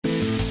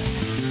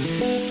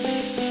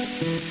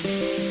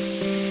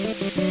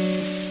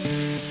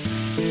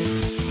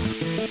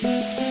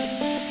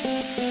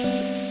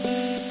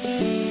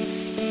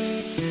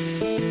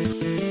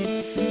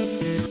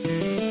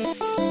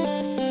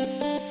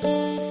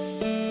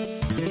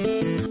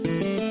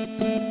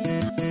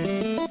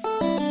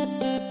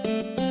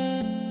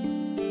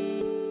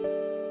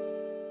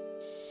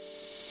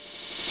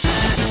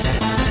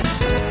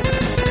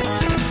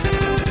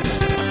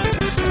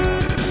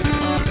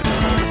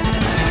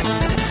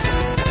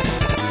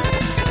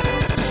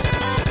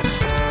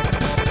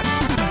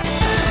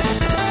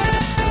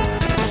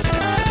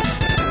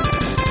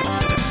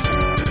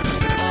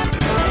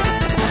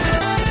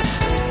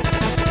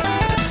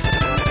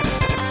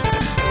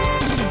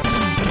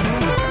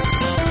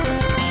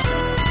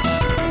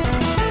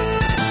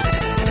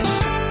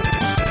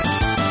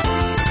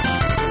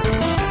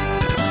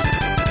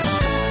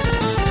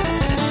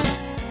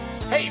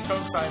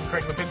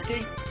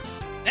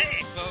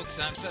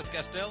Seth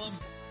Castellum.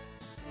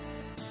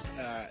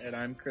 And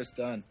I'm Chris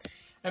Dunn.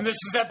 And this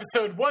is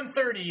episode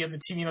 130 of the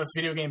TV Notes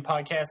Video Game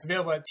Podcast,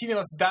 available at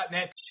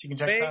tvnotes.net. You can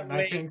check us out on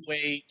iTunes.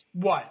 Wait.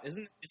 What?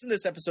 Isn't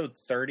this episode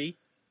 30?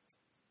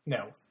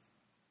 No.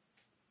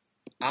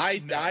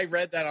 I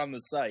read that on the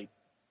site.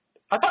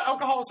 I thought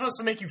alcohol was supposed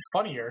to make you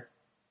funnier.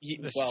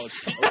 Well,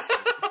 it's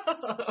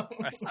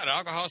I thought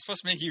alcohol was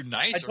supposed to make you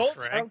nicer,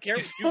 Craig. I don't care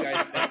what you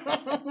guys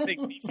think. Make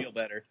me feel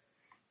better.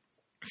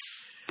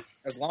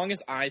 As long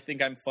as I think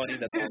I'm funny,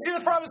 that's See, the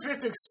problem is we have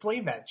to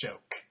explain that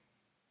joke.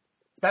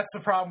 That's the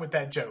problem with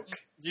that joke.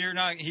 You're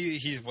not.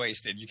 He's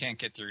wasted. You can't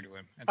get through to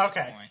him. At this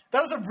point.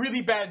 That was a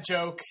really bad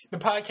joke. The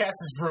podcast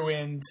is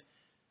ruined.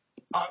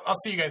 I'll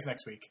see you guys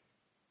next week.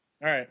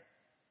 All right.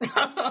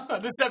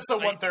 This is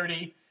episode 130.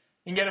 You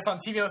can get us on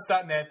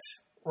tvnotes.net.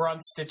 We're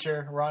on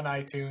Stitcher. We're on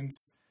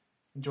iTunes.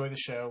 Enjoy the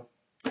show.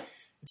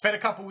 It's been a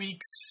couple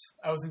weeks.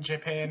 I was in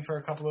Japan for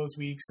a couple of those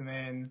weeks, and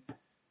then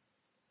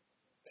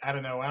I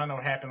don't know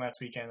what happened last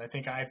weekend. I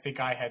think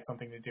I had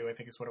something to do. I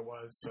think is what it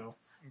was. So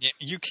yeah,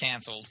 you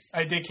canceled.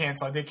 I did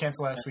cancel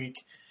last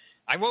week.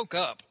 I woke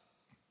up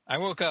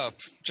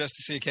just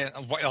to see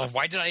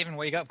why did I even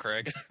wake up,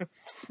 Craig?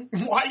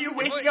 Why are you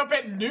waking up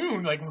at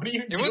noon? Like, what are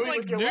you doing? It was like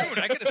with your noon. life?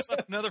 I could have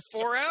slept another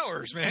 4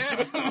 hours, man.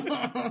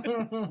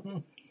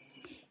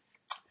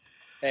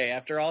 Hey,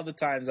 after all the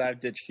times I've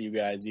ditched you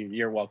guys,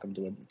 you're welcome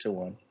to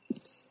one.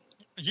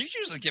 You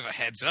usually give a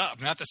heads up,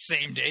 not the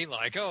same day.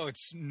 Like, oh,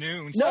 it's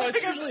noon. No,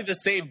 it's usually the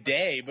same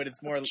day, but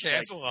it's more like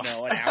cancel an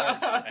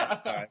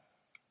hour.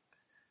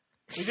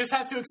 We just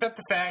have to accept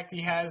the fact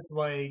he has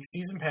like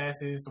season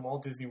passes to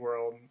Walt Disney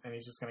World, and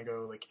he's just gonna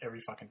go like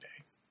every fucking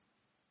day.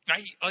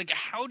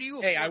 How do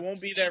you? Hey, I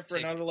won't be there for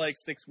another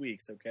 6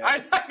 weeks. Okay, I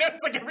know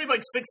it's like every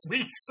 6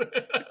 weeks.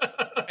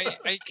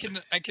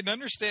 I can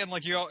understand.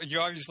 Like you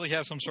obviously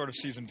have some sort of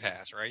season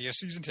pass, right? You have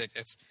season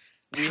tickets.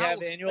 We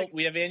have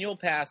annual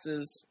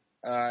passes,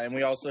 and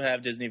we also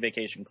have Disney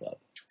Vacation Club.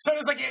 So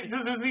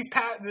does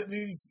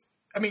these?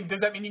 I mean,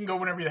 does that mean you can go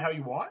whenever the hell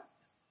you want?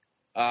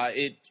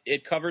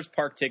 It covers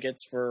park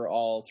tickets for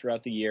all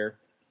throughout the year.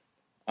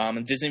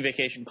 And Disney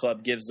Vacation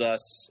Club gives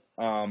us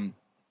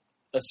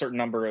a certain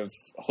number of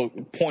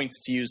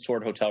points to use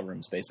toward hotel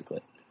rooms, basically.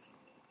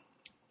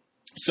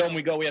 So when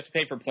we go, we have to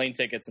pay for plane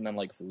tickets and then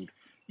like food.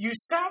 You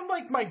sound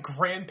like my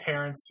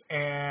grandparents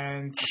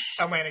and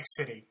Atlantic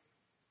City.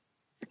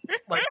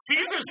 Like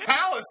Caesar's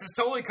Palace is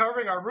totally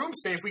covering our room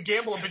stay if we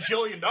gamble $1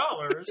 bajillion.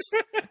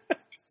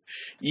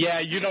 Yeah,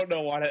 you don't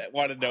want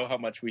to know how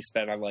much we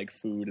spend on like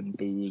food and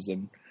booze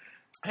and.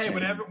 Hey,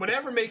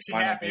 whatever makes you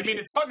happy. I mean,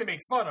 it's fun to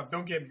make fun of.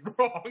 Don't get me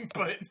wrong,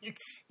 but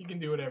you can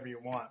do whatever you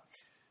want.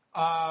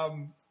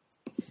 I,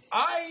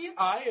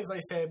 as I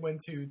said,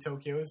 went to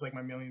Tokyo. It was like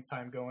my millionth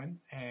time going,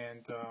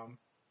 and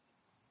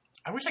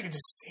I wish I could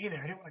just stay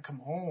there. I didn't want to come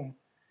home.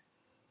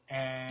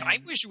 And I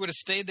wish you would have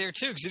stayed there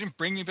too, because you didn't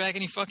bring me back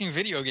any fucking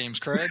video games,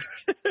 Craig.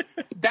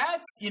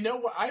 You know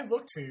what? I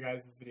looked for you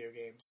guys' video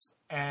games,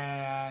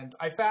 and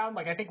I found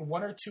I think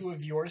 1 or 2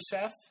 of yours,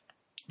 Seth.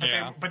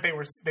 But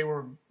they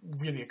were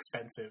really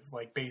expensive,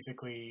 like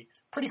basically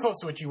pretty close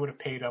to what you would have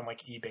paid on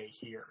like eBay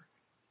here.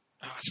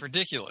 Oh, it's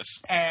ridiculous.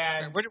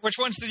 And which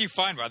ones did you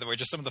find, by the way?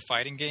 Just some of the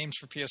fighting games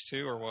for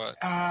PS2 or what?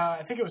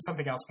 I think it was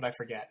something else, but I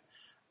forget.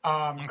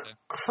 Okay.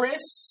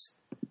 Chris,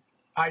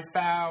 I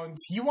found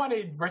you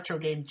wanted Retro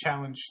Game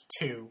Challenge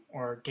 2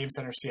 or Game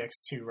Center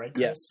CX2, right,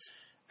 Chris? Yes.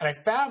 And I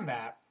found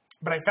that,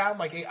 but I found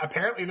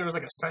apparently there was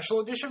a special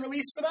edition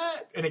release for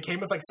that, and it came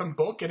with some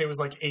book, and it was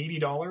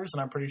 $80,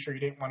 and I'm pretty sure you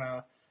didn't want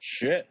to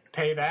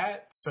pay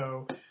that.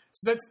 So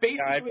that's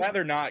basically. I'd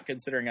rather not,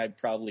 considering I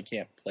probably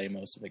can't play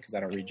most of it because I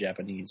don't read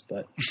Japanese.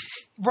 But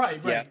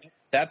right. Yeah,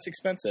 that's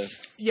expensive.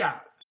 Yeah.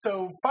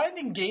 So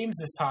finding games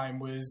this time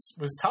was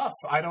tough.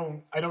 I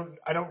don't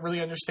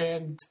really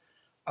understand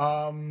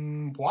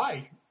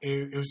why.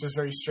 It was just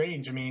very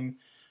strange. I mean.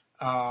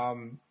 A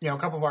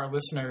couple of our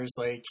listeners,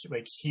 like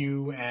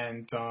Hugh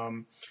and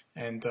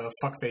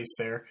Fuckface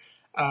there,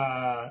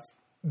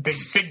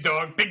 big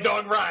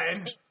dog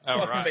Ryan.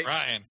 Oh,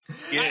 Ryan.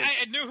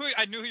 I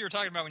knew who you were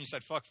talking about when you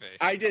said Fuckface.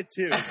 I did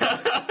too.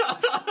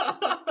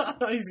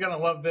 He's gonna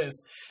love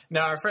this.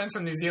 Now, our friends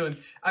from New Zealand,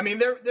 I mean,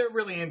 they're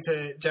really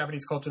into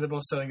Japanese culture. They're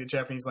both studying the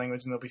Japanese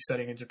language, and they'll be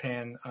studying in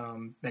Japan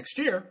next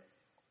year.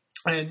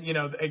 And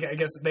I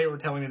guess they were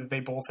telling me that they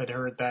both had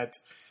heard that.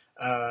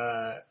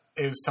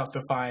 It was tough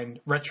to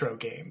find retro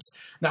games.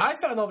 Now, I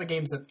found all the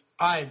games that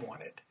I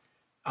wanted.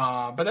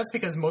 But that's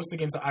because most of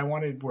the games that I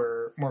wanted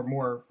were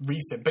more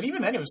recent. But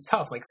even then, it was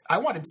tough. Like, I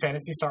wanted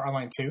Phantasy Star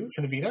Online 2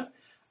 for the Vita.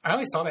 I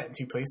only saw that in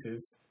 2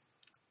 places.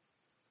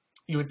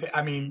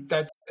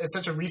 It's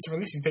such a recent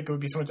release. You'd think it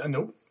would be so much.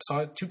 Nope. Saw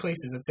it 2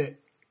 places. That's it.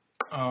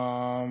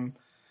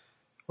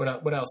 What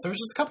else? There was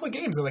just a couple of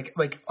games that like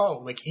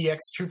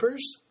EX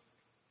Troopers.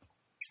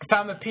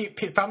 Found the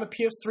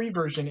PS3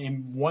 version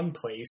in one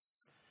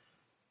place.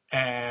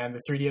 And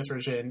the 3DS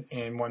version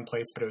in one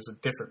place, but it was a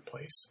different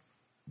place.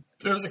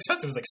 It was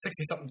expensive. It was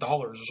 $60-something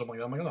or something like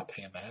that. I'm not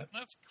paying that.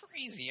 That's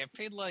crazy. I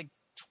paid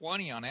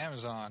 $20 on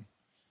Amazon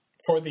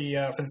for the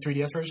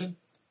 3DS version.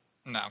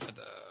 No, for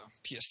the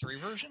PS3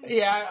 version?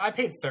 Yeah, I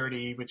paid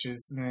 $30, which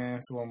is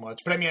it's a little much.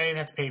 But I mean, I didn't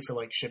have to pay for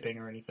like shipping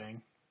or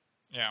anything.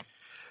 Yeah.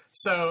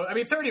 So I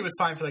mean, $30 was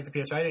fine for like the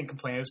PS3. I didn't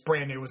complain. It was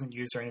brand new, it wasn't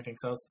used or anything,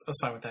 so I was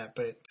fine with that.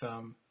 But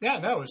yeah,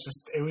 no,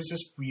 it was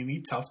just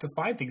really tough to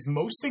find things.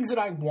 Most things that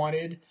I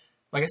wanted,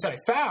 like I said, I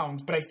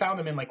found, but I found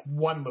them in like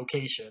one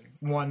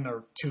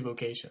or two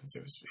locations.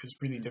 It was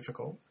really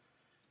difficult.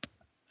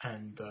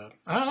 And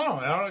I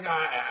don't know.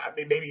 I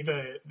mean, maybe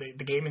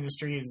the game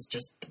industry is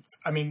just.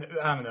 I mean,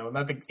 I don't know,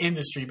 not the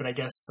industry, but I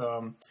guess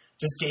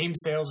just game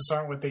sales just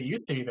aren't what they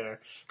used to be there.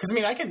 Because I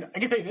mean, I can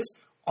tell you this: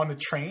 on the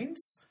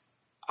trains,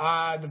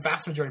 the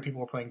vast majority of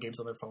people were playing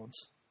games on their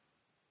phones.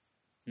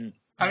 Mm.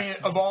 I mean,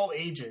 of all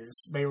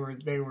ages, they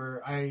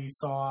were. I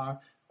saw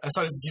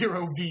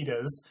 0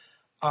 Vitas.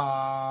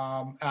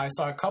 I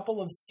saw a couple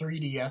of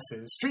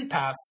 3DSs, Street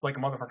Pass like a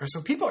motherfucker.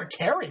 So people are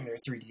carrying their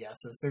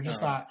 3DSs. They're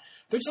just not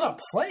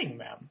playing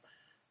them.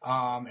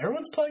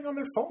 Everyone's playing on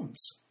their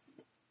phones.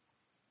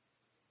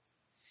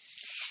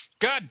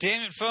 God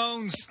damn it,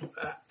 phones!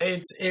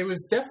 It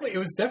was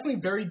definitely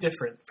very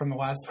different from the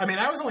last. I mean,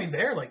 I was only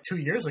there like 2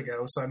 years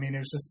ago, so I mean, it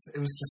was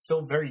just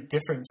still very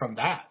different from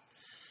that.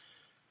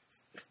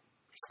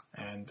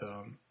 And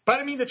but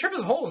I mean, the trip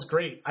as a whole was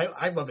great.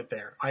 I love it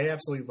there. I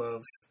absolutely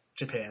love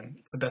Japan.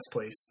 It's the best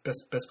place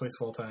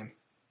of all time.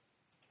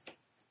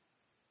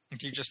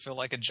 Do you just feel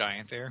like a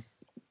giant there?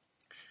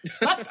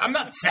 I'm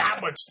not that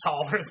much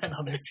taller than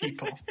other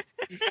people.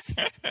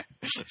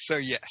 So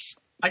yes.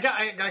 I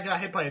got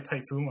hit by a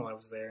typhoon while I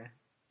was there.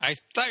 I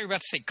thought you were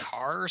about to say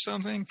car or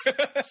something.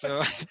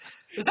 So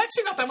there's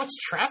actually not that much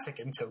traffic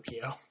in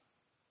Tokyo.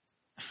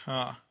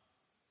 Huh.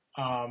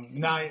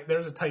 Now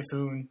there's a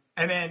typhoon,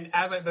 and then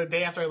the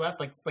day after I left,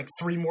 like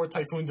 3 more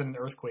typhoons and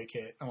an earthquake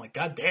hit. I'm like,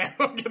 God damn,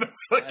 get the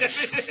fuck out of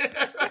here.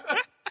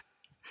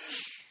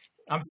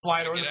 I'm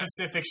flying over the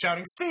Pacific,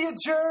 shouting, "See ya,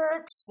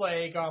 jerks!"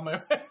 Like on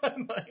my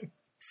like,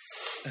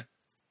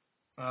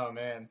 oh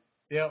man,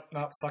 yep,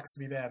 no, sucks to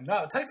be them.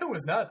 No, the typhoon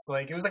was nuts.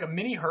 Like it was like a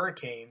mini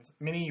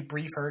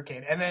brief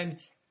hurricane, and then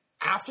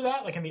after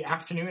that, like in the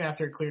afternoon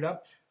after it cleared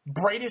up,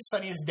 brightest,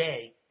 sunniest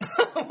day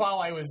while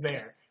I was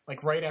there.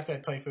 Like right after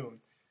that typhoon.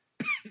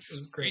 It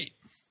was great.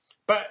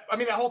 But, I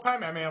mean, the whole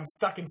time, I mean, I'm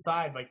stuck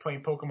inside, like,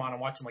 playing Pokemon and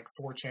watching, like,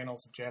 4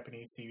 channels of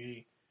Japanese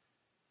TV.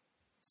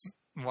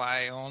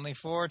 Why only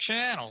 4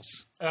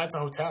 channels? That's a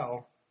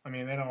hotel. I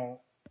mean, I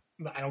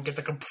don't get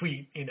the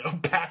complete,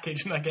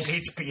 package and I get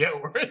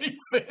HBO or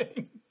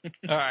anything.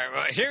 All right,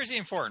 well, here's the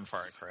important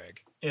part,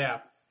 Craig.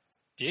 Yeah.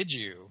 Did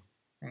you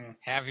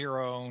have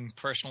your own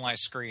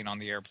personalized screen on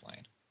the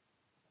airplane?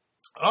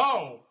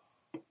 Oh,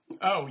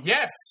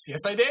 yes.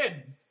 Yes, I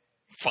did.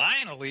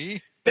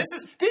 Finally. These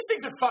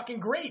things are fucking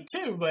great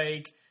too.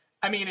 Like,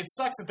 I mean, it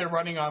sucks that they're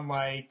running on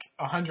like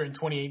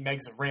 128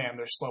 megs of RAM.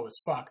 They're slow as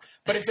fuck.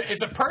 But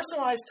it's a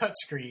personalized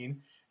touchscreen,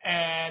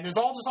 and there's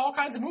all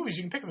kinds of movies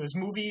you can pick. There's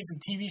movies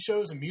and TV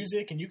shows and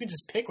music, and you can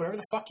just pick whatever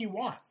the fuck you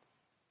want.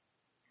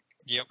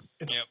 Yep.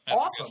 It's that's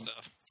awesome. good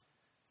stuff.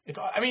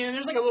 I mean,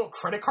 there's like a little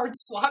credit card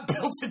slot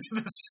built into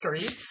the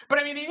screen. But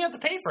I mean, you didn't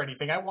have to pay for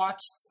anything. I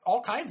watched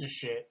all kinds of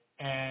shit,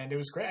 and it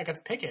was great. I got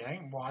to pick it. I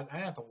didn't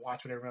have to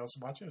watch what everyone else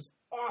was watching. It was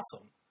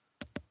awesome.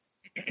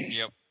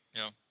 Yep.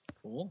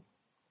 Cool.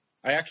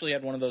 I actually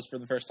had one of those for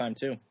the first time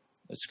too.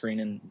 A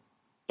screen,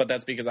 but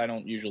that's because I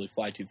don't usually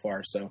fly too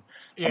far, so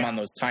I'm on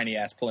those tiny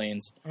ass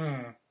planes.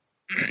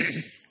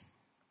 It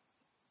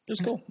was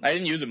cool. I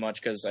didn't use it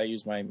much because I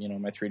used my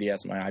my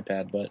 3DS and my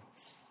iPad, but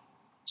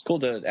it's cool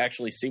to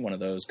actually see one of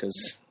those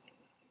because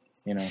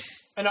And on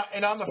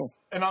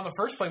the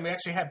first plane, we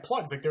actually had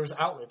plugs. Like there was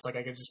outlets. Like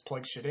I could just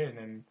plug shit in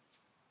and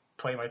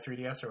play my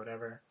 3DS or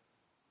whatever.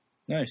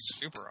 Nice.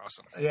 Super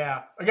awesome.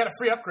 Yeah. I got a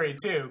free upgrade,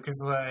 too,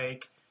 because,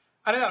 like,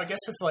 I don't know, I guess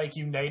with, like,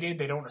 United,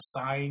 they don't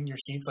assign your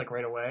seats, like,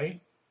 right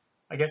away.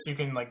 I guess you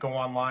can, like, go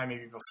online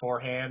maybe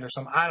beforehand or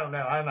something. I don't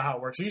know how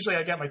it works. Usually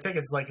I get my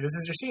tickets, like, this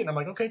is your seat, and I'm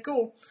like, okay,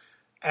 cool.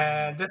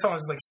 And this one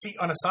was, like, seat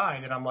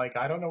unassigned, and I'm like,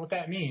 I don't know what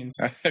that means.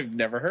 I've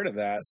never heard of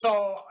that.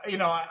 So,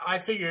 I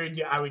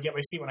figured I would get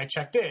my seat when I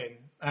checked in.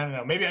 I don't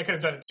know. Maybe I could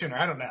have done it sooner.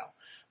 I don't know.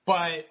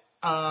 But...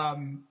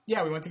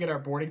 we went to get our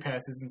boarding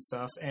passes and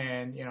stuff,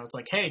 and it's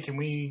like, hey, can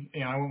we?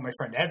 I went with my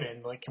friend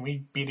Evan. Like, can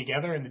we be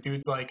together? And the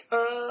dude's like,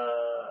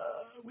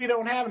 we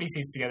don't have any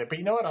seats together, but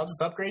you know what? I'll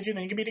just upgrade you, and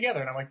then you can be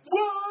together. And I'm like,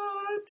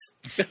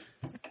 what?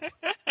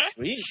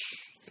 Sweet.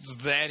 It's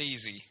that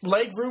easy.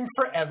 Leg room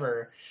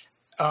forever.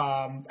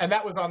 And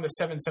that was on the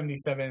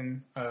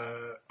 777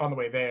 on the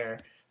way there.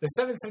 The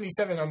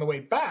 777 on the way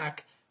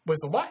back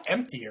was a lot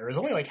emptier. It was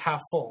only like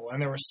half full,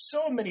 and there were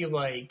so many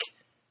like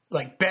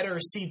better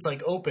seats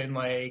like open.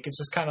 Like it's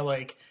just kind of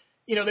like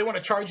they want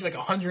to charge you like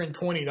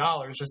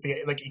 $120 just to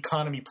get like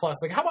economy plus.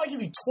 Like how about I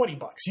give you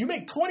 $20? You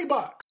make $20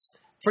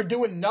 for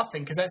doing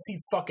nothing because that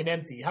seat's fucking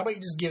empty. How about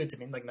you just give it to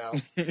me? Like no.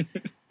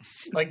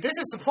 Like this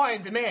is supply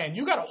and demand.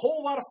 You got a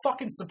whole lot of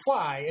fucking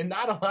supply and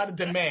not a lot of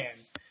demand.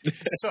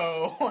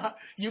 So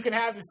you can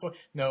have this.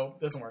 No,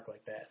 it doesn't work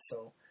like that.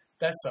 So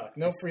that sucked.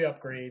 No free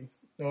upgrade.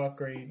 No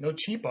upgrade. No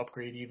cheap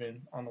upgrade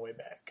even on the way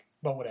back.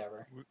 But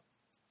whatever.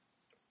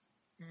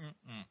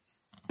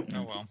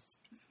 Oh well.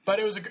 But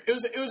it was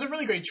a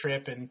really great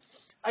trip, and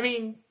I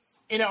mean,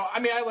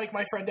 I like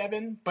my friend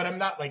Evan, but I'm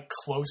not like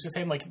close with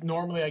him. Like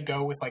normally I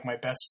go with like my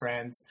best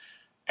friends.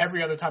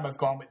 Every other time I've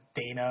gone with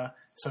Dana,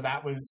 so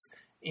that was,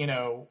 I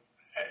don't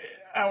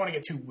want to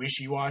get too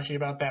wishy-washy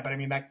about that, but I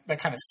mean that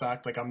kind of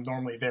sucked. Like I'm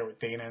normally there with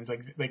Dana, and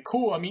it's like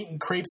cool. I'm eating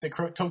crepes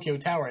at Tokyo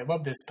Tower. I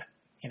love this,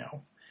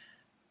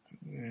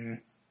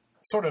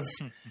 sort of.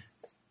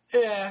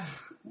 Yeah,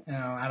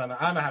 I don't know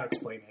how to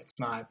explain it.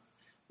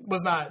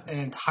 Was not an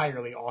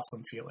entirely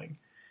awesome feeling.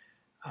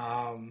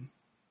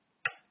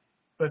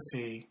 Let's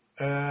see.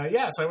 So I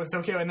went to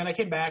Tokyo, and then I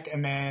came back,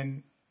 and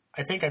then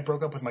I think I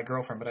broke up with my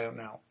girlfriend, but I don't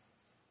know.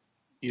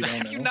 You don't How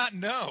know? do you not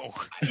know?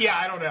 Yeah,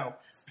 I don't know.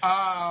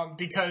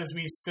 Because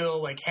we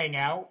still like hang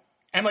out,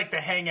 and like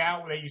the hang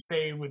out that you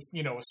say with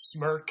a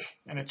smirk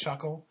and a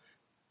chuckle,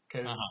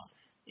 because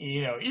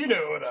you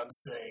know what I'm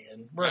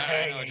saying. We're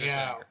hanging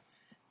out,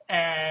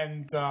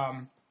 and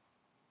I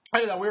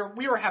don't know.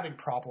 We were having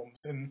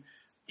problems, and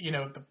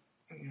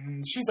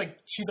she's like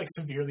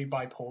severely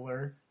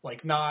bipolar,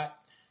 like not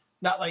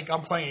like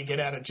I'm playing a get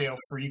out of jail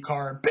free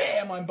card.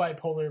 Bam, I'm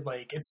bipolar.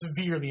 Like it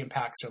severely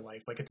impacts her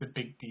life. Like it's a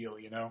big deal,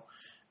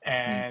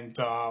 And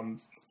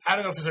I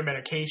don't know if it's her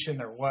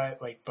medication or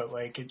what. Like, but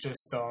like it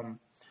just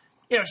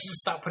she just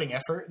stopped putting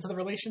effort into the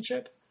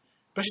relationship.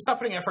 But she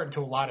stopped putting effort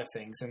into a lot of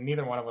things, and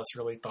neither one of us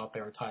really thought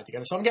they were tied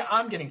together. So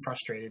I'm getting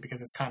frustrated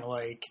because it's kind of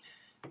like,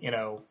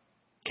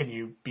 can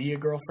you be a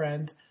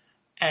girlfriend?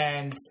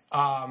 And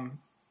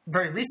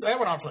very recently, that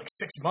went on for like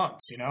 6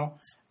 months,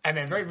 And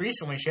then very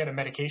recently, she had a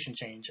medication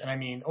change. And I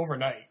mean,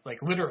 overnight,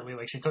 like literally,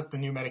 like she took the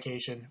new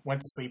medication,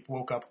 went to sleep,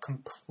 woke up,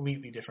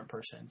 completely different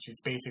person. She's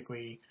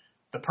basically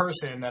the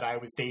person that I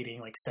was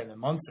dating like 7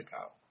 months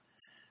ago.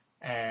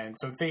 And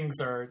so things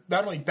are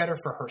not only better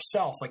for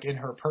herself, like in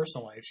her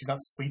personal life. She's not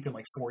sleeping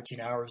like 14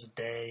 hours a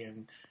day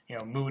and,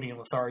 moody and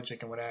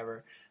lethargic and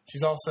whatever.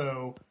 She's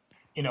also,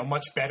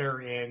 much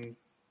better in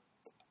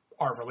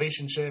our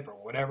relationship or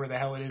whatever the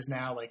hell it is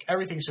now. Like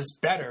everything's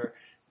just better,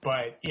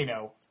 but,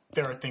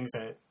 there are things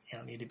that,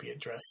 need to be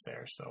addressed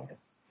there. So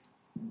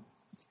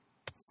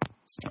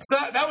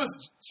that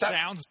was...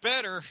 Sounds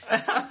better.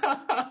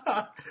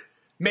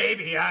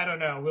 Maybe. I don't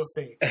know. We'll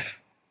see.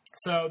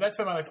 So that's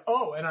been my life.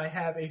 Oh, and I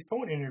have a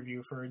phone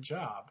interview for a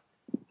job.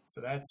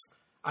 So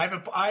I've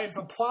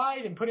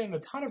applied and put in a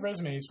ton of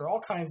resumes for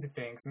all kinds of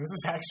things, and this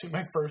is actually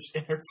my first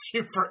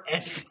interview for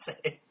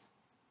anything.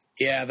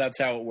 Yeah, that's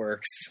how it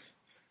works.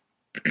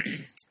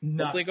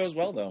 Hopefully it goes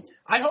well, though.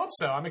 I hope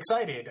so. I'm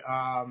excited.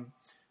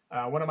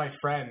 One of my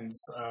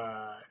friends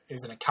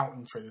is an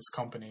accountant for this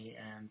company,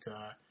 and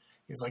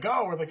he's like,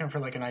 "Oh, we're looking for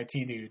like an IT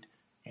dude."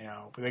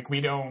 Like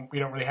we don't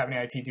really have any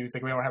IT dudes.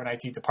 Like we don't have an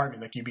IT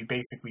department. Like you'd be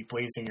basically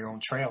blazing your own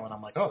trail. And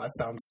I'm like, oh, that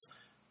sounds.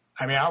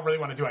 I mean, I don't really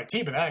want to do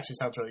IT, but that actually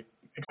sounds really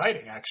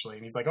exciting, actually.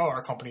 And he's like, oh,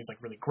 our company's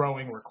like really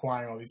growing. We're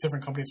acquiring all these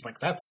different companies. I'm like,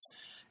 that's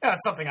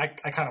something I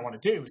kind of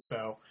want to do.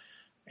 So,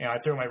 I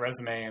threw my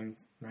resume, and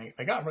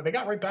they got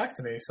right back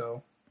to me.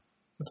 So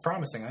it's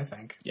promising, I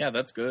think. Yeah,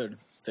 that's good.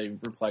 They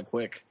reply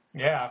quick.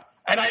 Yeah,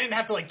 and I didn't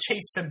have to like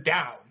chase them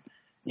down.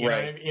 You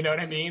know what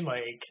I mean?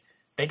 Like.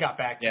 They got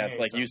back to me. Yeah, it's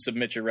like you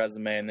submit your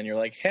resume and then you're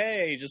like,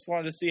 hey, just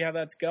wanted to see how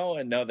that's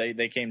going. No,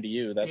 they came to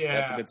you.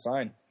 That's a good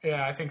sign.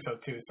 Yeah, I think so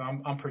too. So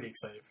I'm pretty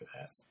excited for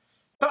that.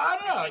 So I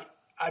don't know.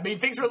 I mean,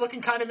 things were looking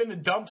kind of in the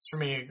dumps for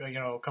me,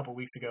 a couple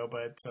weeks ago,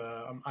 but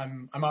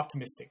I'm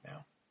optimistic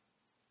now.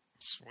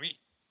 Sweet.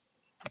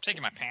 I'm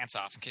taking my pants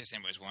off in case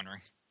anybody's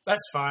wondering.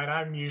 That's fine.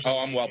 I'm usually. Oh,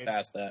 I'm well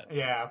past that.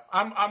 Yeah,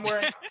 I'm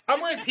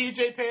wearing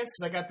PJ pants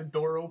because I got the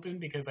door open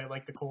because I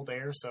like the cold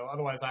air. So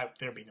otherwise,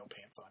 there'd be no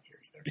pants on here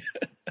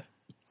either.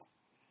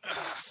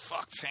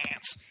 Fuck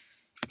pants.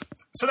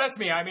 So that's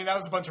me. I mean, that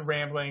was a bunch of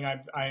rambling.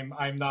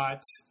 I'm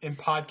not in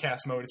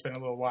podcast mode. It's been a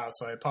little while,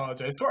 so I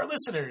apologize to our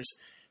listeners.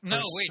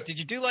 No, wait. Did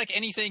you do like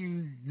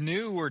anything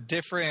new or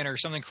different or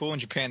something cool in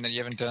Japan that you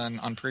haven't done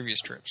on previous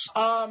trips?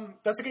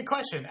 That's a good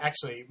question.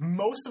 Actually,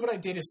 most of what I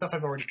did is stuff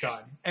I've already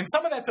done, and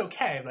some of that's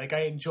okay. Like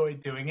I enjoyed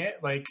doing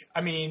it. Like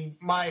I mean,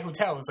 my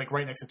hotel is like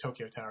right next to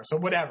Tokyo Tower, so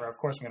whatever. Of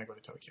course, I'm going to go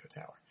to Tokyo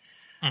Tower.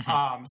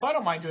 Mm-hmm. So I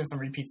don't mind doing some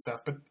repeat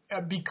stuff, but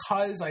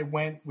because I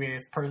went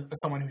with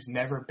someone who's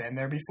never been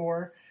there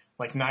before,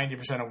 like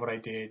 90% of what I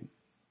did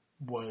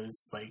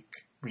was like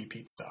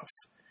repeat stuff.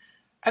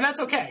 And that's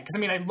okay, because I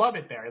mean, I love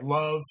it there.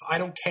 I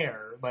don't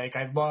care. Like,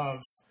 I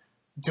love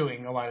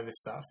doing a lot of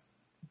this stuff.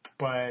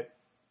 But,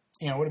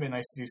 it would have been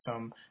nice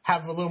to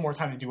have a little more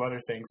time to do other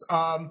things.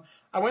 I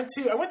went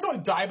to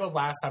Odaiba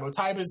last time.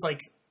 Odaiba is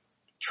like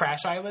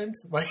trash island,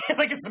 like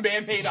it's a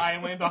man-made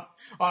island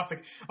off the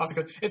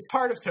coast. It's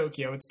part of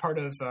Tokyo. It's part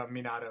of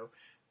Minato.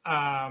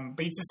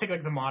 But you just take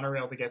like the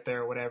monorail to get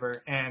there or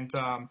whatever. And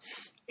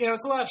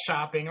it's a lot of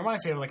shopping. It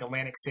reminds me of like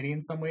Atlantic City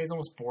in some ways,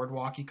 almost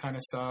boardwalky kind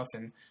of stuff,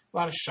 and a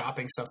lot of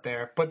shopping stuff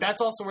there. But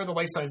that's also where the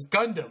life-size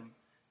Gundam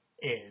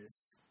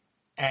is.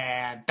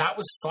 And that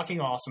was fucking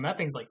awesome. That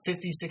thing's like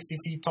 50, 60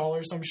 feet tall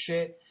or some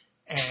shit.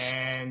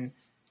 And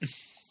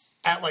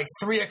at like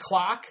 3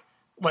 o'clock,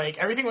 like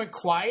everything went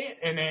quiet,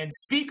 and then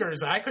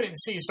speakers I couldn't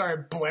see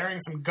started blaring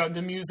some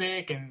Gundam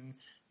music, and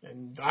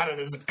And I don't know,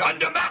 there's a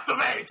Gundam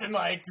activate, and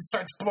like it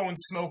starts blowing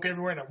smoke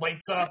everywhere, and it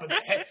lights up, and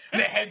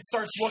the head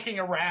starts looking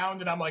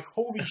around, and I'm like,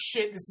 holy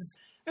shit, this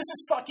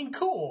is fucking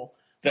cool.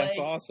 That's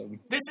like, awesome.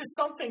 This is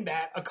something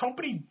that a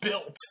company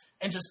built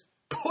and just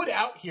put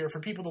out here for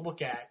people to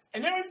look at,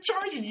 and they don't even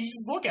charge you. You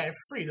just look at it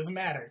for free. It doesn't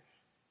matter.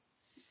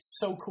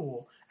 So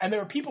cool. And there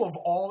were people of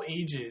all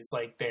ages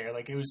like there.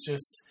 Like it was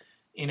just,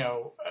 you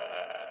know,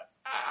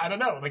 I don't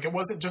know. Like it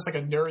wasn't just like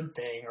a nerd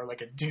thing or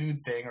like a dude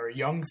thing or a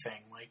young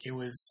thing. Like it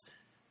was,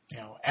 you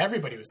know,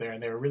 everybody was there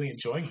and they were really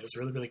enjoying it. It was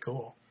really, really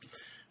cool.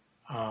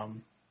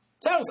 So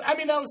that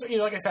was, you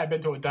know, like I said, I've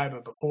been to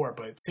Odaiba before,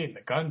 but seeing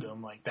the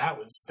Gundam, like that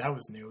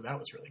was new. That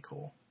was really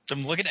cool.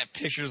 I'm looking at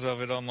pictures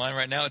of it online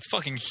right now. It's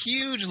fucking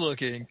huge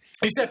looking.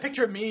 You saw a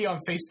picture of me on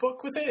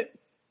Facebook with it?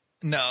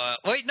 No,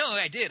 wait, no,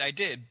 I did.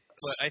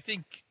 But I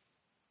think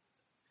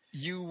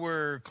you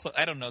were,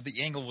 I don't know,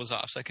 the angle was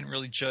off, so I couldn't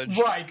really judge.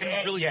 Right.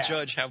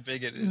 Judge how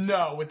big it is.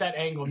 No, with that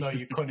angle, no,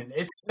 you couldn't.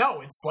 It's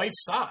life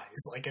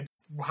size. Like,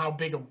 it's how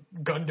big a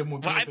Gundam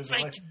would be. I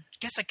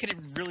guess I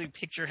couldn't really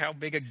picture how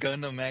big a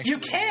Gundam actually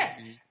would be. You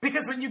can,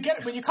 because when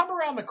you come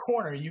around the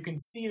corner, you can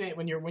see that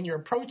when you're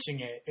approaching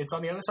it, it's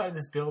on the other side of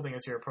this building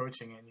as you're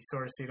approaching it, and you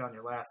sort of see it on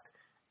your left.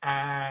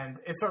 And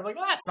it's sort of like,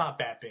 well, that's not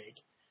that big.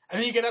 And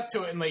then you get up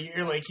to it, and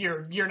like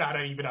you're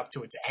not even up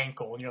to its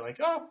ankle, and you're like,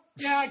 oh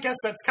yeah, I guess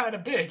that's kind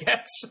of big,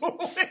 actually.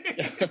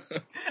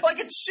 Like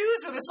its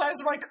shoes are the size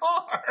of my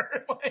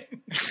car.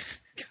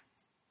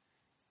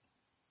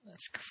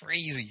 That's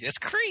crazy. That's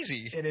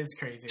crazy. It is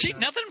crazy. Gee,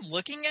 now that I'm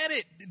looking at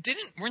it,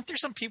 weren't there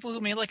some people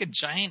who made like a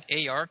giant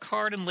AR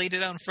card and laid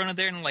it out in front of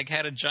there, and like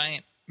had a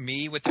giant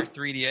me with their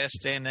 3DS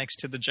stand next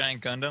to the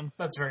giant Gundam?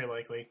 That's very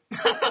likely.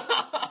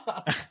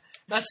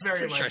 That's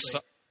very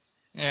likely.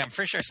 I'm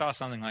pretty sure I saw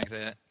something like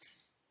that.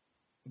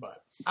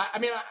 But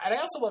I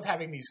also love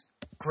having these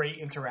great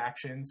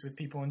interactions with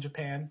people in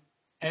Japan,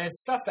 and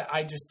it's stuff that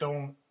I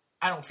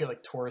don't feel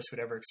like tourists would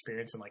ever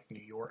experience in like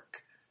New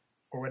York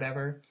or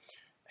whatever.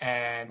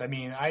 And I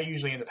mean, I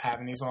usually end up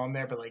having these while I'm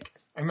there, but like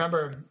I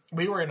remember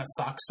we were in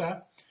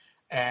Asakusa,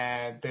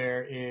 and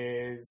there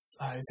is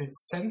it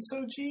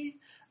Sensoji?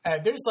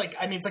 There's like,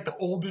 I mean, it's like the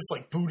oldest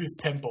like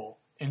Buddhist temple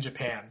in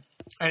Japan,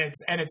 and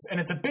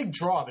it's a big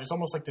draw. There's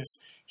almost like this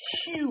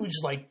huge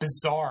like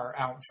bazaar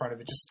out in front of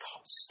it, just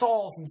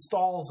stalls and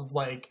stalls of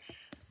like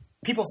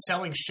people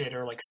selling shit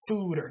or like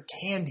food or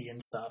candy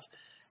and stuff.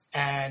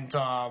 And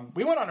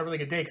we went on a really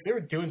good day because they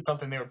were doing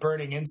something. They were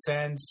burning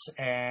incense,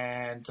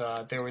 and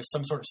there was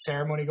some sort of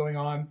ceremony going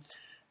on.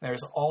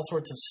 There's all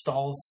sorts of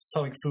stalls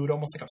selling food,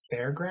 almost like a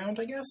fairground,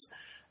 I guess.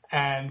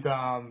 And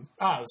it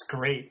was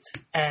great.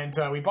 And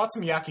we bought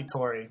some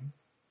yakitori,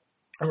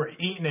 and we're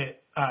eating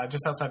it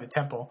just outside the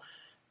temple.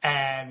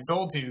 And this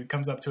old dude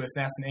comes up to us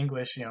and asks in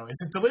English, you know,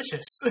 is it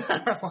delicious?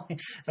 We're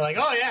like,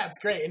 oh yeah, it's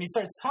great. And he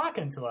starts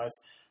talking to us,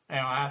 you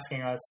know,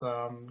 asking us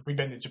if we've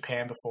been to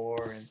Japan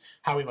before and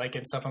how we like it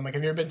and stuff. I'm like,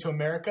 have you ever been to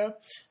America?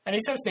 And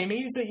he starts naming,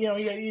 he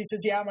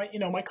says, yeah,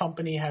 my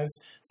company has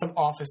some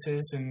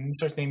offices, and he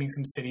starts naming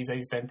some cities that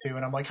he's been to.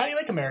 And I'm like, how do you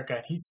like America?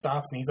 And he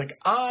stops and he's like,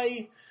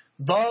 I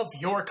love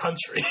your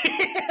country.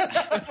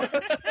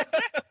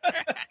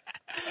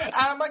 And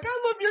I'm like,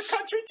 I love your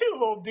country too,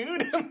 old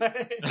dude.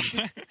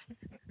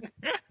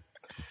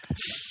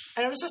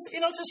 And it was just,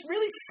 just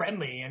really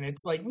friendly. And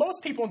it's like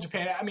most people in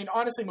Japan, I mean,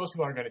 honestly, most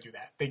people aren't going to do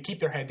that. They keep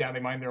their head down. They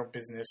mind their own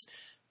business.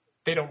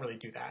 They don't really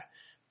do that.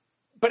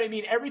 But I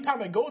mean, every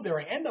time I go there,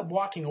 I end up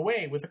walking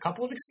away with a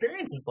couple of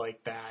experiences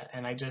like that.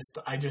 And I just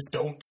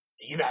don't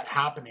see that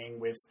happening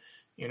with,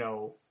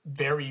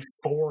 very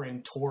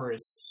foreign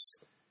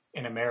tourists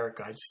in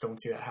America. I just don't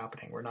see that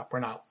happening. We're not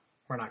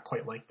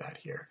quite like that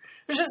here.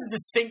 There's just a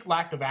distinct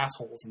lack of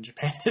assholes in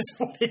Japan is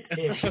what it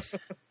is.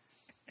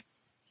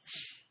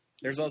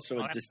 There's also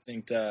a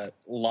distinct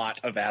lot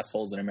of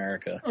assholes in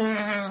America.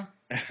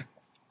 Mm-hmm.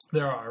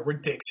 There are. We're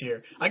dicks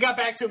here. I got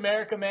back to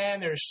America,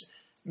 man. It's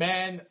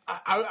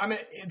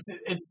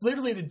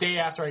literally the day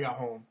after I got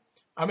home.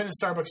 I'm in the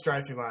Starbucks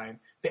drive-thru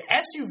line. The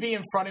SUV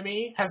in front of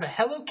me has a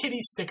Hello Kitty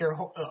sticker,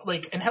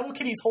 and Hello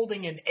Kitty's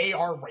holding an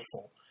AR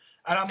rifle.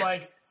 And I'm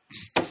like,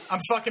 I'm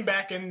fucking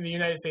back in the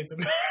United States of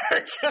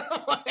America.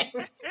 I'm like,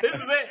 this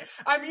is it.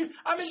 I'm in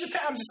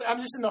Japan. I'm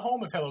just in the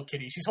home of Hello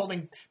Kitty. She's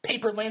holding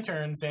paper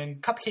lanterns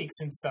and cupcakes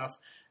and stuff.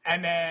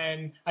 And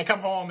then I come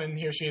home and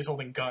here she is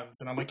holding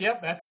guns. And I'm like,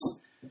 yep,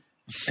 that's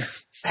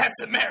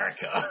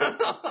America.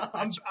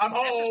 I'm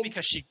home.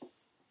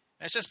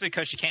 That's just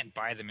because she can't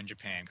buy them in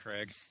Japan,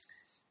 Craig.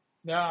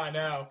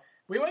 No.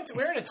 We were in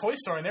a toy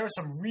store and there were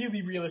some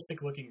really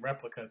realistic looking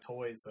replica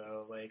toys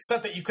though, like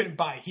stuff that you couldn't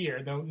buy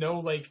here. No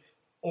like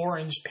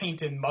orange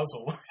painted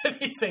muzzle or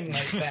anything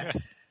like that.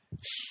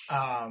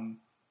 I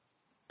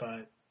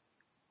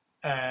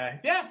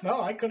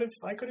could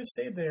have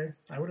stayed there.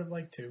 I would have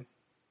liked to.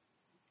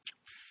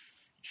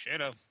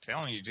 Should have.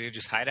 Telling you, dude,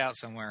 just hide out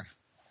somewhere.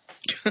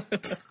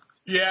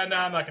 Yeah, no,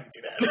 I'm not going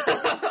to do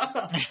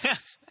that.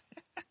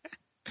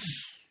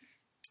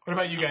 What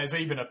about you guys? What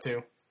have you been up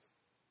to?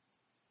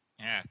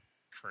 Yeah,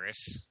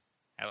 Chris.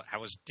 How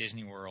was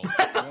Disney World?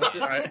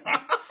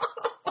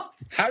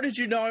 How did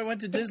you know I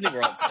went to Disney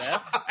World,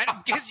 Seth?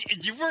 Because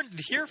you weren't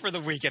here for the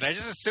weekend. I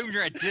just assumed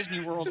you're at Disney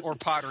World or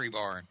Pottery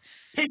Barn.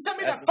 He sent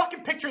me that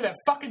fucking picture of that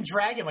fucking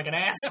dragon like an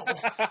asshole.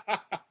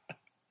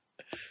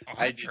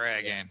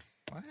 Dragon.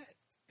 What?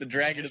 The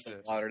dragon is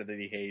the water that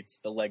he hates.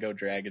 The Lego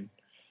dragon.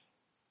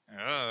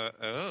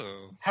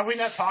 Oh. Have we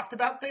not talked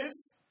about this?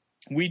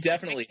 We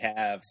definitely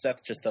have.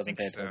 Seth just doesn't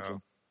pay attention.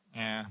 So.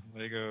 Yeah,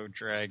 Lego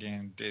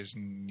Dragon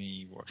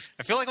Disney World.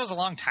 I feel like it was a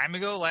long time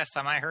ago last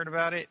time I heard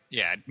about it.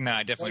 Yeah, no,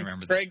 I definitely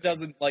remember that. Craig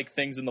doesn't like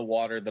things in the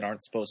water that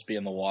aren't supposed to be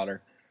in the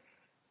water.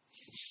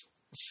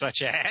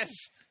 Such as?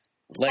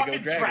 Lego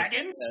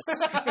dragons?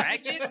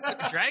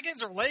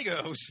 Dragons or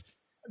Legos?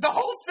 The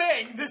whole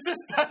thing.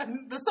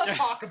 Let's not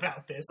talk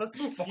about this. Let's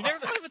move on. You never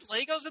played with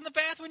Legos in the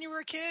bath when you were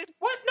a kid?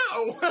 What?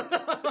 No.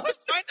 What?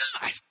 Why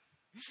not?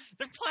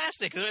 They're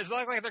plastic. It's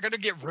not like they're going to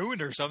get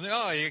ruined or something.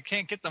 Oh, you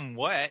can't get them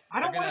wet. I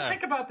don't want to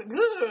think about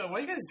why are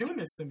you guys doing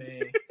this to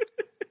me?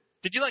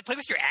 Did you play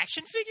with your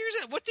action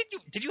figures? What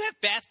did you have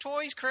bath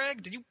toys,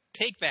 Craig? Did you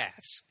take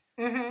baths?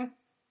 Mm-hmm.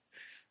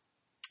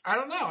 I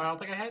don't know. I don't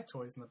think I had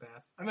toys in the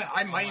bath. I mean,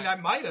 I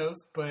might have,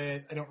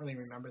 but I don't really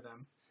remember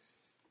them.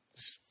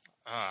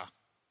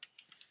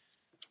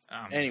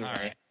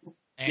 Anyway.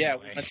 Yeah,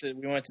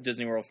 we went to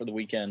Disney World for the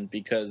weekend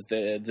because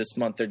this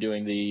month they're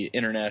doing the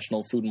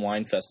International Food and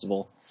Wine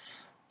Festival,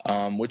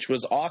 which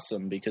was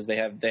awesome because they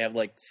have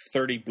like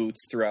 30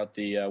 booths throughout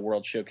the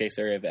World Showcase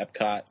area of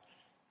Epcot,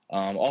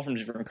 all from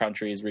different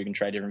countries where you can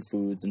try different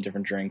foods and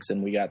different drinks.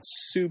 And we got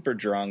super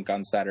drunk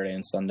on Saturday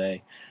and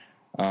Sunday.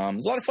 It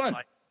was a lot of fun.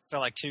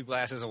 So like 2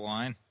 glasses of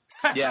wine?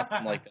 Yeah,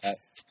 something like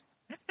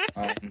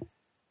that.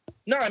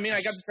 No, I mean,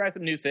 I got to try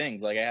some new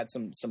things. Like I had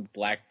some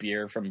black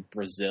beer from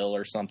Brazil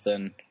or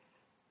something.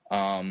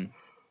 A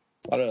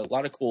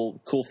lot of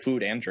cool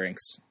food and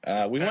drinks.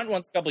 We went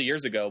once a couple of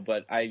years ago,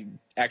 but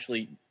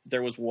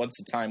there was once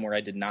a time where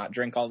I did not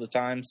drink all the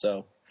time,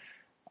 so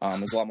it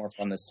was a lot more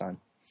fun this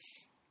time.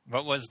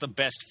 What was the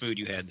best food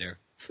you had there?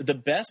 The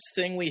best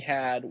thing we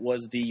had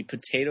was the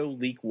potato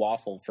leek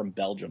waffle from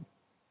Belgium,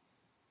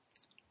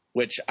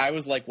 which I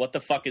was like, what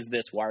the fuck is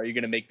this? Why are you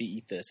going to make me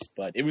eat this?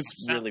 But it was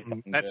really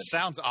fucking good. That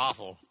sounds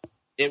awful.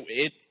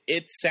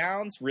 It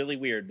sounds really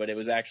weird, but it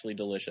was actually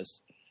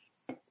delicious.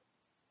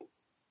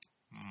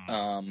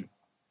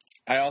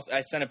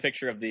 I sent a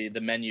picture of the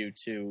menu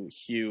to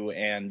Hugh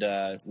and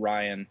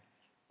Ryan,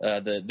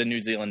 the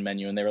New Zealand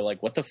menu, and they were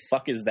like, "What the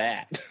fuck is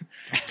that?"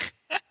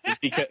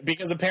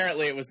 because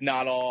apparently it was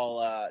not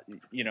all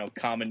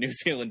common New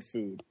Zealand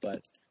food,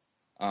 but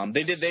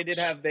they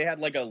had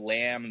like a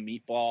lamb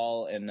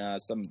meatball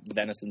and some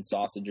venison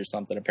sausage or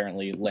something.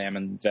 Apparently, lamb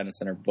and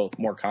venison are both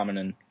more common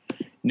in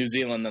New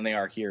Zealand than they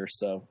are here,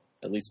 so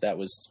at least that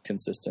was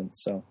consistent.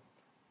 So.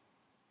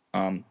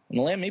 And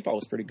the lamb meatball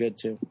was pretty good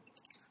too.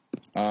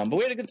 But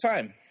we had a good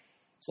time. It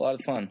was a lot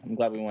of fun. I'm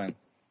glad we went.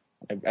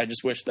 I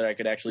just wish that I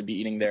could actually be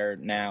eating there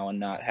now and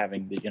not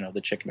having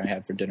the chicken I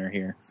had for dinner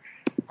here.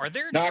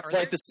 Not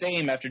quite the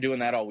same after doing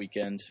that all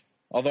weekend.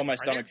 Although my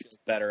stomach feels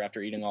better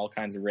after eating all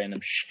kinds of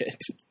random shit.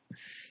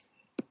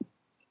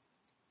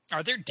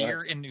 Are there deer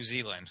in New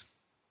Zealand?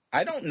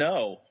 I don't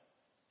know.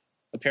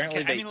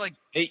 Apparently,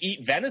 they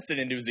eat venison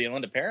in New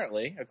Zealand.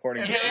 Apparently,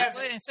 according to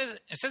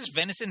it says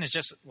venison is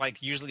just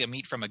like usually a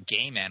meat from a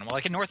game animal.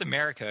 Like in North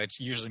America, it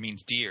usually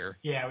means deer.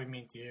 Yeah, we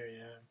mean deer.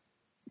 Yeah,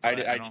 I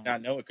did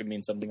not know it could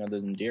mean something other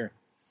than deer.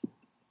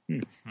 We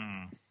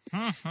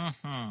got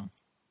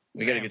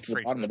to get to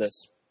the bottom of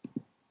this.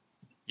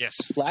 Yes.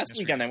 Last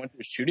weekend, I went to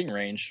a shooting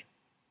range.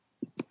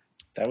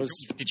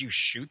 Did you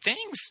shoot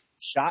things?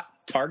 Shot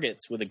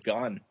targets with a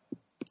gun.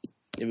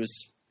 It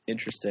was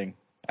interesting.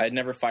 I had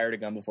never fired a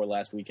gun before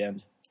last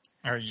weekend.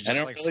 Are you just I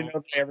don't really know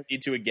if I ever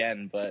need to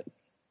again, but...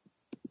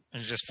 Are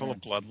you just full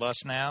of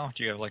bloodlust now?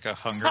 Do you have like a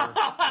hunger thing?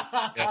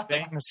 You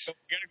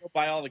gotta go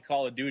buy all the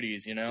Call of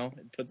Duties,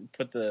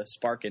 Put the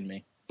spark in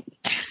me.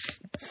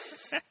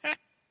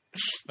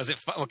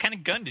 What kind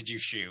of gun did you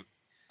shoot?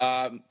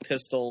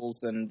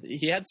 Pistols, and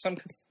he had some...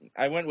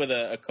 I went with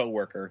a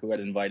coworker who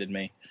had invited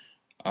me.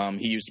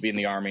 He used to be in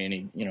the Army, and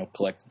he,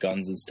 collects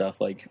guns and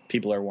stuff like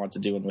people are wont to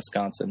do in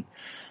Wisconsin.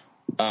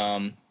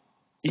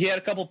 He had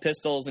a couple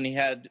pistols, and he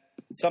had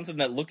something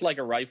that looked like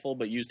a rifle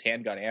but used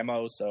handgun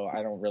ammo, so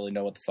I don't really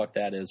know what the fuck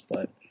that is,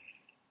 but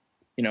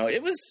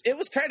it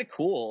was kind of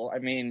cool. I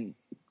mean,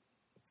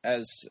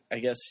 as I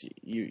guess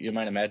you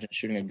might imagine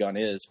shooting a gun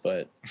is,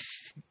 but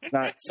it's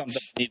not something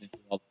I need to do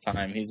all the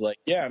time. He's like,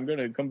 yeah, I'm going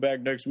to come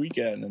back next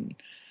weekend, and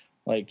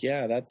like,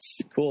 yeah, that's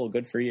cool.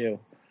 Good for you.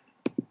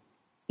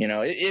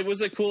 It was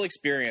a cool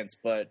experience,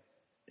 but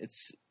it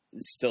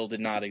still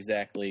did not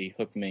exactly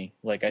hook me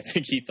like I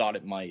think he thought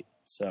it might.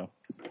 So.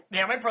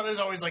 Yeah, my brother's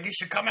always like, you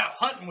should come out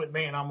hunting with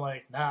me. And I'm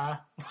like, nah.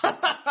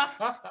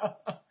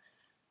 I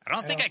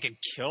don't think I could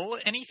kill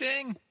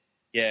anything.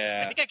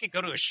 Yeah. I think I could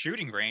go to a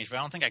shooting range, but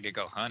I don't think I could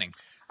go hunting.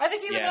 I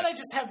think even then I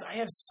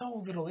have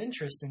so little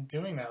interest in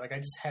doing that. Like I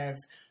just have,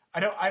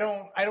 I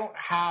don't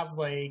have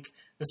like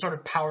the sort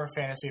of power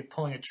fantasy of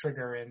pulling a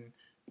trigger and,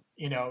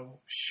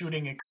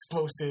 shooting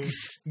explosive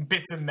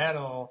bits of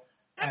metal.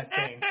 at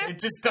things. It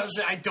just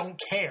doesn't. I don't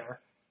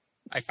care.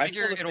 I I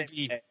figure feel the it'll same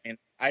be. way. And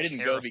I didn't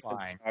go because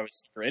terrifying. I was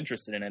super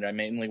interested in it. I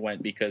mainly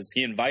went because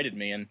he invited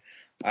me, and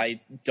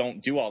I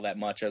don't do all that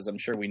much, as I'm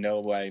sure we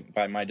know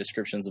by my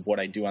descriptions of what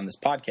I do on this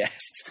podcast.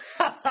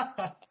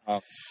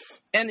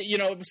 And,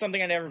 it was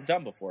something I never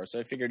done before, so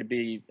I figured it'd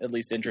be at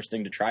least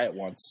interesting to try it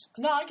once.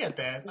 No, I get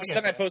that.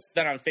 Then I posted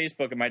that on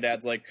Facebook, and my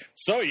dad's like,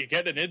 so you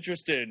get an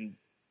interest in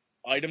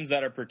items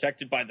that are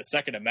protected by the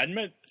Second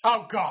Amendment?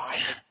 Oh, God.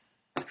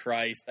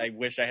 Christ, I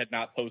wish I had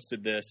not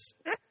posted this.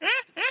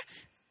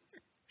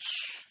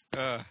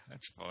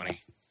 That's funny.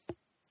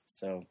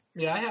 So,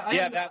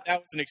 Yeah, that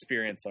was an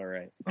experience, all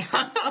right.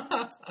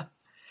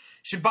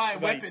 should buy a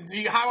Right. weapon.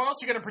 How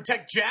else are you going to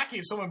protect Jackie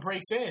if someone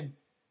breaks in?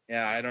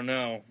 Yeah, I don't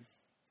know.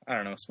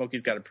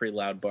 Smokey's got a pretty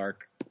loud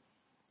bark.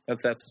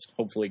 That's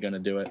hopefully going to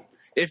do it.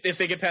 If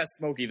they get past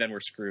Smokey, then we're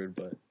screwed.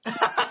 But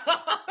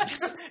You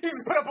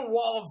just put up a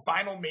wall of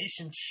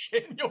vinylmation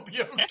shit and you'll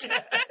be okay.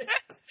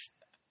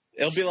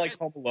 it'll be like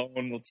Home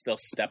Alone. They'll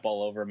step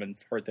all over them and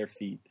hurt their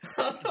feet.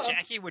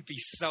 Jackie would be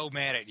so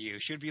mad at you.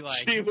 She'd be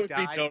like, She "You would be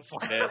died totally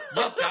before- dead.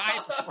 You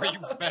died before you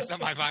mess up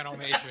my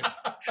vinylmation."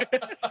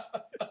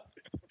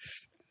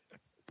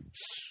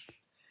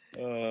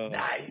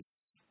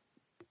 Nice.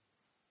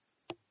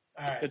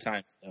 All right. Good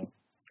times, though.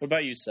 What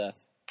about you,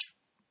 Seth?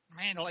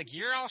 Man, like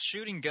you're all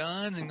shooting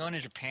guns and going to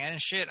Japan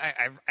and shit.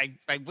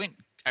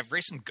 I've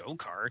raced some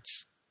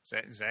go-karts.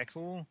 Is that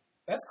cool?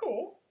 That's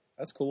cool.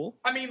 That's cool.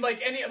 I mean,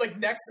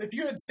 next, if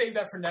you had saved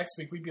that for next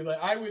week,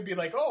 I would be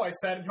like, oh, I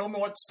sat at home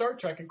and watched Star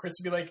Trek, and Chris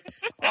would be like,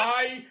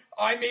 I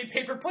made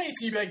paper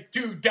plates. And you'd be like,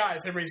 dude,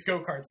 guys, I raced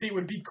go-karts. See, it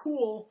would be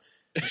cool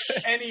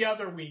any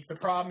other week. The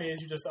problem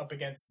is you're just up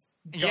against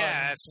guns.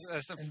 Yeah,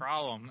 that's the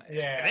problem.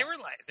 Yeah.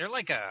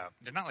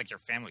 They're not like your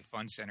family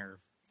fun center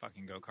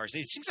fucking go-karts.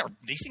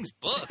 These things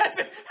book.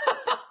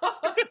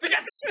 They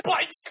got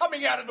spikes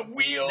coming out of the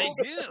wheels.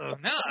 They do.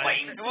 No.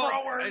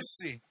 Flamethrowers. Let's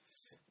see.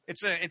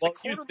 It's a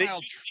quarter mile.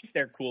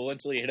 They're cool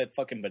until you hit a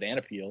fucking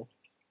banana peel.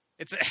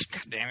 God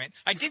damn it!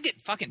 I did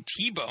get fucking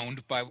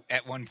T-boned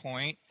at one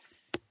point,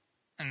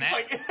 and that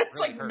It's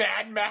really like hurt.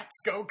 Mad Max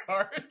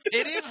go-karts.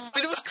 It is,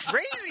 but it was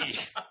crazy.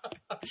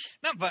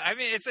 No, but I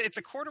mean, it's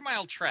a quarter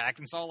mile track,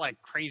 and it's all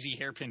like crazy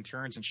hairpin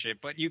turns and shit.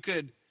 But you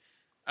could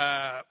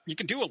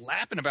do a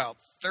lap in about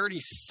 30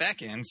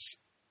 seconds.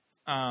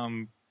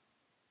 And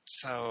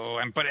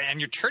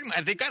you're turning.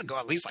 They've got to go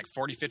at least like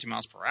 40, 50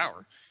 miles per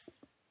hour.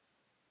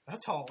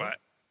 That's all. But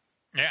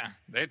yeah,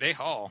 they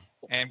haul.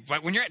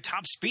 But when you're at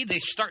top speed, they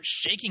start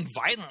shaking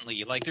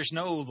violently. Like there's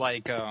no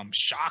like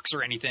shocks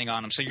or anything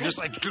on them. So you're just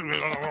like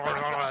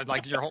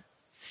like your whole.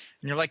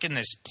 And you're like in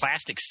this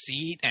plastic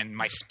seat, and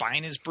my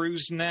spine is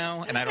bruised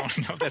now, and I don't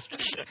know if that's.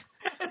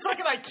 It's like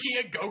an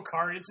IKEA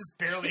go-kart. It's just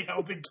barely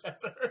held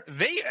together.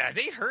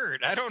 They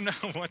hurt. I don't know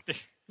what they.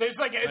 It's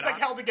like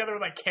held together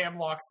with like cam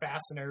lock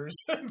fasteners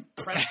and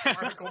press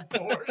particle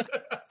board.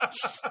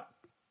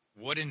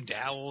 Wooden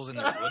dowels and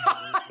the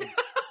wood.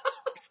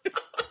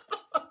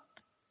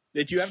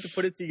 Did you have to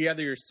put it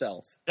together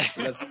yourself?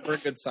 That's a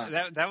pretty good sign.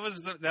 that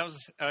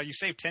was you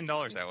saved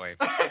 $10 that way.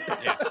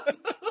 Yeah.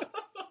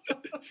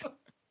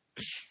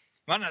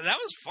 Well, no, that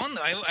was fun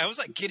though. I was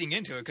like getting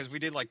into it because we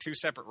did like 2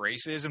 separate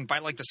races, and by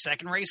like the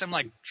second race, I'm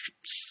like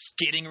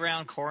skidding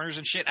around corners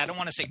and shit. I don't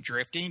want to say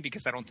drifting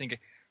because I don't think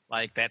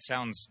like that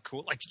sounds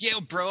cool. Like, yeah,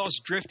 bro, I was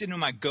drifting in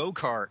my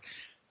go-kart.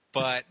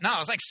 But no, I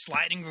was like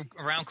sliding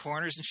around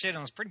corners and shit, and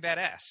it was pretty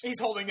badass. He's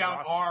holding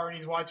down R and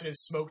he's watching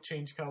his smoke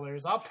change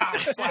colors. I'll power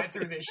slide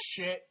through this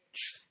shit.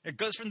 It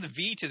goes from the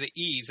V to the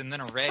E's and then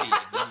a ready.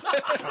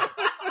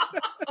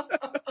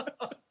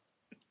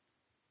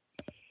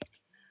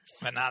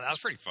 But no, that was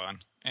pretty fun.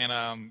 And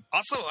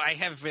also, I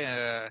have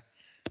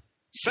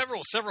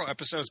several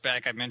episodes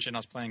back. I mentioned I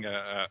was playing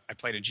I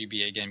played a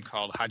GBA game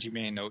called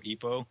Hajime no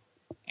Ippo,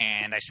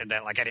 and I said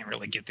that like I didn't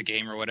really get the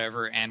game or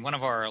whatever. And one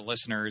of our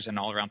listeners and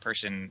all around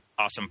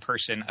awesome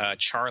person,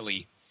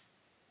 Charlie,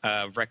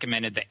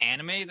 recommended the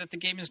anime that the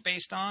game is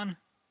based on,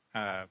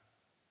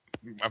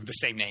 of the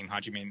same name.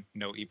 Hajime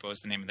no Ippo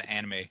is the name of the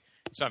anime.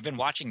 So I've been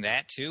watching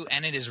that too,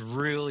 and it is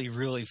really,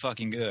 really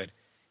fucking good.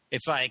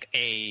 It's like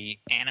a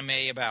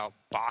anime about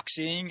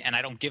boxing, and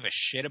I don't give a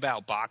shit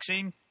about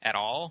boxing at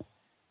all.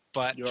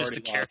 But You just already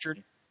the character.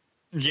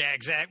 lost Yeah,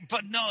 exactly.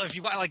 But no, if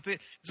you want, like,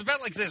 it's about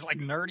like this like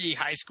nerdy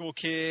high school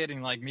kid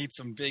and like meets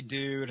some big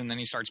dude, and then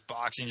he starts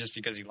boxing just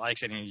because he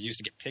likes it, and he used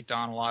to get picked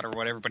on a lot or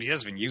whatever. But he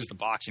doesn't even use the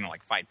boxing to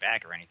like fight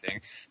back or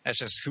anything. That's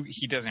just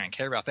he doesn't even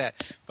care about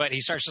that. But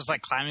he starts just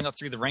like climbing up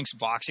through the ranks of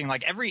boxing.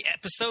 Like every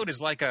episode is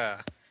like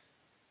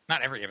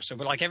not every episode,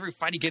 but like every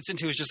fight he gets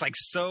into is just like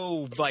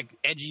so like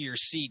edge of your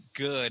seat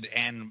good,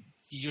 and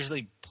he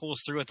usually pulls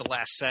through at the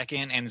last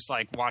second, and it's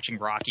like watching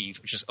Rocky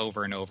just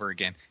over and over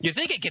again. You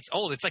think it gets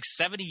old. It's like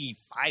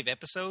 75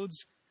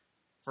 episodes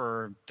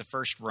for the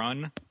first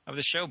run of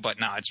the show, but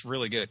no, it's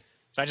really good.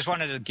 So I just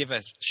wanted to give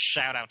a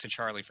shout out to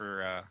Charlie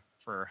for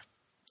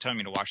telling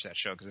me to watch that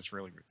show because it's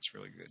really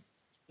good.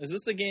 Is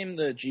this the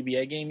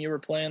GBA game you were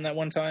playing that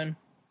one time?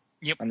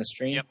 Yep. On the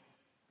stream? Yep.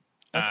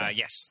 Okay.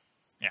 Yes.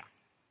 Yeah.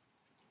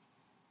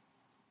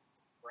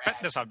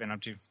 That's what I've been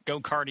up to.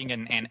 Go-karting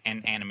and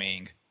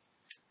animating.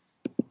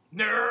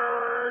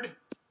 Nerd!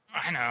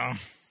 I know.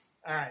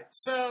 All right,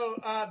 so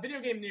video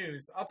game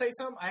news. I'll tell you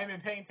something. I haven't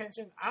been paying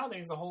attention. I don't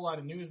think there's a whole lot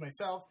of news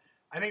myself.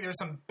 I think there's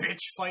some bitch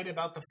fight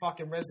about the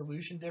fucking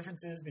resolution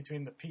differences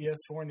between the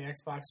PS4 and the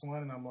Xbox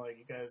One, and I'm like,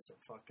 you guys are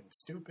fucking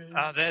stupid.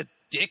 That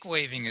dick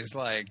waving is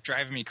like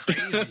driving me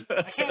crazy.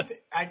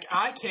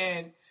 I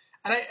can't,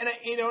 and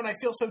I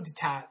feel so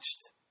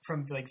detached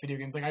from like video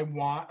games. Like I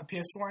want a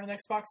PS4 and an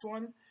Xbox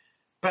One,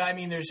 but I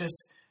mean, there's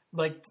just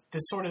like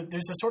this sort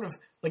of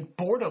like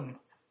boredom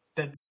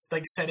that's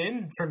like set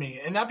in for me,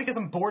 and not because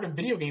I'm bored of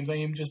video games. I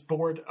am just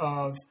bored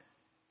of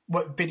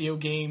what video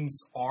games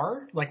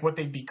are, like what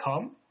they've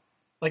become.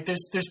 Like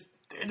there's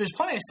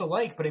plenty I still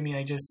like, but I mean,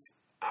 I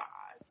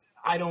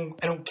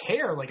don't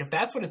care. Like if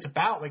that's what it's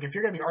about, like if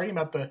you're going to be arguing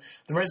about the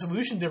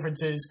resolution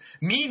differences,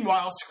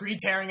 meanwhile screen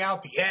tearing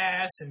out the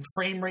ass and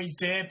frame rate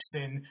dips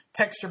and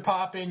texture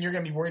popping, you're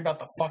going to be worried about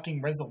the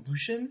fucking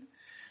resolution.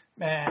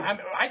 Man,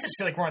 I just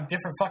feel like we're on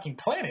different fucking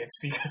planets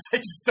because I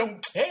just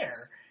don't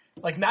care.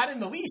 Like not in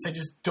the least, I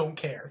just don't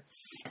care.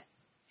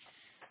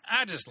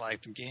 I just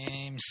like the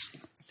games.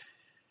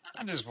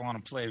 I just want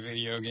to play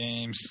video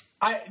games.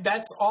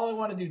 That's all I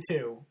want to do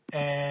too.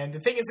 And the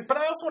thing is, but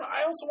I also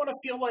want to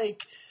feel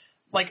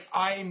like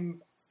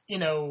I'm,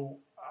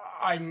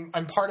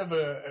 I'm part of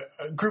a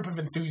group of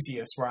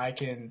enthusiasts where I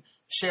can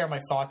share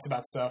my thoughts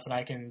about stuff and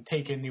I can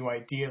take in new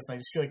ideas. And I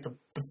just feel like the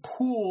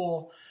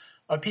pool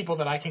of people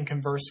that I can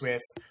converse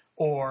with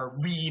or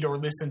read or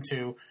listen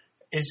to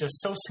is just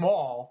so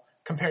small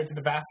compared to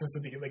the vastness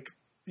of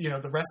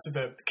the rest of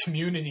the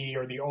community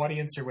or the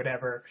audience or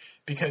whatever,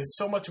 because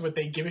so much of what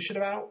they give a shit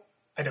about,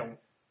 I don't.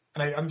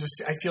 And I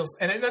feel,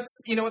 and that's,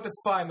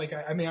 that's fine. Like,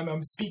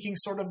 I'm speaking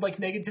sort of like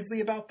negatively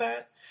about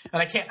that,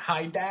 and I can't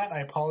hide that. I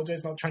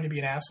apologize about trying to be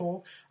an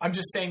asshole. I'm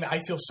just saying that I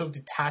feel so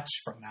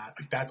detached from that.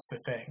 Like, that's the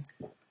thing.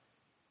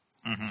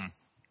 Mm-hmm.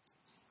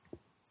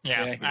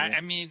 Yeah.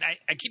 I mean,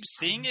 I keep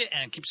seeing it,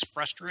 and it keeps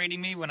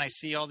frustrating me when I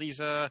see all these,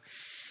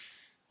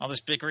 all this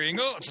bickering.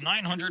 Oh, it's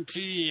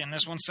 900p and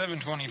this one's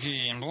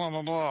 720p and blah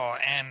blah blah.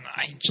 And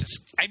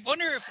I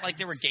wonder if like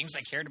there were games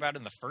I cared about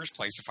in the first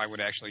place, if I would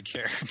actually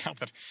care. Now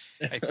that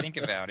I think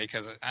about it,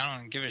 because I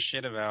don't give a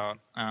shit about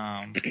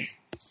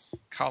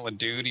Call of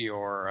Duty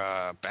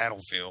or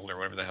Battlefield or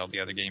whatever the hell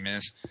the other game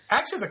is.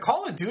 Actually, the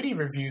Call of Duty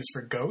reviews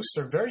for Ghost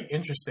are very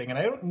interesting, and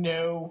I don't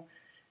know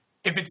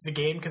if it's the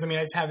game, because I mean,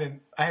 I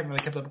haven't really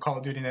kept up with Call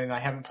of Duty, and I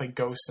haven't played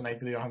Ghost, and I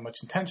really don't have much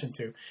intention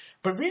to.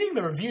 But reading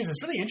the reviews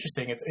is really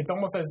interesting. It's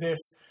almost as if,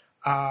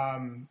 a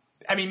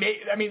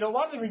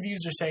lot of the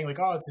reviews are saying like,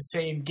 oh, it's the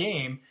same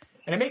game,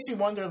 and it makes me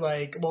wonder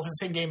like, well, if it's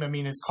the same game, I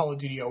mean, has Call of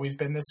Duty always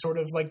been this sort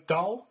of like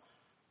dull,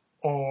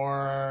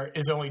 or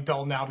is it only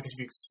dull now because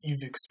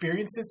you've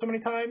experienced it so many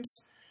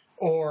times?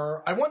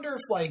 Or I wonder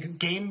if like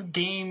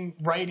game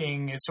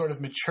writing is sort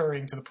of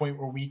maturing to the point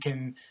where we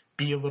can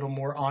be a little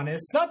more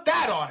honest. Not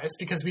that honest,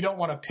 because we don't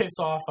want to piss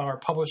off our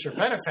publisher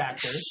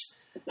benefactors.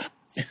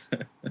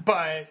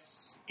 But,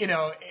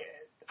 I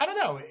don't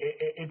know.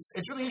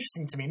 It's really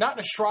interesting to me. Not in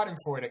a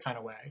Schadenfreude kind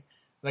of way.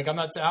 Like I'm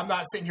not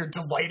sitting here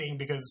delighting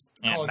because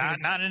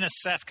not in a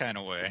Seth kind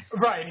of way.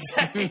 Right,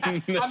 exactly.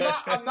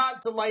 I'm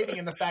not delighting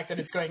in the fact that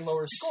it's going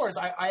lower scores.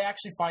 I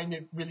actually find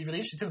it really, really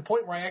interesting, to the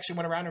point where I actually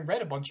went around and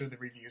read a bunch of the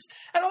reviews.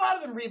 And a lot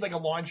of them read like a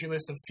laundry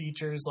list of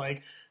features,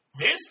 like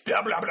this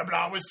blah blah blah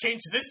blah was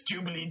changed to this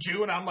Jubilee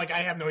Jew, and I'm like, I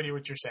have no idea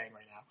what you're saying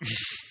right now.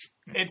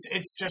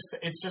 It's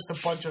just a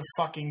bunch of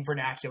fucking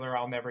vernacular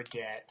I'll never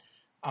get.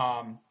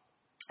 I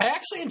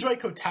actually enjoyed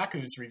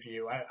Kotaku's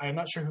review. I'm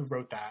not sure who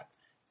wrote that.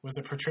 Was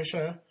it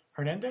Patricia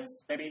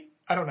Hernandez, maybe?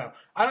 I don't know.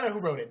 I don't know who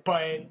wrote it,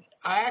 but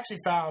I actually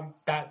found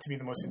that to be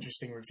the most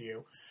interesting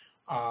review.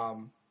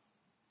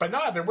 But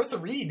no, they're worth a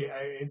read.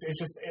 It's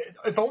just,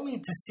 if only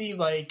to see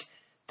like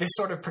this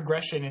sort of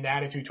progression in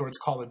attitude towards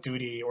Call of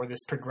Duty, or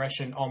this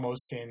progression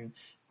almost in,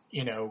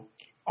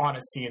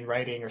 honesty in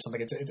writing or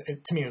something.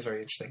 To me, it was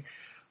very interesting.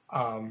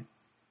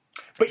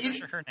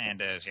 Patricia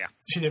Hernandez, yeah.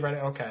 She did write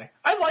it? Okay.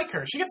 I like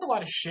her. She gets a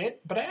lot of shit,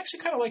 but I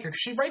actually kind of like her.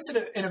 She writes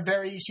it in a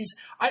very...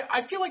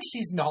 I feel like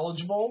she's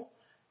knowledgeable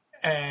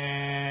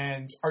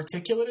and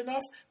articulate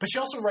enough, but she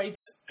also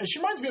writes... She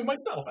reminds me of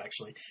myself,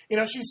 actually.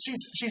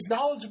 She's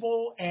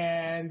knowledgeable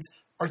and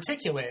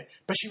articulate,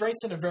 but she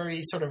writes in a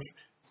very sort of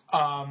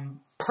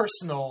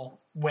personal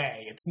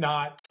way. It's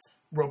not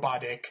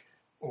robotic,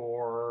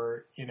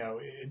 or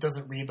it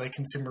doesn't read like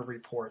Consumer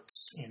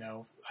Reports.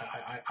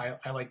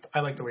 I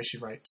like the way she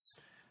writes,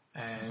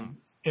 and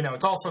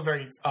it's also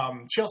very.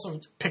 She also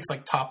picks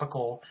like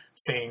topical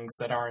things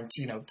that aren't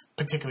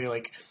particularly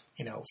like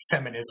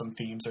feminism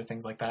themes or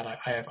things like that.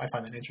 I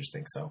find that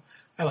interesting, so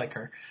I like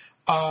her.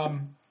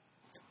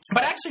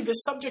 But actually,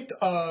 this subject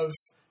of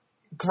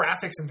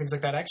graphics and things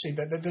like that, actually,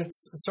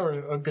 that's sort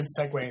of a good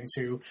segue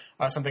into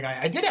something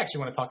I did actually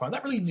want to talk about.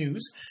 Not really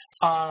news,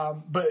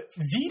 but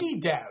VD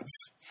Dev,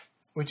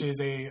 which is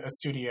a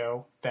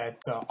studio that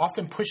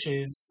often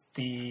pushes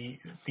these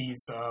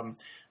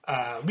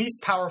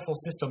least powerful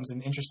systems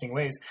in interesting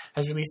ways,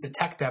 has released a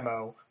tech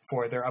demo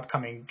for their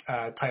upcoming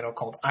title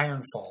called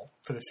Ironfall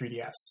for the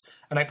 3DS.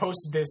 And I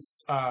posted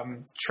this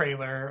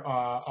trailer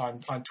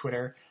on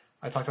Twitter.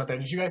 I talked about that.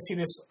 Did you guys see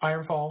this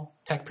Ironfall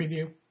tech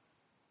preview?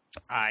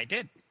 I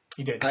did.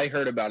 You did. I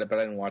heard about it, but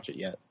I didn't watch it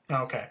yet.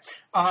 Okay.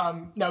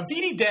 Now,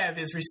 VD Dev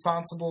is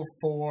responsible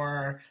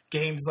for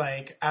games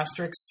like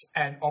Asterix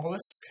and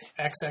Obelisk,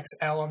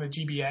 XXL on the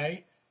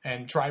GBA,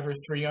 and Driver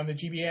 3 on the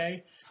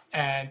GBA.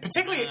 And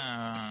particularly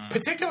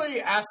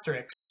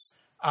Asterix.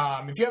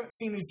 If you haven't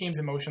seen these games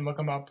in motion, look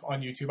them up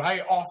on YouTube.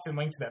 I often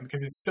link to them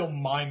because it's still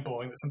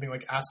mind-blowing that something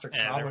like Asterix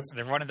and Obelix...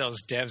 They're one of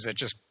those devs that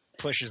just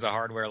pushes the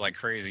hardware like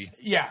crazy.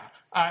 Yeah.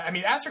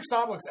 Asterix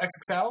and Obelix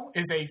XXL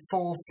is a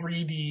full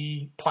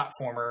 3D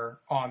platformer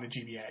on the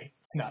GBA.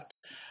 It's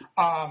nuts.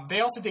 They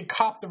also did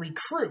Cop the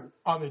Recruit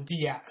on the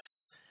DS.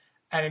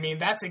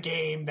 And, that's a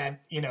game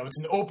that, it's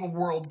an open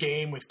world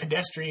game with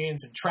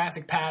pedestrians and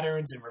traffic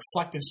patterns and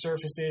reflective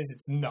surfaces.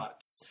 It's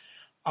nuts.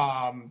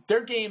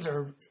 Their games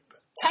are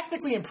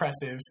technically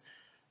impressive.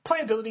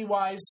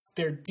 Playability-wise,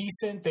 they're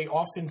decent. They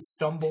often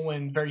stumble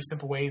in very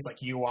simple ways like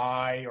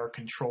UI or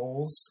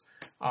controls.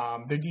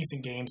 They're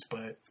decent games,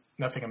 but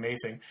nothing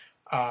amazing.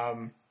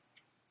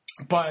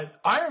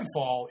 But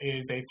Ironfall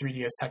is a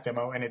 3DS tech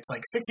demo, and it's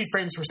like 60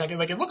 frames per second.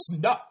 Like, it looks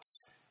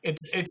nuts. It's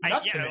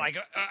nuts to me.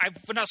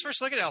 When I was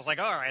first looking at it, I was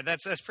like, all right,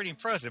 that's pretty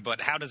impressive, but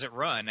how does it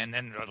run? And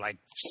then,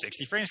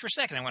 60 frames per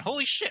second. I went,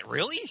 holy shit,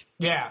 really?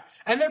 Yeah.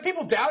 And there are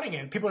people doubting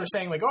it. People are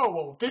saying, like, oh,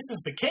 well, if this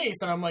is the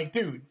case. And I'm like,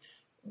 dude,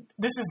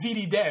 this is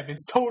VD Dev.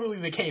 It's totally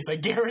the case. I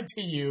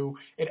guarantee you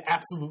it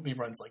absolutely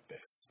runs like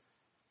this.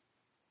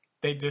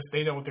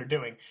 They know what they're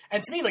doing.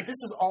 And to me, like,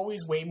 this is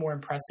always way more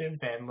impressive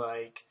than,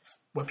 like,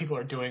 what people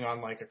are doing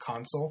on, like, a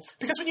console.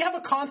 Because when you have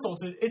a console,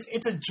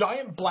 it's a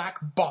giant black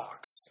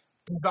box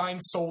designed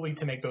solely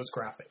to make those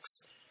graphics.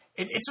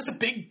 It's just a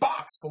big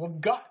box full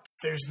of guts.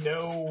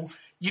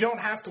 You don't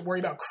have to worry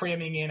about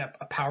cramming in a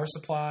power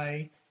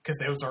supply because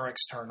those are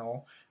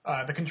external.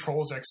 The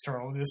controls are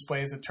external. The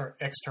display is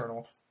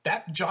external.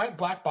 That giant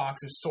black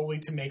box is solely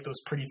to make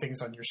those pretty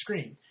things on your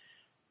screen.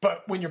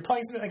 But when you're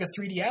playing something like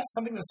a 3DS,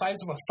 something the size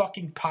of a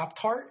fucking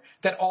Pop-Tart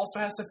that also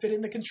has to fit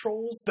in the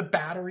controls, the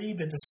battery,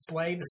 the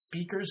display, the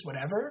speakers,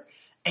 whatever,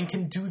 and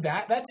can do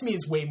that to me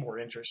is way more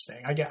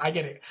interesting. I get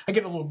it. I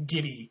get a little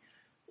giddy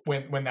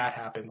when that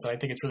happens. And I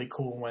think it's really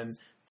cool when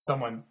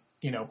someone,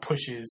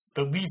 pushes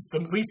the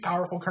least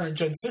powerful current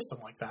gen system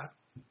like that.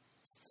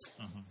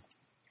 Mm-hmm.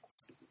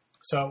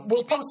 So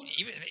we'll post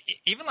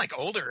even like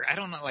older, I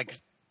don't know, like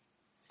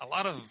a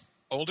lot of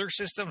older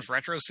systems,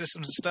 retro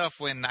systems and stuff,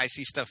 when I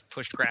see stuff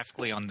pushed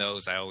graphically on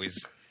those, I'm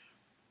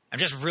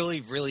just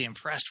really, really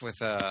impressed with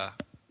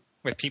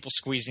people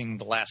squeezing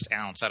the last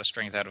ounce out of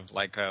strength out of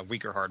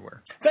weaker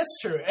hardware. That's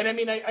true. And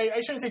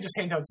I shouldn't say just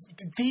handhelds.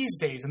 These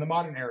days, in the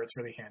modern era, it's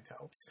really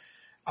handhelds.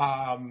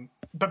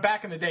 But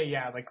back in the day,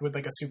 yeah, like with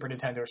like a Super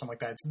Nintendo or something like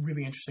that, it's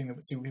really interesting to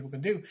see what people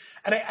can do.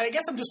 And I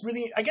guess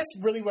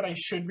really what I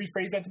should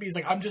rephrase that to be is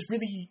like, I'm just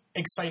really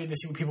excited to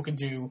see what people can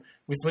do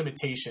with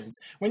limitations.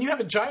 When you have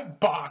a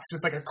giant box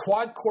with like a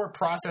quad core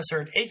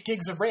processor and 8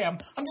 gigs of RAM,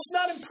 I'm just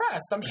not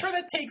impressed. I'm sure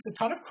that takes a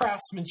ton of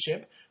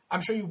craftsmanship.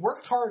 I'm sure you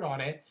worked hard on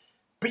it,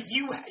 but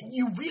you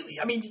really,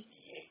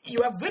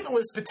 you have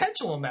limitless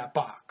potential in that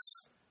box.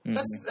 Mm-hmm.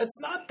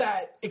 That's not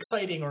that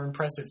exciting or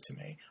impressive to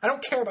me. I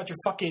don't care about your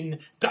fucking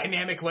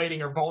dynamic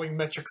lighting or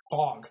volumetric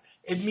fog.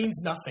 It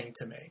means nothing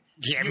to me.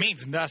 Yeah, it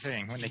means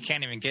nothing when they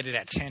can't even get it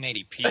at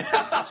 1080p.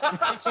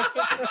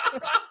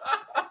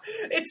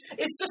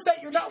 It's just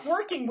that you're not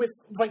working with,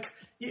 like,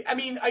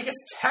 I guess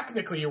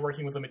technically you're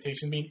working with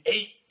limitations.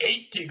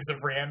 8 gigs of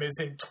RAM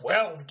isn't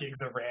 12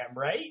 gigs of RAM,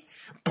 right?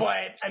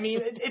 But,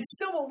 it's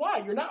still a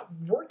lot. You're not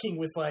working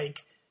with,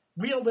 like,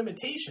 real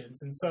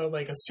limitations. And so,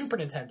 like, a Super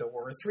Nintendo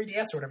or a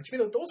 3DS or whatever, to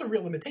me, those are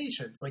real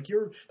limitations. Like,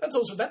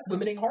 that's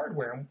limiting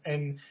hardware.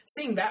 And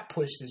seeing that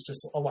pushed is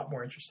just a lot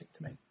more interesting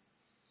to me.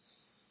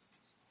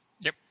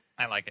 Yep,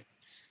 I like it.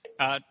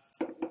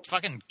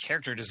 Fucking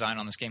character design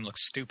on this game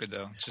looks stupid,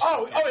 though.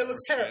 It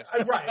looks terrible.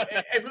 Right.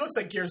 It looks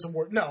like Gears of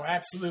War. No,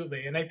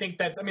 absolutely. And I think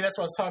that's what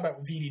I was talking about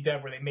with VD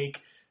Dev, where they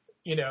make,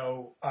 they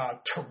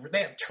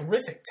have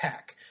terrific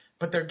tech,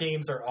 but their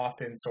games are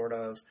often sort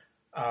of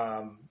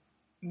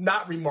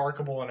not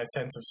remarkable in a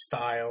sense of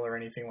style or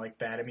anything like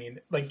that.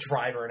 Like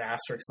Driver and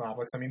Asterix and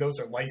Obelix, those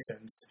are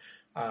licensed.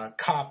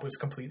 Cop was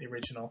completely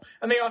original.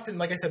 And they often,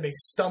 like I said, they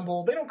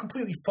stumble. They don't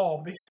completely fall,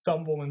 but they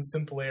stumble in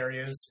simple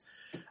areas.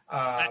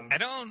 I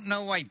don't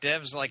know why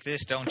devs like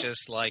this don't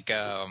just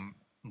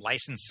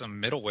license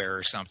some middleware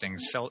or something,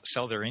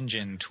 sell their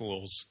engine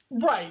tools.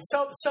 Right,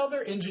 sell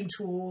their engine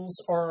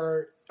tools,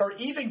 or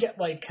even get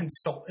like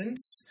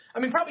consultants.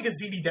 Probably because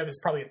VD Dev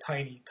is probably a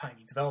tiny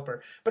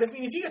developer. But if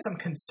you get some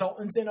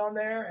consultants in on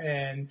there,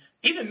 and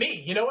even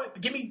me, you know what?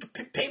 Pay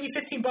me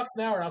 $15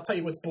 an hour, and I'll tell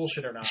you what's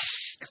bullshit or not.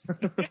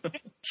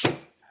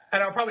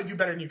 And I'll probably do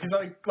better than you, because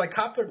like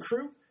Cop the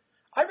Recruit.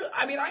 I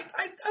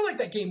like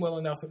that game well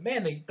enough, but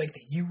man, the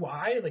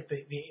UI, like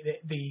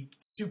the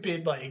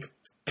stupid like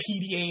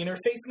PDA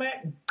interface on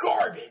that.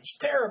 Garbage.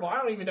 Terrible. I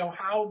don't even know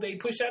how they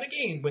pushed out a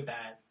game with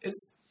that.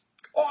 It's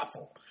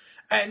awful.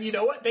 And you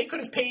know what? They could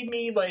have paid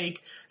me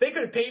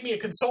a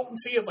consultant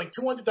fee of like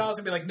 $200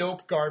 and be like,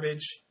 nope,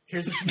 garbage.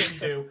 Here's what you can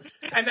do.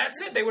 And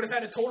that's it. They would have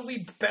had a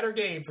totally better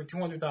game for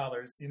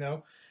 $200, you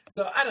know?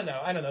 So I don't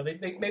know.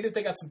 Maybe if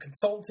they got some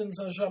consultants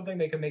or something,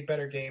 they can make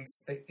better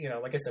games.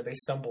 Like I said, they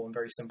stumble in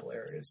very simple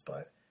areas,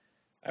 but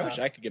I wish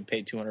I could get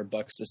paid $200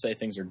 to say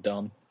things are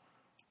dumb.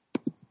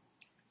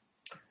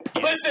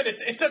 Listen,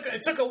 it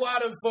took a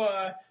lot of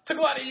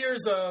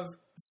years of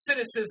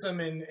cynicism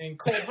and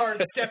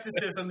cold-hearted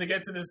skepticism to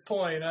get to this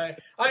point. I've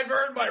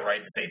earned my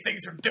right to say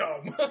things are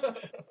dumb.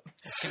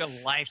 It took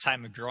a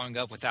lifetime of growing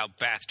up without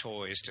bath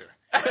toys to.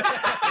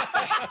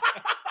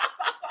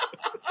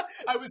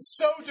 I was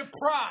so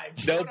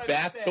deprived. No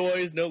bath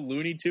toys, no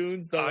Looney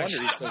Tunes. No wonder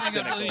he's so bring up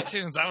cynical. Looney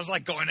Tunes. I was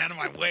like going out of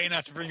my way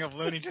not to bring up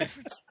Looney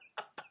Tunes.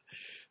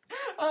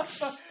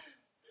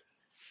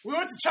 We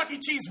went to Chuck E.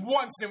 Cheese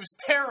once, and it was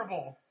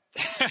terrible.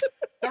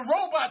 The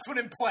robots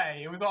wouldn't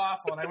play. It was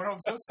awful, and I went home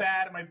so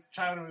sad, and my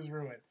childhood was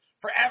ruined.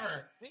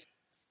 Forever.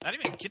 I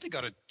didn't even get to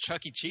go to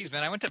Chuck E. Cheese,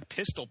 man. I went to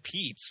Pistol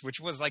Pete's, which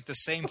was like the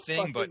same What the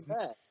thing, fuck but is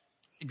that?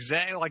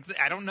 exactly like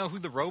I don't know who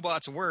the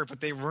robots were, but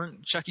they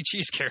weren't Chuck E.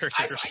 Cheese characters.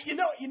 I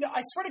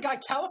swear to God,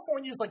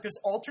 California is like this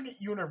alternate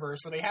universe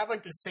where they have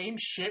like the same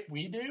shit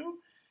we do,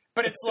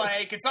 but it's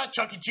like it's not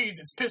Chuck E. Cheese,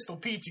 it's Pistol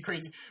Pete's. You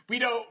crazy? We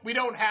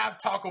don't have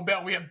Taco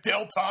Bell. We have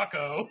Del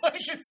Taco. Well,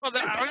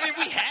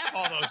 we have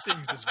all those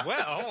things as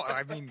well.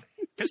 I mean,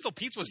 Pistol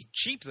Pete's was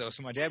cheap though,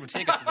 so my dad would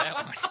take us to that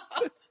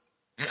one.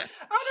 I don't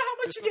know how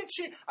much you get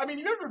cheap. I mean,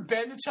 you've ever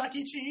been to Chuck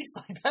E. Cheese?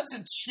 Like, that's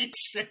a cheap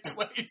shit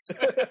place.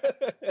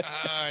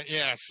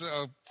 Yeah,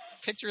 so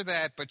picture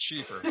that, but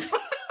cheaper.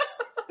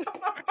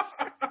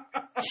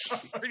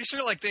 Pretty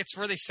sure, like, that's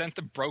where they sent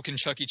the broken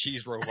Chuck E.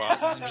 Cheese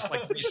robots and then just,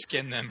 like,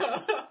 reskin them.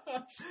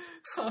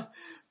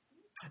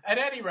 At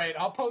any rate,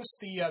 I'll post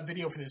the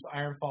video for this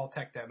Ironfall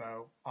tech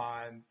demo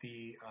on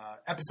the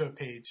episode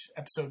page,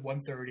 episode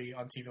 130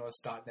 on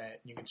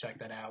tvlist.net. You can check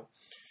that out.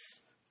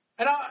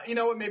 And you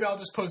know what? Maybe I'll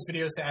just post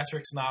videos to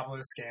Asterix and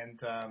Obelisk and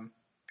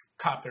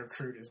Cop the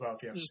Recruit as well.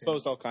 If you haven't Just seen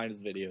post all kinds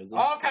of videos.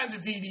 all kinds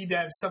of VD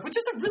dev stuff, which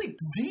isn't really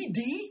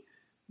VD.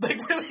 Like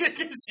really, a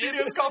game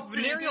studio's called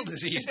Venereal VD.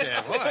 disease,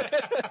 Dad.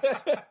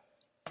 What?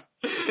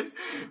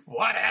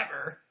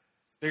 Whatever.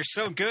 They're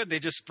so good, they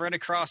just spread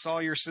across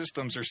all your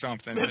systems or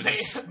something.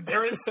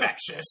 They're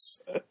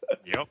infectious.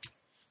 Yep.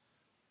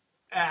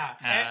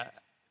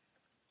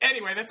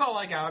 Anyway, that's all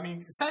I got. I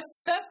mean, Seth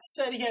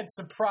said he had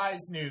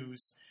surprise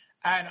news,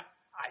 and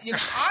I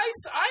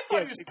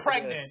thought he was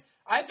pregnant.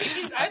 I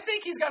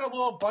think he's got a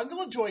little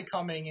bundle of joy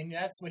coming, and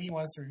that's what he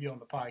wants to reveal on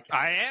the podcast.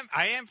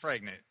 I am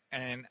pregnant,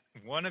 and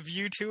one of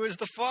you two is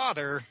the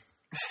father.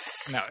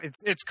 No,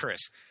 it's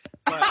Chris.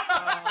 But,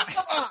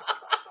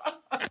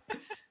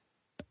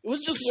 It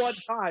was just one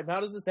time. How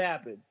does this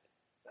happen?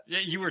 yeah,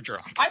 you were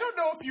drunk. I don't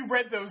know if you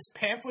read those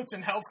pamphlets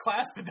in health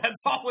class, but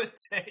that's all it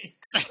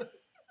takes.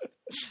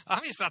 I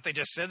always thought they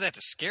just said that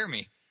to scare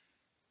me.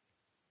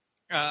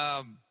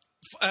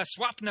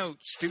 Swap Note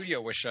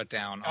Studio was shut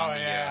down.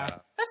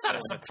 That's not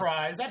a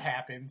surprise. That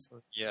happened.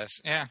 Yes.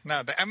 Yeah.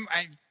 No.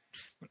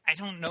 I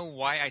don't know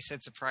why I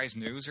said surprise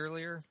news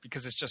earlier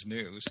because it's just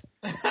news.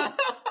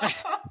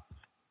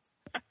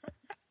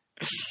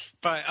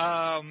 But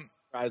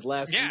Surprise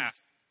last week. yeah,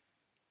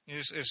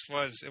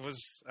 it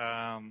was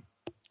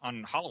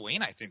on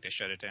Halloween. I think they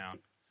shut it down.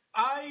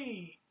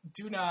 I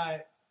do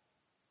not.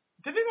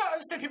 Did they not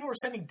understand people were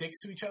sending dicks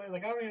to each other?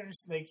 Like I don't even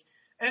understand. Like,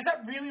 and is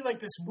that really like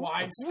this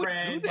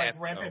widespread, would do that,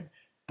 like rampant?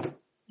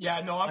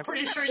 Yeah, no, I'm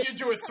pretty sure you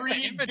drew a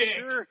 3D dick.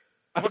 Immature.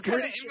 I'm What kind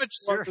of pretty sure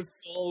immature? that's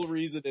the sole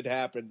reason it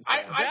happened.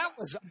 That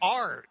was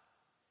art.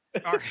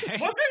 All right.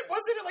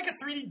 Wasn't it like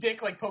a 3D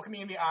dick, like poking me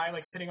in the eye,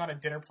 like sitting on a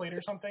dinner plate or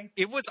something?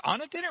 It was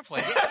on a dinner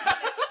plate.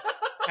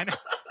 I know.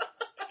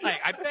 Like,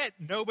 I bet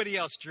nobody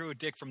else drew a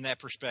dick from that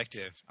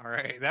perspective. All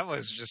right, that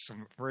was just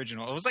some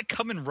original. It was like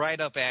coming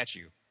right up at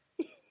you.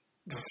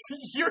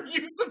 Your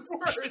use of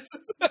words.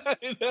 I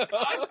know.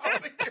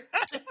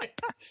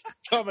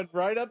 Coming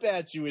right up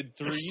at you in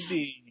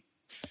 3D.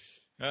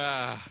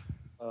 Yeah,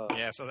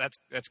 so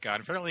that's gone.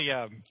 Apparently,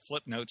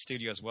 Flipnote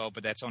Studio as well,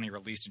 but that's only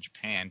released in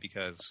Japan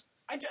because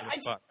I feel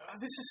like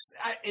this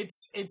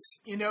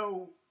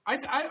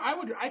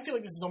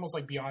is almost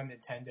like beyond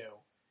Nintendo.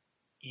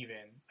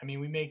 Even, I mean,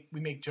 we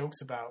make jokes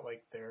about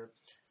like their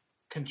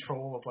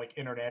control of like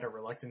internet or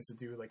reluctance to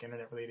do like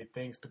internet related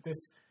things, but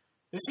this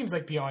seems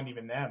like beyond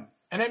even them.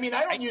 And I mean,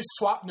 I don't use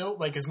SwapNote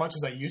like as much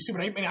as I used to,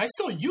 but I mean, I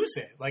still use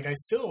it. Like, I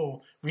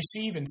still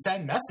receive and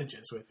send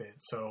messages with it.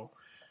 So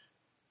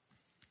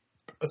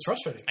it's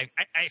frustrating.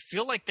 I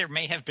feel like there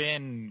may have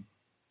been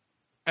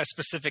a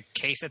specific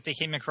case that they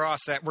came across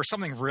that where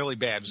something really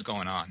bad was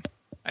going on.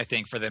 I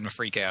think for them to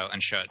freak out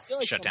and shut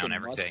down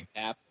everything.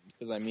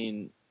 Because I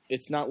mean,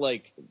 it's not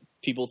like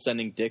people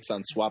sending dicks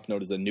on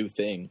SwapNote is a new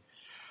thing.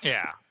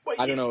 Yeah.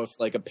 I don't know if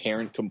like a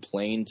parent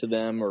complained to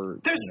them, or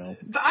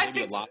I maybe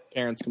think a lot of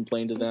parents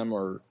complained to them,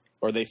 or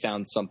or they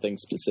found something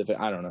specific.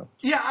 I don't know.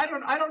 Yeah,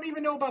 I don't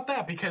even know about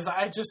that because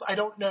I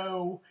don't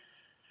know.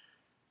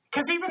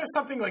 Because even if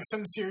something like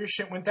some serious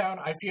shit went down,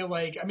 I feel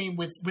like, I mean,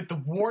 with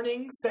the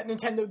warnings that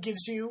Nintendo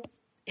gives you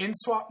in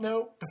Swap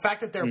Note, the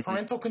fact that there are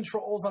parental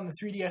controls on the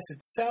 3DS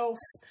itself,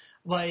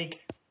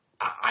 like,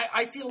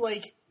 I feel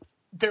like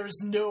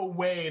there's no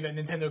way that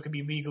Nintendo could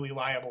be legally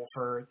liable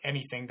for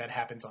anything that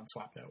happens on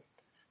Swap Note.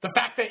 The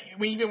fact that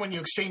even when you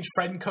exchange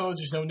friend codes,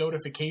 there's no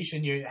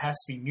notification, it has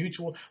to be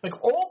mutual.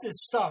 Like, all this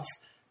stuff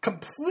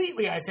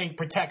completely, I think,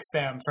 protects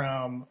them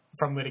from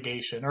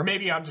litigation. Or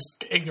maybe I'm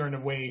just ignorant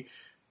of way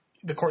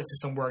the court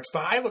system works.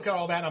 But I look at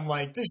all that and I'm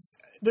like,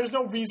 there's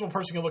no reasonable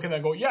person can look at that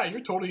and go, yeah, you're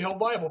totally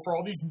held liable for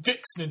all these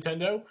dicks,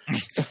 Nintendo.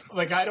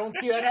 Like, I don't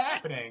see that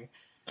happening.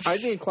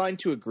 I'd be inclined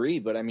to agree,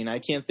 but I mean, I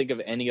can't think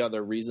of any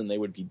other reason they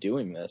would be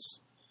doing this.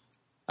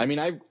 I mean,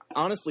 I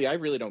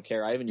really don't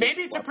care. I haven't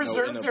maybe used to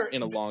preserve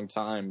in a long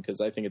time because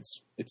I think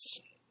it's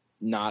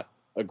not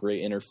a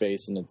great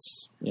interface and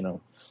it's, you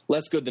know,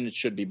 less good than it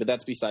should be. But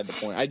that's beside the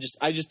point.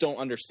 I just don't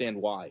understand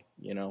why.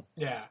 You know.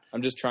 Yeah.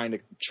 I'm just trying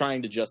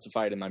to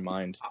justify it in my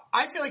mind.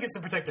 I feel like it's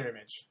to protect their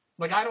image.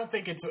 Like, I don't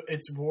think it's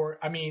war.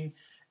 I mean,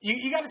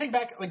 you got to think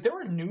back. Like, there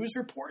were news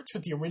reports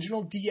with the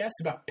original DS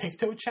about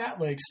PictoChat.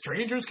 Like,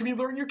 strangers can be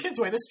luring your kids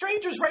away. The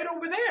stranger's right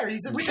over there.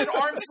 He's within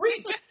arm's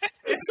reach.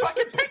 It's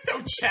fucking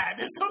PictoChat.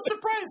 There's no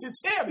surprise.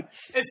 It's him.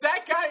 It's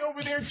that guy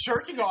over there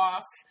jerking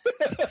off,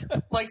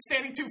 like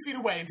standing 2 feet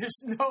away. There's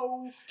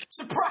no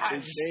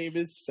surprise. His name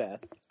is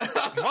Seth.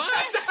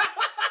 What?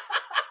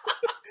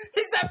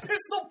 He's that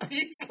Pistol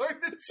Pete's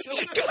learning the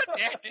children.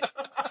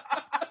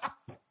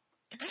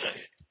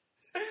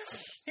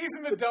 He's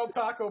in the Del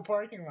Taco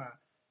parking lot.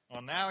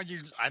 Well, now I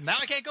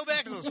can't go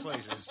back to those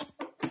places.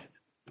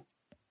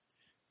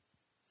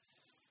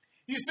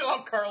 You still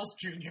have Carl's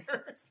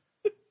Jr.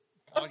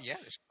 Oh yeah,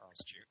 there's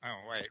Carl's Jr.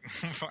 Oh wait,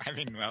 I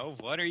mean, no.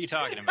 What are you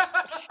talking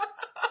about?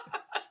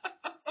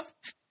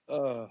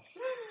 Oh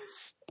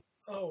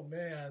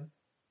man,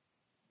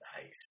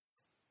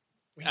 nice.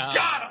 We Um,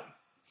 got him.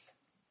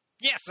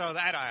 Yeah, so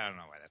that I don't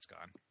know why that's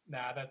gone.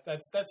 Nah, that's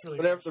really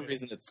Whatever the frustrating.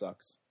 reason, it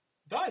sucks.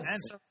 Does.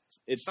 And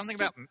It's something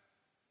about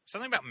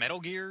Metal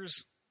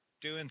Gears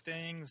doing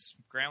things,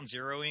 ground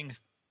zeroing.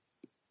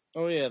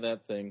 Oh yeah,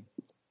 that thing.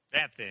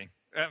 That thing.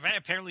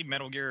 Apparently,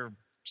 Metal Gear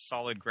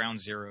Solid Ground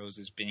Zeroes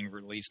is being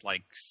released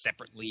like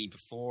separately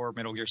before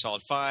Metal Gear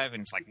Solid 5,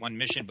 and it's like one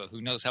mission, but who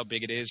knows how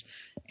big it is.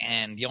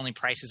 And the only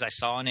prices I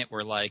saw in it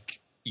were like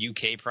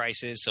UK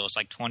prices, so it's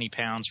like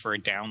 £20 for a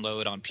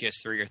download on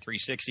PS3 or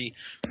 360,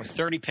 or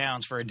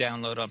 £30 for a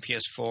download on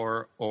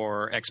PS4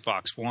 or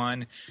Xbox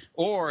One,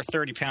 or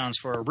 £30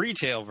 for a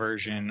retail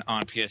version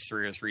on PS3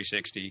 or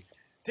 360.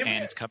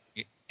 It's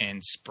coming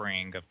in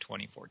spring of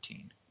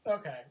 2014.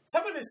 Okay.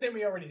 Some of this didn't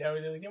we already know?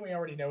 Didn't we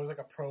already know it was like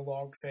a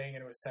prologue thing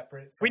and it was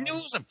separate? We knew it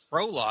was a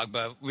prologue,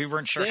 but we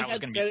weren't sure how it was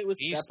going to be. They said it was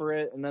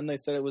separate, and then they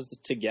said it was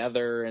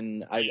together,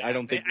 and I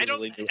don't think we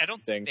really knew I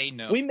don't think they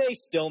know. We may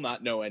still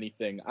not know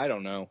anything. I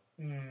don't know.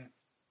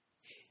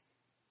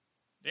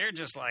 They're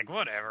just like,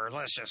 whatever,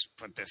 let's just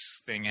put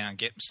this thing out and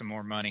get some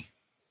more money.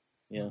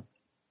 Yeah.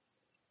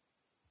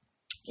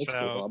 So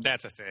cool,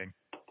 that's a thing.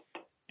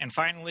 And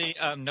finally,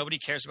 nobody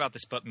cares about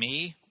this but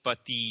me,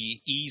 but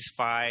the Ys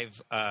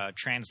 5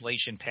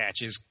 translation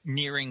patch is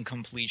nearing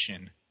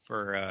completion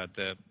for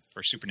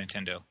Super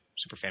Nintendo,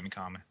 Super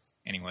Famicom,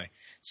 anyway.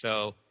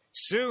 So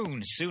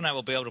soon I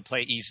will be able to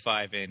play Ys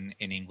 5 in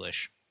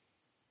English.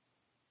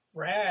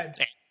 Rad.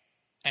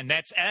 And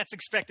that's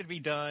expected to be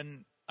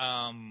done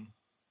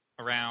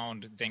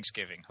around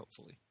Thanksgiving,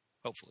 hopefully.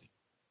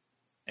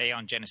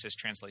 Aeon Genesis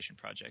Translation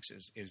Projects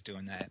is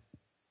doing that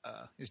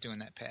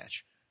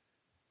patch.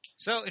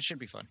 So it should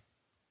be fun.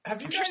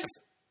 Have you guys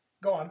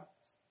go on?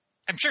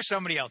 I'm sure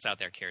somebody else out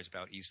there cares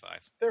about Ys 5.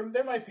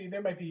 There might be.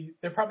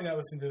 They're probably not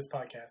listening to this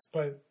podcast,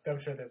 but I'm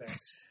sure they're there.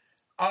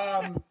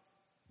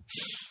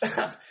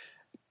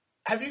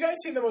 Have you guys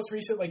seen the most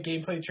recent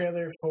gameplay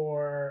trailer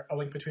for A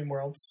Link Between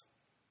Worlds?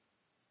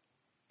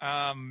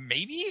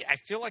 Maybe. I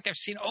feel like I've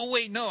seen. Oh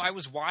wait, no. I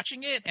was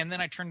watching it and then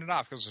I turned it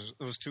off because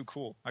it was too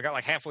cool. I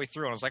got halfway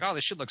through and I was like, "Oh,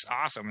 this shit looks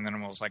awesome." And then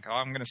I was like, "Oh,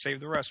 I'm going to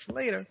save the rest for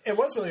later." It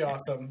was really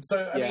awesome.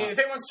 So I mean, if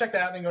anyone wants to check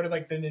that out, then go to the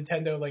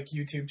Nintendo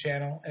YouTube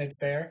channel and it's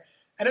there.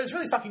 And it was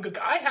really fucking good.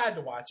 I had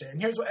to watch it,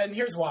 and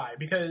here's why.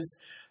 Because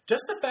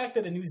just the fact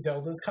that a new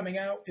Zelda is coming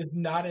out is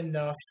not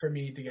enough for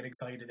me to get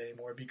excited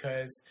anymore.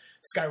 Because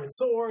Skyward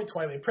Sword,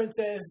 Twilight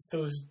Princess,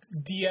 those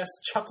DS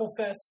chuckle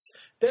fests,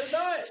 they're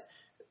not.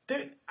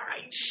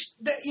 I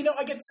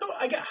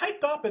get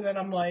hyped up, and then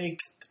I'm like,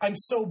 I'm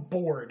so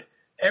bored.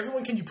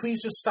 Everyone, can you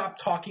please just stop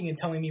talking and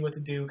telling me what to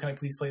do? Can I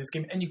please play this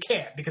game? And you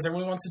can't, because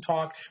everyone wants to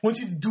talk, wants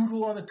you to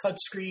doodle on the touch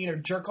screen or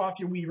jerk off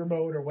your Wii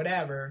remote or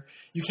whatever.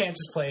 You can't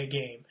just play a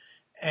game.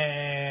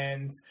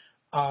 And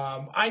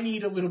I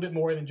need a little bit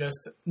more than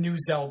just new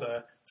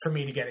Zelda for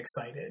me to get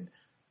excited,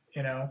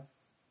 you know?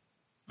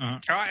 Mm-hmm.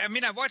 I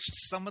mean, I watched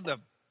some of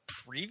the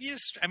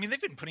previous... I mean, they've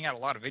been putting out a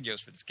lot of videos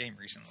for this game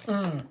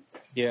recently.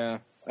 Yeah.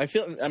 I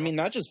mean,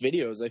 not just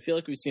videos. I feel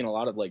like we've seen a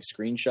lot of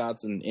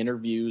screenshots and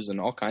interviews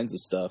and all kinds of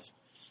stuff.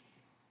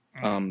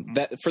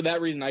 That for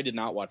that reason, I did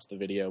not watch the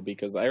video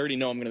because I already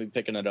know I'm going to be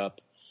picking it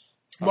up.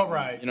 Well,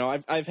 right. You know,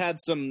 I've had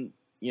some,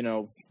 you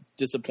know,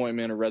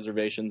 disappointment or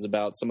reservations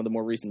about some of the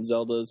more recent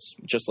Zeldas.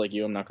 Just like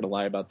you, I'm not going to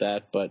lie about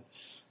that, but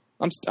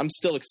I'm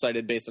still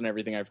excited based on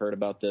everything I've heard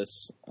about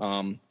this.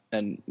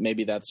 And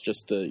maybe that's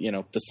just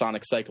the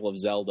Sonic cycle of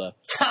Zelda,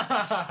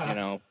 you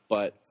know.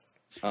 But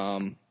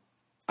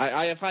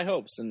I have high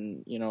hopes,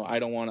 and you know, I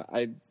don't want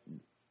to.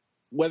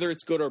 Whether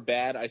it's good or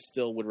bad, I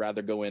still would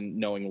rather go in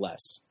knowing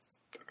less.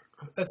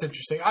 That's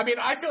interesting. I mean,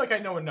 I feel like I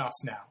know enough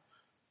now.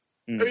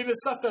 I mean, the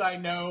stuff that I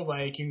know,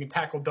 like you can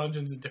tackle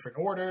dungeons in different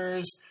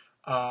orders,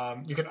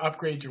 you can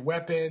upgrade your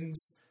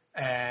weapons,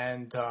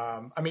 and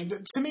I mean,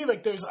 to me,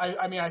 like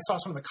I saw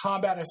some of the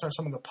combat, I saw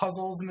some of the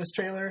puzzles in this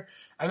trailer,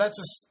 and it's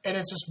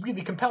just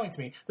really compelling to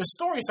me. The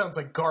story sounds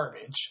like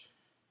garbage,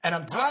 and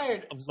I'm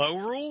tired. Low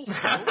rule?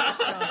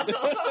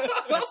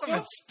 That's some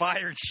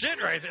inspired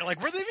shit right there.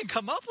 Like, where'd they even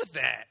come up with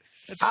that?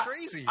 That's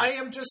crazy. I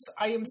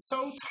am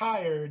so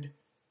tired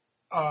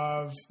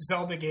of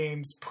Zelda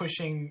games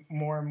pushing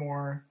more and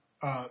more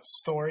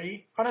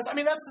story on us. I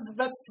mean, that's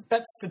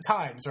the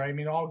times, right? I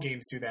mean, all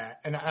games do that,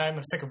 and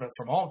I'm sick of it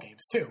from all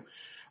games too.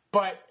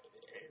 But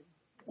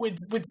with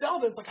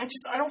Zelda, it's like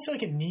I don't feel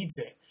like it needs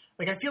it.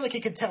 Like I feel like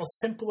it could tell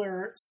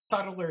simpler,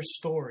 subtler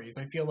stories.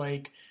 I feel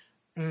like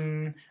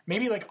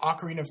maybe like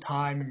Ocarina of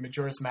Time and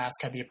Majora's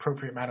Mask had the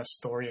appropriate amount of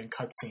story and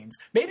cutscenes.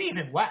 Maybe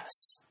even less.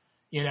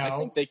 You know, I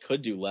think they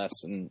could do less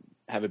and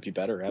have it be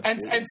better,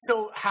 absolutely. and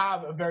still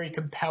have a very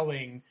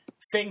compelling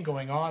thing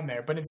going on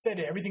there. But instead,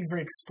 everything's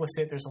very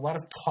explicit. There's a lot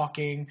of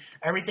talking.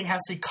 Everything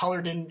has to be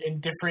colored in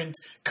different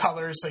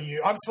colors. So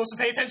I'm supposed to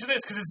pay attention to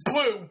this because it's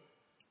blue,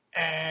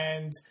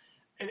 and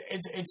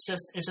it's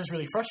just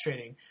really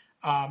frustrating.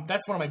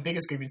 That's one of my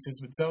biggest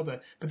grievances with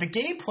Zelda. But the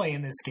gameplay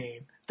in this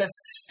game, that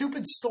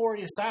stupid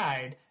story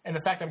aside, and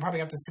the fact that I'm probably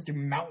going to have to sit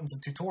through mountains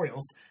of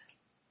tutorials,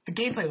 the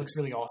gameplay looks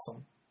really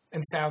awesome.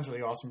 And sounds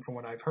really awesome from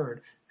what I've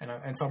heard.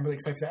 And so I'm really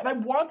excited for that. And I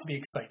want to be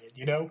excited,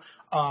 you know?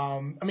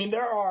 I mean,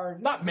 there are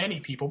not many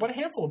people, but a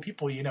handful of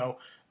people, you know,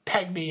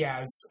 peg me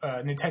as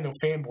a Nintendo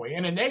fanboy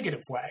in a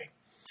negative way.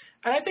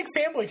 And I think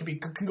fanboy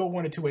can go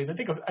one of two ways. I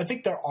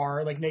think there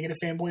are, like, negative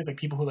fanboys, like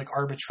people who, like,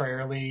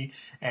 arbitrarily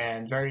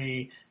and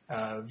very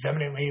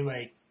vehemently,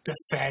 like,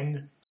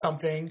 defend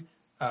something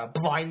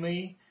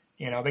blindly.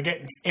 You know, they get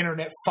in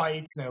internet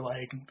fights, and they're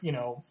like, you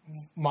know,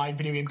 my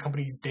video game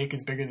company's dick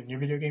is bigger than your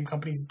video game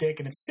company's dick,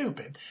 and it's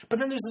stupid. But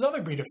then there's this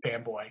other breed of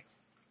fanboy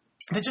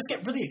that just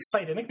get really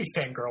excited. It could be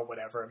fangirl,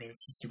 whatever. I mean,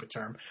 it's a stupid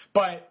term.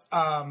 But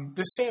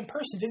this fan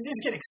person, they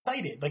just get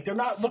excited. Like, they're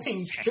not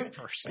looking... Fan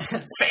person.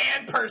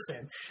 Fan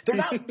person. They're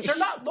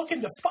not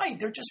looking to fight.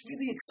 They're just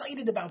really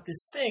excited about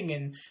this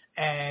thing.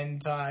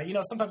 And you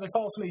know, sometimes I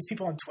follow some of these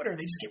people on Twitter.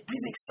 They just get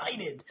really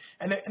excited.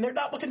 And they're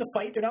not looking to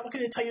fight. They're not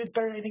looking to tell you it's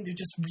better than anything. They're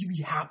just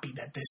really happy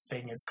that this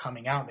thing is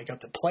coming out and they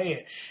got to play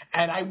it.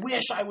 And I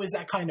wish I was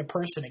that kind of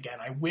person again.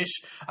 I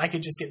wish I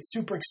could just get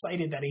super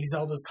excited that a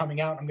Zelda's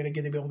coming out. I'm going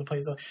to be able to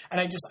play Zelda.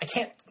 And I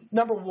can't.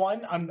 Number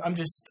one, I'm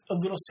just a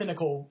little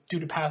cynical due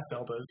to past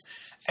Zeldas.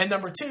 And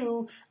number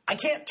two, I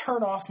can't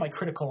turn off my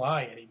critical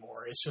eye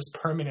anymore. It's just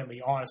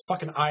permanently on. It's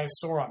fucking Eye of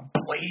Sauron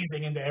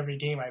blazing into every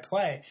game I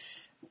play.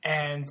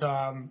 And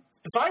so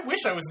I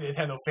wish I was a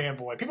Nintendo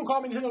fanboy. People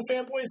call me Nintendo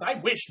fanboys. I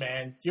wish,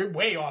 man. You're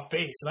way off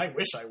base, and I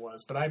wish I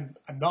was, but I'm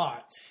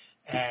not.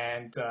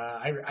 And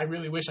I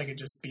really wish I could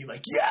just be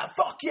like, yeah,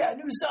 fuck yeah,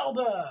 new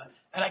Zelda.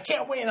 And I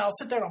can't wait, and I'll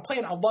sit there and I'll play it,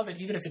 and I'll love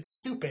it, even if it's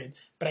stupid.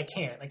 But I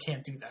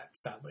can't do that,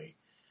 sadly.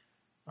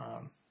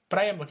 But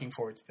I am looking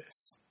forward to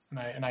this,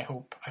 and I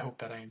hope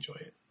that I enjoy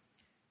it.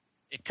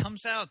 It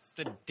comes out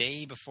the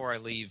day before I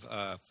leave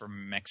for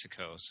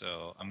Mexico,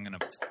 so I'm gonna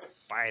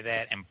buy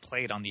that and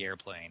play it on the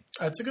airplane.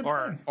 That's a good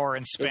plan. Or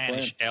in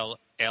Spanish, el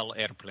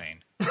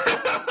airplane.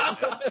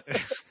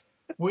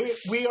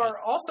 We are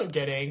also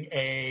getting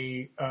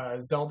a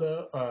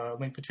Zelda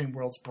Link Between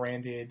Worlds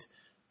branded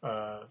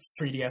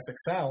 3DS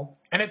XL,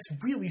 and it's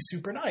really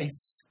super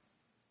nice.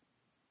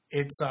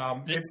 It's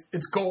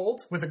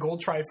gold with a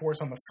gold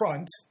Triforce on the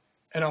front,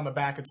 and on the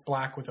back it's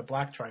black with a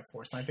black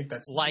Triforce. And I think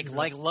that's like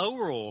Low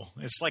Rule.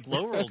 It's like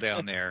Low Rule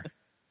down there.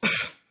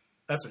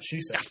 That's what she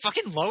said. Yeah,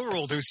 fucking Low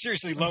Rule, dude.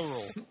 Seriously, Low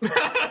Rule.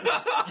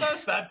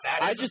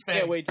 I just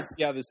can't wait to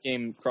see how this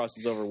game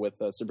crosses over with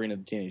Sabrina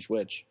the Teenage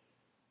Witch.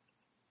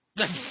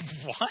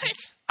 What?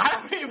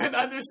 I don't even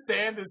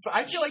understand this.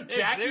 I feel like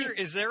Jackie...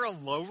 Is there a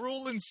Low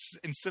Rule in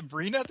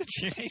Sabrina the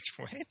Teenage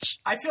Witch?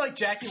 I feel like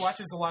Jackie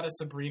watches a lot of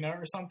Sabrina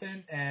or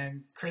something,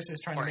 and Chris is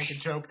trying to make a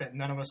joke that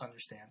none of us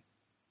understand.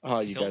 Oh,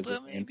 you Hilda, guys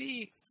are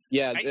maybe?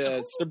 Yeah,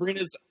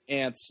 Sabrina's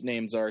aunts'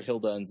 names are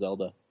Hilda and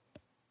Zelda.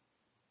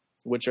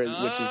 Which is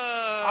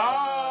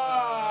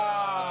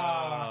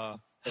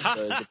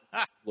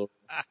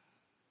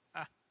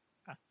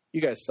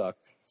you guys suck.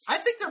 I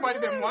think there might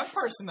have been one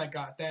person that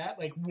got that,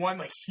 like one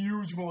like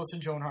huge Melissa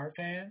Joan Hart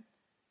fan.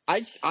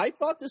 I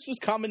thought this was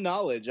common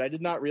knowledge. I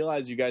did not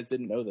realize you guys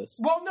didn't know this.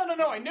 Well,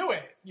 no, I knew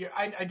it.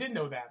 I did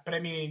know that, but I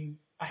mean,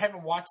 I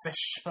haven't watched this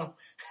show.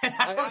 And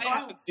I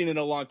haven't seen it in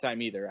a long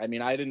time either. I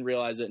mean, I didn't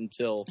realize it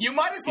until... You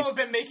might as well have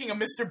been making a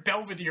Mr.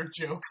 Belvedere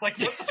joke. Like,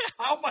 what the,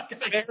 how am I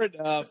going to... Fair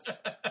enough.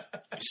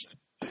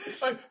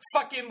 Like,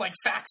 fucking, like,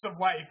 facts of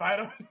life. I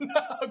don't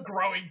know.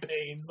 Growing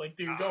pains. Like,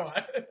 dude, go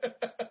on.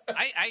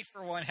 I,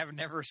 for one, have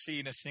never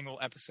seen a single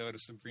episode of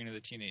Sabrina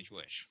the Teenage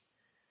Witch.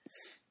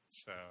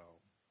 So...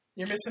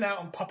 You're missing out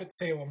on Puppet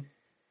Salem.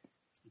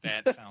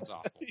 That sounds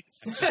awful.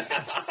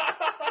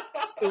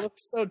 It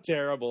looks so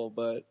terrible,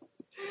 but...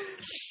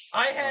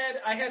 I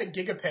had a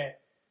Gigapet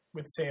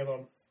with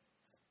Salem.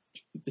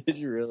 Did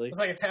you really? It was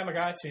like a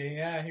Tamagotchi.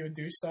 Yeah, he would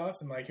do stuff,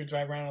 and like he would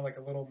drive around in like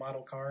a little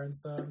model car and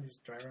stuff. He'd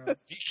just drive around.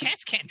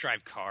 Cats can't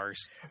drive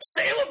cars.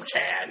 Salem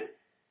can!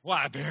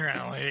 Well,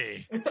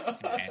 apparently.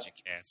 Magic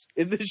cats.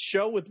 In this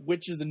show with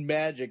witches and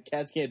magic,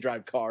 cats can't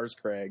drive cars,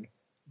 Craig.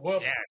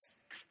 Whoops. Yeah.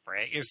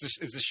 Right? Is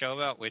the show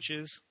about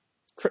witches?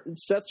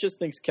 Seth just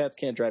thinks cats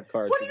can't drive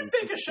cars. What do you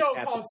think a show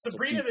called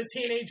Sabrina the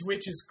Teenage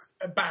Witch is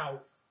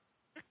about?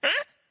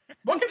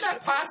 What could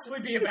that possibly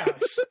be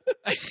about?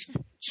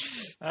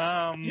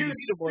 You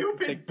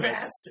stupid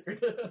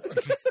bastard.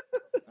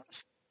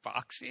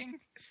 Boxing?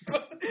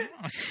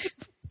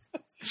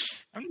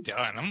 I'm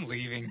done. I'm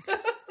leaving.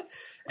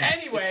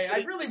 Anyway,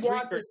 I really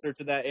want this.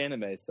 To that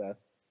anime, Seth.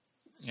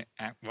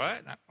 Yeah,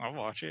 what? I'll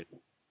watch it.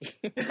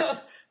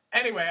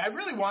 Anyway, I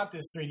really want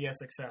this 3DS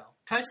XL.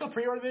 Can I still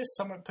pre-order this?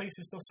 Some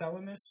places still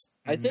selling this?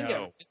 I think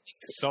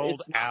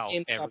sold it's out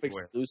GameStop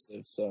everywhere.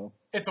 exclusive. So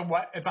It's a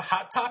what? It's a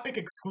Hot Topic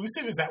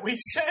exclusive? Is that what you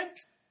said?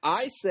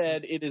 I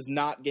said it is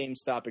not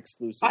GameStop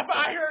exclusive.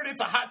 I heard it's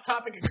a Hot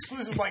Topic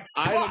exclusive. Like,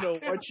 fuck. I don't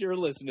know what you're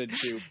listening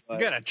to. But...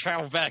 You gotta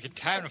travel back in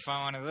time to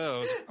find one of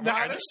those.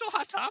 Are there still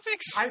Hot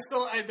Topics?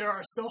 There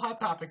are still Hot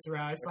Topics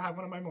around. I still have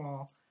one in my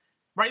mall,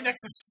 right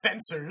next to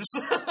Spencer's.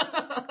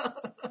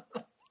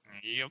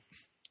 Yep.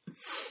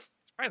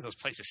 Surprised those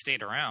places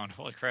stayed around.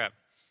 Holy crap!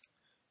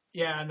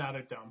 Yeah, no,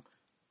 they're dumb.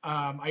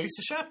 I used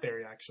to shop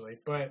there actually,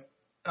 but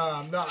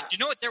no. You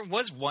know what? There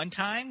was one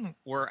time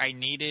where I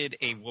needed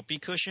a whoopee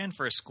cushion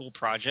for a school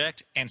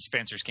project, and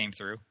Spencer's came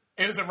through.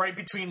 It was right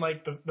between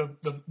like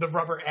the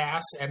rubber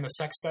ass and the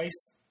sex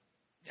dice.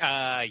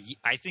 I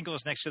think it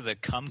was next to the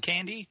cum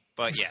candy,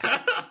 but yeah.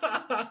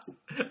 What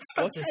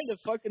kind of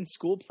fucking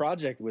school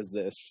project was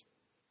this?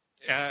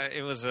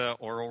 It was an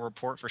oral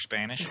report for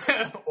Spanish.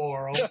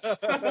 Oral.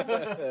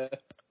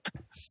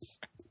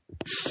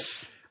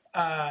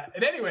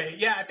 And anyway,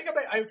 yeah, I think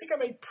I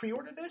might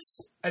pre-order this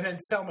and then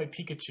sell my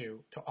Pikachu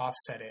to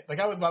offset it. Like,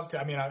 I would love to.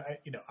 I mean, I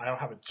don't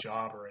have a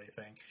job or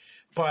anything,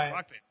 but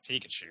fuck that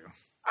Pikachu.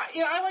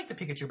 I like the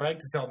Pikachu, but I like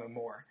the Zelda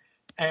more.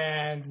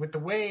 And with the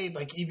way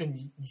like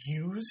even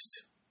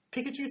used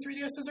Pikachu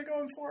 3DSs are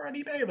going for on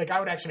eBay, like I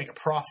would actually make a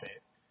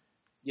profit.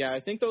 Yeah,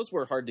 I think those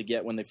were hard to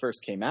get when they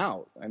first came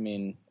out. I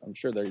mean, I'm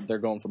sure they're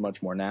going for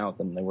much more now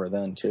than they were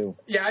then, too.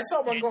 Yeah, I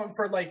saw one going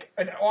for, like,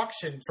 an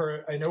auction for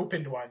an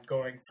opened one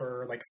going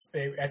for, like,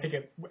 I think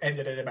it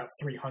ended at about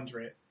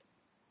 $300.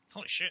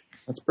 Holy shit.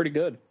 That's pretty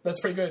good. That's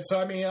pretty good. So,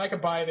 I mean, I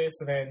could buy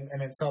this and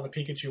then sell the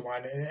Pikachu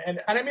one.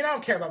 And I mean, I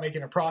don't care about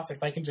making a profit.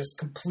 If I can just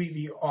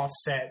completely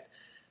offset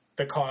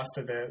the cost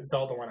of the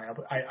Zelda one,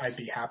 I'd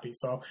be happy.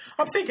 So,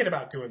 I'm thinking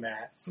about doing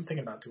that.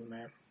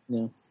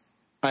 Yeah.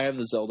 I have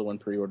the Zelda one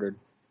pre-ordered.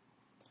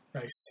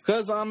 Nice.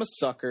 Because I'm a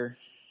sucker.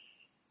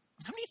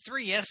 How many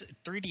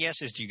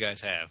 3DSs do you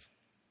guys have?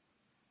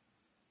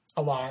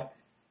 A lot.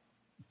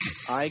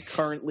 I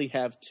currently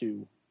have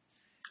 2.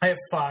 I have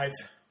 5.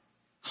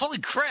 Holy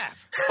crap!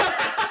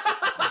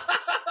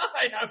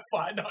 I have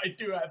 5. No, I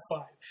do have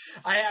 5.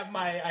 I have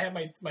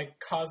my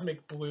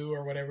Cosmic Blue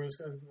or whatever it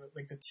was,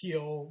 like the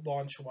teal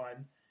launch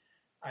one.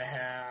 I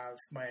have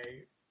my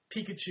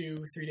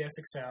Pikachu 3DS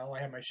XL. I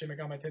have my Shin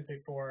Megami Tensei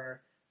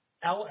 4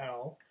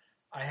 LL.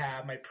 I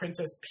have my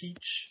Princess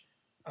Peach,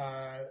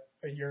 a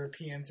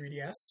European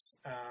 3DS,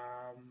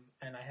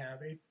 and I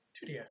have a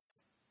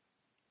 2DS.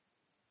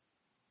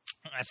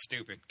 That's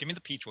stupid. Give me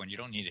the Peach one. You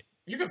don't need it.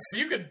 You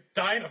could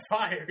die in a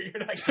fire.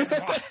 You're not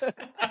kidding.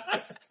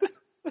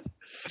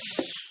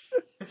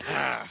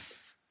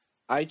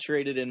 I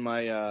traded in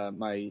my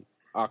my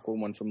Aqua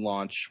one from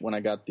launch when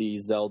I got the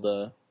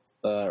Zelda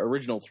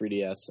original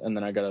 3DS, and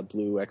then I got a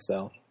Blue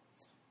XL,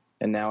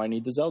 and now I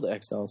need the Zelda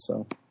XL.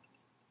 So.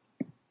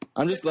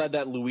 I'm just glad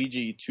that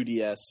Luigi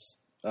 2DS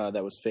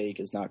that was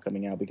fake is not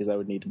coming out because I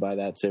would need to buy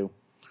that too.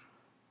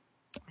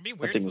 It'd be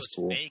weird if it was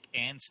fake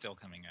and still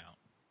coming out.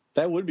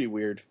 That would be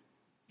weird.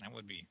 That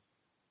would be.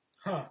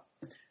 Huh.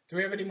 Do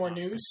we have any more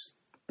news?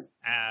 Did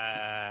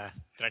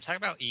I talk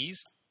about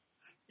Ease?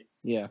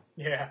 Yeah.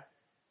 Yeah.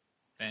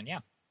 Then yeah.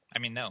 I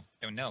mean, no,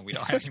 we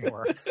don't have any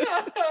more.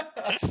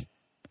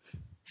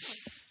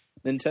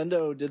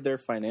 Nintendo did their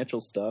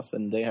financial stuff,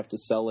 and they have to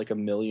sell like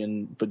 1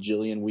 million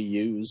bajillion Wii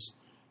U's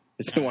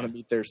if they want to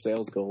meet their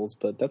sales goals.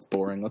 But that's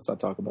boring. Let's not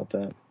talk about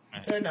that.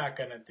 They're not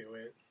gonna do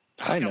it.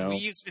 I know.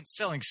 Wii U's been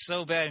selling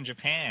so bad in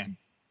Japan.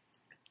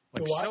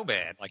 Like so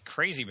bad, like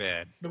crazy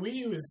bad. The Wii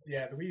U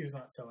is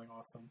not selling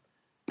awesome.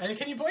 And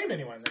can you blame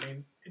anyone?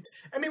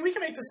 I mean, we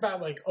can make this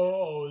about like,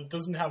 oh, it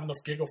doesn't have enough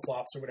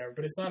gigaflops or whatever,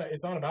 but it's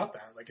not about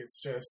that. Like,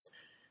 it's just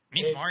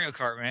It's Mario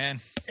Kart, man.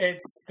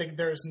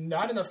 There's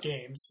not enough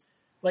games.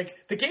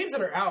 Like, the games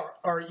that are out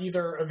are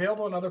either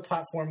available on other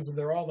platforms or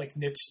they're all like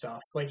niche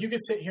stuff. Like, you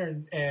could sit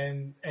here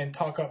and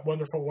talk up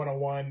Wonderful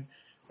 101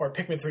 or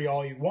Pikmin 3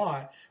 all you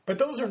want, but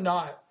those are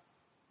not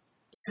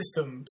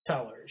system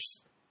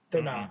sellers.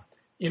 They're not.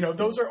 You know,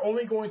 those are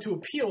only going to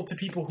appeal to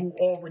people who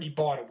already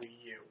bought a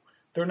Wii U.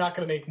 They're not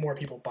going to make more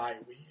people buy a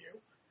Wii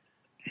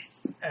U.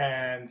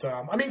 And,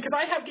 I mean, because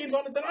I have games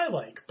on it that I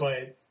like,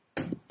 but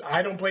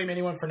I don't blame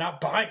anyone for not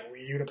buying a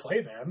Wii U to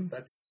play them.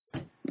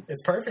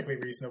 It's perfectly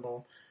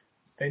reasonable.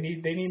 They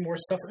need more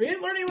stuff. They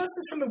didn't learn any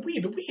lessons from the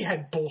Wii. The Wii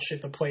had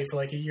bullshit to play for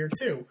like a year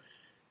too.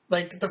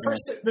 Like the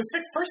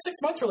first 6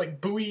 months were like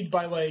buoyed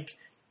by like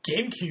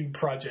GameCube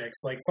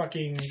projects, like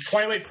fucking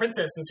Twilight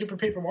Princess and Super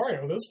Paper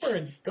Mario. Those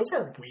weren't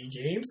Wii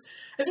games.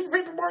 And Super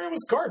Paper Mario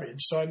was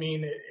garbage. So I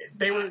mean,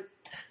 they were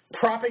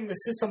propping the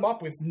system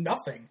up with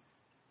nothing.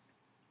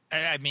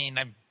 I mean,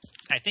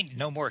 I think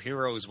No More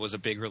Heroes was a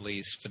big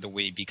release for the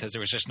Wii because there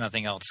was just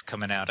nothing else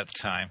coming out at the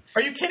time.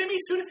 Are you kidding me?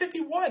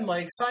 Suda51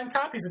 like signed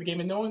copies of the game,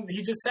 and no one.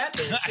 He just sat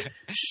there.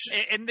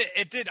 And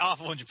it did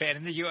awful in Japan.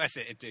 In the US,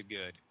 it did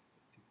good.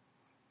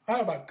 I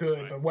don't know about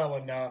good, but well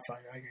enough.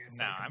 I guess.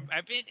 No,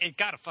 it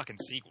got a fucking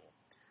sequel.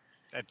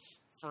 That's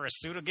for a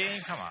Suda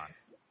game. Come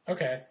on.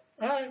 Okay,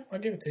 all right, I'll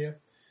give it to you.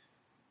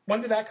 When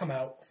did that come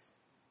out?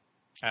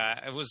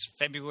 It was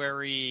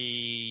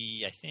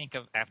February, I think,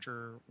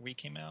 after Wii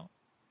came out.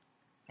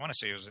 I want to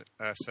say it was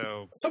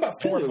so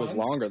about 4 months. It was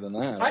longer than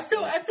that. I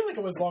feel like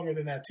it was longer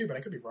than that too, but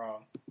I could be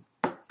wrong.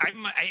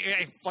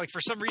 I like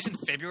for some reason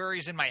February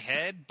is in my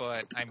head,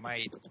 but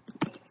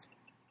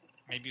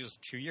maybe it was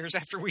 2 years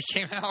after Wii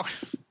came out.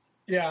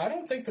 Yeah, I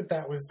don't think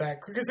that was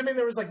that quick. Because I mean,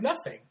 there was like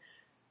nothing.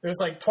 There was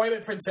like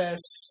Twilight Princess.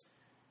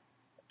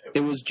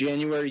 It was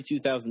January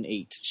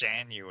 2008.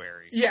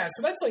 January. Yeah,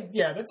 so that's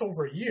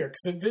over a year.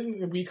 Because didn't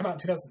the Wii come out in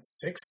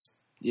 2006?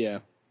 Yeah.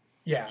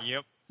 Yeah.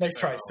 Yep. Nice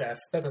try, Seth.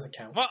 That doesn't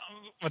count. Well,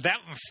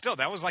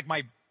 that was like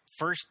my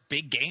first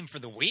big game for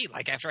the Wii.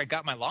 Like after I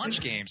got my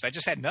launch games, I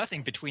just had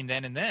nothing between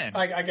then and then.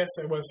 I guess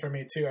it was for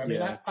me too. I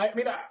mean,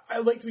 I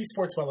liked Wii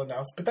Sports well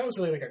enough, but that was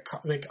really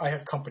like I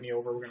have company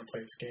over. We're going to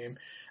play this game.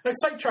 And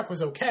Excite Truck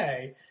was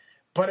okay,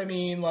 but I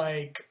mean,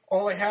 like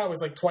all I had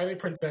was like Twilight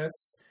Princess,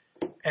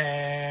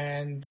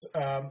 and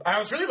I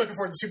was really looking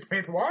forward to Super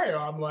Paper Mario.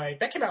 I'm like,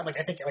 that came out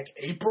I think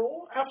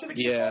April after the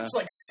game launched,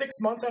 like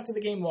 6 months after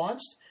the game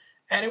launched.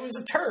 And it was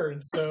a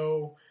turd,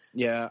 so...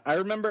 Yeah, I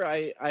remember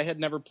I had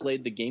never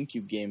played the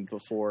GameCube game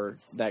before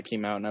that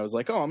came out, and I was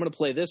like, oh, I'm going to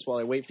play this while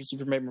I wait for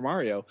Super Paper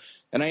Mario.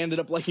 And I ended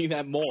up liking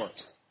that more.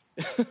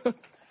 Well,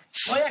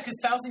 yeah, because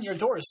Thousand Year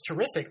Door is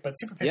terrific, but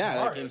Super Paper Mario...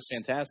 Yeah, that game's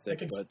fantastic,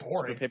 but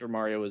boring. Super Paper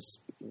Mario is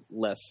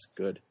less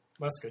good.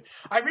 Less good.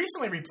 I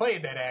recently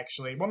replayed that,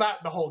 actually. Well,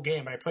 not the whole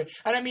game, but I played...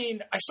 And I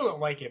mean, I still don't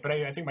like it, but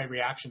I think my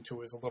reaction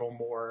to it is a little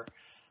more...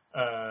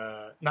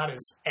 not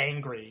as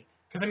angry.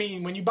 Because, I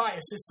mean, when you buy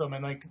a system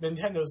and, like,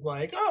 Nintendo's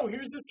like, oh,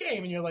 here's this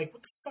game, and you're like,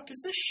 what the fuck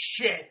is this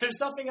shit? There's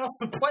nothing else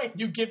to play.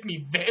 You give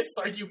me this?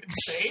 Are you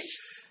insane?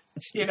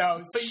 You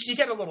know, so you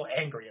get a little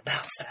angry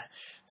about that.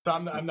 So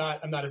I'm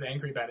not as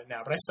angry about it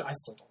now, but I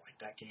still don't like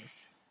that game.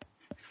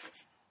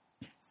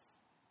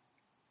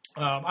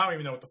 I don't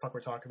even know what the fuck we're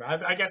talking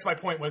about. I guess my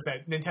point was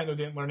that Nintendo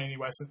didn't learn any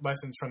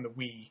lessons from the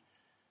Wii.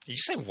 Did you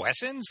say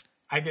Wessons?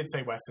 I did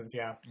say Wessons,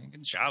 yeah.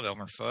 Good job,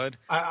 Elmer Fudd.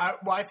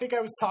 I think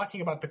I was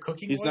talking about the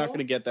cooking He's oil. not going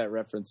to get that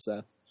reference,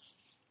 Seth.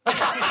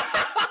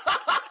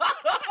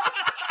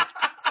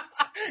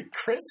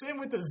 Chris in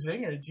with the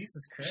zinger.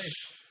 Jesus Christ.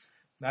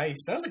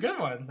 Nice. That was a good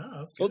one. No,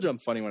 that's good. Told you I'm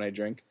funny when I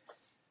drink.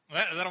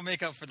 That'll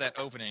make up for that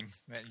opening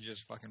that you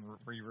just fucking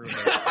re-ruined.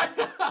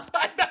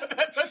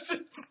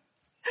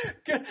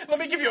 Let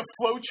me give you a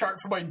flow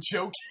chart for my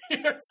joke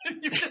here so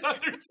you can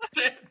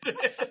understand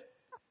it.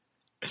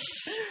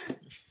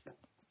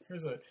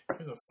 Here's a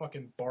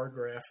fucking bar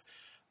graph.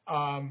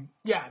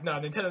 Yeah, no,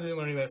 Nintendo didn't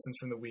learn any lessons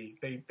from the Wii.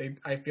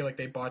 I feel like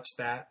they botched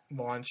that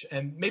launch,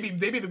 and maybe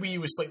the Wii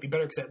U was slightly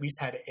better because it at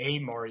least had a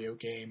Mario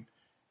game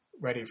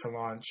ready for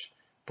launch,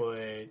 but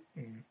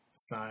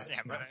it's not.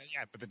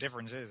 Yeah, but the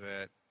difference is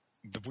that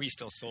the Wii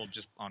still sold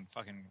just on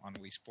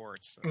Wii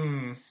Sports. So.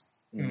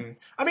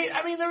 I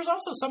mean, there's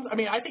also some. I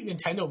mean, I think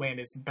Nintendo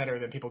Land is better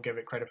than people give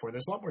it credit for.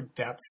 There's a lot more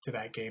depth to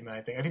that game than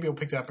I think. I think people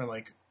picked it up and are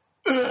like,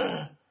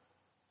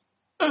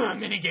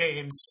 mini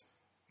games.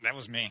 That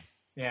was me.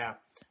 Yeah.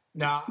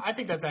 No, I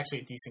think that's actually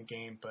a decent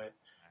game, but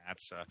that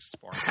sucks. It's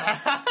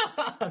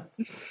boring.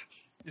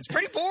 It's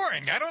pretty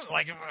boring. I don't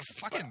like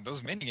fucking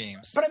those mini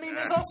games. But I mean,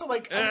 there's also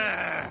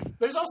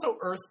there's also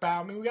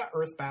Earthbound. I mean, we got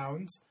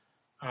Earthbound.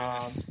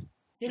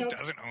 You know, who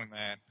doesn't own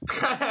that?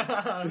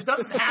 It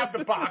doesn't have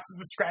the box with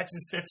the scratch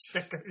and sniff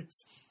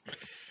stickers.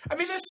 I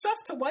mean, there's stuff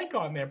to like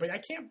on there, but I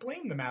can't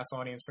blame the mass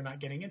audience for not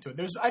getting into it.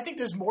 I think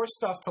there's more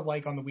stuff to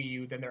like on the Wii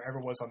U than there ever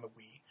was on the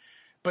Wii.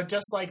 But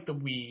just like the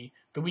Wii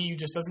U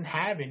just doesn't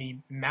have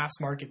any mass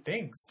market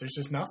things. There's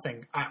just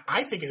nothing.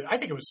 I think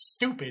it was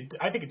stupid.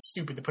 I think it's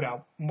stupid to put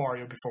out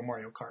Mario before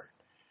Mario Kart.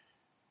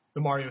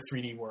 The Mario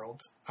 3D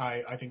World.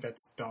 I think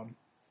that's dumb.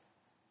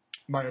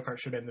 Mario Kart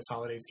should end this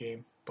holidays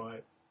game,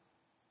 but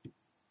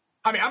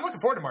I mean, I'm looking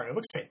forward to Mario. It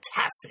looks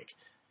fantastic,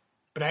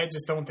 but I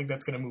just don't think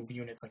that's going to move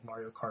units like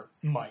Mario Kart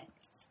might.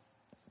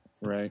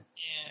 Right.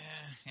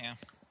 Yeah.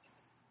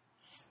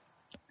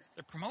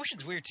 The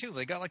promotion's weird too.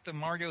 They got like the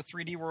Mario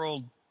 3D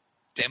World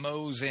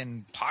demos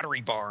in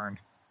Pottery Barn.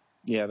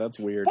 Yeah, that's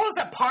weird. What was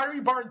that,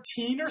 Pottery Barn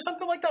Teen or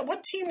something like that?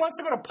 What team wants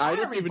to go to Pottery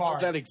Barn? I didn't even know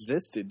that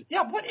existed.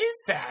 Yeah, what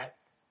is that?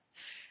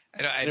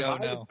 I don't know.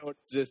 If I didn't know it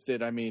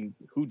existed, I mean,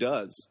 who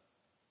does?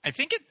 I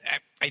think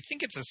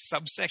it's a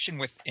subsection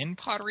within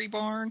Pottery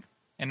Barn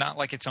and not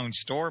like its own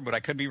store, but I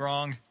could be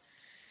wrong.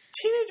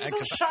 Teenagers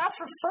don't shop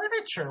for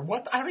furniture.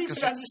 What? I don't even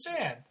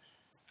understand.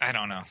 I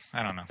don't know.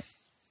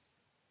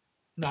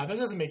 No, that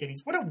doesn't make any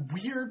sense. What a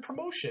weird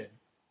promotion.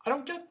 I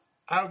don't get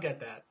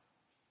that.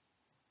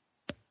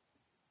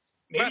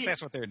 Maybe But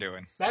that's what they're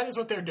doing. That is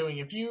what they're doing.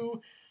 If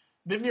you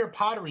live near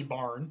Pottery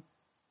Barn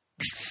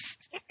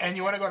and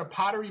you want to go to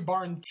Pottery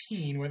Barn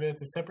Teen, whether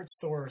it's a separate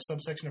store or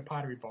subsection of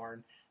Pottery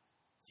Barn,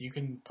 you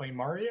can play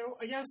Mario,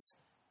 I guess?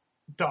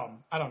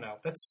 Dumb. I don't know.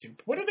 That's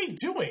stupid. What are they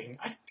doing?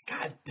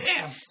 God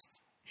damn.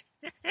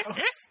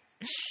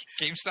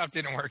 GameStop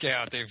didn't work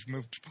out. They've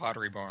moved to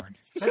Pottery Barn.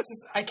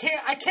 I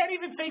can't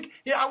even think.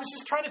 Yeah, I was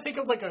just trying to think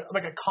of like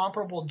a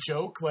comparable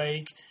joke,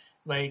 like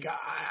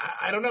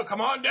I don't know.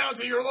 Come on down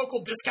to your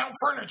local discount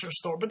furniture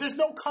store, but there's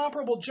no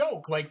comparable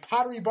joke. Like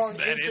Pottery Barn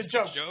is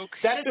the joke.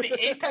 That is the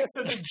apex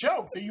of the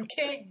joke. That you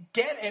can't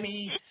get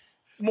any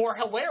more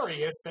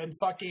hilarious than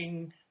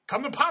fucking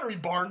come to Pottery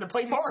Barn to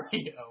play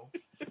Mario.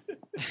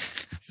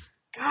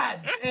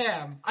 God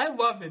damn. I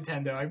love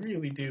Nintendo. I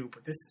really do,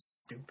 but this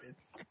is stupid.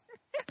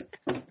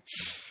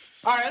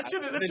 All right, let's do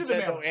the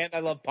mail. And I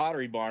love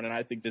Pottery Barn, and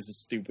I think this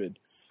is stupid.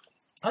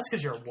 That's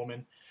because you're a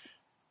woman.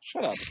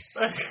 Shut up.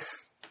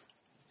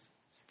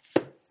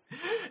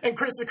 And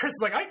Chris is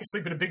like, I can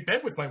sleep in a big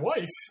bed with my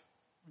wife.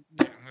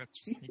 Yeah,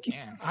 you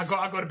can.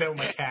 I'll go to bed with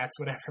my cats,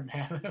 whatever,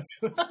 man.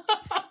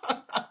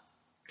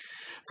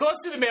 So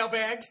let's do the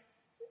mailbag.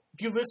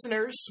 If you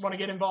listeners want to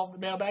get involved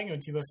in the mailbag, go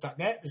to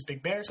tlist.net. There's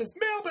Big Bear says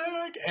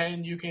mailbag,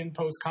 and you can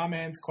post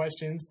comments,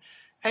 questions,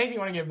 anything you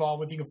want to get involved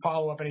with. You can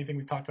follow up anything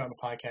we've talked about on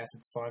the podcast.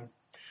 It's fun.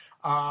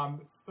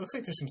 Looks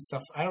like there's some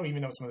stuff. I don't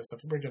even know some of this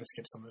stuff. We're going to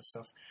skip some of this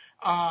stuff.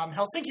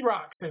 Helsinki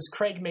Rock says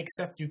Craig makes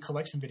Seth do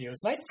collection videos.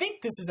 And I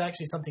think this is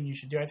actually something you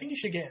should do. I think you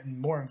should get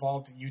more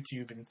involved in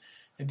YouTube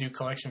and do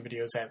collection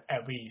videos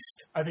at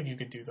least. I think you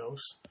could do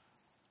those.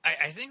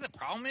 I think the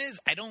problem is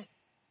I don't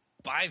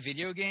buy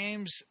video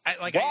games.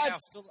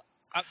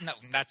 No,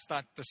 that's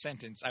not the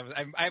sentence. There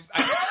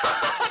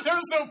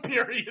was no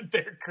period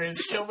there,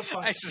 Chris. Kill the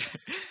fun.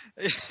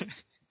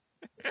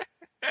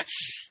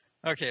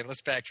 Okay,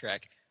 let's backtrack.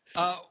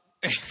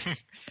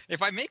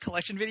 If I make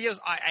collection videos,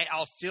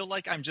 I'll feel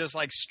like I'm just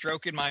like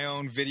stroking my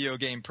own video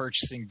game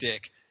purchasing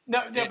dick.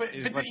 But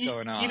what's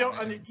going on.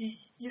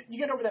 You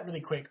get over that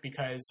really quick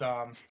because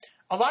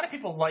a lot of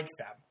people like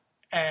them,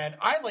 and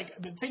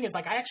the thing is,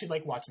 like, I actually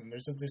like watching them.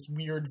 There's this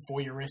weird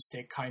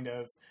voyeuristic kind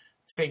of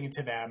thing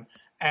to them,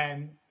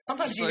 and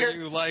sometimes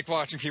you like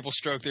watching people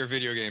stroke their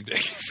video game dick.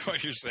 Is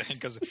what you're saying,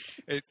 because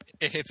it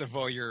hits a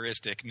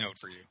voyeuristic note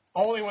for you.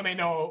 Only when they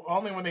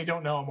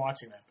don't know I'm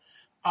watching them.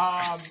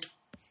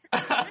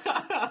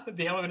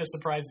 The element of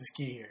surprise is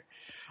key here.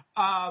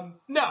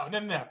 No.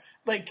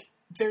 Like,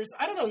 there's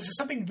just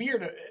something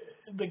weird,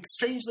 like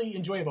strangely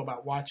enjoyable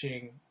about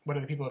watching what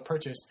other people have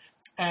purchased.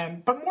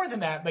 But more than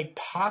that, like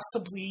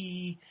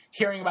possibly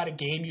hearing about a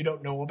game you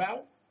don't know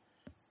about,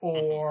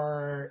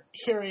 or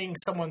hearing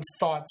someone's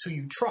thoughts who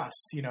you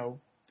trust,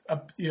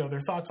 their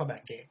thoughts on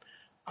that game.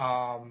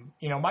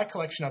 My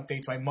collection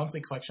updates, my monthly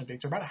collection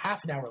updates are about a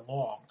half an hour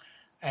long.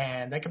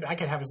 And I could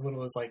have as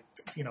little as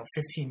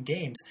 15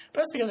 games, but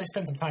that's because I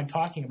spend some time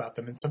talking about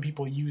them, and some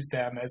people use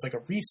them as like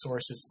a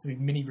resource, as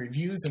mini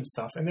reviews and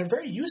stuff, and they're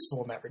very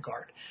useful in that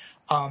regard.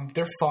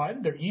 They're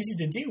fun, they're easy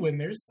to do,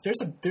 and there's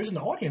an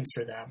audience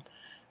for them.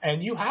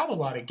 And you have a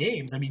lot of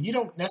games. I mean, you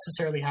don't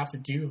necessarily have to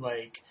do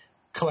like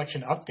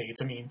collection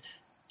updates. I mean,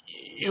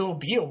 it'll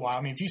be a while.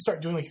 I mean, if you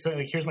start doing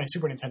like here's my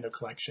Super Nintendo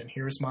collection,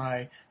 here's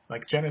my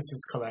like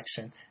Genesis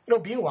collection, it'll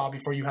be a while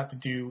before you have to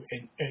do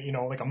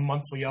like a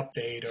monthly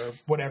update or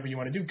whatever you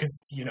want to do,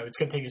 because it's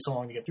going to take you so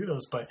long to get through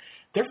those. But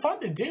they're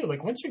fun to do.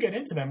 Like once you get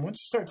into them, once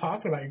you start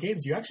talking about your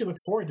games, you actually look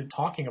forward to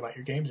talking about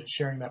your games and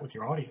sharing that with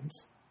your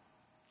audience.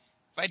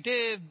 If I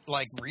did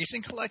like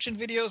recent collection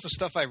videos of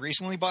stuff I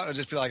recently bought, I'd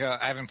just be like, I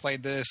haven't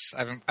played this. I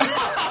haven't played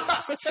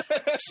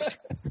this.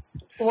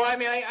 Well, I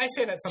mean, I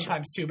say that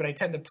sometimes too, but I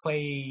tend to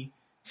play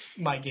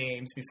my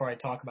games before I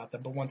talk about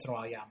them. But once in a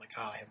while, yeah, I'm like,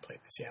 I haven't played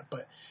this yet.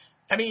 But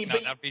I mean,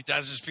 that'd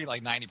just be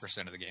like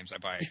 90% of the games I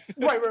buy.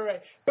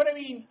 Right. But I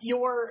mean,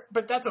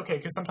 but that's okay,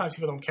 because sometimes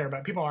people don't care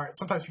about it.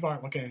 Sometimes people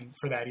aren't looking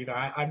for that either.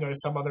 I've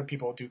noticed some other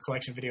people do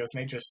collection videos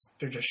and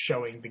they're just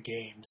showing the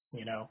games,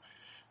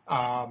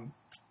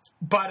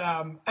 But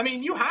I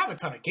mean, you have a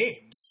ton of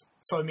games,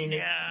 so I mean,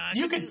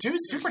 you could do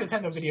Super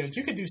Nintendo videos,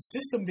 you could do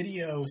system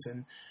videos,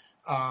 and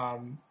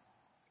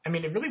I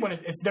mean, it really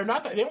they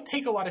don't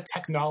take a lot of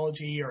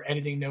technology or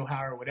editing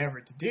know-how or whatever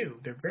to do.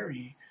 They're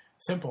very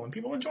simple, and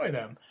people enjoy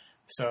them.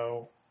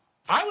 So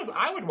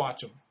I would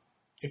watch them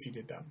if you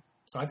did them.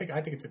 So I think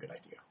it's a good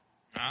idea.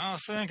 I'll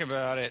think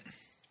about it.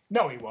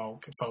 No, he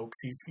won't,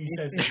 folks. He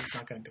says that he's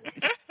not going to do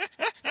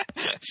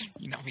it.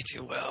 You know me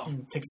too well.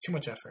 It takes too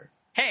much effort.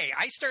 Hey,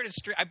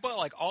 I bought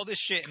like all this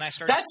shit, and I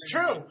started. That's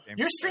true.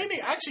 You're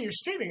streaming. Actually, you're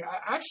streaming.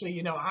 Actually,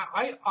 you know,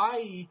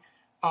 I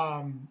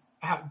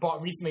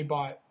recently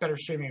bought better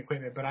streaming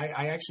equipment, but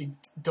I actually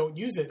don't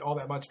use it all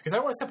that much because I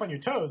don't want to step on your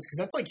toes because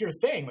that's like your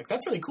thing. Like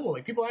that's really cool.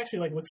 Like people actually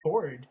like look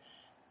forward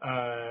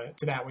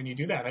to that when you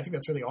do that. I think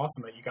that's really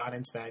awesome that you got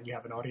into that and you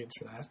have an audience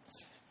for that.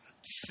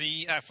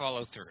 See, I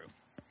followed through.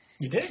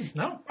 You did?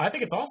 No, I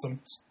think it's awesome.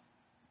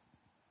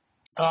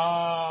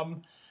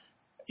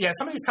 Yeah,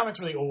 some of these comments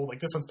are really old. Like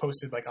this one's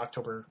posted like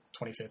October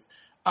 25th.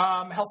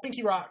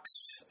 Helsinki Rocks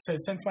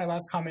says, since my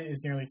last comment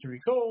is nearly 3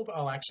 weeks old,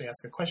 I'll actually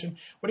ask a question.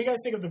 What do you guys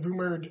think of the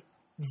rumored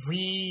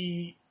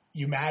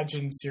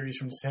reimagined series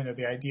from Nintendo?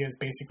 The idea is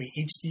basically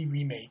HD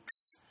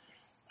remakes.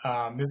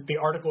 The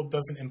article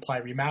doesn't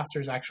imply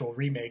remasters, actual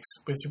remakes,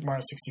 with Super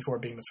Mario 64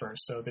 being the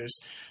first. So there's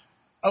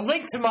a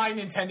link to my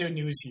Nintendo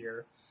news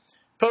here.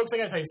 Folks, I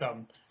gotta tell you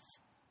something.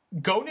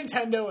 Go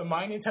Nintendo and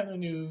my Nintendo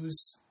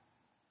news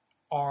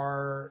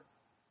are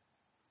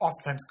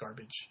oftentimes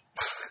garbage.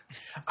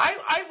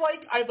 I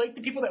like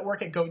the people that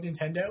work at Go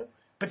Nintendo,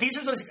 but these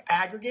are just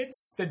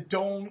aggregates that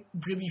don't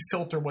really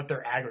filter what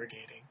they're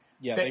aggregating.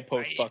 Yeah, they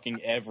post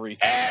fucking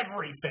everything.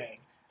 Everything.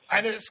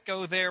 I just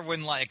go there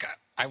when like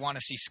I want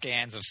to see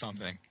scans of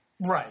something.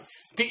 Right.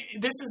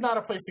 This is not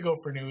a place to go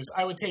for news.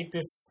 I would take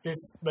this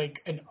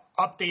like an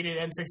updated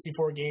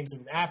N64 games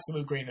with an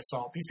absolute grain of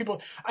salt. These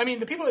people, I mean,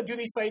 the people that do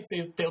these sites,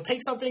 they'll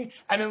take something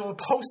and then they'll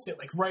post it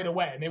like right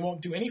away, and they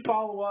won't do any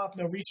follow up,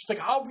 no research.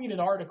 Like I'll read an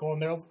article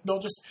and they'll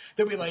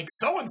be like,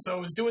 so and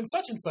so is doing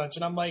such and such,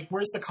 and I'm like,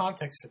 where's the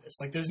context for this?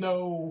 Like, there's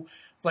no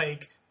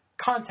like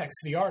context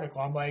to the article.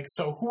 I'm like,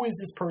 so who is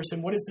this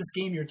person? What is this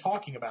game you're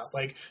talking about?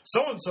 Like,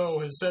 so-and-so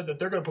has said that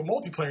they're going to put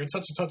multiplayer in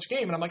such and such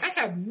game. And I'm like, I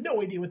have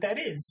no idea what that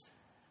is.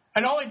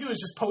 And all I do is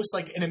just post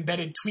like an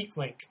embedded tweet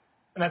link.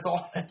 And that's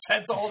all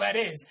that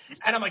is.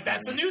 And I'm like,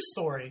 that's a news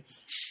story.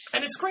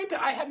 And it's great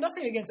that I have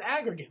nothing against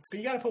aggregates, but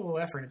you got to put a little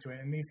effort into it.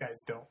 And these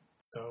guys don't.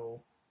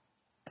 So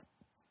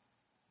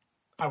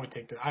I would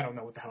take I don't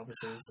know what the hell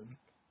this is. And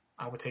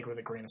I would take it with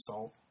a grain of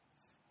salt.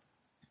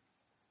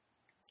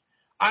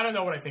 I don't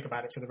know what I think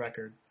about it, for the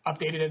record.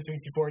 Updated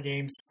N64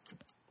 games,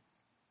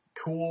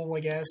 cool, I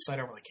guess. I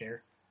don't really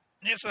care.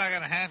 It's not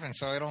going to happen,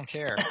 so I don't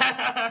care.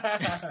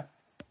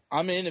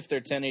 I'm in if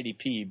they're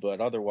 1080p, but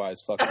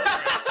otherwise, fuck it.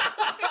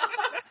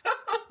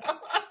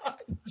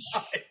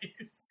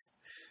 Nice.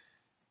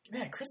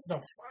 Man, Chris is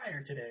on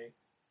fire today.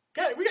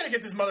 God, we got to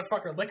get this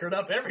motherfucker liquored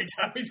up every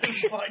time we do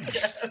this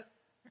podcast.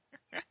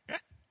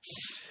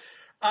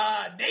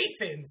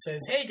 Nathan says,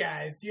 hey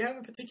guys, do you have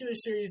a particular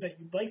series that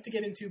you'd like to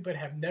get into but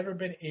have never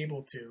been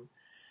able to?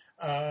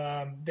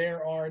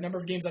 There are a number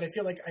of games that I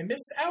feel like I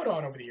missed out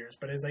on over the years,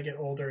 but as I get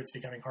older, it's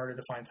becoming harder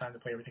to find time to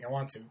play everything I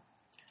want to.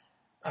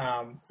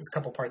 There's a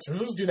couple parts. So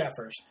let's do that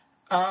first.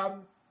 I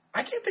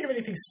can't think of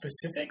anything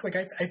specific. Like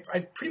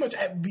I pretty much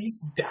at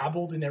least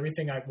dabbled in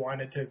everything I've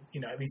wanted to,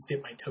 at least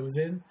dip my toes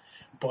in,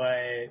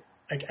 but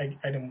I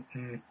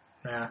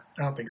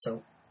don't think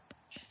so.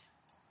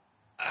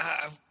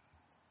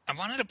 I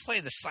wanted to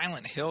play the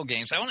Silent Hill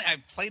games. I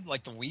played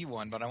like the Wii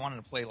one, but I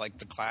wanted to play like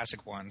the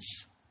classic ones.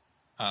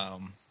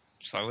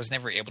 So I was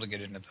never able to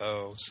get into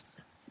those.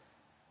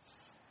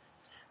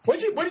 What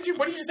did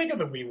you think of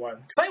the Wii one?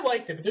 Because I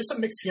liked it, but there's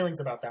some mixed feelings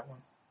about that one.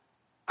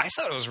 I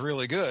thought it was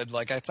really good.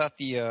 Like I thought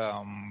the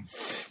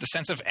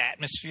sense of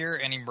atmosphere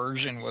and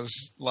immersion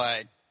was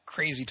like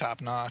crazy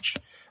top notch.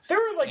 There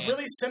were like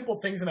really simple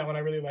things in that one I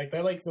really liked.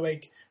 I liked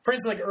for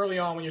instance, like early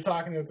on when you're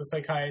talking with the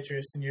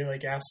psychiatrist and you're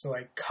like asked to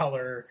like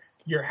color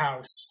your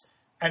house,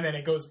 and then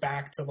it goes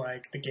back to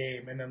like the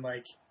game, and then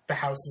like the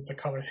house is the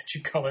color that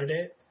you colored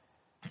it.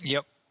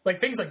 Yep. Like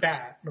things like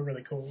that were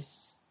really cool.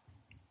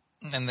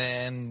 And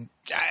then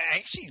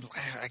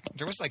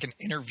there was like an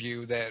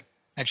interview that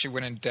actually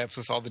went in depth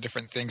with all the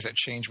different things that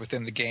change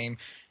within the game,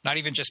 not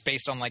even just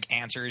based on like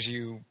answers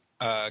you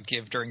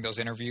give during those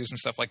interviews and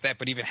stuff like that,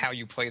 but even how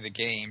you play the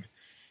game.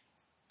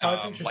 Oh,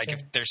 that's interesting. Like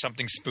if there's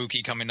something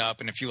spooky coming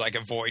up, and if you like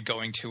avoid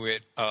going to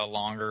it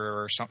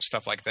longer or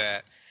stuff like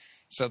that.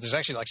 So there's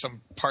actually like some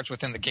parts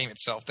within the game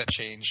itself that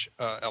change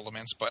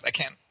elements, but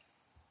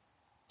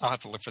I'll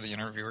have to look for the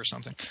interview or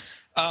something.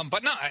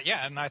 But no,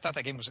 and I thought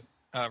that game was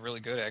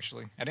really good,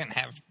 actually. I didn't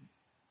have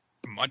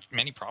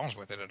many problems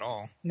with it at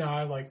all. No,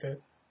 I liked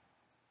it.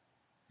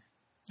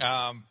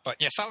 But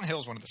yeah, Silent Hill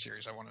is one of the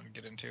series I wanted to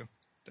get into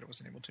that I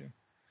wasn't able to.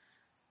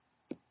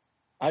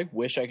 I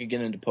wish I could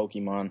get into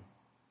Pokemon.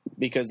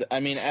 Because,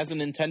 I mean, as a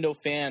Nintendo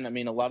fan, I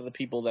mean, a lot of the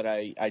people that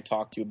I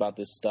talk to about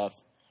this stuff,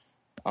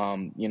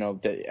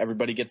 that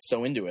everybody gets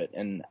so into it.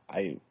 And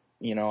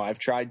I've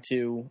tried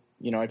to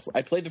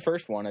I played the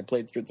first one. I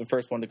played through the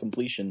first one to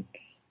completion,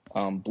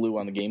 Blue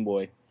on the Game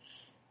Boy.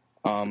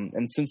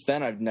 And since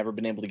then, I've never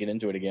been able to get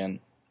into it again.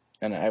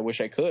 And I wish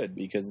I could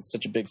because it's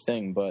such a big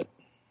thing, but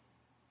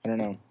I don't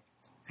know.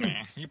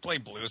 You play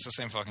Blue, it's the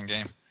same fucking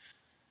game.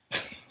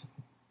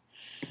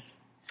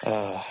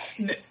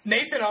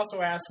 Nathan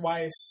also asked,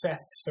 why is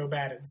Seth so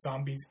bad at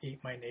Zombies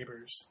Ate My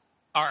Neighbors?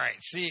 All right,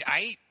 see,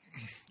 I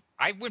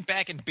went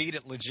back and beat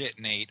it legit,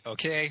 Nate,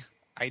 okay?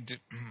 I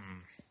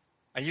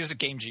used a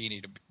Game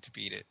Genie to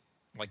beat it.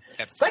 Like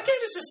that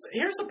game is just...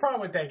 Here's the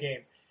problem with that game.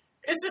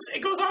 It's just...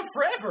 It goes on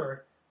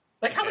forever.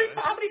 Like, how many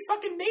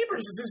fucking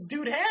neighbors does this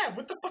dude have?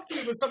 What the fuck do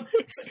you...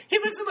 He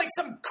lives in, like,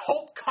 some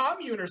cult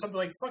commune or something,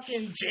 like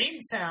fucking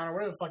Jamestown or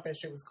whatever the fuck that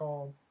shit was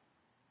called.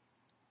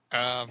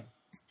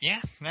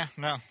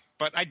 No.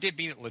 But I did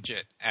beat it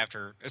legit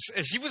after.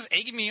 He was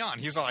egging me on.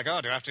 He was all like,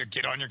 oh, do I have to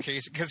get on your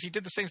case? Because he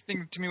did the same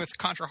thing to me with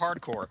Contra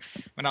Hardcore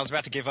when I was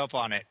about to give up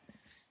on it.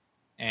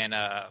 And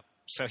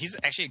so he's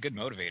actually a good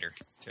motivator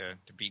to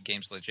beat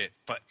games legit.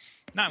 But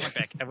no,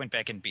 I went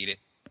back and beat it.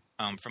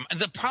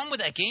 The problem with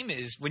that game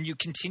is when you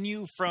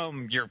continue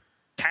from your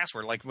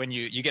password, like when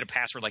you get a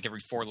password like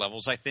every 4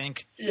 levels, I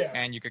think. Yeah.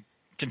 And you could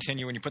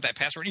continue when you put that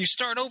password. You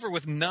start over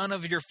with none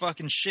of your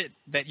fucking shit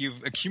that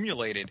you've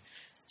accumulated.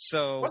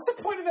 So what's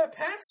the point of that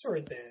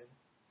password then?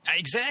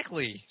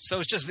 Exactly. So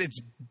it's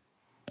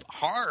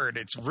hard.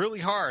 It's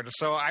really hard.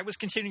 So I was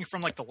continuing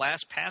from like the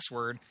last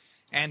password,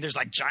 and there's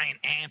like giant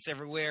ants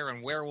everywhere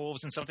and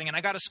werewolves and something, and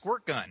I got a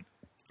squirt gun.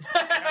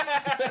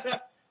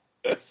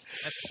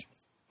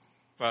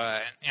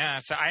 But yeah,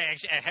 so I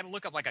had to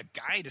look up like a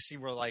guide to see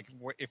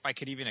if I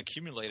could even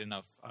accumulate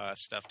enough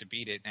stuff to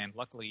beat it, and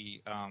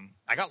luckily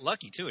I got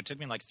lucky too. It took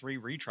me like 3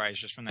 retries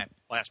just from that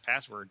last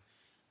password.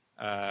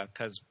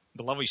 Because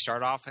the level you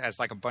start off has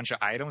like a bunch of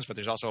items, but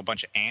there's also a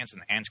bunch of ants,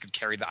 and the ants could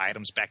carry the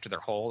items back to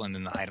their hole, and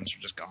then the items are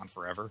just gone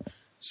forever.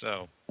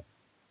 So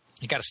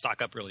you got to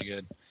stock up really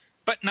good.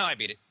 But no, I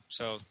beat it.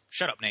 So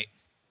shut up, Nate.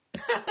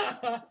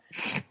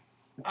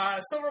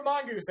 Silver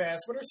Mongoose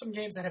asked, what are some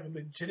games that have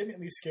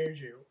legitimately scared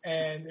you?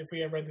 And if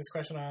we had read this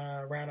question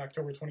around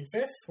October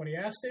 25th when he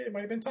asked it, it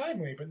might have been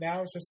timely. But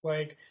now it's just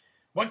like,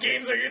 what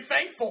games are you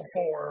thankful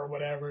for? Or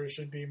whatever. It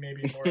should be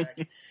maybe more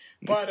accurate.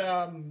 But,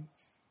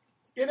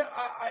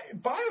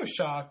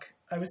 BioShock,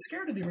 I was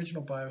scared of the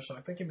original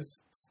BioShock. That game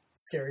was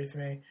scary to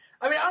me.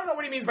 I mean, I don't know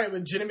what he means by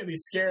legitimately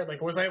scared.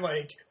 Like, was I,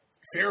 like,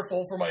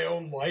 fearful for my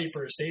own life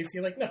or safety?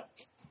 Like, no.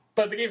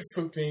 But the game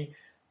spooked me.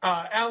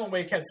 Alan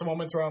Wake had some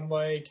moments where I'm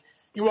like,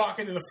 you walk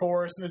into the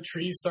forest and the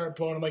trees start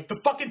blowing. I'm like, the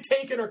fucking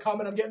Taken are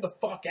coming. I'm getting the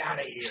fuck out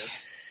of here.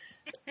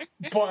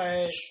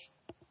 But,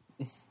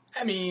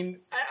 I mean,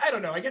 I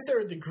don't know. I guess there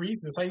are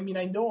degrees to this. I mean,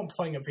 I know I'm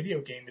playing a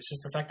video game. It's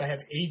just the fact that I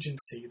have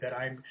agency, that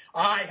I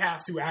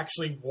have to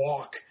actually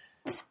walk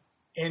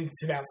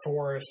into that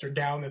forest or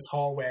down this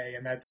hallway,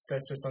 and that's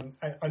just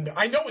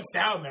I know it's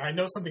down there. I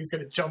know something's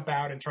going to jump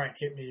out and try and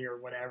hit me or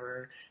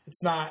whatever.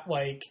 It's not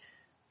like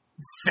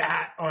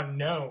that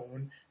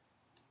unknown,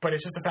 but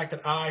it's just the fact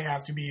that I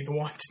have to be the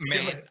one to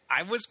do it.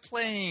 I was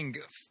playing.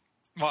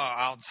 Well,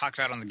 I'll talk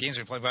about it on the games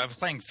we play, but I was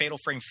playing Fatal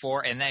Frame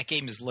 4, and that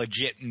game is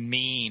legit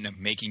mean,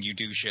 making you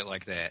do shit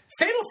like that.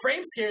 Fatal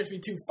Frame scares me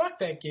too. Fuck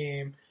that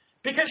game.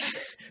 Because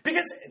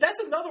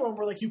that's another one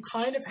where, like, you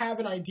kind of have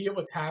an idea of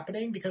what's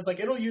happening, because, like,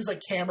 it'll use, like,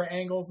 camera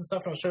angles and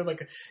stuff, and it'll show,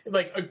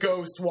 like a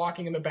ghost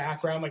walking in the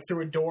background, like,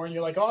 through a door, and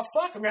you're like, oh,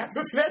 fuck, I'm going to have to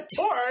go through that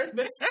door.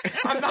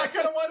 I'm not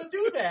going to want to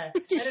do that.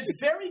 And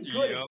it's very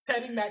good at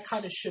setting that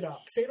kind of shit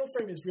up. Fatal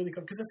Frame is really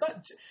good, because it's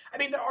not... I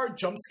mean, there are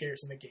jump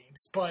scares in the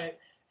games, but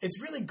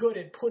it's really good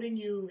at putting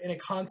you in a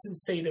constant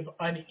state of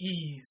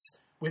unease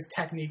with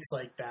techniques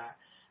like that.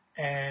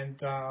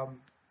 And...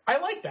 I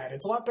like that.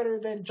 It's a lot better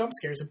than jump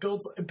scares. It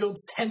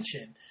builds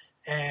tension,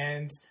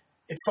 and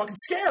it's fucking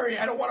scary.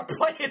 I don't want to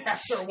play it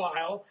after a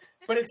while,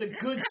 but it's a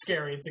good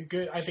scary.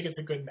 I think it's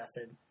a good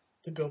method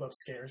to build up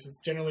scares. It's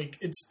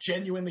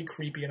genuinely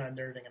creepy and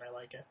unnerving, and I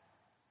like it.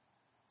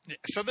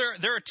 So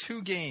there are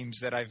 2 games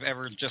that I've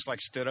ever just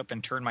like stood up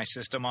and turned my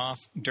system off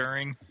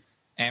during,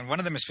 and one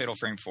of them is Fatal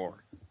Frame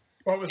 4.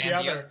 What was the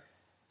other?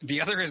 The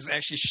other is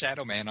actually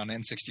Shadow Man on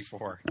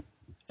N64.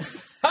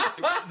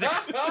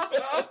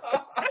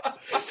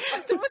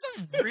 There was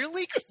a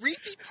really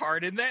creepy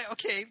part in that.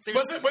 Okay,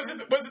 was it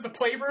the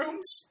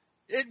playrooms?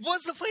 It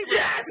was the playrooms.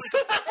 Yes.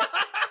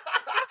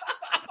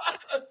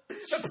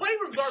 The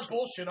playrooms are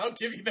bullshit. I'll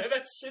give you that.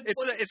 That shit's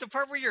it's a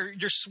part where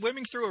you're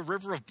swimming through a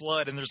river of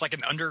blood, and there's like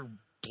an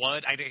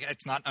underblood.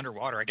 It's not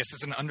underwater. I guess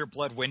it's an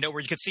underblood window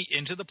where you can see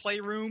into the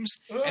playrooms,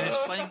 and it's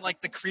playing like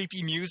the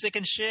creepy music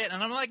and shit.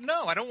 And I'm like,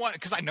 no, I don't want,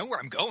 because I know where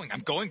I'm going. I'm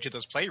going to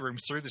those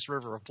playrooms through this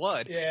river of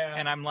blood. Yeah.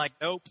 And I'm like,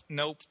 nope.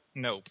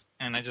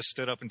 And I just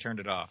stood up and turned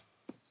it off.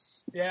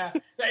 Yeah.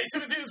 So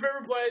through this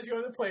river plays, you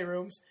go to the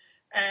playrooms.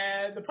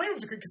 And the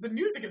playrooms are creepy because the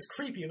music is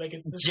creepy. Like,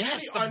 it's this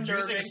really unnerving,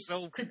 music is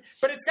so creepy.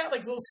 But it's got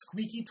like little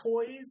squeaky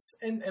toys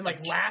and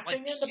like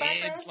laughing in the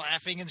background. Kids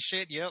laughing and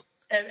shit. Yep.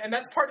 And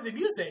that's part of the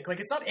music. Like,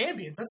 it's not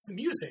ambience. That's the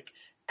music.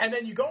 And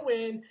then you go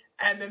in,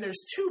 and then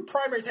there's two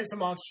primary types of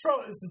monsters.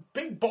 There's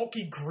big,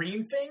 bulky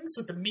green things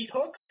with the meat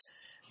hooks.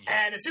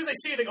 And as soon as they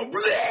see you, they go,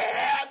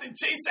 bleh! They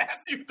chase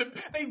after you.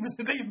 They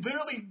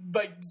literally,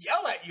 like,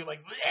 yell at you,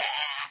 like,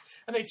 bleh!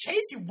 And they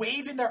chase you,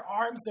 waving their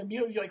arms, their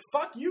meal. You're like,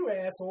 fuck you,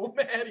 asshole.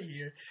 I'm out of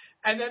here.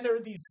 And then there are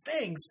these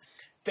things.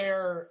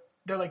 They're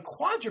like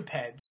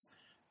quadrupeds.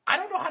 I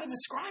don't know how to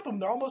describe them.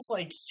 They're almost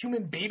like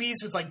human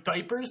babies with, like,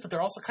 diapers, but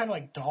they're also kind of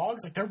like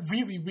dogs. Like, they're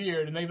really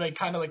weird. And they, like,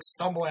 kind of, like,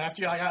 stumble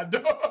after you. Like,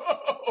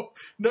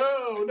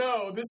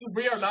 no.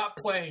 We are not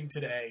playing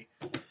today.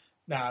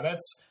 Nah,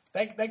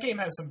 that game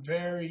has some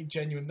very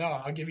genuine... No,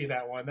 I'll give you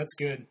that one. That's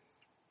good.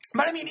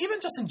 But, I mean, even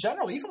just in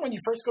general, even when you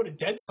first go to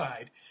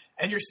Deadside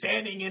and you're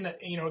standing in,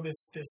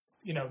 this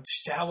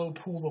shallow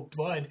pool of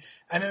blood,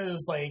 and then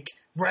there's, like,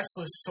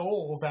 restless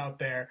souls out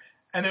there,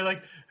 and they're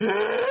like...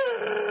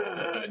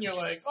 And you're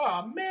like,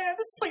 oh, man,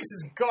 this place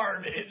is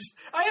garbage.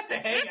 I have to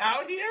hang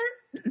out here?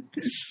 And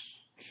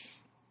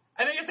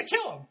then you have to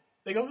kill them.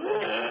 They go,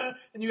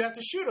 and you have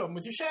to shoot them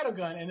with your shadow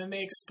gun, and then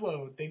they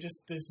explode.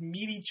 There's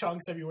meaty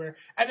chunks everywhere,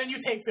 and then you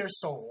take their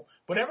soul.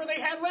 Whatever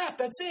they had left,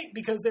 that's it,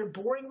 because they're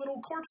boring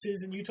little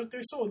corpses, and you took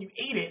their soul, and you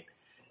ate it,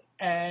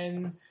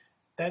 and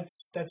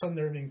that's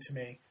unnerving to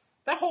me.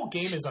 That whole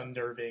game is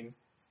unnerving.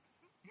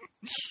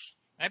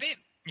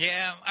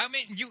 Yeah, I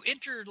mean, you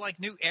enter, like,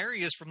 new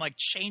areas from, like,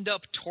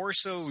 chained-up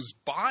torsos'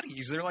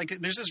 bodies. They're like,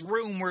 there's this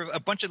room where a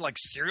bunch of, like,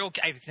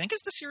 I think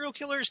it's the serial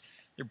killers.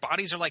 Their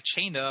bodies are, like,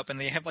 chained up, and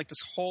they have, like,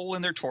 this hole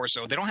in their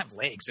torso. They don't have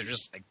legs. They're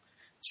just, like,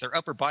 it's their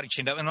upper body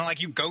chained up. And then,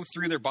 like, you go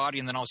through their body,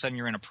 and then all of a sudden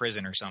you're in a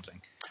prison or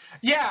something.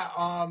 Yeah,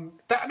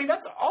 that's a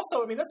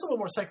little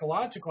more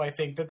psychological, I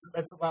think.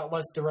 That's a lot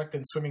less direct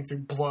than swimming through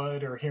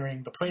blood or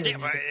hearing the play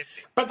music.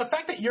 But the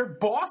fact that your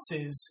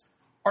bosses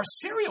are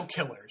serial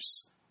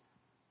killers,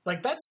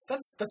 like, that's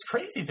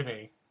crazy to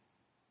me.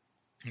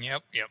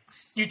 Yep.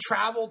 You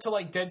travel to,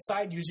 like,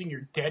 Deadside using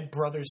your dead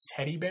brother's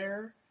teddy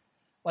bear.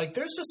 Like,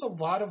 there's just a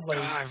lot of, like...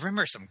 I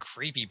remember some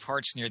creepy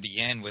parts near the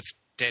end with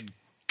dead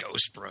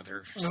ghost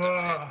brother stuff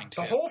happening,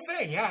 too. The whole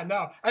thing, yeah,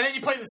 no. And then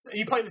you play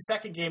the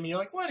second game, and you're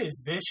like, what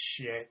is this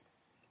shit?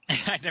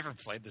 I never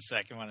played the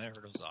second one. I heard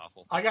it was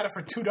awful. I got it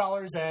for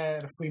 $2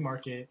 at a flea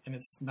market, and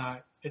it's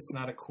not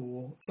a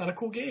cool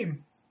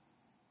game.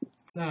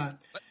 It's not.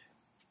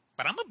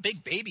 But I'm a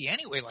big baby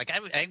anyway. Like,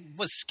 I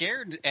was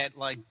scared at,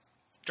 like,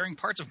 during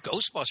parts of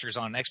Ghostbusters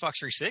on Xbox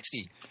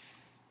 360.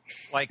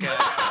 Like, hey,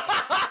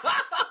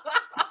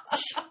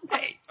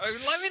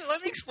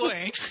 let me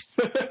explain.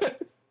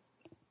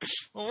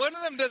 Well, one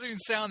of them doesn't even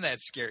sound that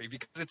scary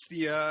because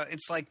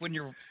it's like when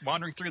you're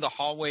wandering through the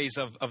hallways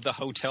of the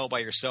hotel by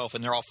yourself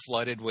and they're all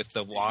flooded with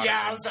the water.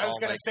 Yeah, I was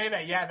going to say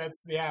that.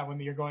 Yeah, when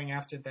you're going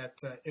after that,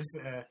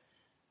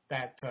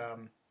 that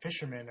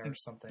fisherman or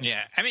something.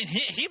 Yeah, I mean,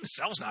 he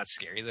himself's not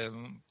scary.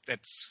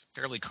 That's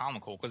fairly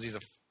comical because he's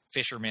a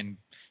fisherman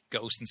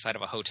ghost inside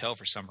of a hotel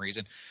for some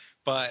reason.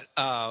 But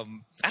I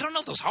don't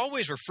know. Those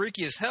hallways were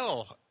freaky as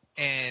hell.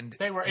 And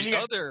they were. And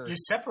you're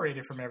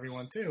separated from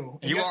everyone too.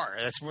 And you are.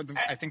 That's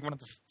I think one of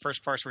the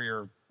first parts where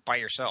you're by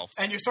yourself.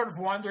 And you're sort of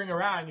wandering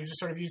around. You're just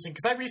sort of using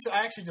because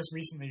I actually just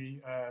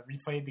recently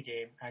replayed the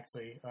game like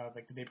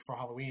the day before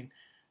Halloween,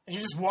 and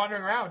you're just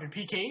wandering around with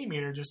your PKE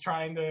meter, just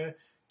trying to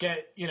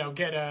get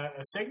a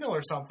signal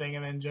or something,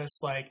 and then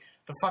just like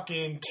the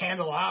fucking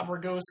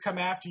candelabra ghosts come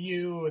after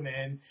you, and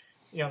then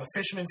the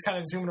fisherman's kind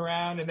of zooming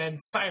around, and then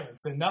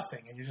silence and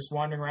nothing, and you're just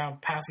wandering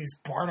around past these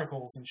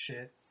barnacles and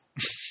shit.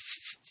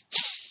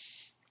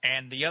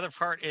 And the other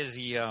part is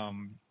the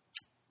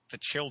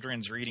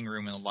children's reading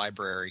room in the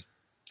library.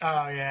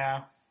 Oh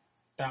yeah,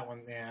 that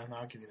one. Yeah,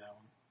 I'll give you that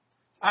one.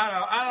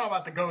 I don't know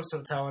about the ghost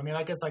hotel. I mean,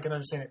 I guess I can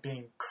understand it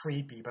being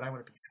creepy, but I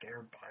wouldn't be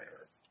scared by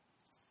it.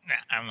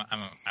 Nah,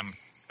 I'm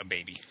a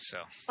baby, so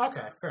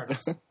okay, fair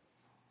enough.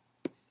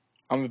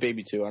 I'm a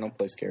baby too. I don't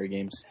play scary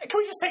games. Can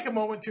we just take a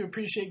moment to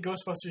appreciate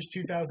Ghostbusters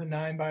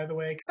 2009, by the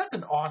way? Because that's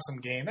an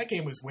awesome game. That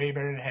game was way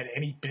better than it had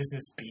any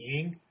business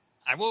being.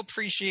 I will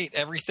appreciate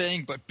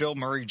everything, but Bill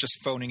Murray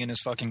just phoning in his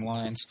fucking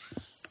lines.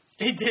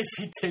 He did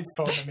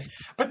phone him in.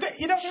 But, there's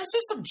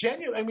just some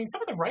genuine... I mean,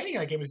 some of the writing in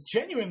that game is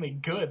genuinely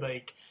good.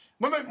 Like,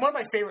 one of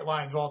my favorite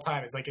lines of all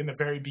time is, like, in the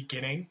very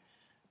beginning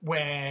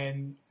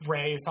when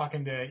Ray is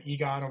talking to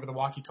Egon over the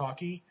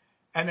walkie-talkie.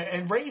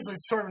 And Ray's like,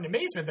 sort of in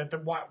amazement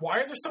that why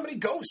are there so many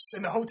ghosts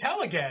in the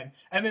hotel again?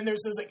 And then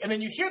there's this, like, and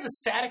then you hear the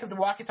static of the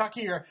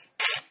walkie-talkie,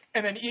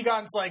 and then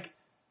Egon's like,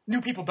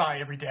 new people die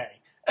every day.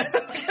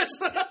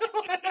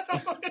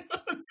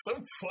 It's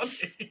so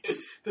funny.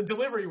 The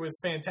delivery was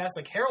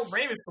fantastic. Harold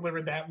Ramis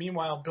delivered that.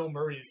 Meanwhile, Bill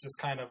Murray is just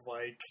kind of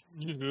like,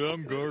 yeah,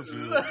 I'm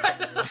Garfield.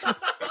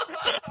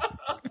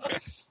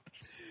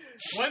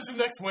 When's the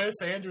next Wes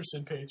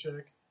Anderson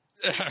paycheck?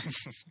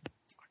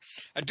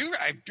 I do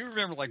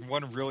remember like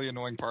one really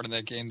annoying part of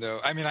that game, though.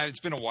 I mean,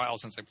 it's been a while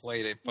since I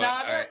played it, but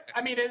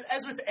I mean,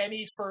 as with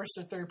any first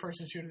or third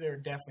person shooter, there are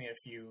definitely a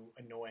few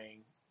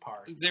annoying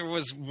parts. There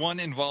was one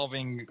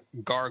involving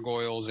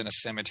gargoyles in a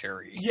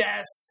cemetery.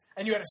 Yes,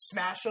 and you had to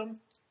smash them.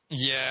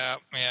 Yeah.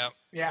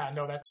 Yeah,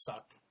 no, that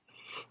sucked.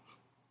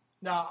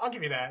 No, I'll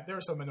give you that. There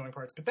were some annoying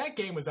parts, but that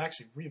game was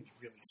actually really,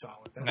 really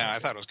solid. I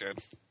thought it was good.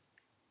 Did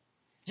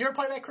you ever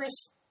play that, Chris?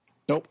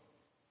 Nope.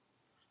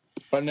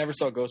 But I never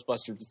saw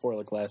Ghostbusters before,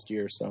 like last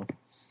year. So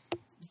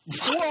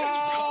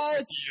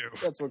what?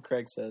 That's what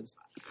Craig says.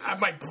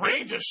 My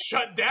brain just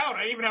shut down.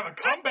 I didn't even have a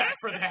comeback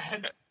for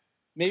that.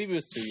 Maybe it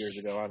was 2 years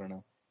ago. I don't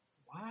know.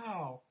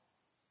 Wow.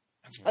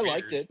 I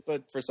liked it,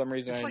 but for some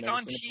reason it's I like never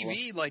on seen it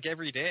TV, like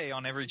every day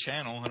on every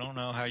channel. I don't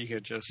know how you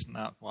could just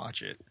not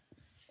watch it.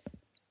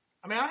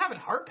 I mean, I'm having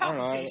heart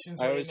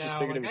palpitations I right always just now.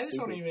 figured it Like, was I just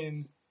don't stupid.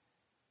 even.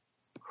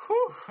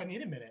 Whew, I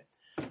need a minute.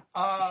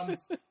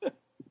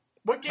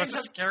 What games? What's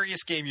the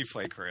scariest game you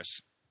played,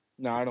 Chris?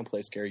 No, I don't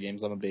play scary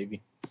games. I'm a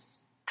baby.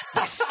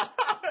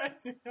 I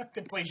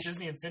can play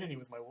Disney Infinity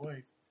with my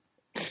wife.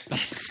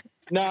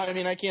 No, I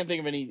mean I can't think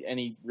of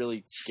any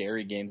really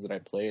scary games that I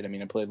played. I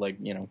mean I played like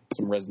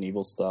some Resident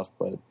Evil stuff,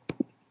 but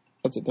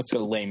that's a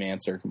lame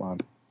answer. Come on.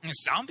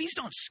 Zombies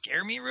don't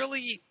scare me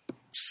really,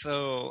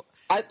 so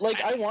I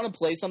want to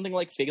play something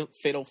like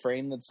Fatal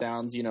Frame that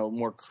sounds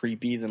more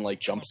creepy than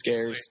like jump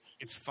scares.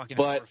 It's fucking.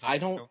 But I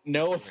don't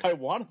know if I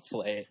want to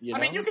play it. I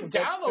mean, you can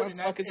download it. It's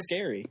fucking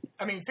scary.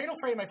 I mean, Fatal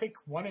Frame, I think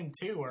 1 and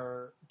 2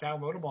 are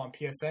downloadable on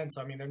PSN.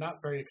 So I mean, they're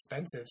not very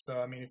expensive.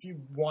 So I mean, if you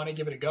want to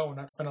give it a go and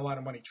not spend a lot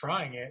of money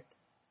trying it,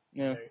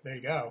 yeah, there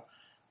you go.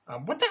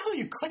 What the hell are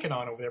you clicking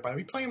on over there? Are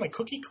we playing like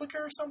Cookie Clicker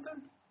or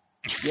something?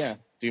 Yeah.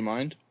 Do you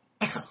mind?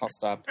 I'll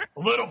stop. A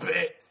little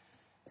bit.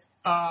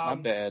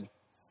 Not bad.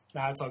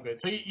 Nah, it's all good.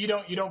 So you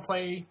don't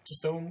play,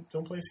 just don't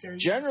play scary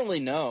games?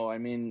 Generally, no. I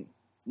mean,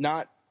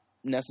 not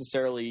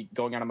necessarily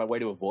going out of my way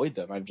to avoid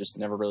them. I've just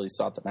never really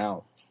sought them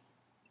out.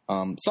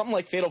 Something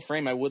like Fatal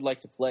Frame I would like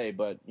to play,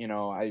 but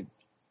I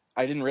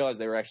didn't realize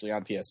they were actually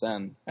on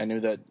PSN. I knew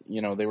that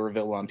they were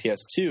available on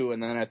PS2,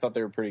 and then I thought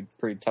they were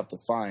pretty tough to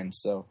find.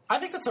 So I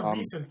think that's a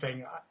recent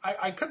thing.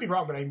 I could be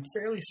wrong, but I'm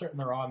fairly certain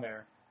they're on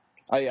there.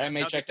 I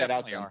may check that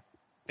out. Then.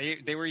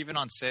 They were even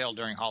on sale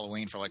during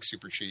Halloween for like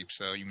super cheap,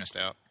 so you missed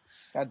out.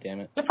 God damn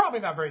it! They're probably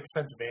not very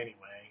expensive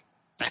anyway.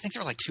 I think they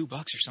were like $2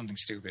 or something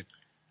stupid.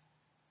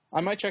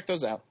 I might check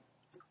those out.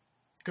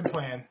 Good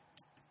plan.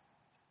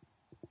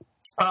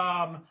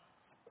 Oh,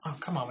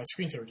 come on. My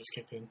screensaver just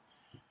kicked in.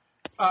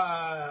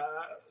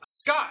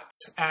 Scott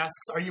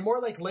asks, are you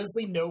more like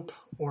Leslie Knope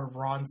or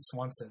Ron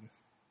Swanson?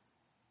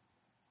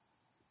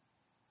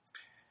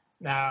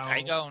 Now,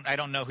 I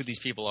don't know who these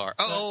people are.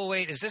 Oh,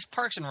 wait. Is this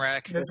Parks and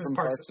Rec? This is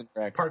Parks and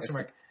Rec. Parks and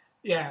Rec.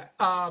 Yeah.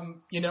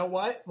 You know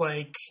what?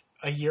 Like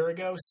a year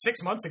ago,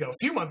 6 months ago, a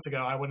few months ago,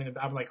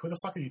 I'm like, who the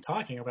fuck are you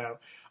talking about?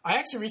 I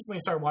actually recently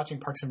started watching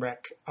Parks and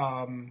Rec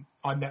on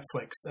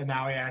Netflix, and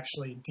now I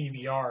actually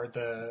DVR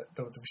the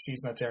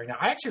season that's airing now.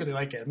 I actually really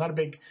like it. I'm not a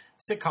big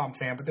sitcom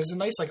fan, but there's a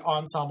nice like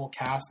ensemble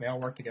cast, and they all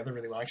work together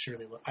really well. I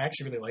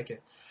actually really like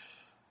it.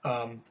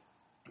 But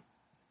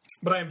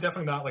I am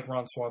definitely not like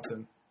Ron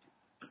Swanson.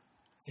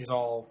 He's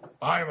all,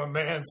 I'm a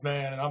man's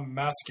man, and I'm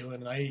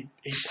masculine, and I eat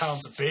 8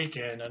 pounds of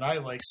bacon, and I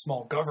like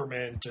small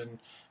government, and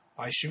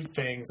I shoot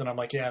things, and I'm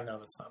like, yeah, no,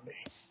 that's not me.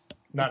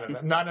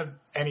 None of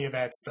any of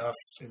that stuff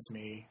is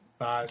me.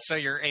 So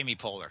you're Amy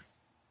Poehler.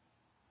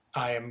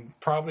 I am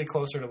probably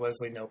closer to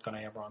Leslie Knope than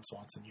I am Ron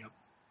Swanson. Yep.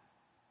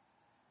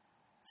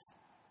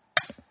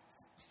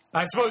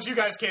 I suppose you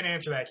guys can't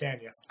answer that, can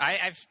you?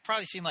 I've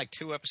probably seen like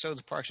 2 episodes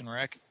of Parks and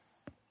Rec.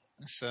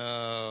 So,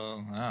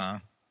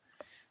 I'll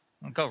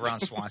go Ron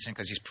Swanson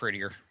because he's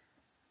prettier.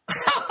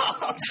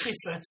 Oh,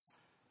 Jesus.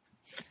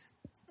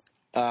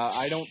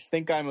 I don't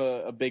think I'm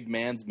a big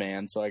man's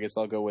man, so I guess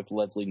I'll go with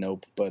Leslie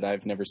Knope, but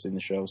I've never seen the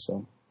show,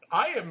 so.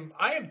 I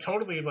am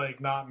totally, like,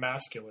 not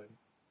masculine.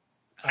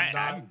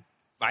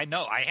 I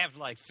know. I have,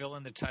 like, fill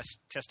in the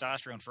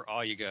testosterone for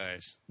all you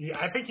guys. Yeah,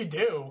 I think you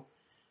do.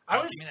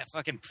 Give me that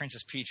fucking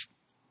Princess Peach.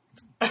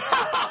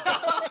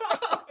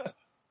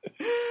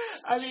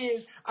 I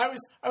mean, I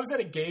was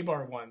at a gay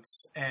bar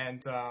once, and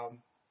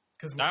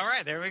because all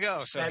right, there we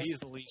go. So he's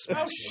the least.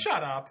 Oh,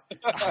 shut up!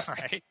 All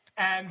right,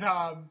 and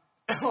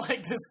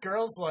like this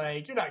girl's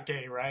like, "You're not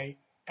gay, right?"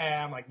 And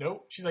I'm like,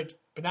 "Nope." She's like,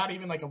 "But not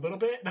even like a little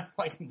bit." And I'm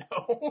like,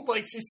 "No."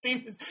 Like she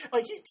seemed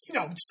like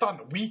just on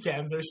the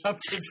weekends or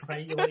something,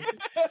 right? You're like,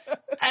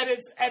 and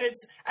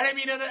I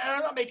mean, and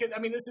I'm not making. I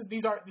mean, this is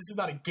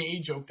not a gay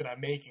joke that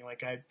I'm making.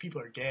 Like,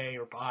 people are gay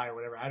or bi or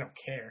whatever. I don't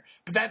care.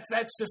 But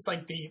that's just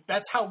like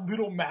that's how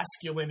little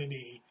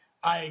masculinity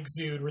I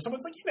exude. Where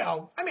someone's like,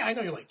 I mean, I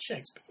know you like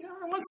chicks, but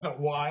once in a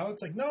while,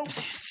 it's like, no.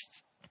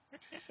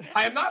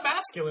 I am not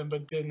masculine,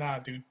 but nah,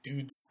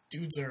 dudes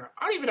are.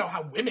 I don't even know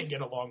how women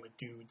get along with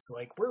dudes.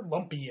 Like, we're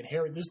lumpy and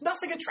hairy. There's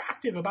nothing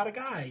attractive about a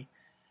guy.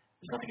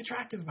 There's nothing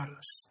attractive about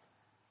us.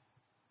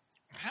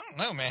 I don't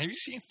know, man. Have you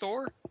seen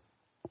Thor?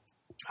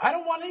 I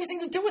don't want anything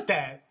to do with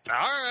that. All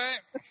right.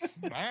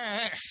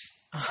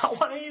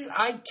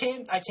 I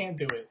can't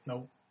do it.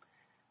 Nope.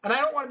 And I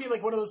don't want to be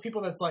like one of those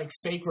people that's like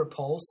fake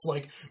repulsed.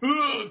 Like,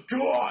 ugh,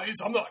 guys,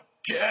 I'm not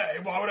gay.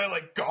 Why would I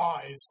like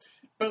guys?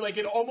 But like,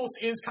 it almost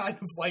is kind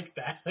of like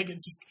that. Like,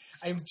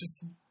 I'm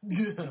just.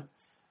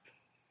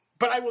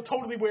 But I will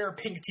totally wear a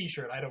pink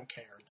T-shirt. I don't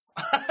care. It's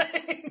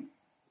fine.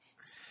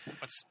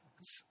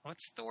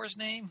 what's Thor's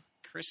name?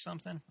 Chris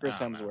something? Chris I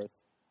don't know.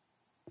 Hemsworth.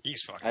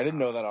 He's fucking. I didn't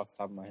know that off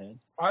the top of my head.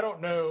 I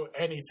don't know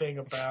anything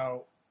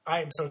about.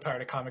 I am so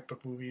tired of comic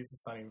book movies.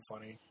 It's not even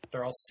funny.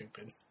 They're all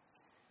stupid.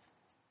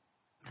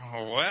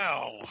 Oh,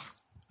 well.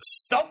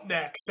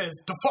 Stumpneck says,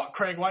 "The fuck,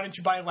 Craig? Why didn't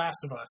you buy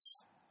Last of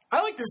Us?"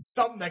 I like this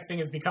Stumpneck thing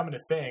is becoming a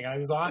thing. I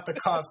was off the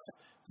cuff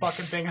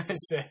fucking thing I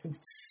said.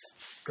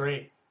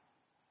 Great.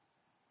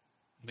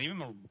 Leave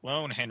him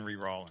alone, Henry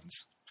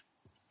Rollins.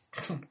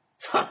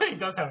 He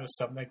does have a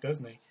Stumpneck,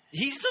 doesn't he?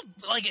 He's the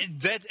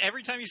that.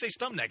 Every time you say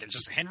Stumpneck, it's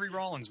just Henry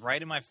Rollins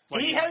right in my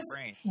He in has my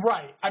brain.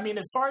 right. I mean,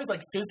 as far as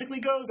like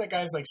physically goes, that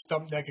guy's like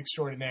Stumpneck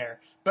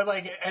extraordinaire. But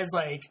like as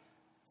like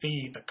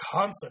the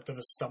concept of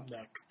a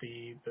Stumpneck,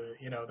 the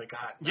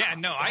guy. Yeah,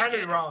 no,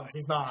 Henry Rollins.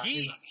 He's not.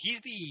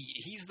 He's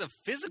the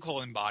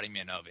physical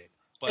embodiment of it.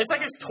 But It's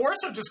like his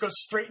torso just goes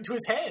straight into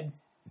his head.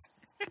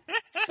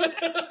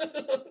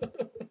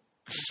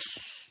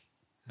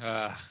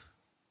 that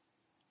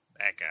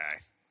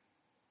guy.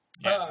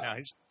 Yeah, no,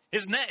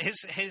 his neck,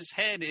 his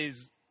head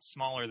is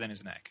smaller than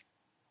his neck,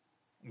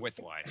 width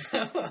wise.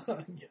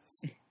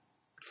 Yes.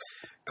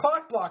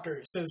 Clock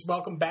Blocker says,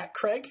 "Welcome back,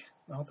 Craig."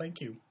 Oh, thank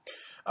you.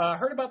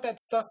 Heard about that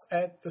stuff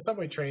at the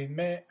subway train.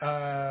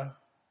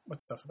 What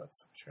stuff about the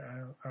subway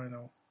train? I don't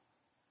know.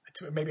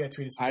 Maybe I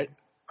tweeted something.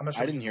 I'm not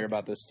sure. I didn't hear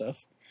about this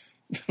stuff.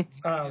 I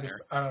don't know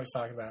what he's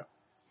talking about.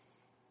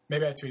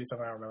 Maybe I tweeted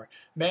something, I don't remember.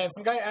 Man,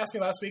 some guy asked me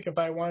last week if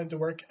I wanted to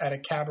work at a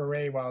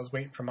cabaret while I was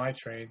waiting for my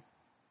train.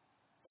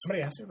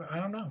 Somebody asked me about I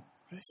don't know.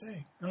 What did they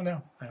say? I don't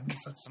know.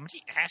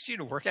 Somebody asked you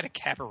to work at a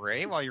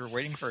cabaret while you were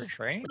waiting for a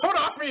train? Someone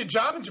offered me a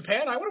job in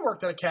Japan. I would have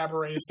worked at a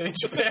cabaret instead in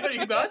Japan. Are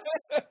you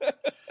nuts?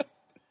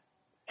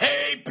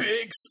 Hey,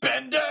 big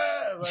spender!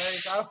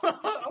 Like,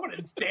 I would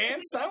have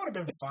danced. That would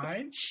have been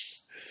fine.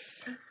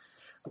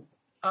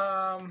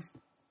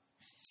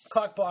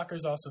 Clock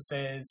Blockers also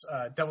says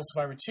Devil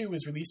Survivor 2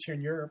 was released here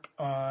in Europe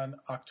on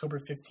October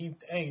 15th.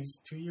 Dang, he's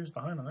 2 years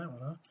behind on that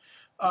one, huh?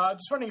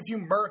 Just wondering if you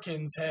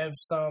Americans have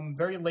some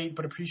very late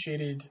but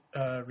appreciated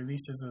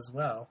releases as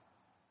well.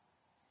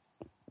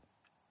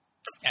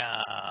 No,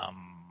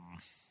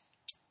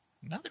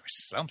 there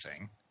was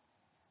something.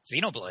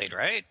 Xenoblade,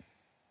 right?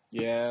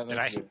 Yeah, Did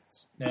that's good.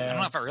 I don't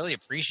know if I really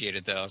appreciated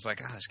it, though. I was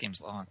like, this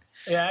game's long.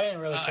 Yeah, I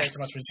didn't really care too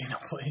much for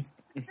Xenoblade.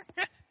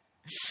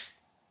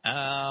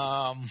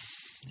 I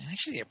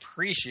actually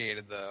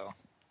appreciated, though.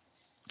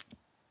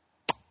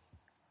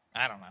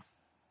 I don't know.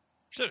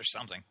 Sure, there's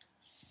something.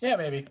 Yeah,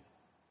 maybe.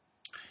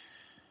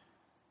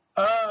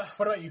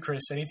 What about you,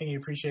 Chris? Anything you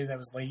appreciated that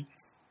was late?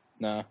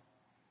 No.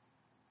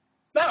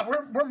 No,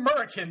 we're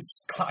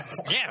Americans. God,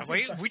 Yeah,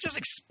 we just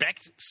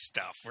expect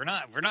stuff. We're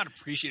not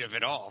appreciative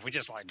at all. We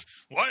just like,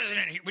 what isn't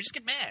it here? We just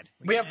get mad.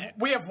 We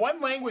have one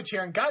language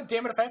here, and God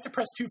damn it, if I have to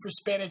press 2 for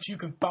Spanish, you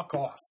can fuck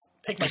off.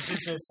 Take my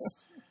business.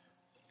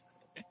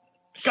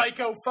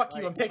 Geico, fuck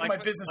you. I'm taking my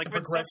business to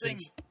Progressive.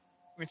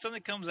 When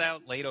something comes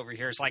out late over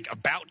here, it's like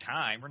about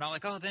time. We're not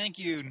like, oh, thank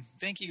you,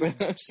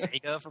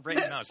 Sega, for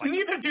bringing it. No, it's like,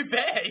 neither do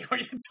they. What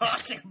are you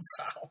talking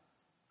about?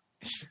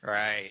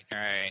 Right.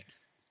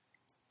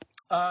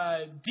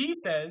 D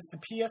says the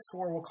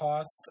PS4 will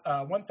cost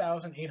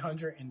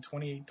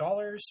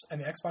 $1,828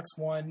 and the Xbox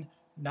One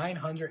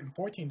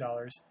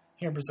 $914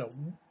 here in Brazil.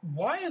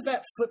 Why is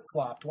that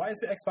flip-flopped? Why is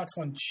the Xbox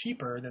One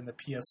cheaper than the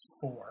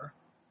PS4?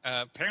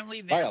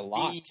 Apparently, by a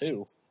lot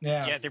too.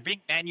 Yeah, they're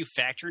being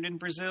manufactured in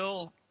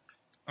Brazil.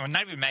 Or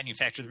not even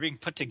manufactured, they're being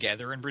put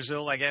together in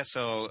Brazil, I guess,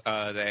 so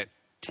that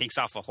takes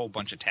off a whole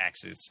bunch of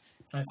taxes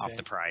off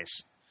the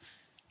price.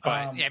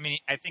 But, I mean,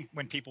 I think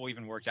when people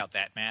even worked out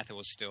that math, it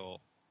was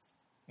still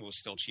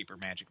cheaper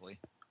magically.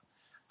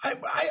 I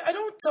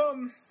don't,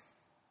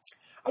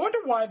 I wonder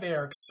why they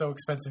are so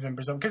expensive in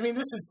Brazil. Because, I mean,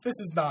 this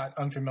is not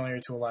unfamiliar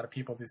to a lot of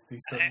people, these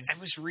cities. I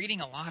was reading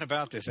a lot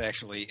about this,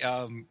 actually.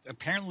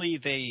 Apparently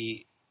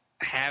they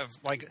have,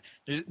 like,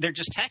 they're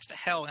just taxed to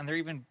hell, and they're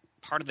even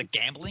part of the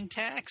gambling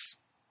tax.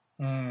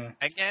 I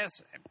guess.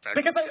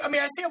 Because, I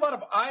mean, I see a lot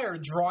of ire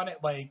drawn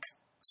at, like,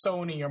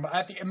 Sony or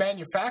at the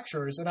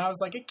manufacturers, and I was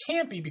like, it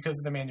can't be because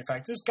of the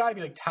manufacturers. There's got to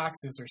be, like,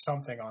 taxes or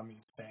something on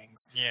these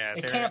things. Yeah.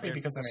 It can't be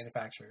because of the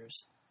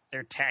manufacturers.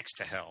 They're taxed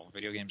to hell.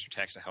 Video games are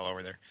taxed to hell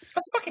over there.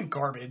 That's fucking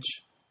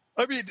garbage.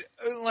 I mean,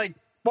 like...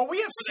 Well, we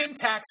have sin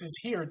taxes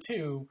here,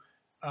 too.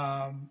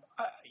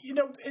 You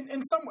know,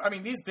 in some... I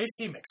mean, they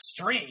seem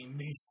extreme,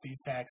 these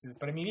taxes.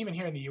 But, I mean, even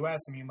here in the U.S.,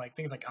 I mean, like,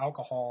 things like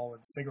alcohol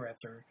and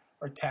cigarettes are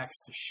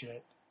taxed to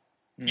shit.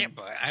 Yeah,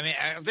 but I mean,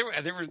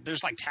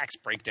 there's like tax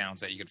breakdowns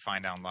that you could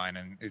find online,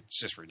 and it's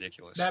just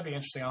ridiculous. That'd be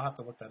interesting. I'll have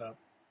to look that up,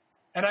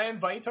 and I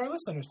invite our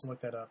listeners to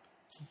look that up.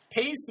 It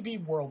pays to be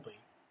worldly.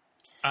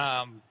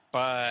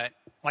 But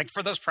like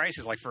for those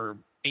prices, like for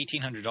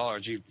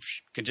 $1,800, you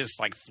could just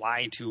like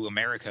fly to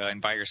America and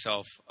buy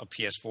yourself a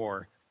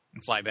PS4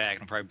 and fly back,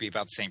 and it'll probably be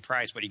about the same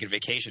price, but you get a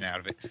vacation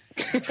out of it.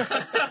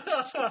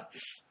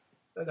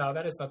 No,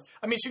 that is nuts.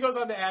 I mean, she goes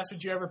on to ask,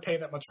 would you ever pay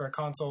that much for a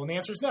console? And the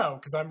answer is no,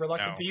 because I'm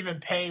reluctant to even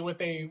pay what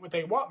they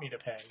want me to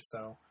pay.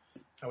 So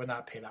I would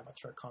not pay that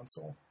much for a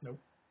console. Nope.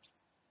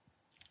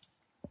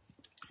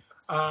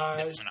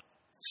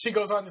 She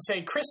goes on to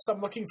say, Chris, I'm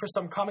looking for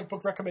some comic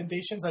book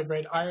recommendations. I've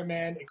read Iron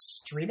Man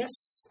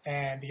Extremis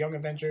and The Young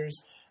Avengers,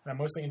 and I'm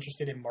mostly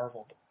interested in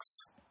Marvel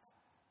books.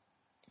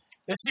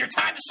 This is your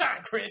time to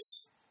shine,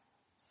 Chris.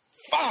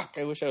 Fuck!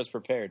 I wish I was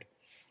prepared.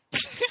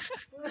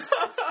 It's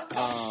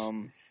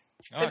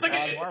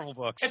like Marvel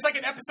books. It's like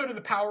an episode of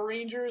the Power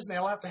Rangers, and they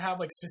all have to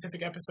have like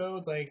specific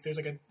episodes. Like there's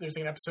an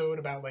episode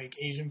about like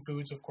Asian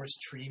food, so of course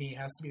Trini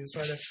has to be the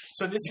starter.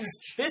 So this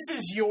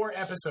is your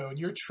episode.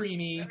 Your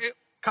Trini.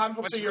 Comic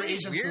books are your really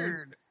Asian weird,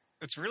 food.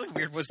 What's really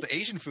weird was the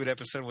Asian food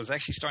episode was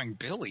actually starring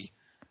Billy.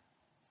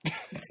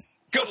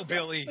 Go,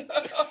 Billy!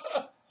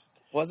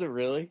 Was it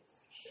really?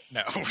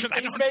 No.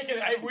 He's making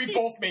it. We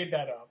both made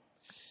that up.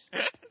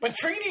 But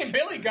Trini and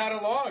Billy got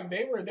along.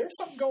 There's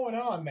something going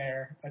on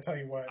there. I tell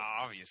you what.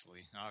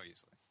 Obviously.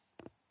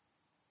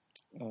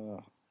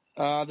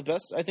 I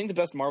think the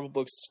best Marvel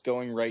books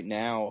going right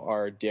now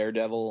are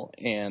Daredevil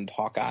and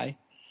Hawkeye.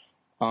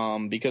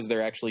 Because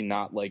they're actually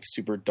not like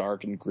super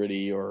dark and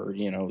gritty or,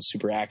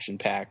 super action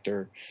packed,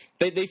 or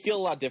they feel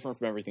a lot different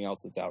from everything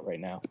else that's out right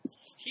now.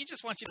 He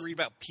just wants you to read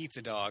about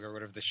Pizza Dog or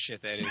whatever the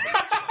shit that is.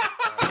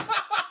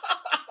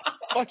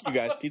 Fuck you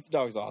guys. Pizza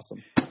Dog's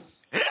awesome.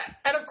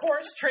 And of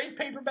course, trade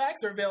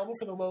paperbacks are available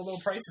for the low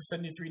price of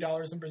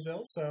 $73 in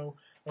Brazil. So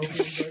I hope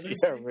you enjoy these.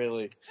 Yeah,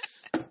 really.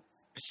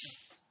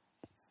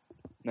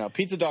 No,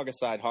 Pizza Dog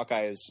aside,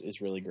 Hawkeye is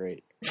really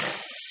great.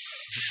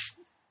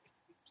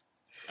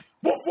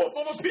 Woof woof,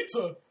 I'm a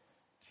pizza.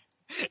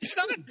 He's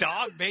not a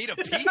dog made of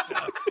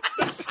pizza.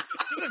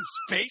 This isn't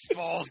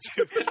Spaceballs,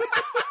 dude.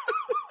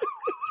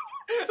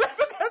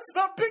 That's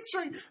not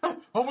picturing.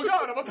 Oh my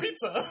god, I'm a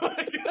pizza.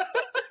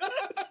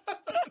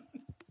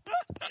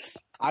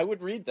 I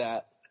would read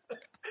that.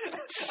 Come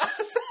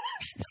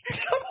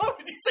on,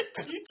 you say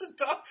pizza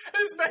dog?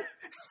 This man.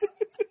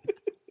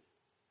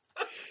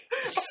 A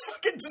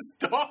fucking just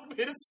dog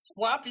made of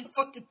slappy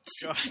fucking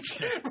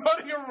cheese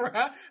running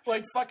around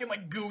like fucking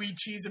like gooey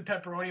cheese and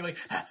pepperoni like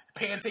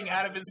panting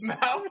out of his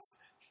mouth.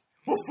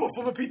 Woof woof,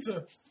 I'm a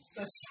pizza.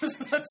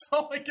 That's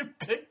all I can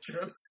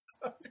picture. I'm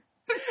sorry.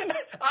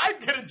 I'm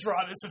gonna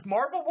draw this. If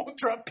Marvel won't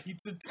draw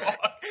Pizza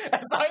Dog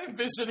as I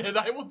envision it,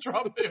 I will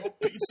draw my own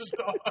Pizza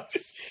Dog.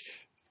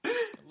 I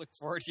look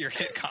forward to your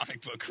hit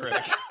comic book,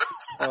 Rick.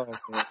 Oh,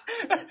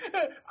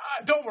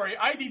 don't worry,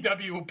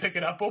 IDW will pick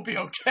it up. We'll be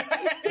okay.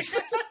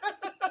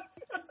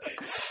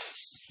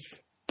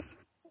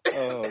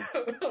 Oh.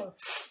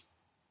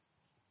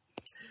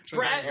 So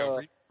Brad- there you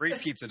go. Read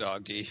Pizza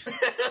Dog, D.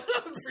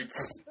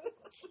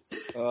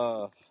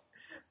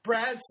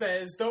 Brad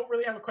says, don't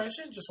really have a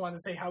question. Just wanted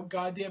to say how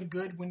goddamn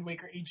good Wind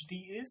Waker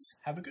HD is.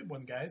 Have a good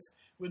one, guys.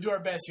 We'll do our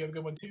best. You have a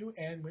good one, too.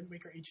 And Wind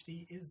Waker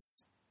HD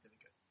is really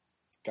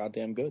good.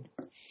 Goddamn good.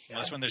 Yeah,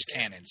 that's when there's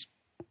cannons.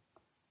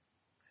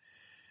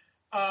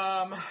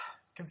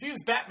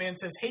 Confused Batman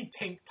says, "Hey,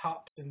 tank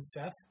tops and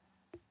Seth."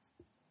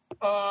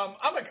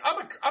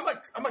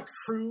 I'm a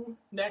crew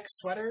neck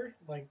sweater.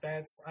 Like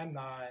I'm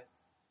not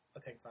a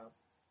tank top.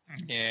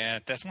 Yeah,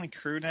 definitely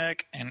crew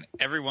neck, and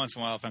every once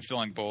in a while, if I'm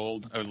feeling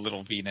bold, a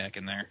little V-neck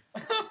in there.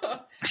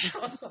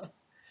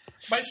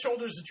 My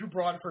shoulders are too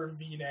broad for a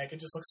V-neck.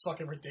 It just looks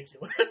fucking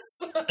ridiculous.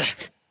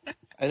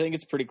 I think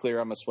it's pretty clear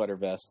I'm a sweater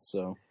vest,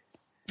 so.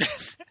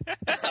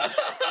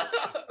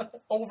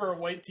 Over a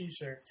white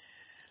t-shirt.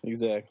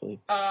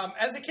 Exactly.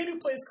 As a kid who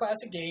plays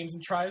classic games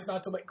and tries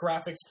not to let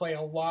graphics play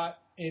a lot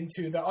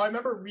into the... I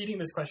remember reading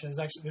this question.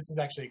 This is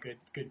actually a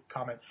good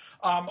comment.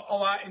 A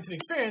lot into the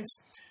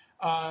experience.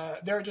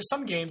 There are just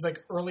some games, like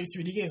early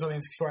 3D games on the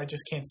N64, I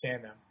just can't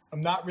stand them.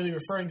 I'm not really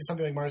referring to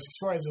something like Mario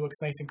 64 as it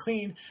looks nice and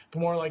clean, but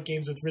more like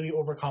games with really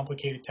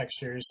overcomplicated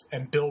textures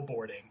and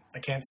billboarding. I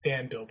can't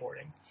stand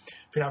billboarding.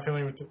 If you're not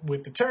familiar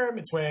with the term,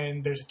 it's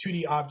when there's a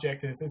 2D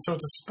object, and so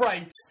it's a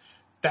sprite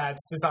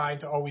that's designed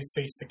to always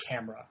face the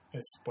camera,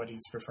 is what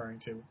he's referring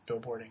to,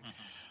 billboarding.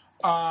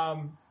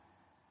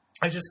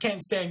 I just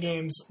can't stand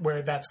games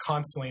where that's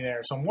constantly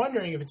there. So I'm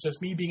wondering if it's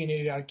just me being an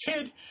idiotic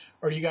kid,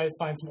 or you guys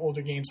find some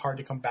older games hard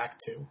to come back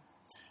to.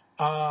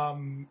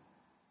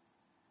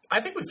 I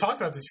think we've talked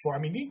about this before. I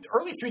mean, these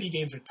early 3D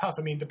games are tough.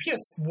 I mean, the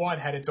PS1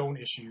 had its own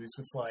issues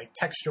with, like,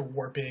 texture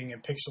warping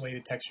and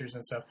pixelated textures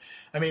and stuff.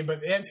 I mean, but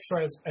the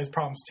N64 has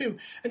problems, too.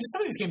 And just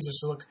some of these games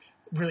just look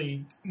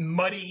really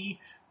muddy.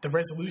 The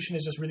resolution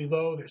is just really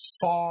low. There's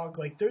fog.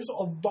 Like, there's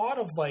a lot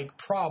of, like,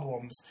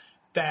 problems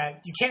that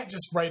you can't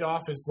just write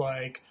off as,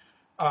 like,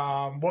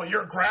 well,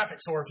 your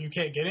graphics, or if you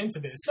can't get into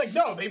this. Like,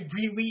 no, they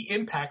really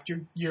impact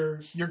your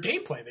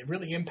gameplay. They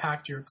really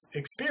impact your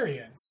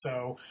experience.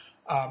 So,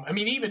 I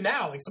mean, even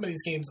now, like, some of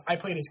these games I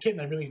played as a kid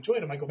and I really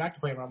enjoyed them. I go back to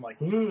play them and I'm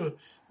like, ooh,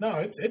 no,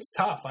 it's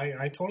tough.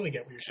 I totally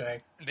get what you're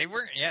saying. They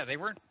weren't.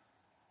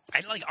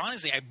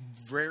 Honestly, I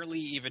rarely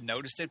even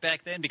noticed it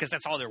back then because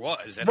that's all there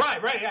was. And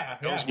Right, yeah.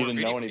 those You were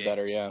didn't know video any games.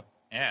 better, yeah.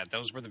 Yeah,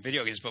 those were the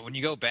video games. But when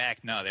you go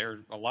back, no,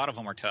 a lot of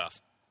them are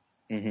tough.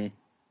 Mm-hmm.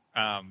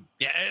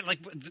 Like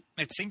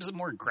it seems the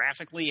more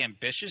graphically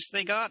ambitious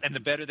they got, and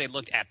the better they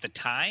looked at the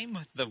time,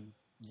 the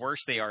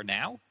worse they are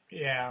now.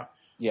 Yeah.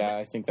 Yeah,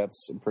 I think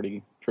that's a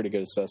pretty good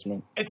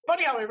assessment. It's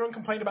funny how everyone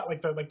complained about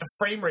like the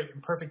frame rate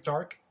in Perfect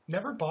Dark.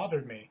 never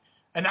bothered me.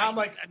 And now I'm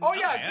like, oh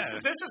yeah,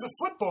 this is a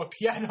flip book.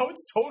 Yeah, no,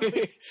 it's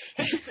totally,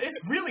 it's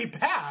really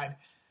bad.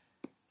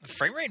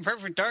 Frame rate in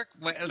Perfect Dark,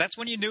 that's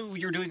when you knew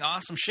you were doing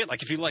awesome shit.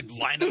 Like if you like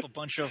lined up a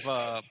bunch of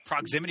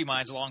proximity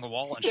mines along a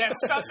wall and shit.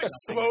 Stuff's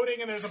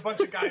exploding and there's a bunch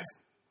of guys,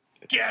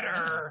 get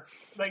her!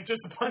 Like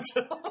just a bunch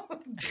of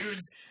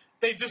dudes,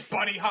 they just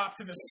bunny hop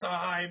to the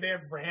side. They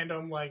have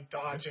random like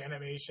dodge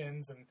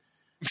animations and...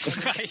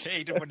 I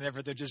hate it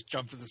whenever they just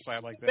jump to the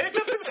side like that. They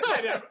jump to the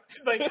side,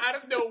 like out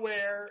of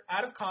nowhere,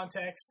 out of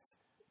context,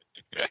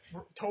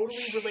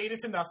 totally related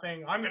to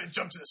nothing. I'm going to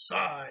jump to the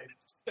side.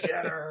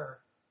 Get her.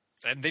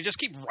 And they just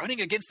keep running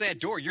against that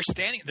door. You're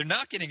standing. They're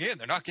not getting in.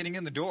 They're not getting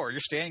in the door. You're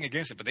standing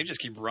against it, but they just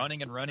keep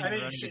running and running and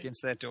running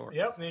against that door.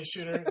 Yep, and then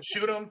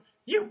shoot them.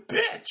 You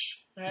bitch!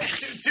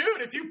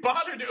 Dude, if you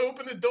bothered to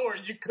open the door,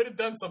 you could have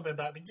done something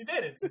about it, but you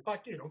didn't. So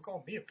fuck you. Don't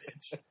call me a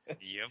bitch.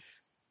 Yep.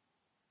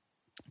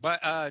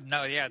 But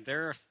no, yeah,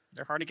 they're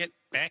hard to get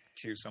back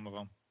to. Some of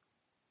them.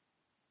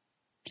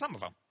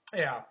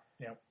 Yeah.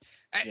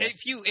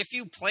 If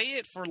you play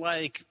it for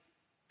like.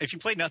 If you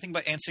play nothing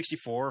but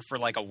N64 for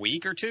like a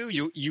week or two,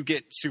 you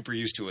get super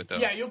used to it though.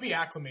 Yeah, you'll be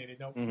acclimated.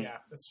 No, yeah,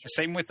 that's true.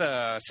 Same with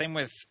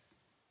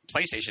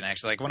PlayStation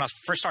actually. Like when I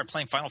first started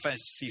playing Final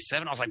Fantasy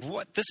VII, I was like,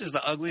 "What? This is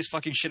the ugliest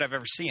fucking shit I've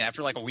ever seen."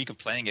 After like a week of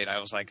playing it, I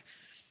was like,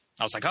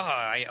 "Oh,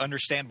 I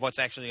understand what's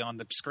actually on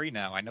the screen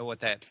now. I know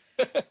what that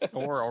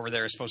door over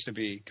there is supposed to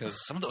be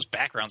because some of those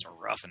backgrounds are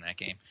rough in that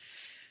game."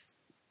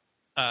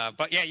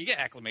 But yeah, you get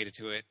acclimated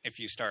to it if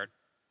you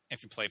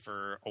play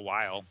for a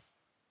while.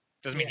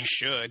 Doesn't mean you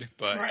should,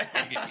 but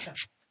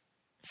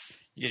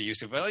you get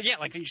used to it. But yeah,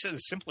 like you said, the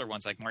simpler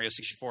ones like Mario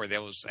 64,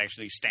 those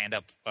actually stand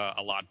up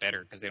a lot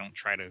better because they don't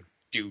try to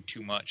do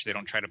too much. They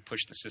don't try to push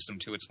the system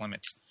to its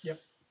limits.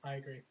 Yep, I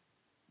agree.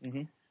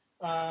 Mm-hmm.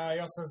 He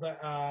also says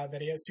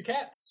that he has 2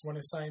 cats. One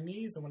is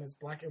Siamese and one is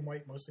black and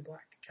white, mostly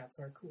black. Cats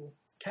are cool.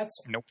 Cats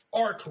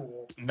are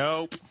cool.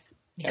 Nope.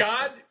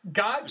 God.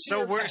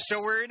 So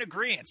we're in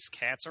agreement.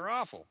 Cats are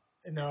awful.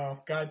 No,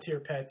 God tier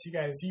pets. You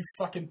guys, you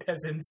fucking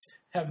peasants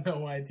have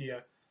no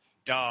idea.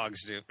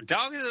 Dogs do.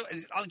 Dogs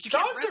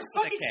are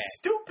fucking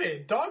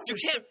stupid. You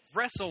can't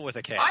wrestle with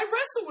a cat. I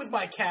wrestle with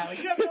my cat.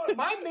 Like, you have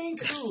my Maine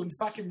Coon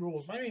fucking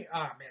rules. Man,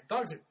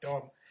 dogs are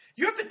dumb.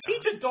 You have to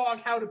teach a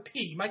dog how to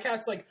pee. My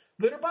cat's like,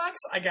 litter box,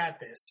 I got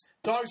this.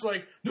 Dog's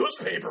like,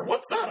 newspaper,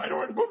 what's that?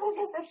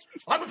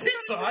 I'm a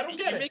pizza, I don't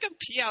get it.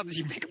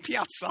 You make him pee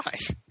outside.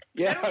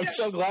 Yeah, I'm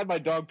so glad my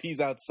dog pees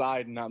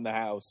outside and not in the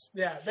house.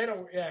 Yeah, they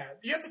don't,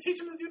 you have to teach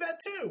them to do that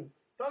too.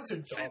 Dogs are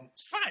dumb.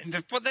 It's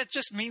fine, but that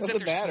just means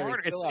that they're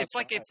smarter. It's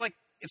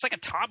like a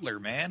toddler,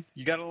 man.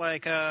 You gotta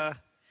like,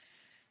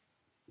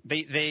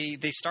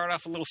 they start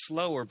off a little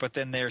slower, but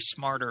then they're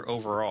smarter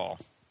overall.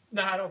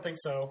 No, I don't think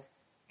so.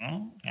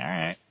 All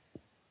right.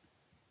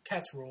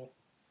 Cats rule.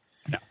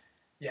 No.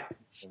 Yeah.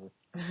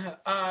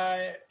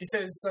 He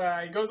says,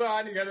 he goes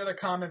on, you got another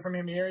comment from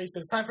him here. He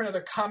says, time for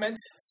another comment,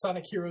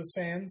 Sonic Heroes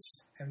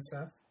fans and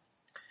stuff.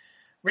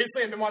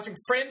 Recently, I've been watching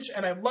Fringe,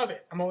 and I love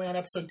it. I'm only on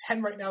episode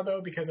 10 right now, though,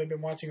 because I've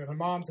been watching it with my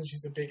mom, since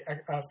she's a big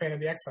fan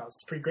of the X-Files.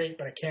 It's pretty great,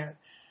 but I can't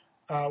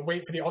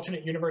wait for the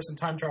alternate universe and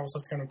time travel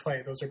stuff to come and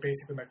play. Those are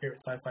basically my favorite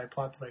sci-fi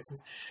plot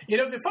devices. You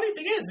know, the funny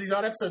thing is, he's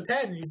on episode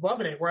 10, and he's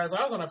loving it, whereas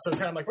I was on episode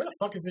 10, I'm like, where the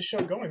fuck is this show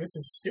going? This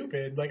is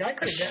stupid. Like,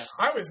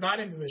 I was not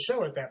into the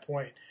show at that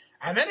point.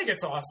 And then it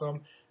gets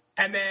awesome.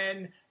 And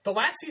then the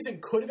last season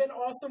could have been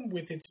awesome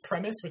with its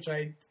premise, which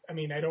he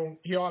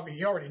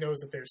already knows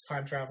that there's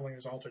time traveling,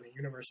 there's alternate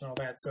universe and all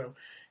that, so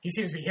he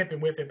seems to be hipping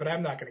with it, but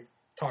I'm not going to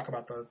talk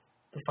about the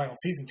final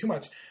season too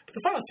much. But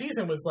the final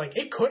season was like,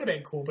 it could have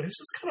been cool, but it was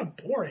just kind of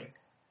boring.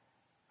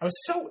 I was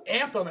so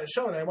amped on that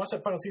show, and I watched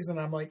that final season,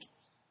 and I'm like,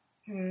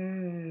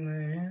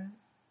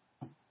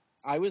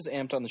 I was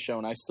amped on the show,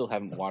 and I still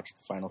haven't watched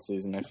the final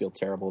season. I feel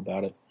terrible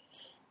about it.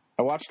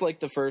 I watched like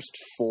the first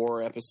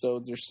 4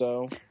 episodes or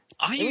so.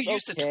 All you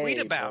used to tweet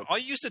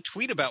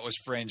about was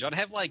Fringe. I'd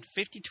have like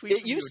 50 tweets.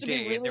 It used to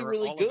be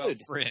really good.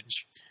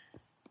 Fringe.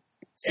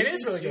 It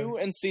is really good. 2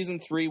 and season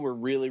 3 were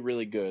really,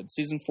 really good.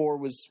 Season 4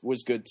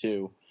 was good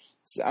too.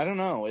 So, I don't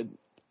know.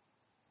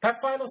 That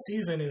final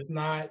season is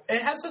not...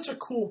 It has such a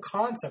cool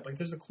concept. Like,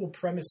 there's a cool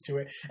premise to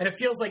it. And it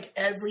feels like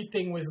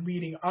everything was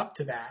leading up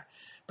to that.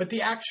 But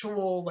the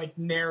actual, like,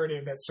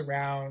 narrative that's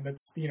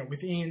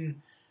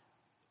within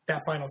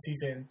that final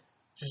season,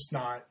 just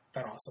not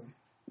that awesome.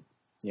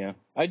 Yeah.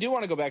 I do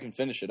want to go back and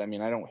finish it. I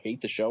mean, I don't hate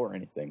the show or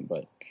anything,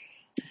 but...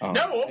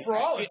 no,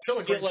 overall, it's still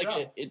a great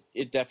show.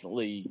 It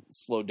definitely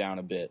slowed down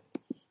a bit.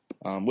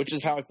 Which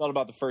is how I felt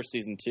about the first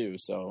season, too.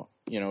 So,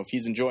 if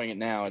he's enjoying it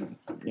now,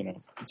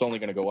 it's only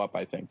going to go up,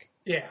 I think.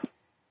 Yeah.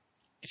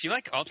 If you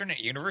like alternate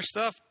universe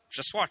stuff,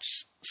 just watch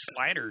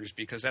Sliders,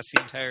 because that's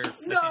the entire show.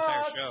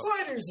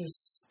 Sliders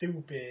is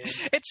stupid.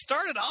 It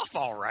started off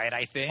all right,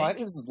 I think.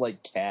 Sliders is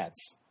like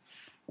cats.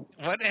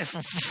 What if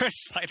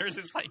Sliders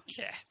is like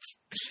cats?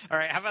 All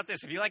right, how about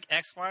this? If you like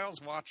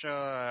X-Files, watch...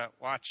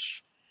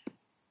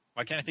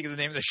 Why can't I think of the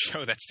name of the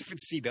show? That stupid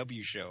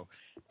CW show.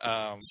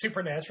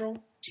 Supernatural?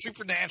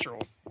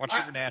 Supernatural. Watch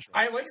Supernatural.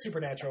 I like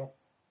Supernatural.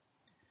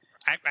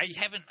 I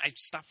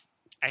stopped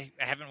I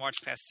haven't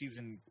watched past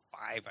season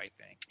 5. I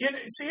think. Yeah,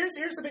 so here's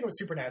the thing with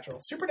Supernatural.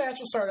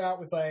 Supernatural started out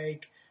with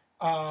like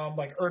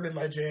urban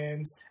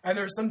legends, and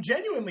there's some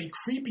genuinely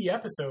creepy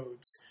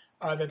episodes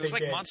that It was they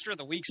like did. Monster of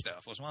the Week stuff.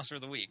 It was Monster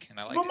of the Week, and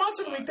I like. Well,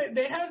 Monster of the Week,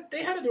 they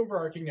had an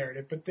overarching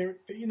narrative, but it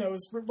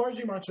was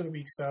largely Monster of the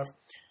Week stuff.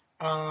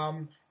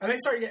 And they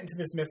started getting into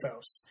this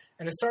mythos,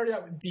 and it started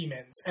out with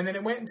demons, and then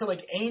it went into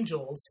like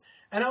angels,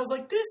 and I was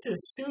like, this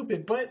is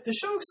stupid. But the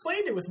show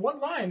explained it with one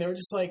line. They were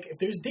just like, if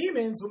there's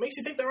demons, what makes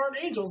you think there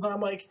aren't angels? And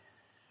I'm like,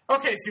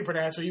 okay,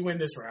 Supernatural, you win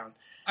this round.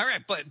 All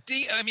right, but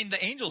I mean,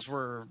 the angels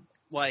were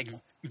like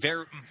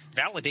very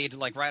validated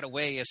like right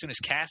away as soon as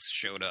Cass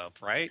showed up,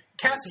 right?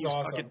 Cass is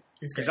awesome.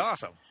 He's great.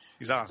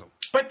 He's awesome.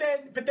 But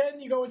then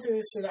you go into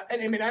this, and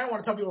I mean, I don't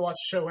want to tell people to watch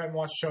the show, haven't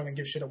watched the show, and then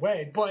give shit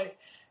away. But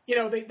they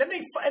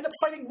end up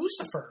fighting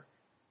Lucifer,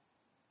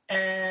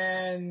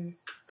 and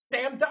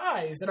Sam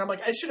dies, and I'm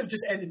like, I should have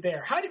just ended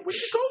there. Where did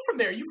you go from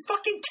there? You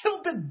fucking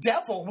killed the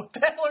devil. What the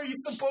hell are you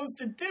supposed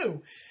to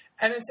do?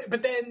 And then,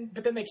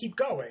 but then they keep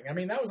going. I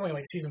mean, that was only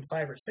like season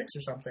 5 or 6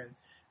 or something.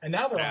 And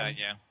now they're on,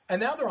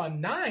 and now they're on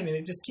 9, and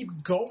they just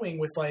keep going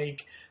with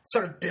like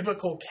sort of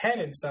biblical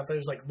canon stuff.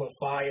 There's like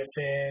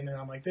Leviathan, and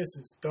I'm like, this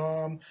is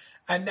dumb.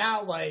 And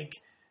now, like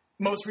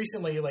most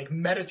recently, like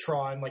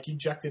Metatron, like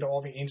ejected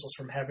all the angels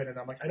from heaven, and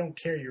I'm like, I don't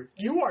care.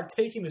 You are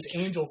taking this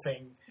angel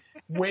thing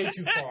way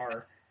too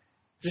far.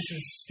 This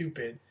is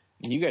stupid.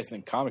 You guys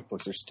think comic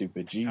books are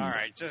stupid? Jeez. All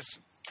right,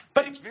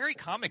 but it's very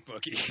comic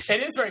booky.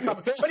 It is very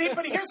comic. But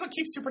here's what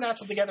keeps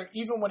Supernatural together,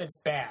 even when it's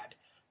bad.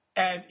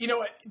 And you know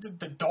what?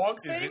 The dog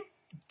thing?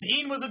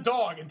 Dean was a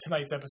dog in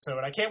tonight's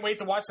episode. I can't wait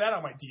to watch that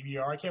on my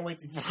DVR. I can't wait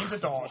to... Dean's a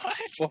dog.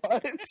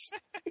 What?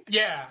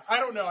 Yeah, I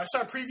don't know. I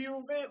saw a preview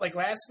of it, like,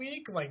 last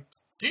week. Like,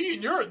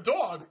 Dean, you're a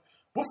dog.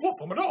 Woof, woof,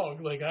 I'm a dog.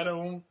 Like, I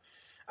don't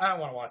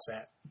want to watch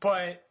that.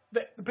 But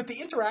the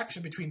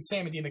interaction between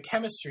Sam and Dean, the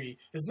chemistry,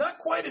 is not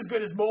quite as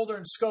good as Mulder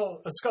and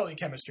Scully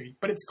chemistry,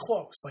 but it's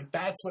close. Like,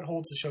 that's what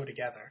holds the show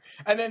together.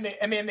 And then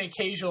the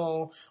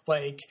occasional,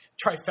 like,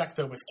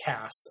 trifecta with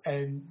Cass,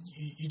 and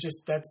you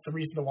just, that's the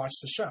reason to watch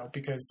the show,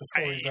 because the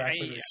stories are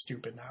actually really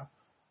stupid now.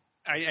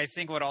 I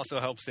think what also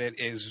helps it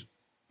is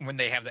when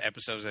they have the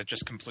episodes that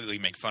just completely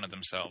make fun of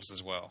themselves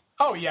as well.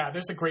 Oh yeah,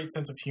 there's a great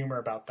sense of humor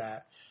about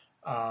that.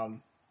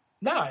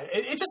 No,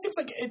 it just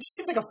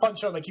seems like a fun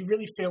show. Like, you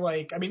really feel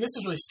like, I mean, this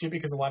is really stupid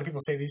because a lot of people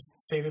say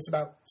this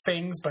about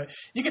things, but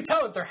you can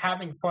tell that they're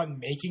having fun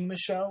making the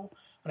show,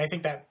 and I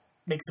think that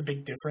makes a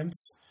big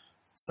difference.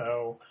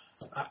 So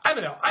I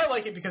don't know. I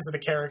like it because of the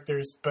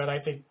characters, but I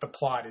think the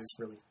plot is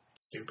really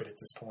stupid at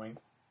this point.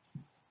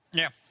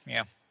 Yeah.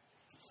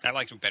 I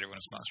liked it better when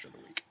it's Monster of the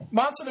Week.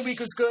 Monster of the Week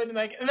was good, and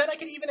then I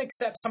could even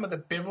accept some of the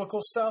biblical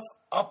stuff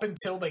up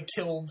until they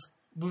killed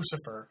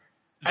Lucifer.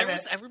 I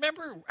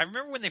remember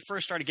when they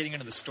first started getting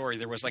into the story,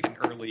 there was like an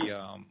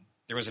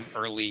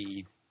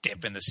early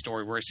dip in the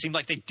story where it seemed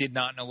like they did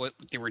not know what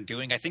they were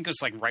doing. I think it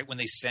was like right when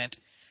they sent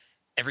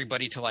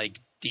everybody to like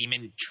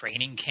demon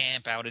training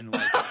camp out in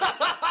like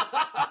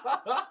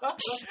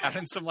out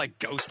in some like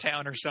ghost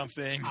town or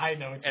something. I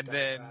know what you're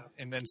talking about.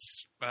 And then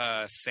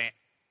Sam.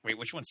 Wait,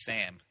 which one's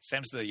Sam?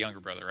 Sam's the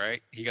younger brother,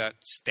 right? He got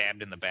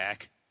stabbed in the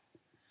back.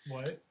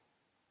 What?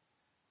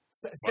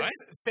 What?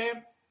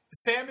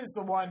 Sam is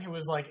the one who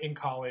was like in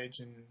college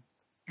and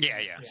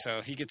yeah.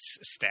 So he gets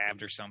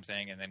stabbed or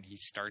something, and then he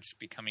starts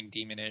becoming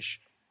demonish.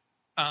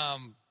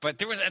 But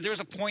there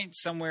was a point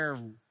somewhere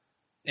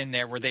in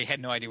there where they had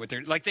no idea what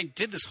they're like. They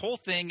did this whole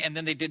thing, and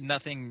then they did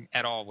nothing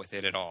at all with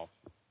it at all.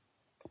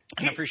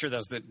 And I'm pretty sure that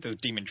was the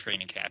demon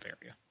training camp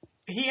area.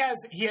 He has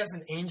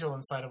an angel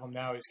inside of him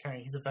now.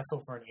 He's a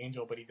vessel for an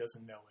angel, but he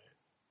doesn't know it.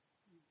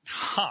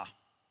 Huh.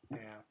 Yeah.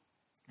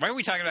 Why are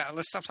we talking about?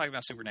 Let's stop talking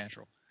about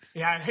Supernatural.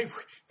 Yeah, I think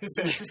this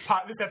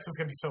episode's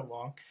gonna be so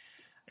long.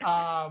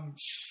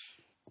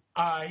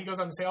 He goes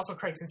on to say, also,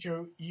 Craig, since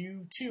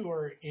you too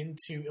are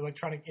into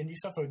electronic indie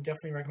stuff, I would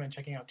definitely recommend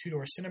checking out Two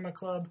Door Cinema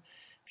Club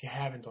if you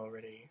haven't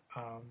already.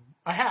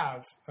 I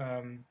have.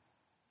 I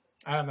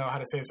don't know how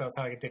to say this without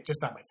sounding like a dick.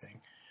 Just not my thing.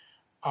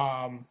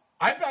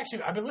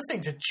 I've been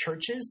listening to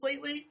Churches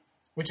lately,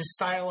 which is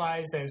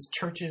stylized as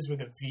churches with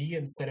a V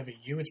instead of a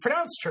U. It's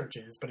pronounced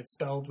churches, but it's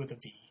spelled with a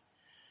V.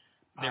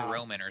 They're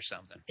Roman or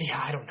something.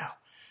 Yeah, I don't know.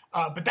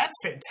 But that's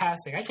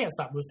fantastic. I can't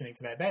stop listening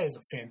to that. That is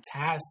a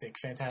fantastic,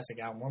 fantastic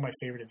album. One of my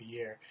favorite of the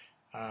year.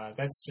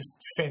 That's just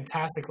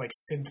fantastic, like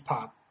synth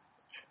pop.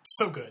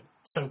 So good.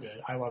 So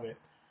good. I love it.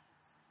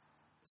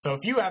 So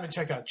if you haven't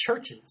checked out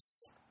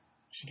Churches,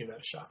 you should give that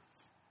a shot.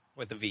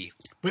 With a V.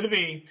 With a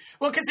V.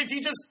 Well, because if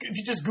you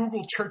just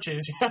Google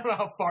Churches, you don't know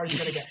how far you're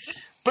going to get.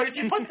 But if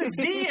you put the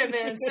V in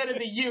there instead of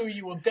the U,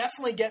 you will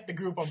definitely get the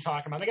group I'm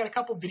talking about. They got a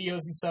couple videos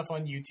and stuff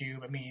on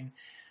YouTube. I mean,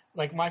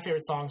 like, my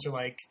favorite songs are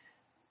like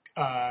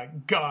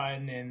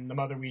Gun and The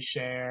Mother We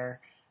Share,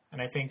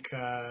 and I think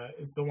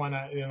is the one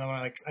I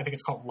think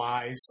it's called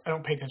Lies. I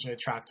don't pay attention to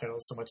track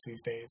titles so much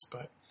these days,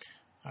 but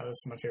this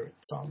is my favorite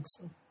song.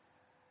 So.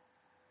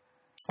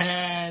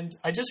 And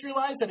I just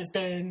realized that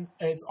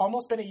it's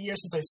almost been a year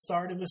since I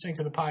started listening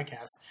to the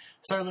podcast.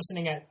 I started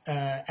listening at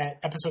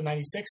episode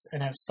 96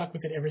 and have stuck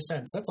with it ever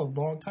since. That's a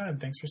long time.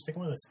 Thanks for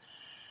sticking with us.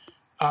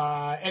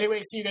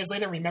 Anyway, see you guys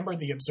later. Remember,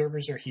 the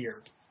observers are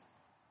here.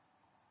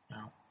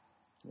 No.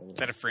 Is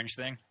that a Fringe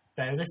thing?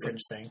 That is a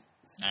Fringe thing.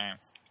 All right.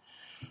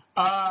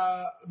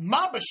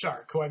 Mamba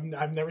Shark, who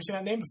I've never seen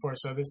that name before,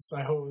 so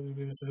I hope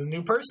this is a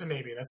new person.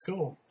 Maybe that's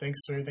cool. Thanks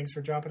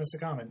for dropping us a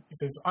comment. He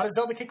says, on a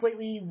Zelda kick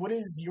lately, what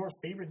is your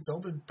favorite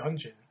Zelda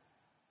dungeon?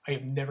 I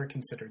have never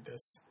considered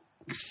this.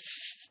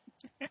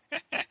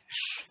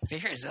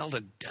 Favorite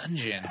Zelda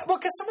dungeon? Well,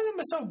 because some of them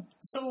are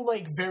so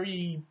like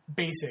very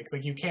basic.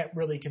 Like you can't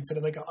really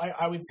consider. Like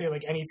I would say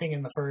like anything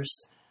in the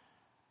first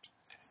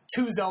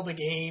 2 Zelda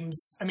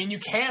games. I mean, you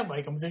can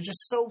like them. They're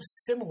just so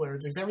similar.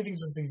 It's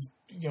everything's just these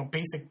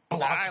basic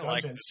block I dungeons.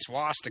 like the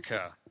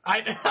swastika.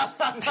 I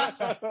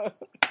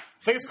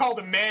think it's called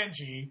a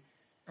Manji.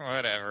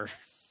 Whatever.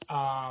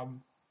 I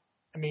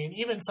mean,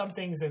 even some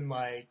things in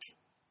like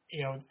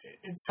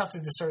it's tough to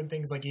discern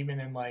things like even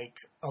in like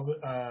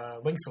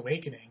Link's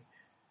Awakening.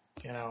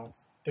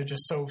 They're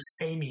just so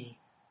samey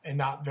and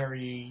not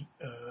very.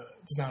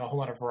 There's not a whole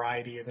lot of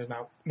variety, or there's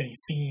not many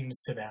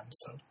themes to them.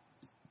 So.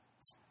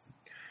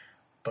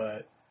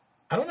 But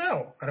I don't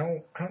know. I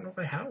don't know if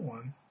I have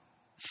one.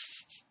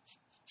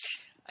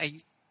 I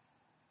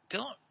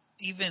don't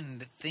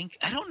even think.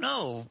 I don't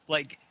know.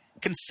 Like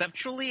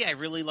conceptually, I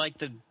really like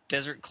the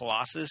Desert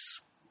Colossus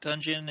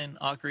dungeon in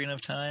Ocarina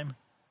of Time,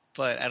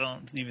 but I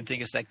don't even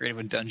think it's that great of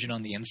a dungeon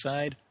on the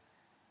inside.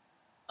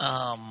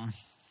 I'm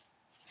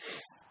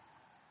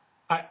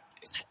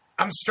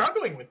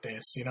struggling with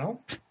this.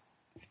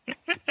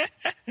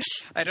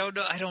 I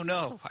don't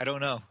know.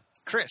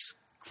 Chris,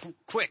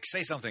 quick,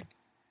 say something.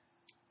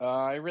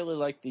 I really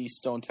like the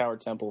Stone Tower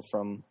Temple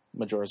from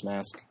Majora's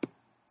Mask.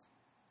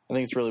 I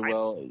think it's really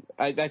well.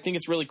 I think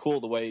it's really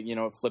cool the way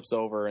it flips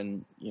over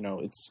and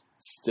it's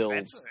still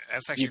That's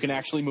actually you can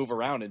actually move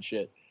around and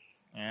shit.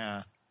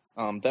 Yeah.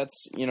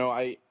 That's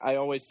I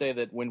always say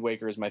that Wind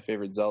Waker is my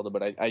favorite Zelda,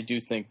 but I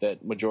do think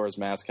that Majora's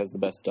Mask has the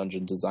best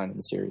dungeon design in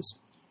the series.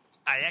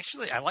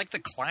 I like the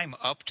climb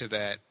up to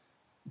that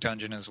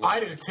dungeon as well. I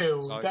do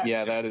too. So,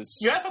 that is.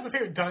 You asked about the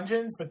favorite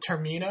dungeons, but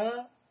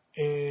Termina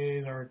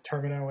or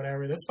Termina,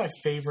 whatever. That's my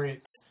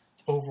favorite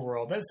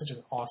overworld. That is such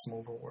an awesome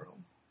overworld.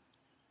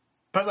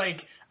 But I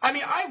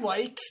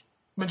like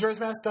Majora's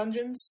Mask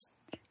dungeons,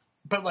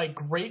 but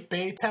Great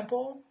Bay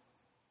Temple.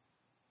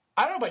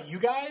 I don't know about you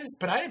guys,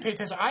 but I didn't pay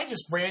attention. I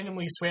just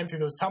randomly swam through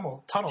those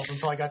tunnels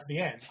until I got to the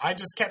end. I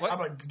just kept. What? I'm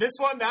like this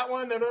one, that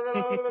one, done.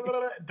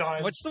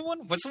 What's the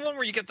one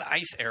where you get the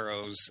ice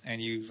arrows and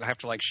you have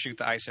to shoot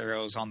the ice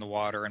arrows on the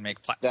water and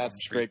make platforms?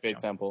 That's Great Bay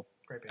Temple.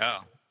 Great Bay Oh.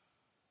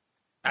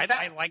 Temple.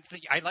 I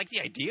like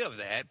the idea of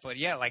that, but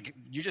yeah,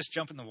 you just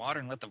jump in the water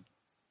and let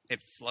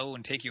it flow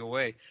and take you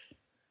away.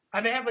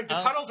 And they have the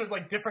tunnels are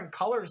different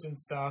colors and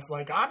stuff.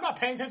 I'm not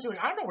paying attention.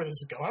 I don't know where this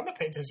is going. I'm not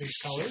paying attention to these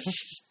colors.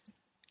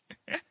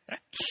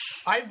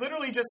 I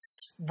literally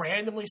just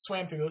randomly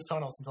swam through those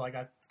tunnels until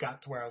I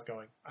got to where I was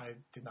going. I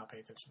did not pay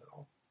attention at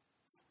all.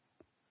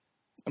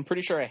 I'm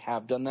pretty sure I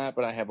have done that,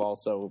 but I have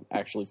also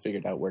actually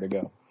figured out where to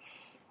go.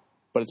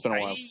 But it's been a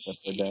while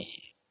since I did that.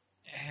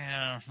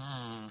 Yeah,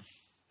 I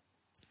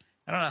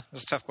don't know.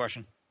 That's a tough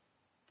question.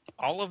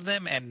 All of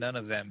them and none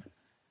of them.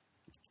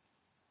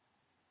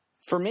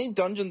 For me,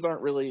 dungeons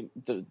aren't really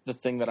the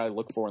thing that I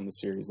look for in the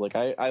series.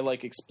 I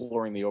like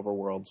exploring the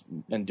overworld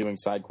and doing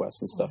side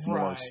quests and stuff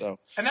more. So,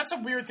 and that's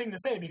a weird thing to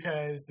say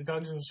because the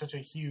dungeons are such a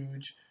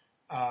huge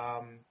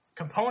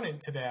component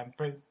to them.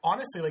 But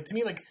honestly, to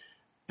me,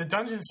 the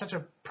dungeon is such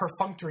a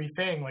perfunctory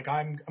thing.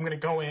 I'm going to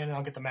go in and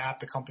I'll get the map,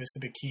 the compass,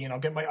 the big key, and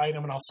I'll get my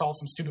item and I'll solve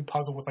some stupid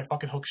puzzle with my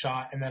fucking hook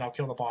shot, and then I'll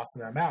kill the boss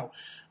and then I'm out.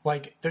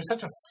 There's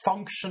such a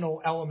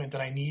functional element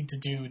that I need to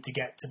do to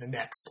get to the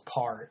next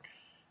part.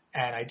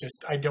 And I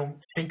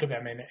don't think of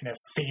them in a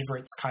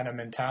favorites kind of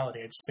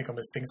mentality. I just think of them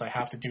as things I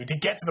have to do to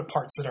get to the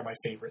parts that are my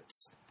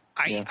favorites.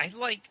 I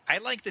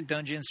like the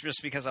dungeons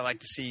just because I like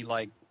to see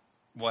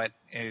what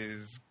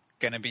is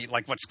gonna be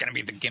what's gonna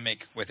be the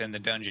gimmick within the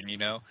dungeon,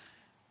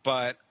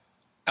 But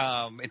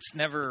it's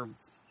never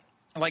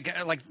I like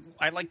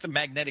the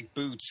magnetic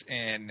boots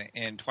in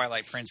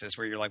Twilight Princess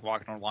where you're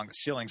walking along the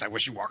ceilings. I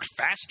wish you walked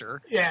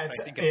faster. Yeah, I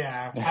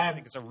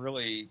think it's a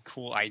really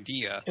cool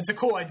idea. It's a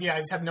cool idea. I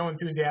just have no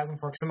enthusiasm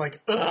for it because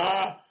I'm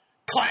ugh,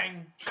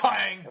 clang,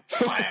 clang,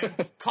 clang,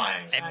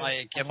 clang.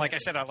 And like I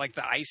said, I like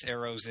the ice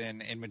arrows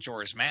in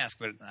Majora's Mask,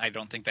 but I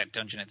don't think that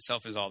dungeon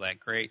itself is all that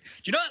great.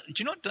 Do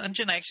you know what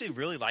dungeon I actually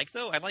really like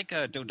though? I like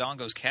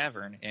Dodongo's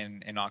Cavern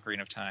in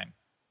Ocarina of Time.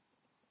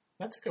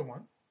 That's a good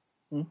one.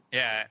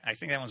 Yeah, I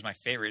think that one's my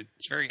favorite.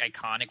 It's very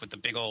iconic with the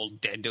big old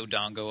dead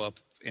Dodongo up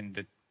in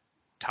the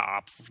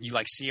top. You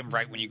see him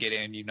right when you get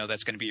in.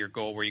 That's going to be your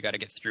goal where you got to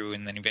get through,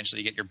 and then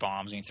eventually you get your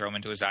bombs and you throw them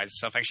into his eyes and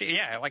stuff. Actually,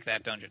 yeah, I like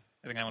that dungeon.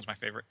 I think that one's my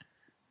favorite.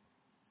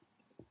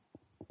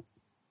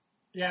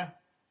 Yeah,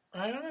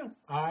 I don't know.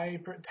 I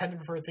tend to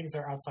prefer things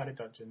that are outside of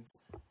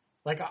dungeons.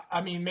 Like, I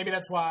mean, maybe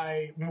that's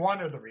why,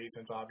 one of the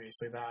reasons,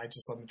 obviously, that I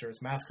just love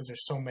Majora's Mask, because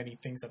there's so many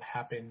things that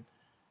happen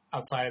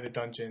outside of the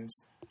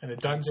dungeons. And the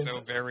dungeons... So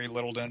very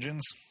little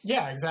dungeons?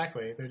 Yeah,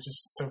 exactly. There's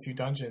just so few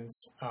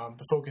dungeons.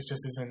 The focus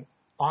just isn't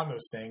on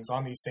those things,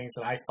 on these things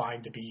that I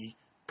find to be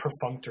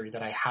perfunctory,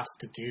 that I have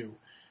to do.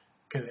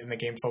 And the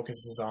game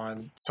focuses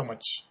on so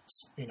much,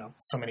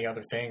 so many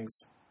other things.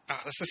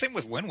 It's the same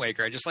with Wind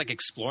Waker. I just like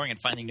exploring and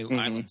finding new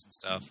islands and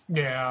stuff.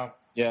 Yeah.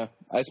 Yeah,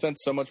 I spent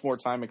so much more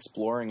time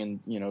exploring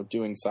and,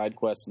 doing side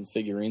quests and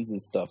figurines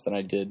and stuff than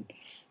I did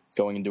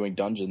going and doing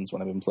dungeons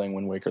when I've been playing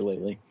Wind Waker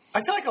lately.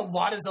 I feel like a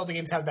lot of Zelda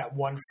games have that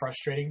one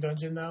frustrating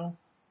dungeon, though.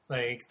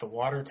 Like the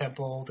Water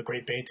Temple, the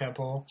Great Bay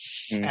Temple,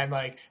 and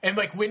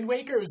Wind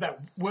Waker was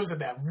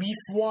that reef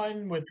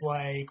one with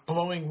like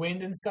blowing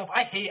wind and stuff.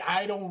 I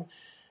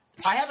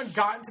haven't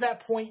gotten to that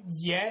point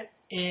yet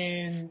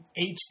in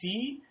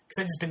HD because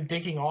I've just been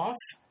dicking off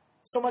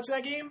so much of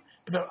that game.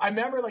 But I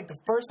remember like the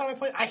first time I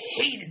played, I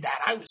hated that.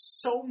 I was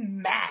so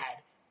mad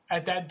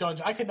at that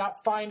dungeon. I could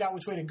not find out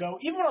which way to go.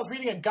 Even when I was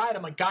reading a guide,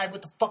 I'm like, guide,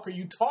 what the fuck are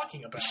you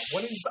talking about?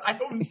 I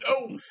don't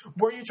know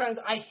where you're trying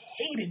to... I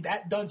hated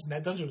that dungeon.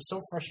 That dungeon was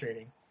so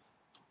frustrating.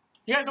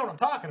 You guys know what I'm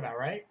talking about,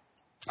 right?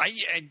 I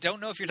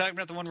don't know if you're talking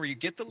about the one where you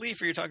get the leaf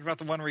or you're talking about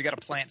the one where you got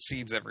to plant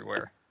seeds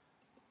everywhere.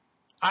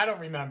 I don't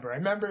remember. I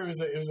remember it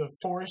was a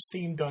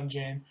forest-themed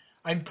dungeon.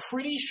 I'm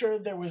pretty sure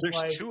there's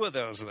two of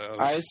those, though.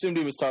 I assumed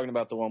he was talking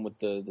about the one with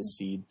the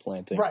seed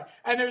planting. Right.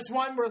 And there's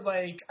one where,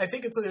 like, I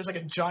think there's like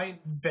a giant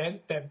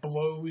vent that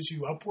blows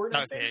you upward,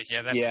 I think.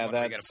 Yeah, that's the one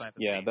where you got to plant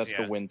the seeds. That's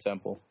the Wind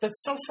Temple. That's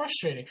so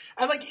frustrating.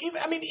 And, like,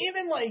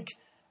 even, like,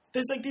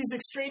 there's, like, these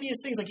extraneous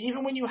things. Like,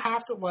 even when you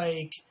have to,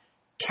 like,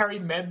 carry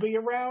Medley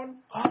around.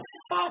 Oh,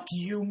 fuck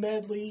you,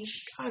 Medley.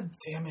 God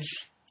damn it.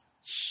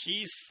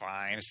 She's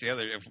fine. It's the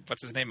other...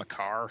 What's his name?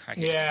 Makar?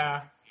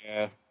 Yeah.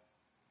 Yeah.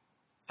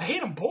 I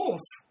hate them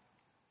both.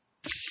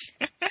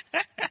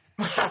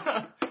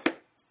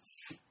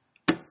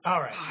 All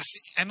right.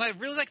 And I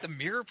really like the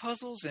mirror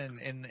puzzles in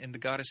the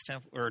Goddess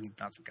Temple, or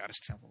not the Goddess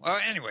Temple.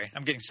 Anyway,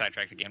 I'm getting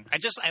sidetracked again.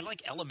 I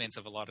like elements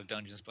of a lot of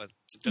dungeons, but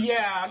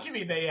I'll give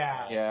you the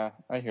Yeah,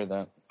 I hear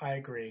that. I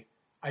agree.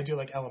 I do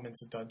like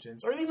elements of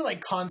dungeons, or even like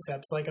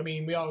concepts. Like, I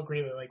mean, we all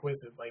agree that like, what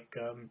is it like?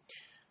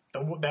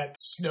 That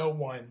snow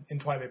one in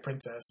Twilight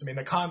Princess. I mean,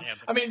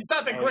 it's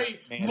not the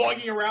great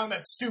lugging around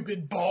that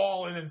stupid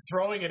ball and then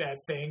throwing it at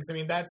things. I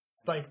mean,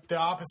 that's like the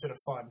opposite of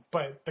fun.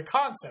 But the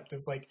concept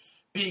of like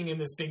being in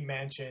this big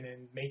mansion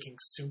and making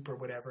soup or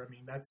whatever, I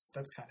mean, that's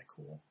kind of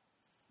cool.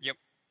 Yep.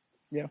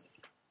 Yeah.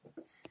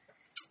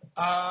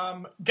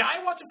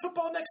 Guy watching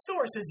football next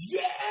door says,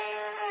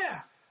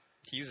 "Yeah."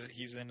 He's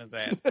into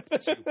that.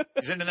 Soup.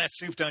 He's into that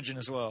soup dungeon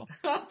as well.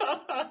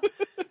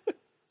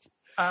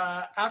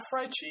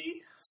 Afraichi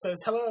says,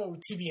 hello,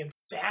 TV and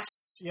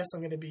Sass. Yes,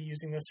 I'm going to be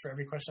using this for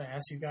every question I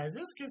ask you guys.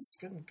 This is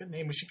a good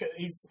name.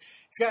 He's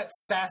got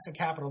Sass in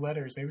capital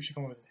letters. Maybe we should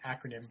come up with an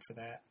acronym for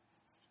that.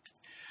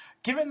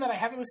 Given that I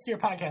haven't listened to your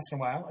podcast in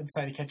a while, I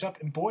decided to catch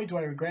up, and boy, do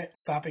I regret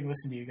stopping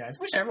listening to you guys.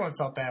 I wish everyone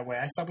felt that way.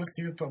 I stopped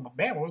listening to you, but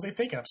man, what was I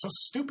thinking? I'm so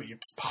stupid. Your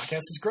podcast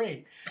is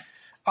great.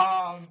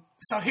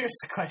 So here's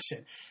the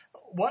question.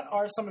 What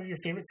are some of your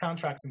favorite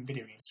soundtracks in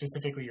video games,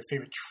 specifically your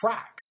favorite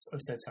tracks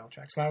of said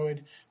soundtracks? Mine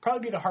would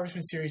probably be the Harvest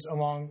Moon series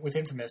along with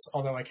Infamous,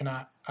 although I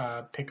cannot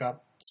pick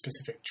up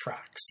specific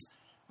tracks.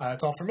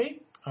 That's all for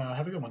me.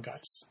 Have a good one,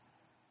 guys.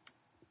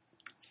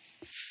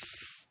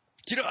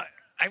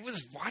 I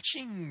was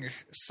watching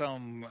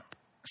some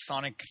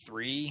Sonic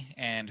 3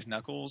 and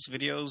Knuckles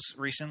videos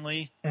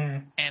recently,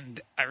 and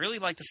I really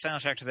like the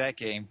soundtrack to that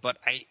game, but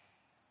I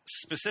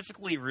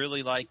specifically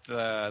really like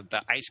the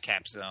Ice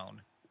Cap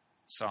Zone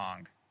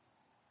song,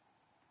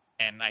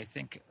 and I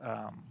think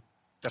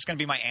that's going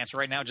to be my answer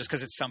right now, just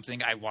because it's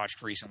something I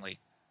watched recently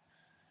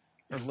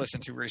or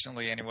listened to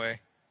recently, anyway.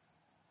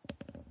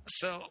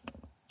 So,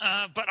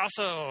 but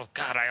also,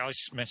 God, I always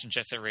mention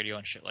Jet Set Radio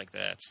and shit like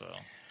that, so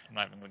I'm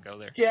not even going to go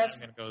there. Yeah, I'm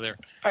going to go there.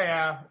 Oh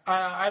yeah,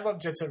 I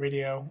love Jet Set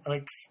Radio. I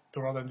like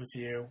The World Ends With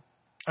You.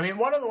 I mean,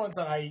 one of the ones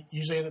that I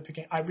usually end up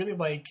picking, I really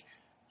like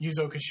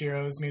Yuzo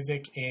Koshiro's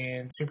music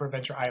in Super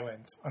Adventure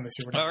Island on the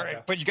Super Nintendo. All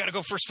right, but you got to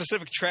go for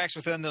specific tracks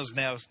within those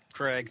now,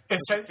 Craig.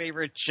 What's your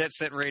favorite Jet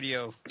Set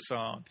Radio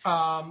song?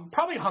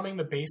 Probably Humming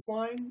the Bass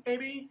Line,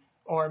 maybe.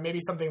 Or maybe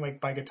something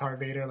like by Guitar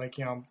Vader, like,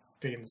 I'm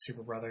big into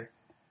Super Brother.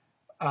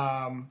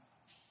 And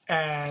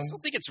I still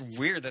think it's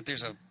weird that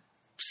there's a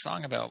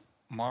song about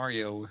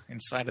Mario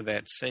inside of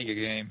that Sega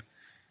game.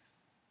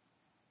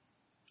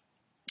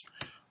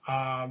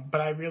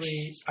 But I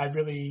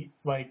really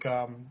like...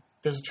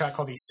 there's a track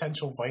called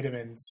Essential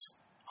Vitamins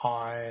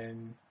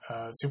on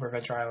Super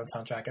Adventure Island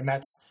soundtrack, and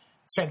it's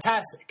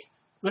fantastic.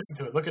 Listen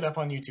to it. Look it up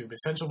on YouTube.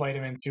 Essential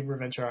Vitamins, Super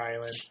Adventure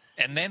Island.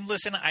 And then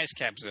listen to Ice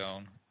Cap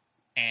Zone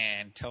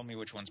and tell me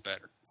which one's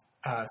better.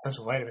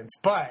 Essential Vitamins.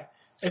 But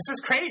it's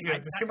just crazy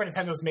that the Super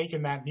Nintendo's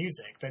making that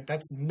music.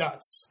 That's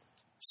nuts.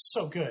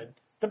 So good.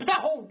 But that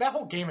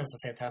whole game is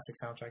a fantastic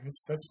soundtrack.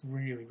 That's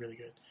really, really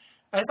good.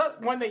 And it's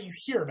not one that you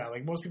hear about.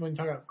 Like, most people, when you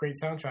talk about great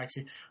soundtracks,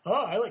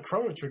 I like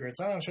Chrono Trigger.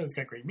 I'm sure it's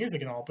got great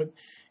music and all, but,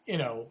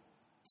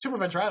 Super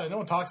Adventure Island, no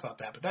one talks about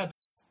that, but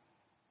that's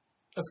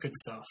good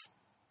stuff.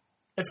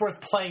 It's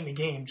worth playing the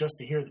game just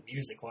to hear the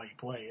music while you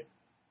play it.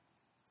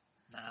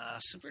 Nah,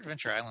 Super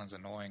Adventure Island's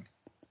annoying.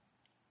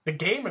 The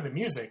game or the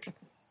music?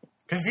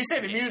 Because if you say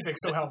the music,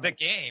 so help The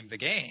me.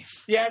 game.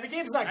 Yeah, the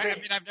game's not great.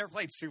 I mean, I've never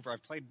played Super.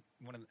 I've played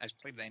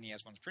the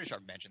NES one. I'm pretty sure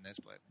I've mentioned this,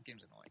 but the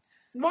game's annoying.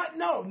 What?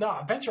 No.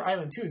 Adventure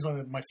Island 2 is one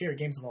of my favorite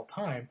games of all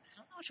time. I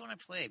don't know which one I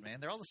played, man.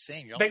 They're all the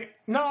same. They're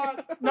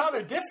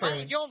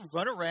different. You all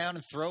run around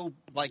and throw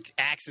like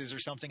axes or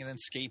something, and then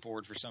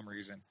skateboard for some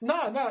reason.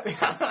 No.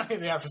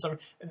 Yeah, for some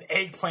an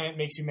eggplant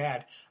makes you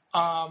mad.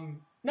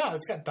 No,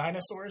 it's got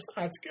dinosaurs.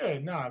 No, it's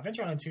good. No,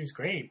 Adventure Island 2 is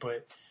great,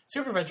 but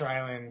Super Adventure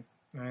Island,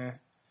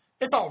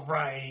 it's all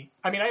right.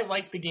 I mean, I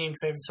like the game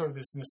because I have sort of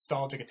this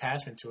nostalgic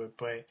attachment to it,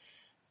 but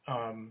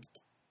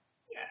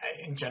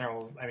in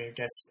general, I mean, I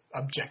guess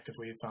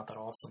objectively, it's not that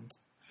awesome.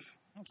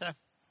 Okay.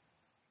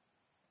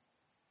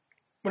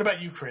 What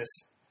about you, Chris?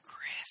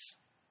 Chris.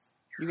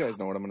 You guys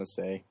know what I'm going to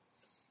say.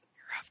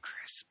 You're up,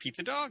 Chris.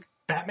 Pizza Dog?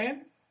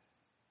 Batman?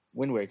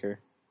 Wind Waker.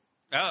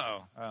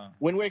 Oh.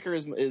 Wind Waker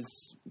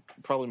is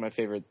probably my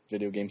favorite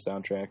video game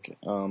soundtrack.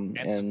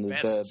 And the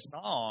best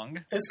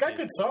song. It's got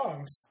good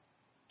songs.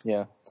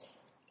 Yeah.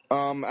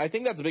 I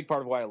think that's a big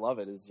part of why I love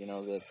it is,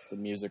 the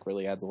music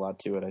really adds a lot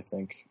to it, I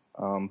think.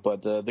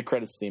 But the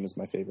credits theme is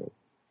my favorite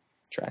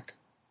track.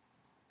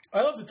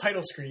 I love the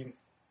title screen.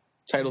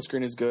 Title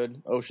screen is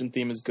good. Ocean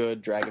theme is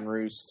good. Dragon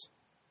Roost.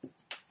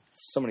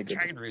 So many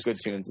good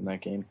tunes in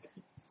that game.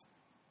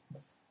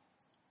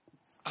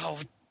 Oh,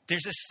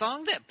 there's a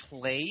song that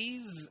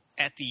plays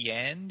at the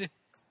end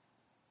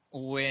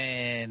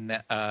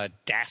when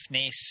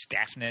Daphnis,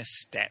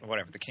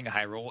 whatever, the King of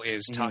Hyrule,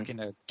 is talking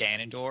to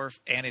Ganondorf,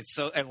 and it's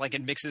so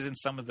it mixes in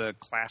some of the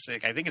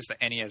classic. I think it's the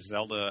NES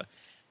Zelda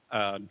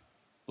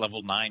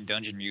level 9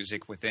 dungeon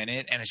music within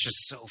it, and it's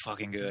just so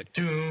fucking good.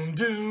 Doom,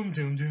 doom,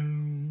 doom,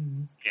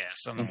 doom. Yeah,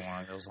 something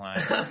along those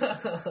lines.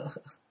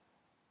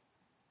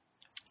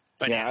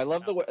 But I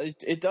love the way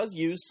it does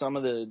use some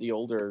of the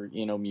older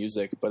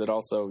music, but it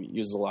also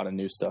uses a lot of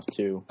new stuff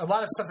too. A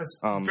lot of stuff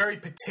that's very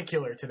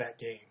particular to that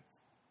game.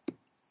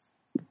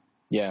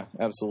 Yeah,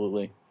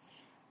 absolutely.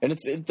 And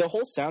the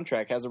whole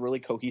soundtrack has a really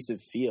cohesive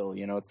feel.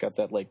 It's got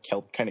that like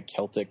kind of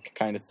Celtic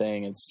kind of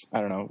thing. I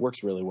don't know, it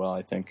works really well,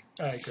 I think.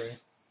 I agree.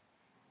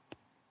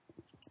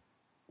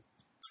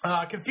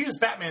 Confused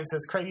Batman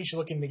says, Craig, you should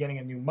look into getting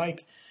a new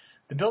mic.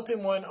 The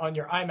built-in one on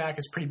your iMac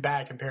is pretty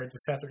bad compared to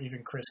Seth or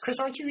even Chris. Chris,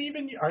 aren't you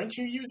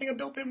using a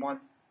built-in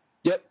one?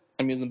 Yep,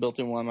 I'm using the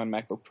built-in one on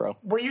my MacBook Pro.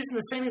 We're using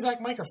the same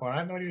exact microphone. I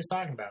have no idea what he was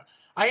talking about.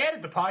 I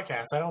added the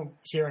podcast. I don't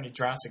hear any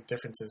drastic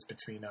differences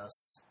between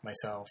us,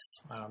 myself.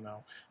 I don't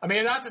know. I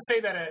mean, not to say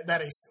that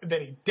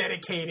a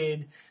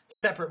dedicated,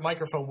 separate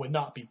microphone would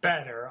not be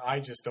better. I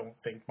just don't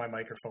think my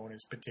microphone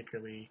is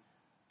particularly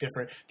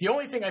different. The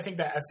only thing I think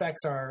that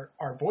affects our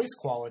voice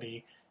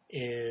quality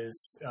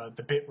is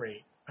the bit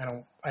rate.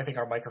 I think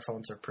our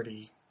microphones are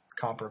pretty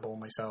comparable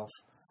myself.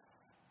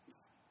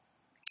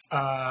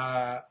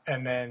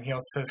 And then he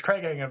also says,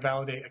 Craig, I'm going to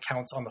validate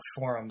accounts on the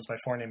forums. My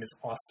forum name is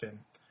Austin.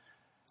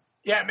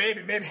 Yeah,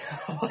 maybe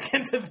I'll look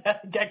into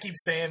that. I keep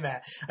saying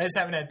that. I just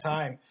haven't had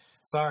time.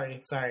 Sorry.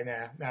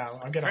 No,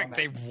 I'm getting on that.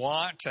 They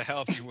want to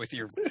help you with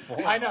your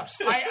forums. I know.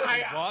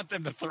 I want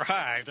them to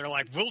thrive. They're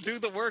like, we'll do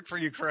the work for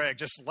you, Craig.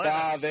 Just let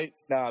us. They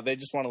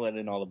just want to let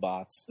in all the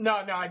bots. No,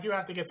 I do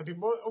have to get some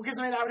people. Because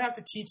I would have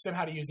to teach them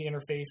how to use the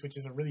interface, which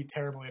is a really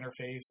terrible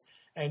interface,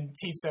 and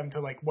teach them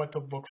to what to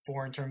look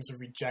for in terms of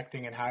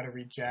rejecting and how to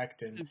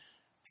reject and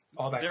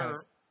all that kind of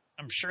stuff.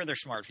 I'm sure they're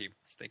smart people.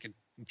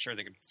 I'm sure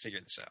they could figure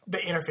this out. The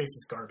interface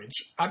is garbage.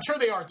 I'm sure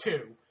they are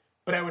too.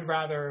 But I would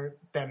rather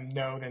them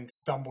know than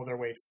stumble their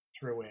way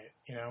through it,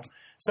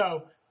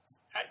 So,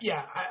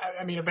 yeah,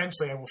 I mean,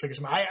 eventually I will figure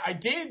some out. I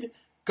did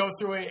go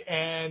through it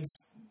and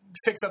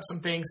fix up some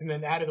things and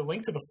then added a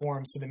link to the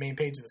forums to the main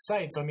page of the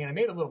site. So, I mean, I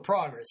made a little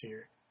progress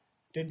here.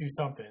 Did do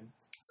something.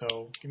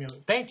 So,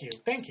 thank you.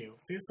 See,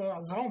 that's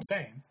all I'm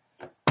saying.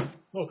 A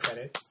little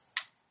credit.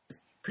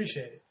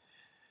 Appreciate it.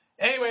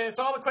 Anyway, that's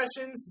all the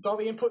questions. It's all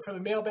the input from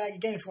the mailbag.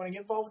 Again, if you want to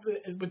get involved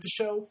with the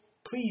show,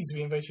 please,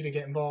 we invite you to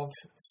get involved.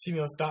 It's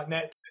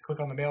Stimulus.net.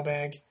 Click on the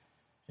mailbag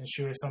and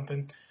shoot us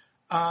something.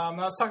 Now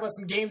let's talk about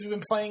some games we've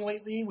been playing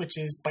lately, which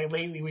is, by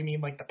lately, we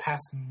mean the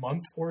past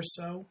month or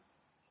so.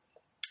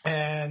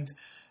 And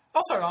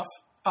I'll start off.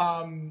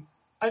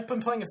 I've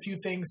been playing a few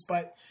things,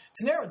 but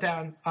to narrow it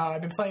down,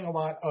 I've been playing a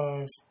lot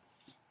of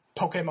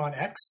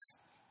Pokemon X.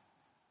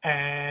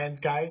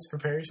 And guys,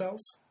 prepare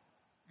yourselves.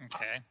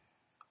 Okay.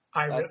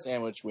 That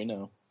sandwich, we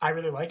know. I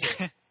really like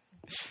it.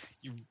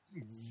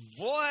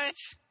 What?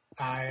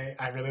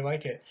 I really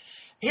like it.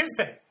 Here's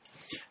the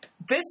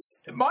thing.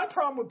 My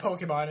problem with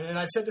Pokemon, and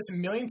I've said this a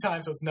million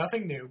times, so it's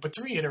nothing new, but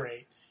to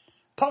reiterate,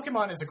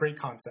 Pokemon is a great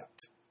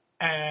concept.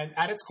 And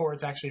at its core,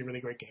 it's actually a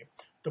really great game.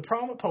 The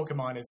problem with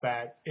Pokemon is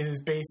that it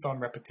is based on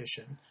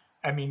repetition.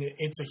 I mean,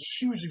 it's a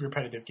hugely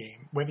repetitive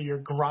game. Whether you're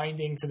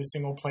grinding for the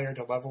single player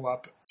to level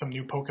up some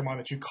new Pokemon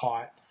that you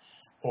caught,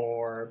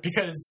 or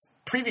because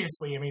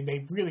previously, I mean,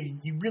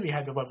 you really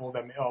had to level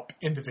them up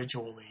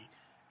individually.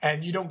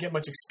 and you don't get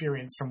much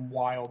experience from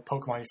wild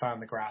Pokemon you find on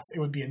the grass. It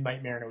would be a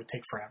nightmare and it would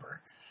take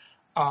forever.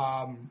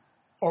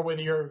 Or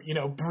whether you're,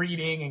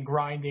 breeding and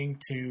grinding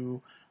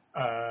to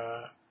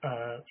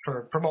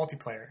for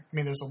multiplayer. I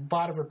mean, there's a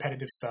lot of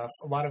repetitive stuff,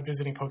 a lot of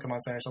visiting Pokemon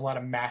centers, a lot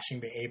of mashing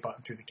the A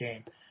button through the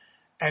game.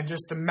 And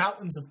just the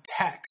mountains of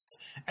text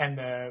and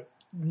the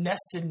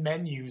nested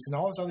menus and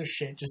all this other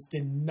shit just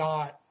did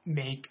not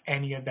make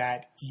any of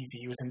that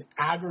easy. It was an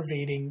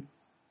aggravating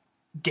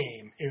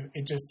game.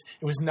 It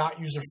was not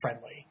user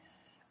friendly.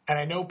 And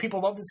I know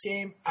people love this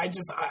game. I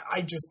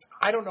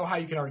don't know how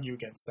you can argue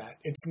against that.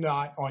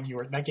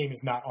 That game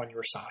is not on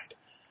your side.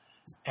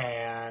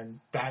 And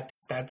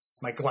that's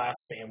my glass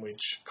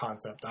sandwich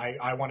concept.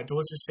 I want a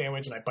delicious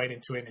sandwich and I bite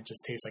into it and it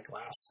just tastes like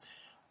glass.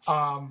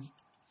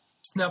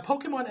 Now,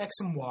 Pokemon X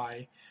and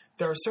Y,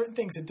 there are certain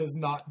things it does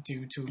not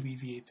do to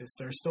alleviate this.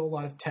 There's still a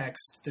lot of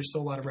text. There's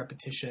still a lot of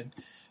repetition.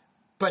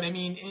 But, I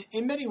mean,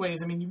 in many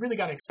ways, you really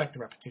got to expect the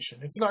repetition.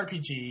 It's an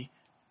RPG.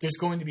 There's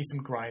going to be some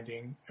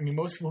grinding. I mean,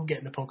 most people who get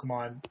into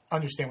Pokemon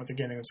understand what they're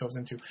getting themselves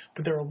into.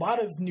 But there are a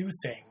lot of new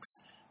things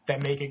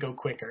that make it go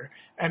quicker.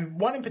 And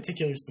one in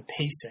particular is the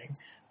pacing,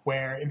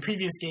 where in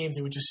previous games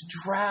it would just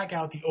drag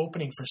out the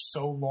opening for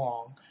so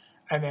long.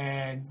 And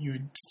then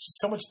you'd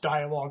so much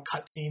dialogue,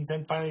 cutscenes,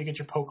 then finally you get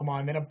your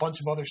Pokemon, then a bunch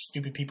of other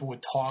stupid people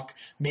would talk.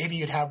 Maybe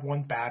you'd have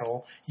one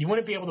battle. You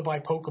wouldn't be able to buy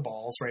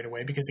Pokeballs right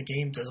away because the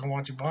game doesn't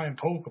want you buying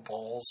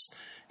Pokeballs.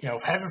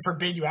 Heaven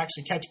forbid you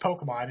actually catch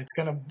Pokemon. It's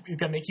gonna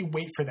make you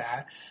wait for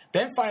that.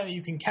 Then finally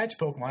you can catch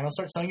Pokemon. It'll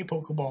start selling you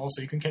Pokeballs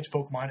so you can catch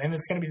Pokemon, and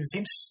it's gonna be the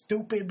same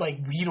stupid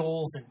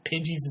Weedles and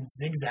Pidgeys and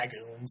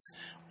Zigzagoons.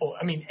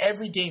 I mean,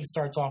 every game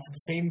starts off with the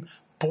same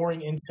boring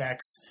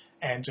insects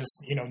and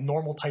just,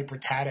 normal type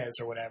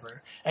Rattatas or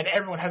whatever. And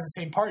everyone has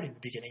the same party in the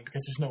beginning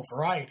because there's no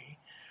variety.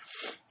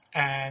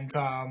 And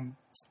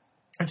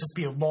it'd just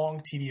be a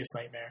long, tedious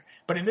nightmare.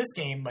 But in this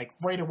game,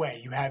 right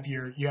away, you have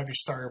your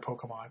starter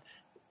Pokemon.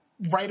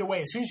 Right away,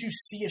 as soon as you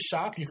see a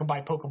shop, you can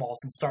buy Pokeballs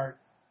and start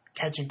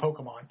catching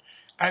Pokemon.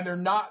 And they're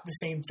not the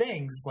same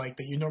things that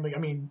you normally...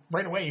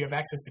 right away, you have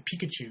access to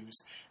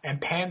Pikachus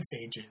and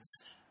Pansages.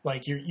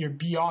 You're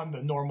beyond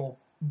the normal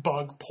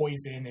bug,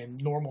 poison,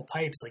 and normal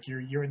types.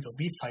 You're into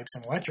leaf types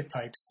and electric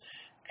types,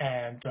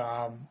 and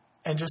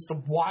just the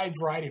wide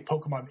variety of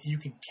Pokemon that you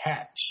can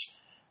catch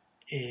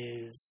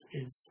is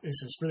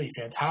just really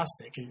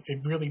fantastic. It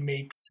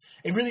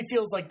really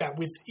feels like that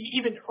with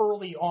even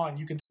early on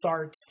you can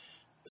start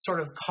sort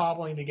of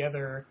cobbling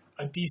together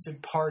a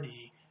decent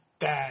party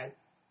that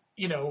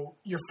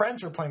your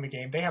friends are playing the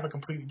game. They have a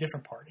completely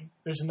different party.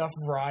 There's enough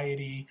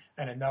variety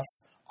and enough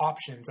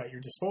options at your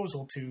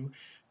disposal to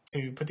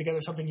put together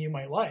something you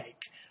might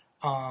like.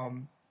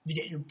 You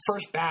get your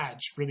first badge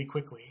really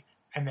quickly,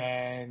 and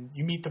then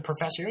you meet the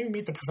professor.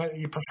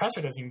 Your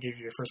professor doesn't even give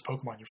you your first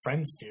Pokemon. Your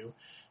friends do.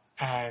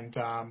 And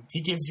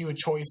he gives you a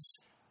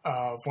choice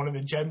of one of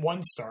the Gen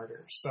 1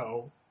 starters.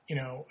 So,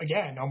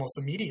 again, almost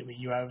immediately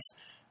you have,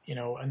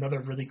 another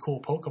really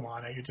cool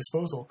Pokemon at your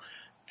disposal.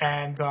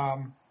 And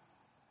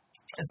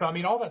so,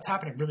 all that's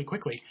happening really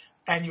quickly.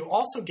 And you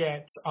also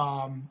get,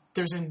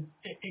 there's an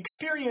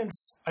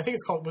experience, I think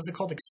was it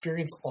called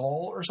Experience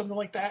All or something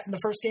like that in the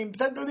first game?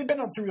 But they've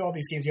been through all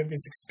these games. You have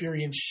this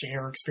Experience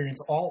Share,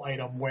 Experience All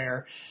item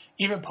where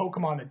even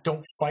Pokemon that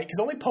don't fight, because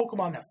only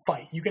Pokemon that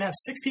fight, you can have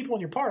 6 people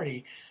in your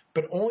party,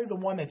 but only the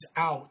one that's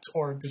out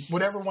or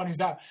whatever one who's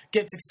out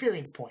gets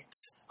experience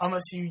points,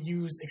 unless you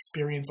use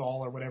Experience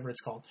All or whatever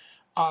it's called.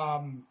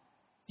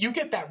 You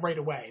get that right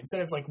away.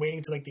 Instead of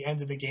waiting to the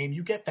end of the game,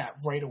 you get that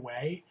right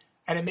away.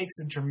 And it makes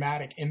a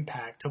dramatic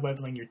impact to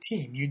leveling your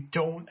team. You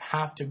don't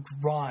have to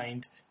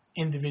grind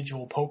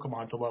individual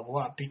Pokemon to level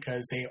up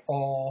because they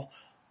all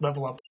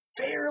level up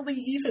fairly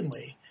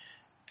evenly.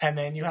 And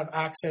then you have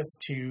access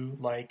to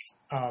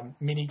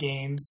mini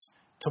games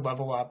to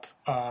level up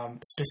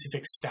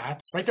specific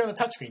stats right there on the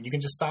touchscreen. You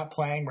can just stop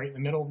playing right in the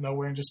middle of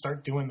nowhere and just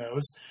start doing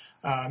those.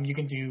 You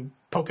can do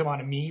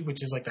Pokemon Me,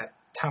 which is that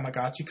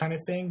Tamagotchi kind of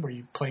thing where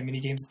you play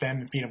mini games with them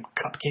and feed them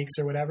cupcakes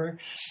or whatever.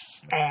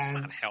 And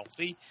it's not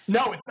healthy.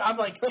 No, it's. I'm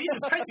like, Jesus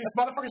Christ, these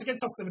motherfuckers get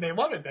so they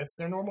love it. That's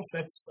their normal.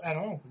 That's, I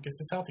don't know. I guess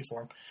it's healthy for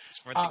them.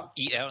 It's what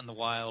they eat out in the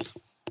wild.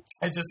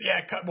 It's just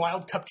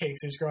wild cupcakes.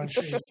 They just grow on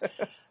trees.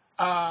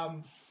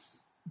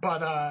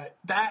 But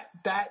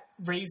that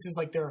raises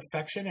their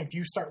affection. If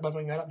you start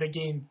leveling that up, they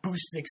gain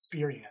boosted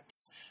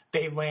experience.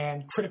 They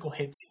land critical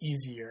hits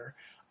easier.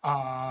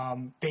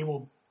 They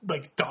will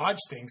dodge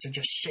things or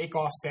just shake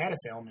off status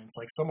ailments.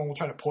 Someone will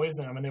try to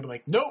poison them and they'll be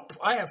like, nope,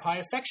 I have high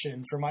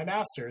affection for my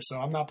master,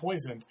 so I'm not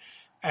poisoned.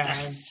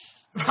 And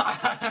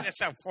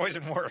that's how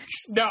poison works.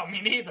 No,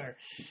 me neither.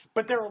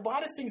 But there are a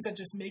lot of things that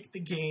just make the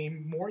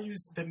game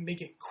that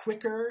make it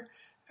quicker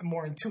and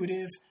more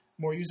intuitive,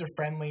 more user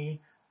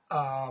friendly.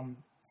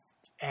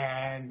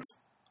 And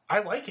I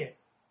like it.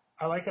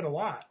 I like it a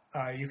lot.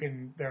 There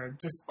are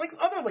just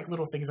other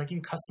little things you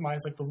can customize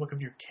the look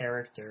of your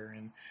character,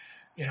 and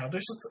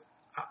there's just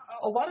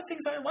a lot of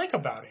things that I like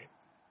about it.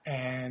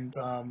 And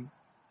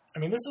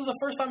this is the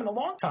first time in a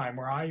long time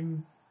where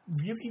I'm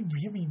really,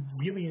 really,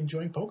 really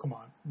enjoying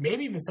Pokemon.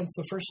 Maybe even since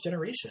the first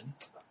generation.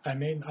 I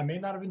may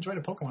not have enjoyed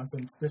a Pokemon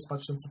this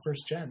much since the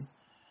first gen.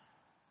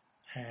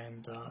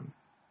 And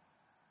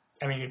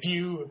I mean, if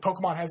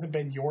Pokemon hasn't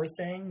been your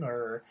thing,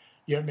 or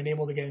you haven't been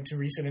able to get into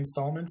recent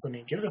installments, I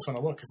mean, give this one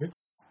a look, because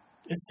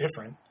it's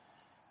different,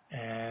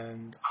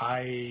 and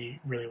I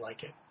really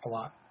like it a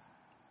lot.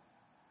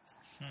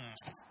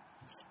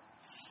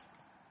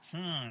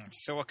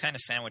 So what kind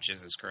of sandwich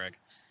is this, Craig?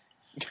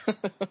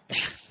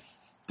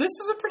 This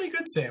is a pretty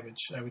good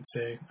sandwich, I would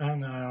say. I don't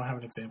know. I don't have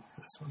an example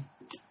for this one.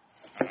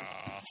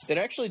 It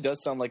actually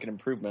does sound like an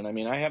improvement. I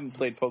mean, I haven't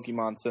played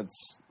Pokemon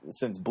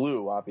since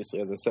Blue, obviously,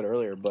 as I said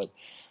earlier, but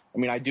I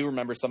mean, I do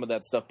remember some of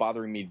that stuff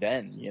bothering me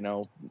then,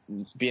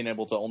 being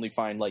able to only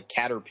find like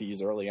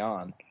Caterpies early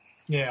on.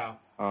 Yeah.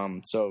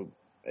 So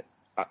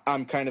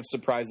I'm kind of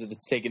surprised that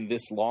it's taken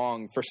this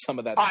long for some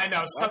of that. I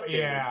know.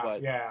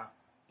 Yeah.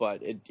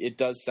 But it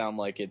does sound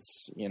like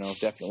it's,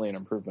 definitely an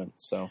improvement.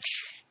 So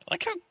I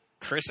like how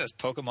Chris says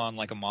Pokemon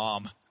like a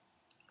mom.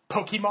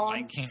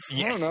 Pokemon?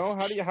 I don't know.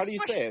 How do you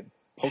say it?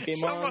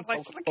 Pokemon?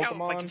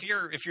 Pokemon?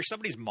 How, if you're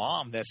somebody's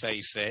mom, that's how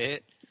you say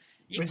it.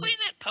 You playing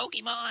that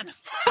Pokemon?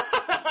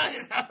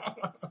 I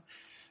know.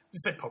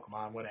 Just say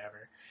Pokemon,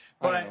 whatever.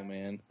 But, I don't know,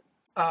 man.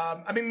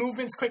 I mean,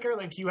 movement's quicker.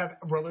 Like, you have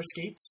roller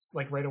skates,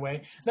 like, right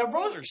away. Now,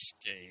 roller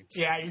skates?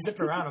 Yeah, you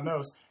zip around on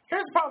those.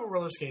 Here's the problem with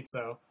roller skates,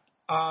 though.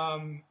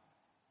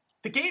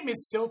 The game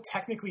is still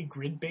technically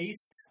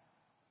grid-based.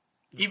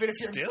 Even if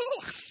you're... Still?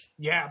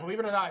 Yeah, believe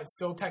it or not, it's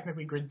still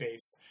technically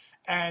grid-based.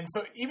 And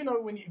so even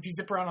though if you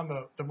zip around on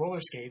the roller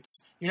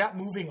skates, you're not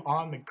moving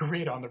on the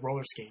grid on the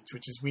roller skates,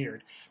 which is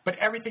weird. But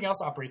everything else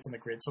operates on the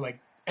grid. So like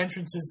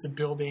entrances to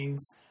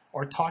buildings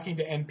or talking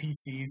to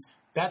NPCs,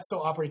 that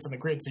still operates on the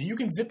grid. So you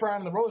can zip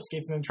around on the roller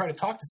skates and then try to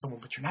talk to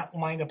someone, but you're not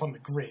lined up on the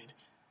grid.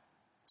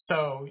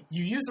 So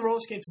you use the roller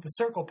skates with the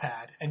circle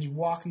pad, and you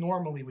walk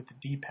normally with the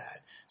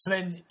D-pad. So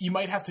then you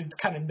might have to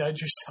kind of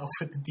nudge yourself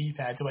with the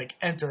D-pad to like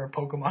enter a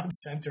Pokemon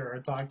Center or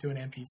talk to an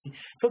NPC.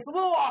 So it's a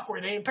little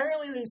awkward.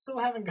 Apparently they still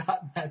haven't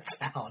gotten that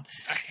down.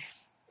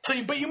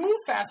 But you move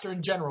faster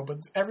in general, but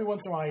every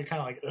once in a while you're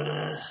kind of like,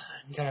 ugh.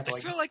 You kind of have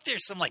to I feel like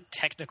there's some like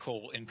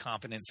technical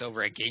incompetence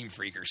over at Game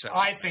Freak or something.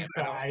 I think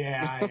so.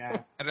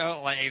 Yeah. I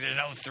don't there's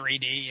no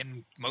 3D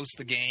in most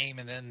of the game,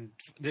 and then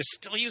they're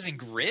still using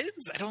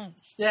grids? I don't...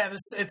 Yeah,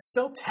 it's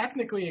still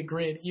technically a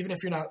grid, even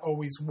if you're not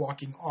always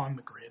walking on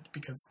the grid,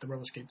 because the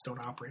roller skates don't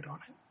operate on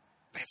it.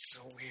 That's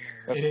so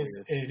weird.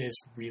 It is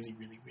really,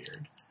 really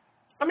weird.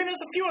 I mean,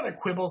 there's a few other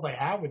quibbles I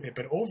have with it,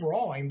 but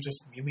overall, I'm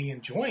just really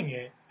enjoying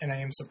it, and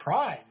I am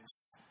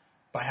surprised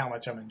by how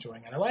much I'm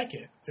enjoying it. I like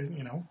it.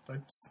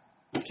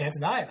 I can't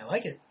deny it. I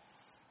like it.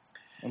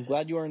 I'm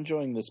glad you are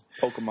enjoying this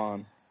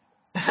Pokemon.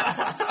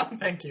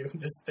 Thank you.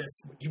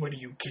 What do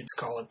you kids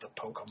call it? The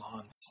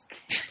Pokemons.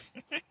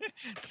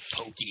 The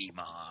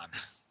Pokemon.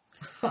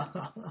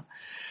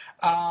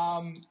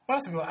 What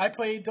else? I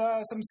played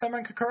some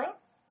Senran Kakura.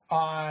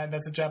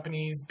 That's a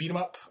Japanese beat 'em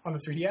up on the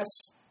 3DS.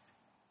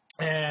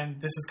 And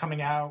this is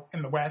coming out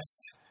in the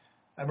West.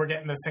 We're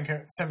getting the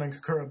Senran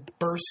Kakura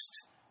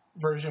Burst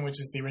version, which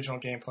is the original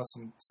game plus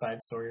some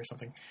side story or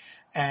something.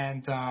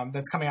 And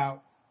that's coming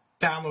out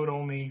download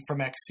only from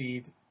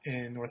Xseed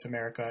in North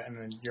America, and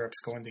then Europe's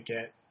going to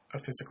get a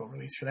physical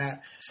release for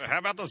that. So how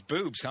about those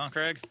boobs, huh,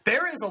 Craig?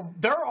 There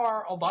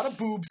are a lot of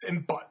boobs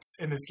and butts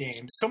in this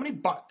game. So many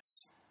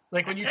butts.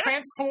 Like, when you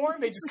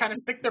transform, they just kind of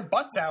stick their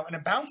butts out, and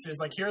it bounces.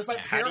 Like, here's my...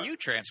 How do you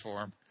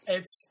transform?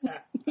 It's... yeah,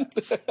 I don't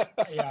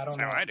know. That's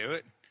how I do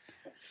it.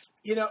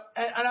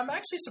 And I'm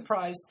actually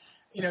surprised,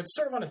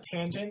 sort of on a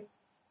tangent,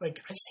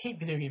 like, I just hate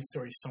video game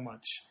stories so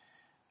much.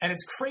 And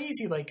it's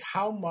crazy, like,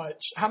 how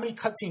many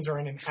cutscenes are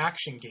in an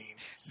action game.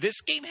 This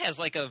game has,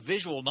 like, a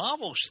visual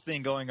novel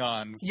thing going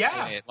on in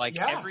it. Like,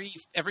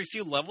 every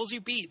few levels you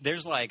beat,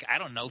 there's, like, I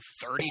don't know,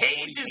 30, 40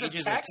 pages of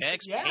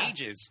text. Yeah.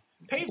 Pages.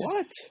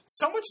 What?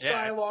 So much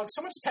dialogue,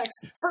 so much text.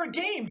 For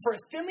a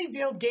thinly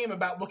veiled game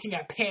about looking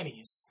at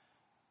panties.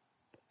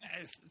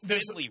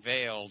 Thinly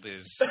veiled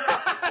is...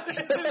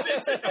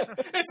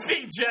 it's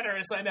being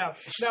generous, I know.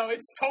 No,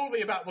 it's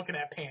totally about looking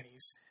at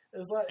panties.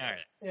 There's all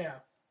right. Yeah.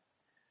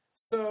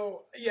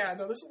 So,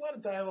 there's a lot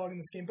of dialogue in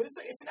this game, but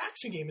it's an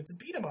action game. It's a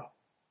beat 'em up.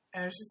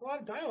 And there's just a lot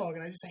of dialogue,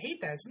 and I hate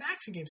that. It's an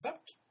action game.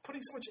 Stop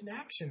putting so much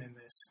inaction in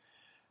this.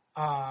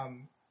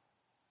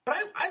 But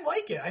I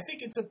like it. I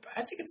think it's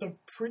a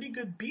pretty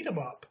good beat 'em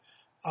up.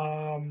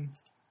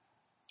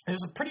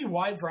 There's a pretty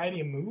wide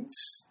variety of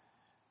moves.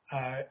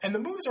 And the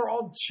moves are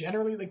all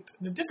generally, like,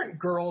 the different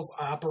girls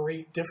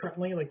operate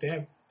differently. Like, they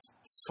have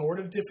sort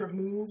of different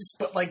moves,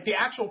 but, like, the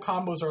actual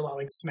combos are a lot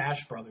like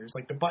Smash Brothers.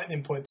 Like, the button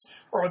inputs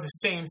are the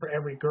same for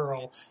every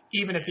girl,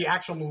 even if the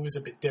actual move is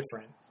a bit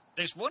different.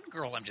 There's one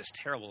girl I'm just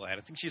terrible at.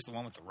 I think she's the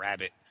one with the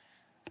rabbit.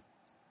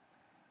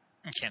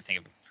 I can't think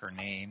of her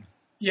name.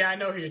 Yeah, I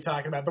know who you're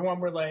talking about. The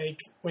one where, like,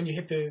 when you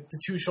hit the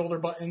two shoulder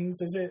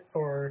buttons, is it?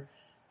 Or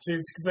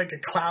it's like a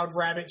cloud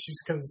rabbit. She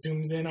just kind of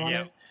zooms in on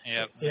it.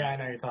 Yep. Yeah, I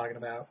know who you're talking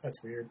about.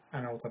 That's weird. I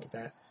don't know what's up with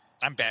that.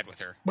 I'm bad with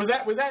her. Was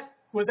that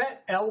Was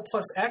that L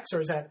plus X,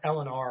 or is that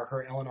L and R,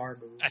 her L and R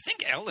move? I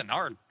think L and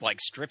R like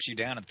strips you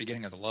down at the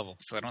beginning of the level,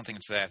 so I don't think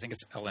it's that. I think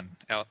it's L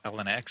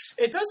and X.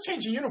 It does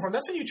change the uniform.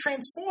 That's when you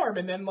transform,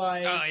 and then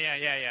like... Oh,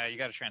 yeah. You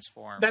got to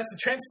transform. That's the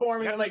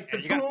transform, and then like the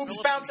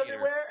boobs bounce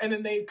everywhere, and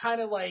then they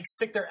kind of like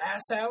stick their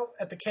ass out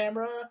at the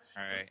camera.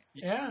 All right.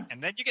 Yeah.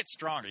 And then you get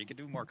stronger. You can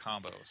do more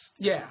combos.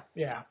 Yeah.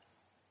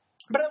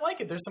 But I like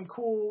it. There's some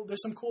cool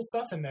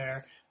stuff in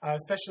there,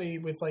 especially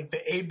with like the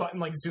A button,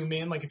 like zoom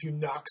in. Like if you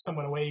knock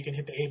someone away, you can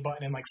hit the A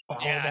button and like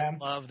follow them.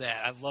 I love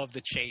that. I love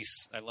the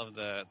chase. I love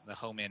the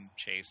home in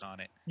chase on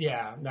it.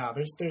 Yeah, no,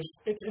 it's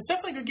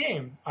definitely a good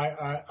game.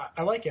 I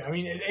like it. I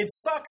mean, it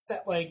sucks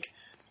that like,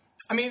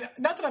 I mean,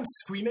 not that I'm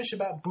squeamish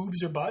about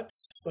boobs or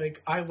butts.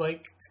 Like I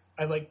like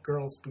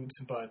girls' boobs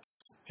and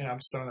butts. You know, I'm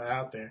just throwing that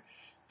out there.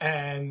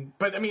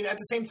 But I mean, at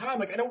the same time,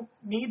 like I don't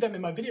need them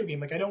in my video game.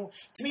 Like I don't.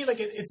 To me, like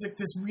it's like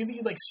this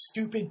really like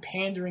stupid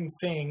pandering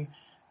thing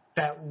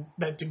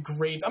that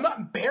degrades. I'm not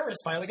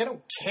embarrassed by it. Like I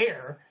don't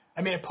care.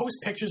 I mean, I post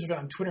pictures of it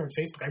on Twitter and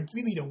Facebook. I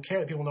really don't care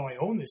that people know I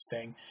own this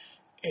thing.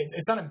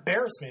 It's not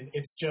embarrassment.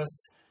 It's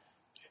just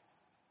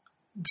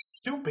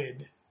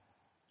stupid.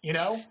 You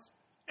know.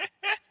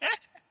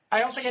 I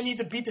don't think I need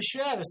to beat the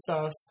shit out of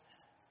stuff.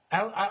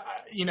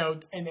 You know,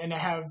 and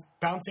have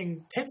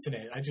bouncing tits in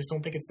it. I just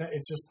don't think it's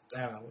just,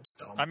 I don't know, it's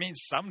dumb. I mean,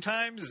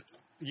 sometimes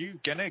you're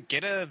gonna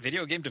get a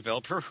video game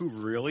developer who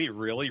really,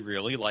 really,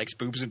 really likes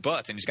boobs and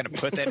butts, and he's gonna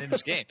put that in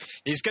his game.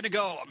 He's gonna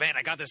go, oh, man,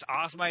 I got this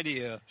awesome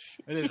idea,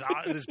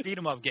 this beat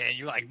 'em up game.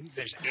 You like,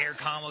 there's air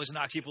combos,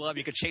 knock people up,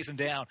 you can chase them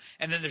down,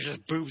 and then there's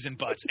just boobs and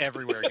butts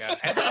everywhere, guys.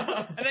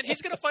 And then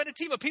he's gonna find a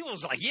team of people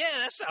who's like, yeah,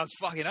 that sounds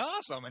fucking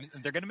awesome, and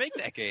they're gonna make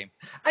that game.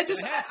 I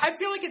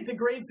feel like it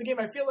degrades the game.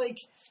 I feel like,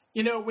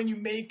 you know, when you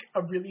make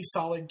a really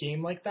solid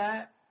game like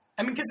that,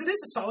 I mean, because it is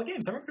a solid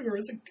game. Summer Cougar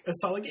is a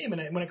solid game,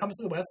 and when it comes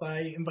to the West,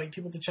 I invite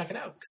people to check it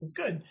out because it's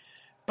good.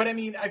 But I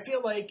mean, I feel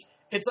like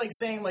it's like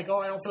saying like, oh,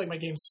 I don't feel like my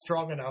game's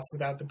strong enough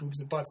without the boobs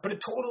and butts, but it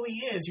totally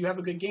is. You have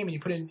a good game, and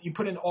you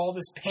put in all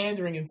this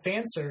pandering and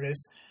fan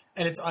service,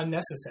 and it's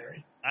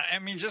unnecessary. I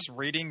mean, just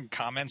reading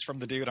comments from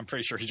the dude, I'm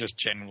pretty sure he just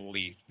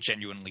genuinely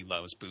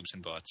loves boobs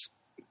and butts.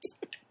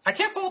 I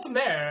can't fault him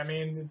there. I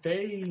mean,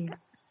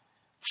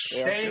 He's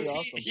Chris.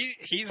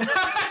 He's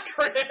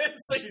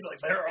like,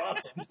 they're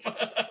awesome.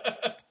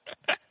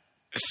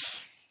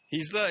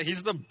 He's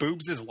the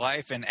boobs is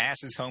life and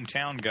ass is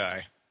hometown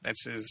guy. That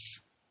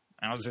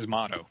was his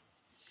motto.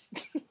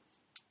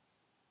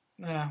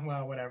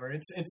 Well, whatever.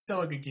 It's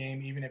still a good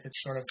game, even if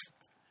it's sort of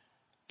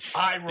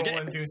eye roll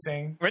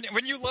inducing.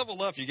 When you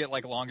level up, you get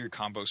like longer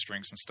combo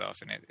strings and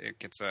stuff, and it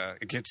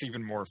gets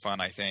even more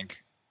fun, I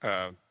think.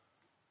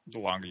 The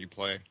longer you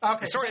play.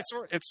 Okay,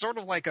 it's sort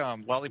of like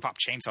Lollipop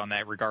Chainsaw in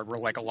that regard, where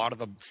like a lot of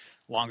the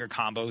longer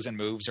combos and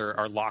moves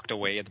are locked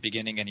away at the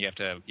beginning, and you have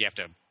to.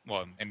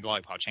 Well, in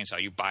Lollipop Chainsaw,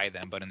 you buy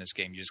them, but in this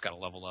game, you just got to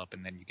level up,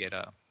 and then you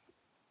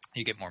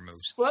get more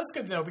moves. Well, that's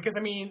good to know because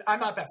I mean, I'm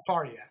not that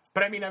far yet,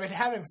 but I mean, I've been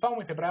having fun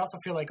with it. But I also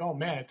feel like, oh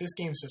man, if this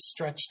game's just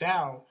stretched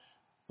out,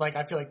 like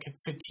I feel like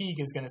fatigue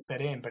is going to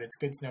set in. But it's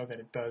good to know that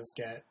it does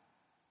get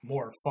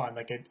more fun.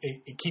 Like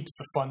it keeps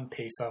the fun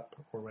pace up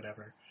or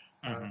whatever.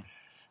 Mm-hmm.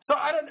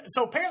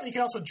 So apparently you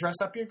can also dress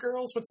up your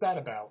girls. What's that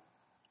about?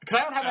 Because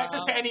I don't have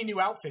access to any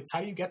new outfits.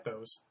 How do you get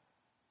those?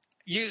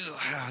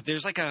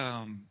 There's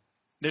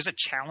a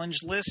challenge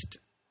list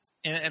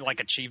and like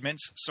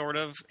achievements sort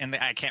of, and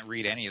I can't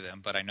read any of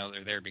them, but I know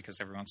they're there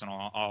because every once in a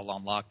while I'll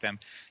unlock them.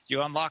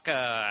 You unlock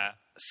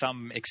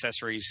some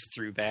accessories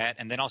through that,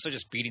 and then also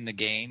just beating the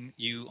game,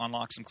 you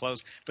unlock some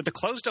clothes. But the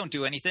clothes don't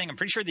do anything. I'm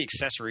pretty sure the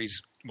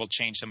accessories will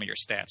change some of your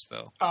stats,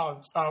 though.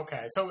 Oh,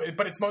 okay. So,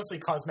 but it's mostly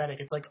cosmetic.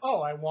 It's like,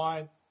 oh, I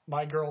want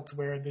my girl to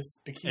wear this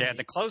bikini. Yeah,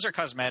 the clothes are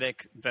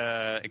cosmetic.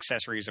 The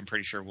accessories, I'm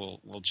pretty sure,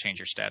 will change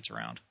your stats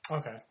around.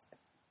 Okay.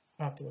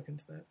 I'll have to look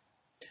into that.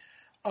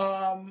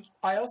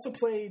 I also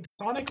played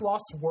Sonic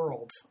Lost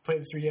World.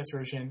 Played the 3DS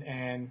version,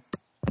 and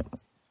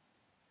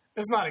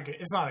it's not a good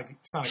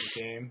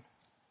game.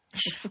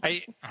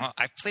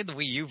 I've played the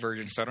Wii U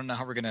version, so I don't know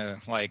how we're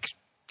gonna like.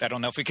 I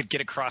don't know if we could get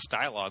a cross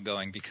dialogue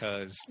going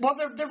because. Well,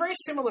 they're very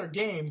similar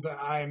games,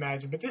 I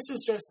imagine, but this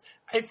is just.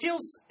 It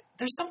feels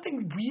there's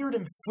something weird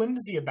and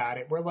flimsy about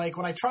it. Where like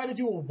when I try to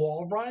do a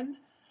wall run,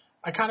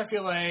 I kind of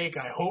feel like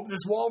I hope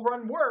this wall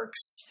run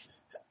works.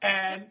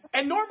 And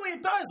normally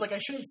it does. Like I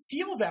shouldn't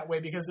feel that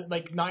way because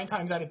like 9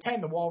 times out of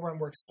 10 the wall run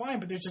works fine,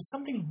 but there's just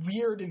something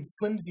weird and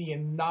flimsy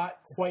and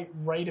not quite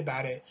right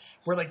about it.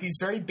 Where like these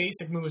very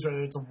basic moves,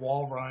 whether it's a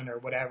wall run or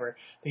whatever,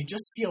 they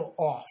just feel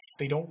off.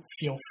 They don't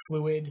feel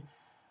fluid.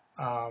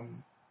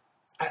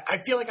 I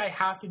feel like I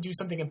have to do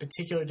something in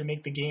particular to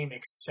make the game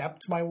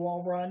accept my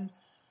wall run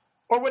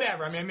or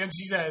whatever. I mean, I'm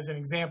just using that as an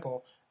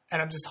example, and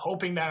I'm just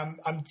hoping that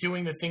I'm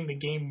doing the thing the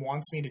game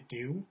wants me to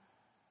do.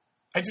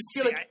 I just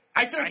feel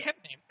I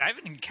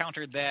haven't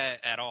encountered that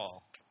at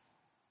all.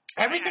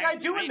 Everything I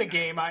do in the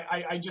game,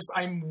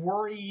 I'm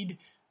worried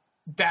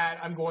that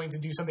I'm going to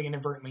do something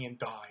inadvertently and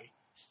die.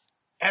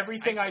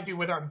 Everything I do,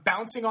 whether I'm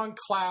bouncing on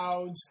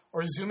clouds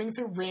or zooming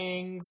through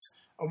rings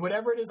or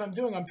whatever it is I'm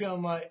doing, I'm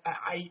feeling like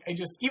I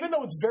just, even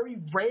though it's very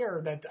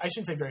rare that, I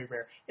shouldn't say very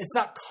rare, it's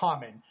not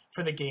common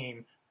for the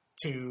game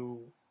to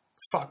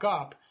fuck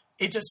up.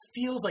 It just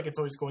feels like it's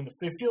always going to,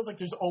 it feels like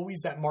there's always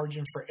that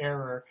margin for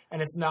error,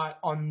 and it's not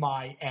on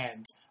my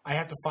end. I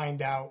have to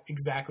find out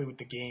exactly what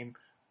the game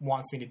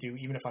wants me to do,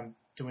 even if I'm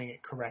doing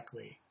it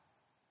correctly.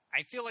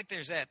 I feel like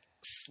there's that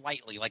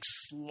slightly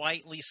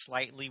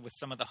with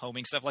some of the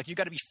homing stuff. Like, you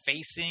got to be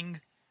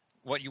facing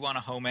what you want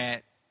to home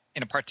at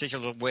in a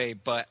particular way,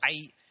 but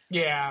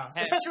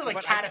especially with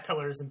like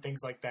caterpillars and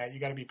things like that, you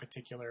got to be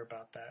particular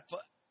about that. But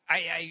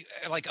I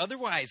like,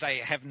 otherwise I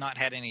have not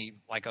had any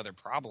like other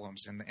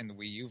problems in the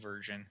Wii U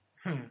version.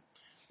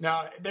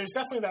 Now, there's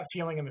definitely that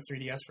feeling in the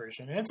 3DS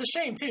version, and it's a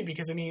shame too,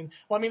 because the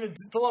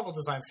level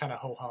design's kind of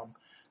ho hum,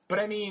 but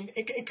I mean,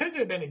 it could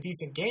have been a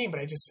decent game, but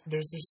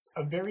there's just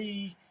a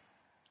very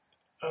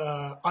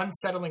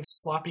unsettling,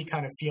 sloppy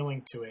kind of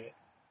feeling to it.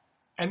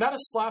 And not a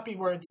sloppy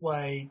where it's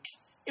like,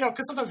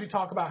 because sometimes we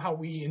talk about how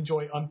we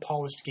enjoy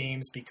unpolished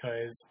games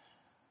because,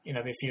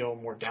 they feel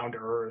more down to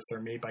earth or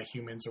made by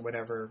humans or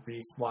whatever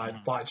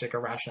logic or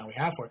rationale we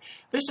have for it.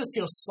 This just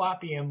feels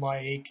sloppy and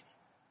like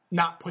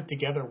not put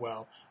together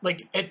well.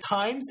 Like, at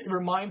times it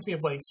reminds me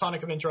of like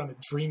Sonic Adventure on the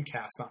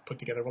Dreamcast not put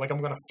together. Like, I'm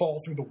going to fall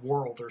through the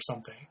world or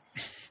something.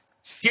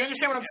 Do you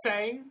understand what I'm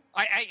saying?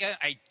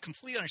 I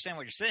completely understand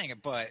what you're saying,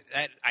 but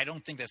I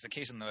don't think that's the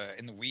case in the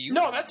Wii U.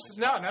 No, that's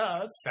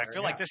fair. I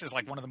feel like this is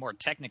like one of the more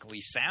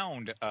technically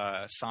sound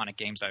Sonic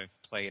games I've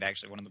played.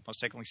 Actually, one of the most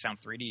technically sound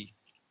 3D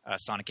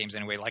Sonic games.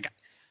 Anyway, like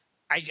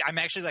I'm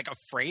actually like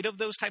afraid of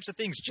those types of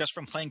things just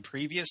from playing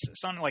previous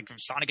Sonic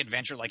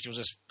Adventure. Like, you'll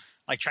just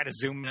like try to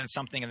zoom in on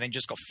something and then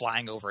just go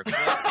flying over a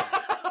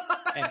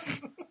cliff. And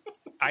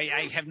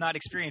I have not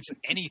experienced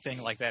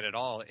anything like that at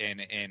all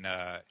in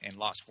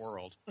Lost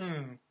World.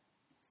 And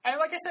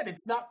like I said,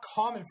 it's not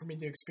common for me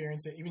to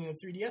experience it even in the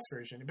 3DS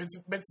version.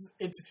 But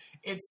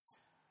it's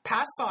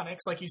past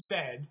Sonics, like you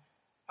said,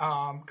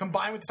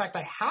 combined with the fact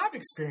that I have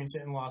experienced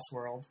it in Lost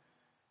World.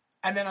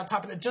 And then on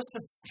top of it, just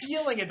the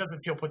feeling it doesn't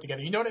feel put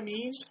together. You know what I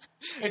mean?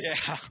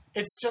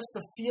 It's just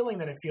the feeling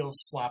that it feels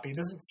sloppy. It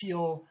doesn't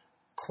feel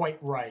quite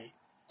right.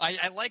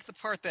 I like the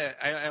part that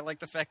I like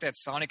the fact that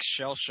Sonic's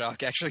shell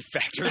shock actually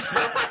factors in.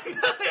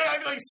 I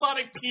feel like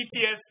Sonic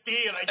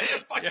PTSD, and I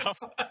can't fucking.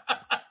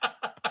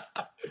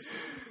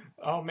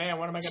 Oh man,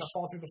 when am I going to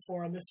fall through the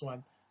floor on this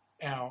one?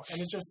 Now,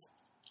 and it just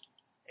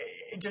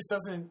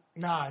doesn't.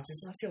 It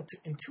just doesn't feel too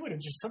intuitive.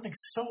 Just something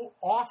so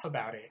off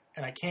about it,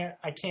 and I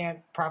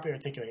can't properly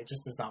articulate. It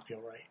just does not feel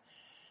right.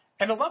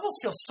 And the levels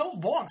feel so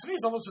long. Some of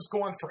these levels just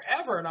go on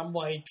forever, and I'm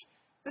like,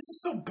 this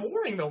is so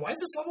boring, though. Why is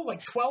this level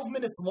like 12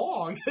 minutes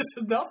long? This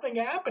is nothing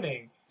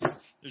happening.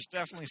 There's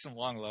definitely some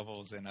long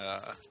levels in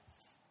the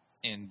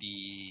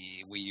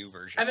Wii U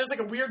version. And there's like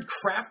a weird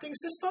crafting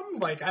system.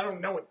 Like, I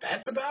don't know what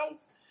that's about.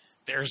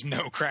 There's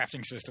no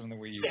crafting system in the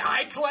Wii U. Yeah,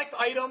 I collect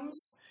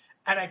items,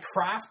 and I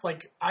craft,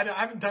 like, I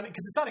haven't done it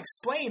because it's not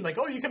explained. Like,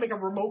 oh, you can make a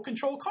remote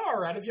control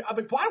car out of you. I'm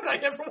like, why would I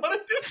ever want to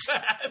do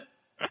that?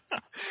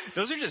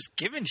 Those are just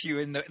given to you,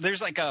 and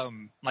there's like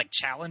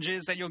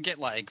challenges that you'll get,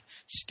 like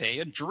stay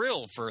a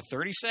drill for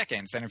 30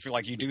 seconds, and if you're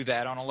like you do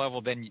that on a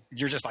level, then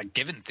you're just like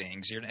given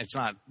things. You're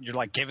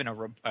like given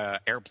a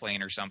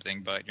airplane or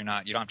something, but you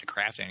don't have to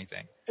craft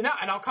anything. And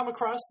I'll come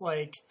across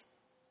like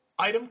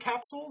item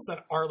capsules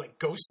that are like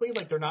ghostly,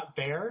 like they're not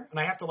there, and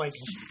I have to like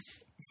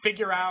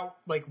figure out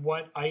like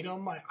what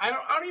item I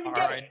don't even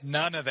get it.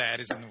 None of that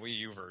is in the Wii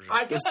U version.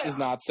 This does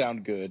not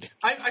sound good.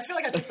 I feel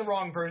like I picked the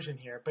wrong version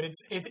here, but it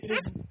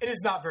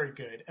is not very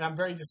good, and I'm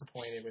very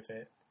disappointed with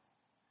it.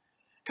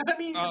 Because I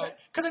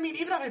mean,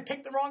 even if I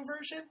picked the wrong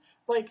version,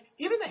 like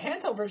even the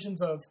handheld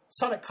versions of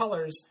Sonic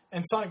Colors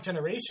and Sonic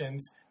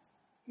Generations,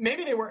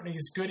 maybe they weren't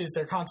as good as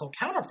their console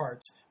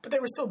counterparts, but they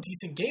were still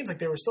decent games. Like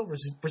they were still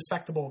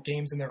respectable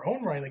games in their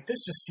own right. Like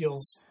this just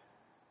feels,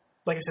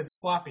 like I said,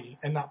 sloppy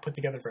and not put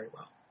together very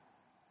well.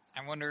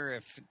 I wonder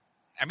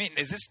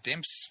is this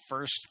Dimp's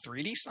first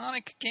 3D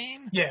Sonic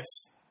game? Yes.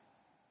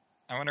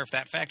 I wonder if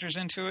that factors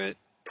into it.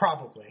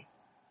 Probably.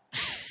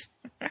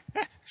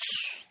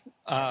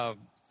 I'm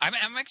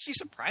actually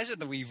surprised at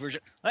the Wii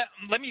version.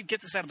 Let me get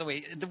this out of the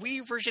way. The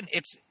Wii version,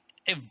 it's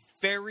a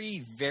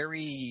very,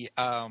 very...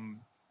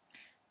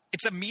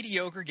 it's a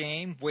mediocre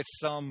game with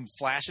some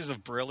flashes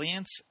of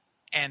brilliance,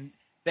 and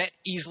that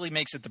easily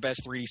makes it the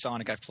best 3D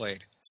Sonic I've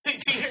played. See,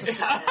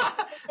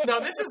 no,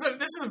 this is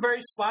a very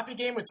sloppy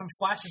game with some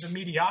flashes of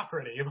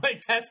mediocrity.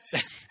 Like that's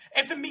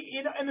and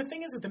the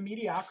thing is that the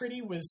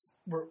mediocrity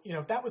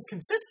if that was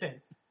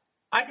consistent,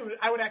 I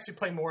would actually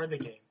play more of the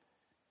game.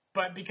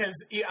 But because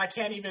it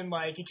can't even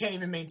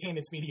maintain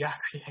its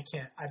mediocrity, I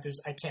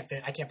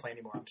can't play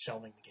anymore. I'm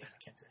shelving the game. I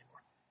can't do it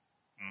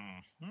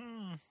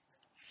anymore.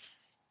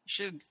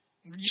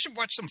 You should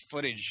watch some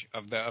footage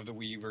of the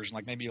Wii U version,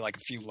 like maybe like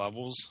a few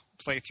levels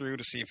play through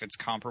to see if it's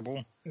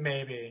comparable.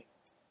 Maybe.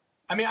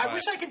 I mean, I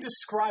wish I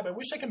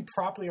can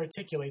properly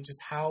articulate just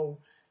how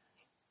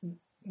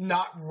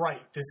not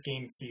right this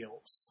game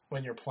feels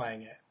when you're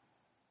playing it.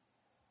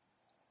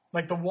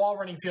 Like the wall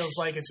running feels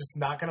like it's just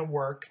not going to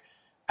work.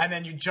 and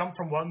then you jump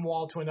from one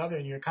wall to another,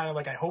 and you're kind of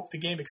like, I hope the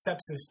game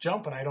accepts this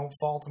jump and I don't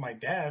fall to my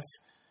death.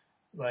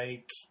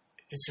 Like,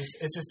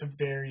 it's just a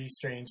very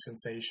strange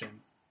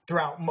sensation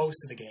throughout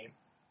most of the game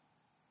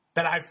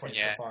that I've played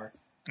so far.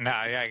 No,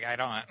 I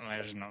don't.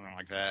 There's nothing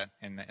like that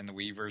in the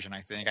Wii version.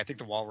 I think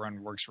the wall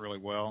run works really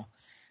well.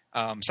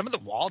 Some of the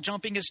wall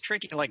jumping is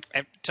tricky. Like,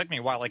 it took me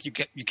a while. Like, you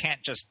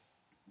can't just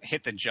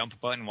hit the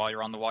jump button while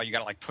you're on the wall. You got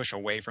to like push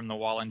away from the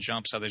wall and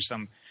jump. So there's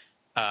some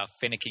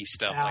finicky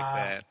stuff like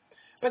that.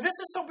 But this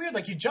is so weird.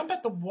 Like, you jump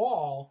at the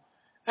wall,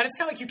 and it's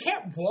kind of like you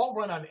can't wall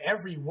run on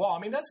every wall. I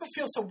mean, that's what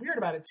feels so weird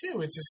about it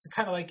too. It's just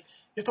kind of like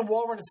you have to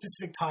wall run at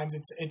specific times.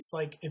 It's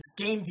like it's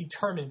game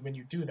determined when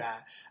you do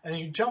that, and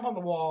then you jump on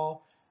the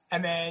wall.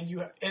 And then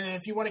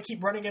if you want to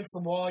keep running against the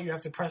wall, you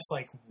have to press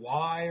like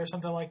Y or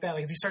something like that.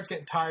 Like if he starts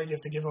getting tired, you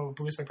have to give him a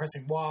boost by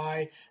pressing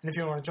Y. And if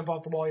you want to jump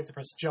off the wall, you have to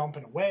press jump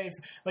and away.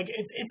 Like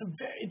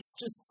it's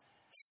just.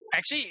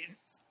 Actually,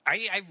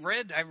 I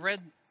read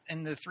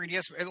in the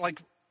 3DS,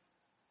 like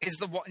is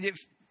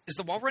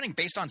the wall running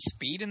based on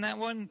speed in that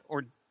one,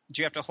 or do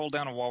you have to hold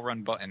down a wall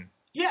run button?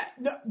 Yeah,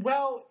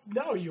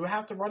 no, you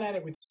have to run at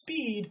it with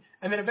speed,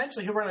 and then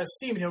eventually he'll run out of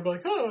steam, and he'll go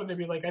like, oh, and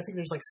maybe like, I think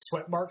there's like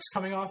sweat marks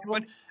coming off of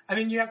him, and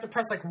then you have to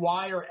press like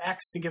Y or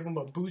X to give him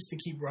a boost to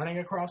keep running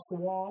across the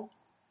wall.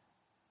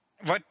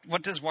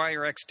 What does Y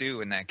or X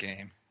do in that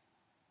game?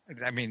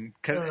 I mean,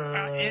 because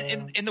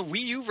in the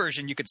Wii U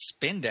version, you could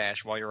spin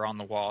dash while you're on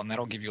the wall, and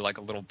that'll give you like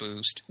a little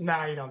boost.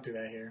 Nah, you don't do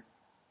that here.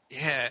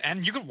 Yeah,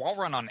 and you could wall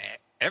run on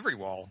every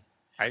wall.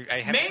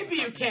 Maybe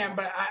you can,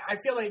 but I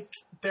feel like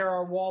there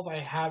are walls I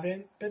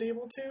haven't been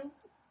able to.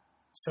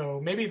 So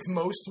maybe it's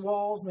most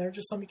walls, and they're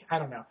just some. I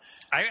don't know.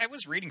 I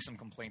was reading some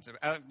complaints,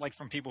 like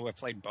from people who have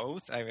played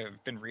both.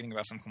 I've been reading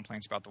about some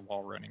complaints about the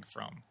wall running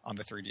on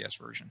the 3DS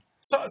version.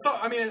 So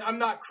I mean, I'm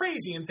not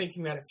crazy in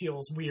thinking that it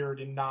feels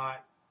weird and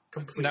not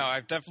complete. No,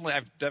 I've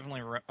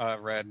definitely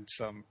read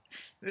some.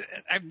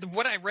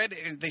 What I read,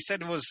 they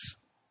said was,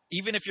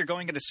 even if you're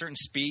going at a certain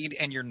speed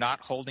and you're not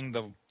holding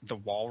the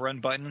wall run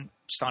button,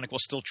 Sonic will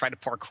still try to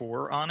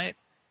parkour on it,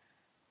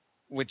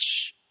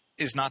 which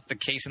is not the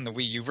case in the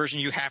Wii U version.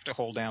 You have to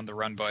hold down the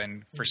run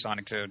button for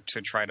Sonic to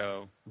try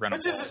to run.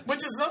 Which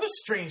is another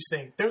strange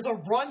thing. There's a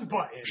run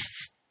button.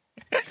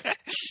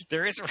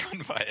 There is a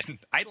run button.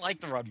 I like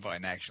the run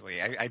button,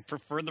 actually. I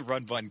prefer the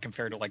run button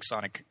compared to like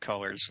Sonic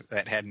Colors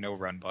that had no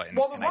run button.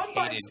 Well, the run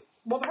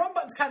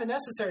button's kind of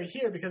necessary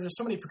here because there's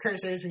so many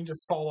precarious areas where you can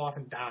just fall off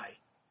and die.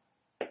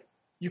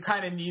 You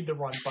kind of need the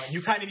run button.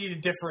 You kind of need to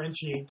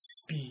differentiate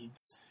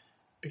speeds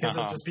because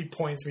there'll just be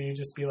points where you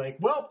just be like,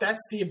 well,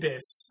 that's the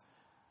abyss,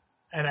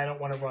 and I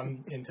don't want to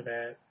run into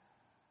that.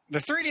 The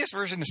 3DS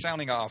version is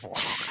sounding awful.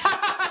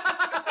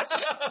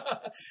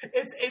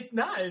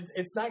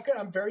 It's not good.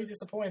 I'm very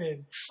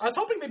disappointed. I was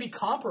hoping they'd be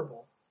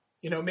comparable.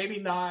 You know, maybe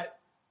not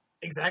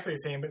exactly the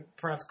same, but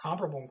perhaps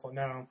comparable.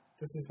 No,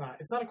 this is not.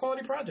 It's not a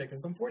quality project.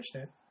 It's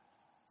unfortunate.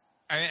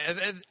 I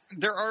mean,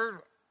 there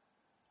are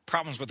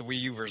problems with the Wii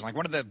U version. Like,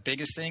 one of the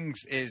biggest things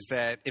is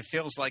that it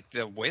feels like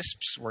the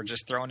wisps were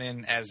just thrown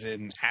in as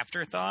an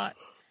afterthought.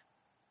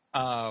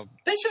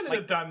 They shouldn't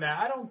have done that.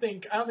 I don't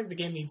think the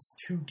game needs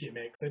two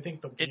gimmicks. I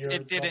think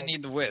it didn't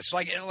need the wisps.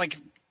 Like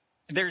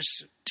there's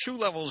two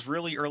levels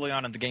really early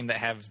on in the game that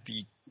have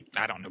the,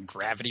 I don't know,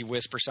 gravity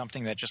wisp or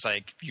something that just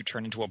like you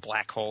turn into a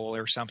black hole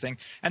or something,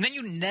 and then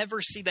you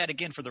never see that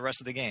again for the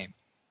rest of the game.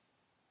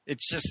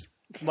 It's just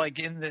like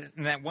in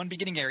that one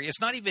beginning area.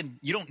 It's not even,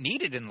 you don't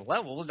need it in the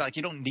level. Like,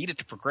 you don't need it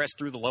to progress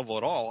through the level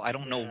at all. I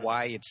don't know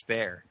why it's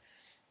there.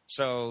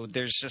 So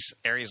there's just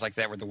areas like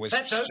that where the wisps.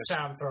 That does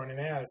sound thrown in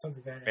there. That sounds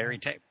exactly very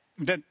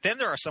then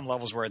there are some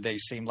levels where they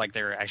seem like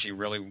they're actually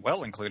really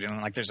well included.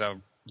 And like there's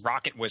a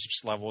rocket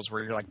wisps levels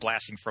where you're like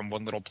blasting from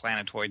one little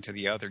planetoid to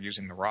the other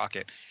using the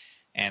rocket,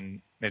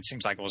 and it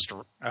seems like it was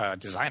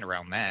designed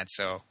around that.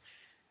 So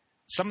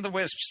some of the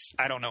wisps,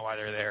 I don't know why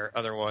they're there.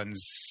 Other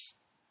ones,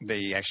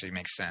 they actually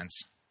make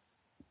sense.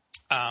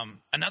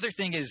 Another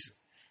thing is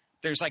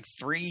there's like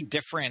 3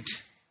 different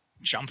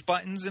jump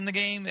buttons in the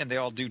game, and they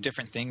all do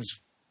different things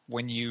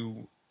when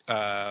you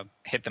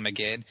hit them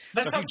again.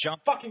 That sounds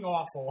fucking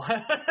awful.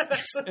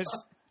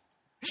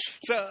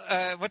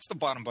 So what's the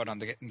bottom button on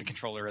the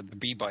controller? The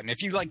B button.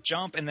 If you like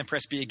jump and then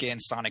press B again,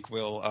 Sonic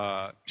will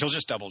he'll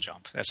just double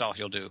jump. That's all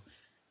he'll do.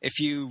 If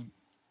you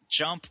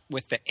jump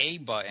with the A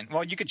button,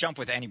 well, you could jump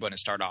with any button to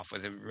start off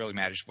with. It really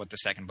matters what the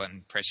second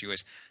button press you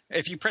is.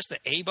 If you press the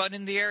A button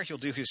in the air, he'll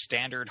do his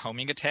standard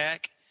homing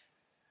attack.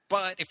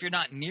 But if you're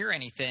not near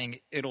anything,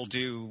 it'll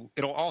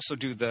also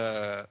do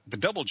the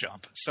double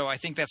jump. So I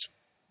think that's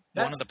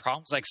one of the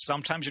problems. Like,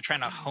 sometimes you're trying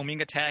to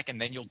homing attack and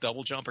then you'll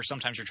double jump, or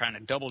sometimes you're trying to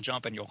double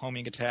jump and you'll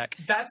homing attack.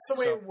 That's the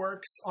way it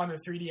works on the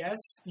 3DS.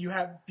 You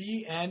have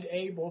B and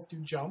A both do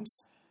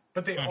jumps,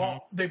 but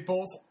they'll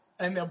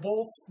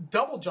both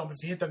double jump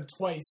if you hit them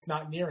twice,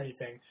 not near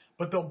anything.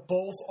 But they'll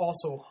both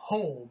also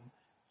home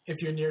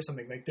if you're near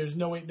something. Like, there's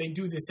no way they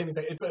do the same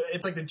exact.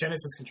 It's like the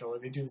Genesis controller.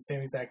 They do the same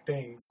exact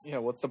things. Yeah,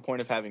 what's the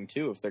point of having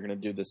 2 if they're going to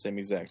do the same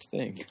exact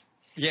thing?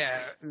 Yeah,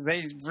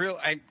 they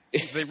really.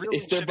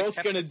 If they're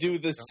both going to do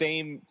the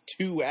same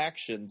two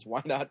actions,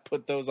 why not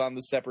put those on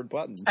the separate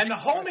buttons? And the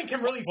homing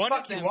can really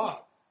fuck you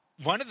up.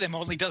 One of them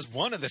only does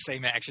one of the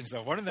same actions,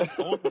 though. One of them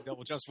only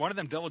double jumps. One of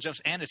them double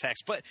jumps and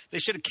attacks. But they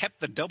should have kept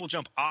the double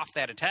jump off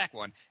that attack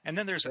one. And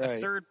then there's a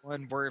third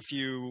one where if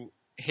you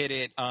hit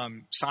it,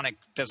 Sonic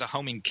does a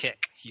homing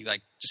kick. He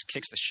just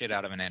kicks the shit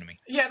out of an enemy.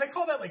 Yeah, they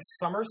call that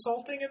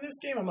somersaulting in this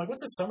game. I'm like,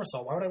 what's a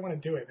somersault? Why would I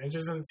want to do it? There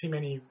just doesn't seem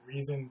any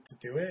reason to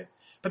do it.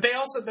 But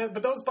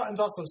those buttons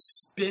also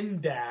spin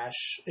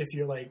dash if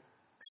you're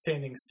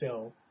standing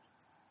still.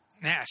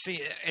 Yeah,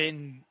 see,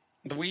 in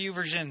the Wii U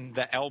version,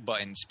 the L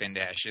button spin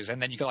dashes, and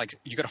then you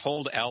could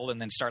hold L and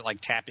then start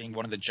tapping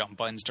one of the jump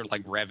buttons to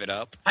rev it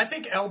up. I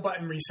think L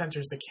button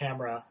recenters the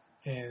camera,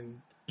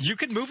 and you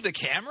can move the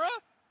camera.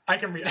 I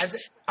can read.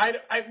 I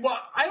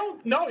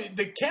don't know.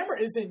 The camera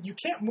isn't. You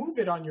can't move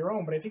it on your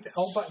own, but I think the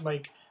L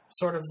button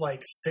sort of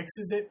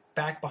fixes it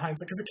back behind,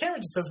 because the camera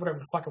just does whatever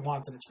the fuck it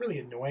wants, and it's really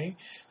annoying.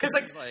 Because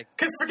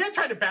forget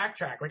trying to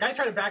backtrack. I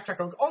try to backtrack.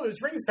 Going, oh,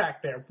 there's rings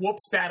back there.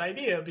 Whoops, bad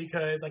idea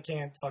because I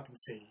can't fucking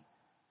see.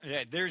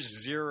 Yeah,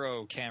 there's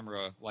zero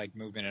camera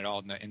movement at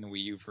all in the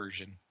Wii U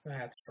version.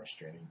 That's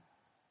frustrating.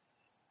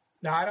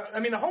 No, I don't.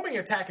 I mean, the homing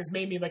attack has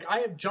made me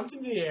I have jumped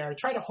into the air,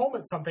 tried to home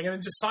at something, and then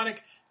just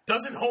Sonic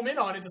doesn't home in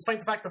on it, despite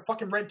the fact the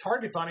fucking red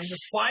target's on it. He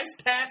just flies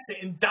past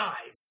it and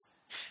dies.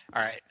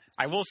 All right,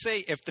 I will say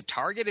if the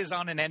target is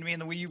on an enemy in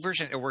the Wii U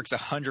version, it works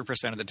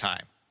 100% of the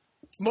time.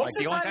 Most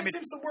of the time it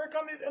seems to work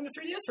on the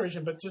 3DS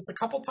version, but just a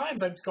couple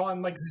times I've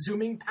gone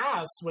zooming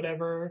past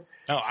whatever.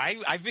 No,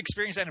 I've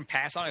experienced that in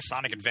past on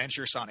Sonic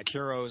Adventure, Sonic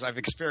Heroes. I've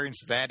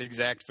experienced that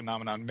exact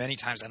phenomenon many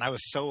times, and I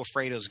was so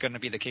afraid it was going to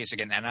be the case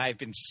again. And I've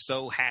been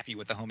so happy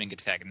with the homing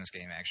attack in this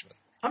game, actually.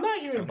 I'm not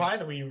even going to buy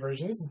the Wii U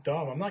version. This is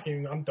dumb.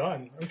 I'm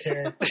done. I don't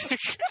care.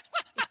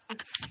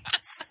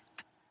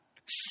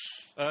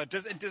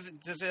 Does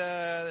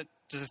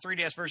the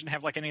 3DS version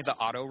have any of the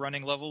auto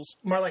running levels?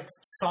 More like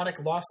Sonic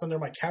Lost Under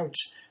My Couch.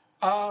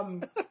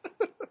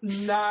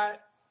 Not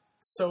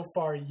so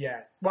far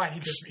yet. Why, he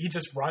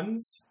just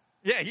runs?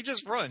 Yeah, he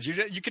just runs.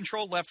 You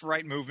control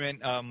left-right movement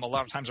a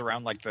lot of times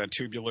around the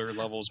tubular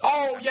levels.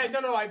 Oh yeah,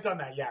 no, I've done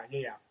that.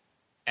 Yeah.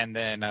 And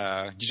then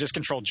you just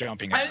control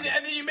jumping. And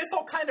then you miss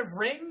all kind of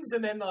rings,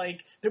 and then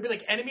there'll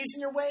be enemies in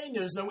your way, and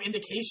there's no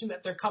indication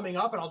that they're coming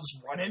up, and I'll just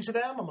run into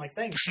them. I'm like,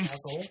 thanks,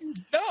 asshole.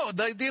 No,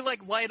 they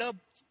light up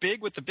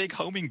big with the big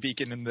homing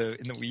beacon in the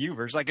Wii U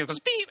version. It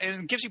goes beep,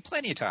 and it gives you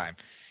plenty of time.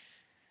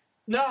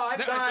 No,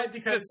 I've died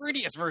because the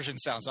 3DS version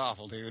sounds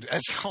awful, dude.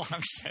 That's all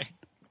I'm saying.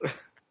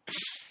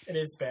 It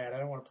is bad. I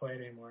don't want to play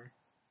it anymore.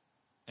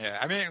 Yeah,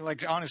 I mean,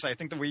 honestly, I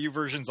think the Wii U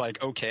version's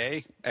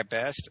okay at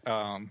best.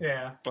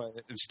 Yeah, but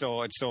it's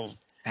still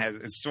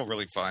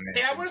really fun.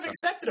 See, I would have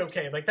accepted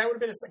okay. That would have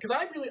been because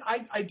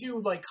I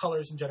do like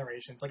Colors and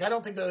Generations. I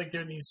don't think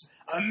they're these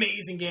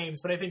amazing games,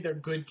 but I think they're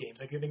good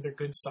games. I think they're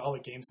good,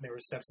 solid games, and they were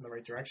steps in the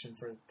right direction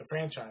for the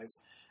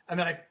franchise. And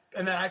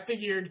then I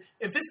figured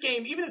if this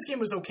game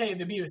was okay,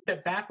 it'd be a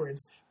step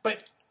backwards.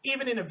 But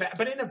even in a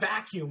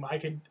vacuum, I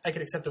could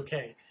accept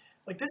okay.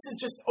 This is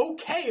just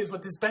okay is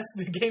what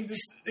the game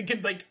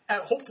can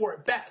hope for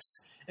at best.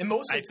 And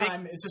most of the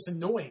time, it's just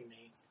annoying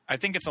me. I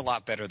think it's a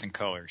lot better than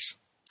Colors.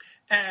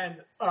 And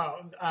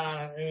well,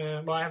 I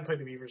haven't played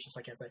the Wii version, so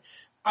I can't say.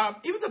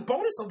 Even the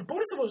bonus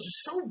levels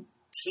are so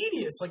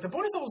tedious. The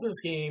bonus levels in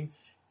this game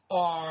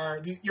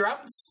are you're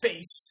out in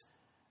space,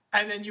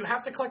 and then you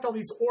have to collect all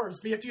these orbs,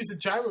 but you have to use the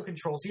gyro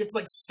control. So you have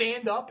to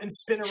stand up and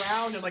spin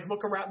around and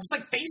look around, just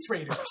like Face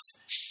Raiders.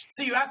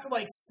 So you have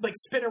to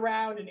spin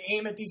around and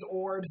aim at these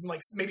orbs and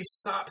maybe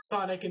stop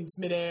Sonic in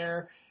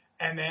midair,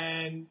 and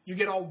then you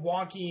get all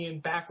wonky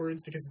and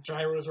backwards because the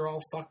gyros are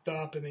all fucked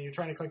up, and then you're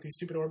trying to collect these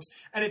stupid orbs,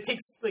 and it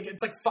takes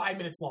it's 5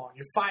 minutes long.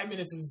 You're 5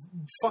 minutes of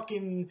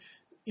fucking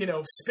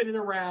spinning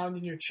around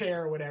in your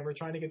chair or whatever,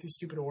 trying to get these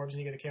stupid orbs,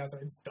 and you get a chaos.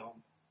 It's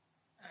dumb.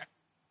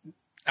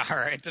 All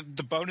right,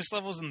 the bonus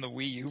levels in the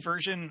Wii U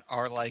version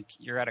are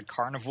you're at a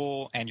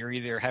carnival and you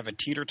either have a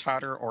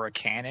teeter-totter or a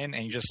cannon,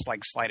 and you just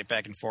slide it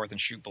back and forth and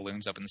shoot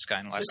balloons up in the sky.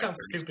 And this sounds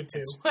stupid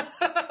too.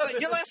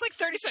 It lasts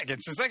 30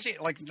 seconds. It's actually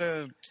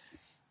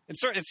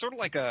it's sort of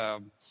like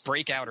a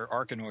Breakout or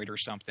Arkanoid or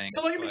something.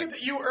 So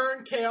you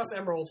earn Chaos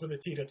Emeralds with a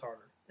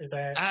teeter-totter. Is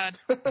that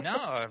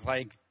no?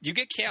 You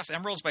get Chaos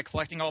Emeralds by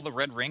collecting all the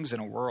red rings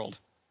in a world.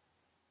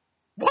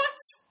 What?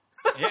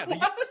 Yeah.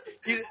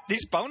 The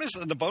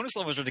bonus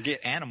levels are to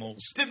get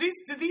animals. Did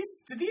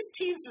these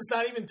teams just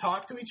not even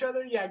talk to each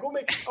other? Yeah, go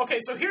make. Okay,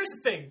 so here's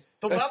the thing: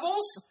 the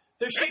levels,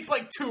 they're shaped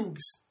like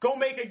tubes. Go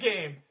make a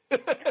game. And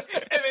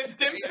then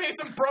Dimps made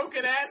some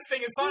broken ass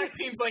thing, and Sonic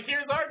Team's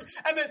here's our.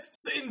 And then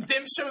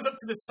Dimps shows up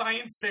to the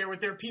science fair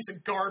with their piece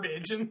of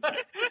garbage and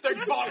their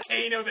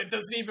volcano that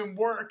doesn't even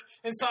work.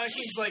 And Sonic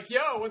Team's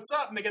 "Yo, what's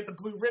up?" And they get the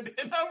blue ribbon.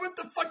 What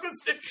the fuck was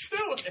Dimps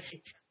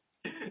doing?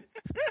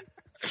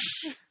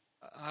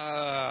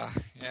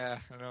 Yeah,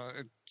 I know.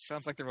 It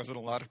sounds like there wasn't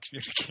a lot of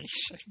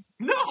communication.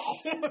 No,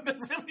 there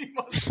really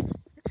wasn't.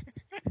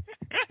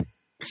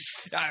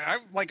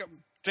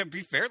 to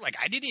be fair, like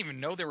I didn't even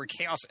know there were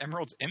Chaos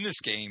Emeralds in this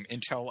game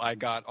until I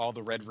got all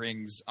the red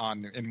rings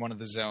in one of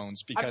the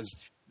zones because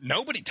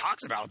nobody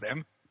talks about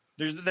them.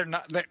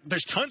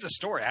 There's tons of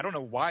story. I don't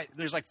know why.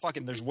 There's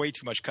way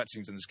too much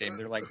cutscenes in this game.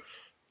 They're like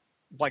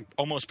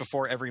almost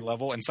before every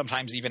level, and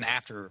sometimes even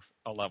after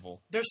a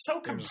level. They're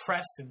so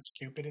compressed and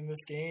stupid in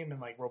this game,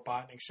 and like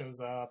Robotnik shows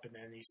up, and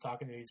then he's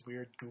talking to these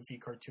weird, goofy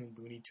cartoon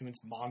Looney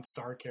Tunes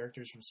Monstar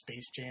characters from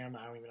Space Jam.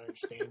 I don't even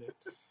understand it.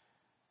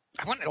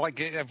 I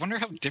wonder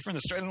how different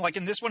the story. And like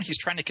in this one, he's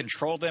trying to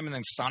control them, and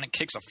then Sonic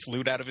kicks a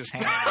flute out of his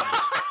hand.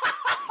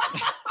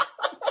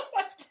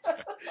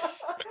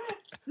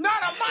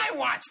 Not on my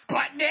watch,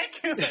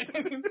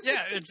 Buttnik.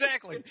 Yeah,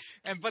 exactly.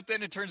 But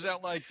then it turns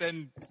out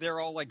then they're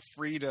all like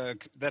free to.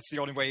 That's the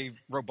only way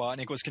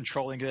Robotnik was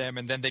controlling them,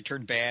 and then they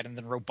turn bad, and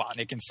then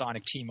Robotnik and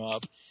Sonic team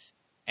up,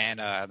 and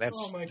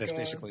that's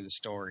basically the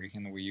story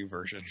in the Wii U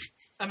version.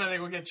 And then they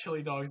go get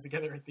chili dogs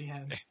together at the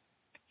end.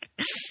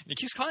 He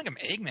keeps calling him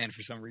Eggman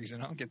for some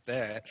reason. I don't get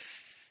that.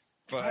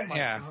 But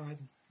God.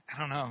 I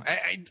don't know.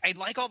 I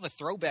like all the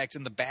throwbacks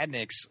in the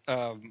Badniks.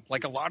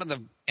 Like a lot of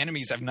the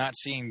enemies I've not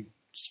seen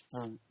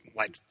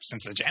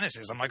since the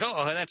Genesis. I'm like,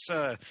 oh, that's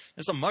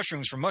the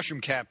mushrooms from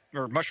Mushroom Cap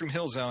or Mushroom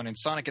Hill Zone and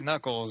Sonic and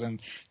Knuckles,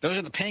 and those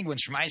are the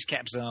penguins from Ice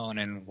Cap Zone,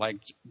 and like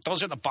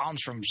those are the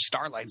bombs from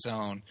Starlight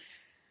Zone,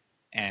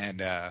 and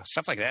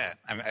stuff like that.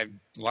 A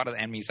lot of the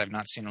enemies I've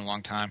not seen in a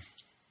long time.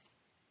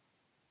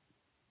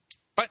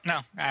 But no,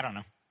 I don't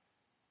know.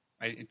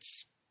 The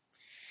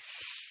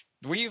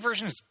Wii U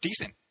version is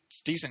decent.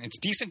 It's decent. It's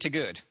decent to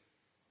good.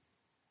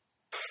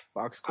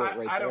 Box quote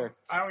there.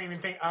 I don't even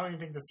think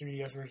the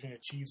 3DS version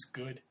achieves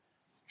good.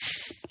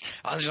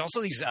 There's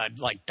also these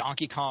like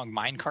Donkey Kong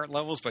minecart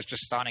levels, but it's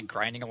just Sonic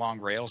grinding along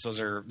rails.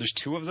 There's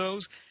two of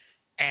those,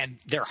 and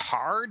they're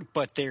hard,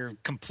 but they're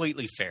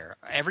completely fair.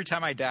 Every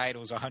time I died, it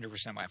was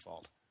 100% my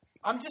fault.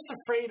 I'm just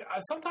afraid.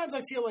 Sometimes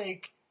I feel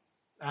like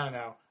I don't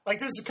know. Like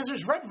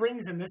there's red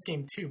rings in this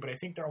game too, but I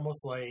think they're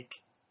almost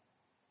like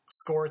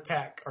score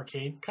attack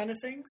arcade kind of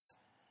things.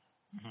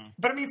 Mm-hmm.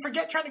 But I mean,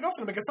 forget trying to go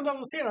for them because sometimes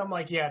I'll see it and I'm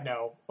like, yeah,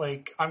 no,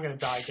 like I'm gonna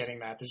die getting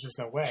that. There's just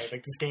no way.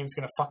 Like this game's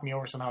gonna fuck me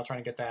over somehow trying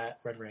to get that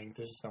red ring.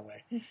 There's just no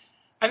way.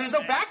 And there's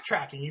no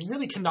backtracking. You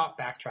really cannot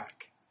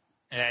backtrack.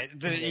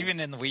 Even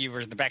in the Wii U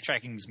version, the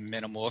backtracking is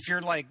minimal. If you're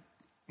like,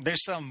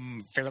 there's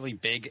some fairly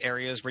big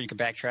areas where you can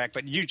backtrack,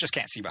 but you just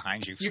can't see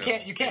behind you. You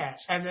can't.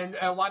 And then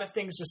a lot of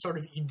things just sort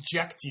of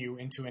eject you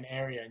into an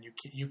area, and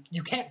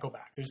you can't go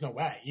back. There's no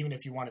way. Even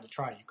if you wanted to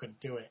try, you couldn't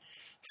do it.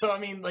 So I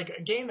mean, like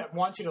a game that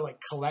wants you to like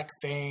collect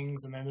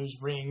things, and then there's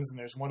rings, and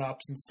there's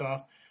 1-ups and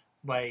stuff,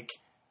 like,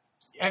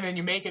 and then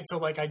you make it so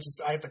like I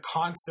have to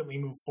constantly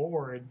move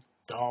forward.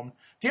 Dumb.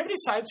 Do you have any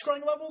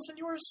side-scrolling levels in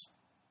yours?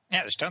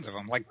 Yeah, there's tons of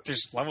them. Like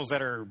there's levels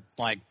that are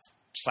like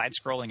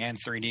side-scrolling and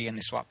 3D, and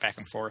they swap back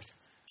and forth.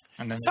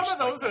 And then some of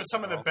those are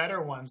some of the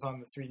better ones on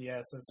the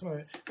 3DS.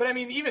 But I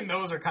mean, even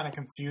those are kind of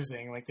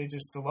confusing. Like the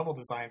level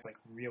design's like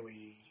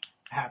really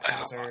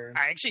haphazard.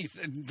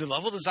 The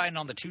level design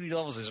on the 2D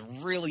levels is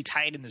really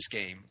tight in this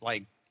game.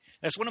 Like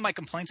that's one of my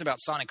complaints about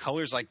Sonic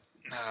Colors. Like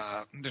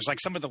there's like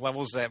some of the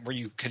levels where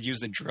you could use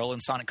the drill in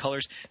Sonic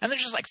Colors, and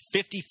there's just like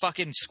 50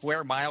 fucking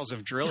square miles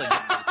of drilling.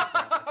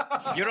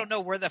 You don't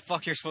know where the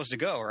fuck you're supposed to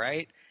go,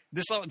 right?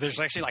 There's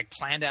actually like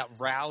planned out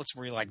routes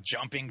where you're like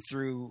jumping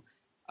through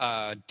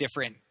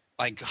different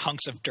like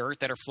hunks of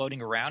dirt that are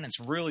floating around. It's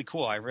really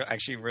cool. I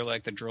actually really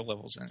like the drill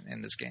levels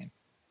in this game.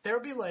 There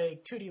would be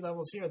like 2D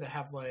levels here that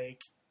have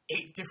like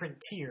 8 different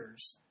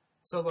tiers.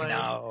 So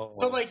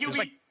like,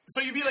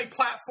 you'd be like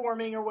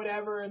platforming or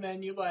whatever, and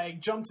then you like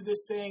jump to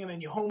this thing, and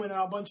then you home in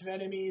on a bunch of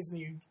enemies, and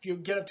you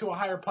get up to a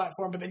higher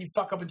platform, but then you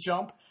fuck up a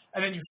jump,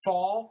 and then you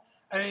fall,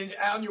 and then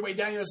on your way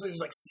down, there's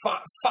like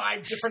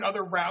 5 different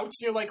other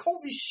routes. And you're like,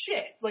 holy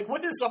shit! Like,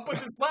 what is up with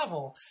this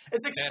level?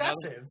 It's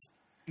excessive.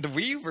 The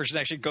Wii U version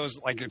actually goes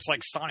like it's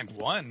like Sonic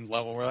 1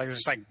 level where like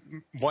there's like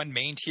one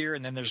main tier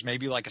and then there's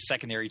maybe like a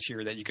secondary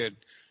tier that you could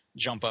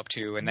jump up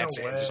to, and that's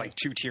it. There's like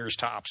 2 tiers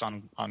tops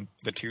on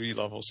the 2D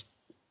levels.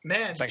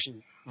 Man, it's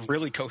actually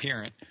really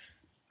coherent.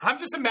 I'm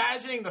just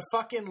imagining the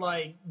fucking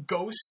like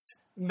ghost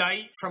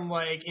knight from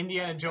like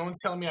Indiana Jones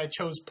telling me I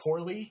chose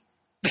poorly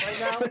right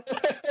now.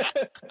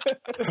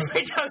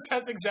 Because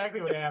that's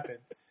exactly what happened.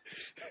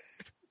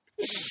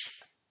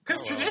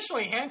 Because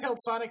traditionally, handheld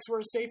Sonics were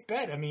a safe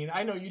bet. I mean,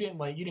 I know you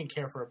didn't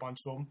care for a bunch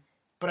of them,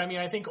 but I mean,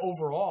 I think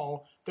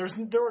overall, it's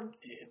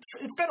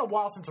been a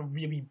while since a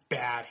really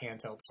bad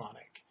handheld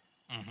Sonic.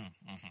 Mm-hmm,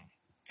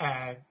 mm-hmm.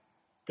 And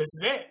this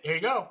is it. Here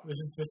you go. This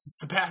is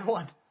the bad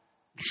one.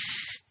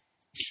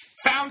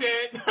 Found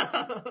it.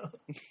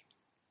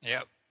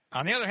 Yep.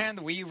 On the other hand,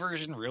 the Wii U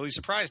version really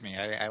surprised me.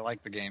 I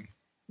like the game.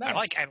 Nice.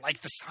 I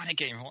like the Sonic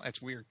game.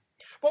 That's weird.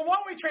 Well, why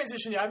don't we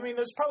transition? I mean,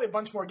 there's probably a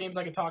bunch more games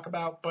I could talk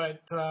about,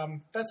 but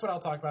that's what I'll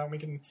talk about. And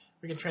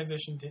we can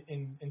transition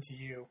into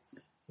you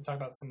and talk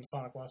about some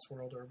Sonic Lost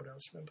World or whatever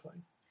you've been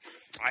playing.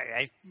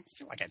 I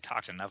feel like I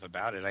talked enough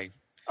about it. Okay.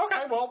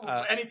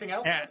 Well, anything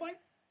else you've been playing?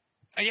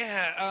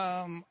 Yeah.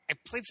 I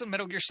played some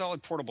Metal Gear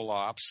Solid Portable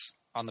Ops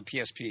on the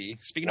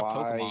PSP. Speaking of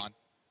Pokemon,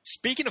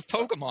 Speaking of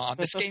Pokemon,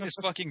 this game is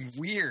fucking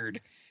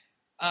weird.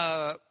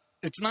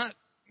 There's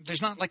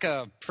not like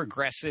a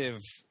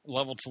progressive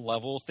level to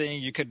level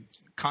thing. You could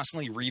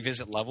constantly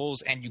revisit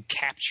levels, and you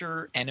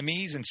capture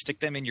enemies and stick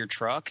them in your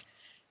truck,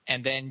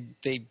 and then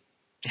they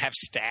have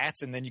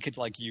stats, and then you could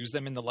like use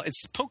them in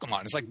it's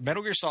Pokemon. It's like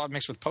Metal Gear Solid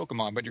mixed with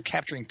Pokemon, but you're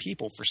capturing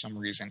people for some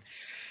reason.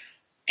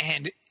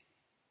 And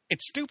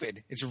it's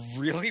stupid. It's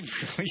really,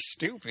 really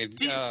stupid.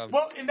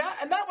 Well, in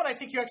that one, I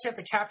think you actually have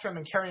to capture them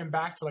and carry them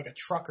back to like a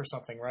truck or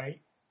something, right?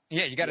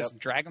 Yeah, you got to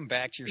drag them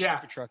back to your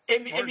stupid truck.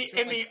 And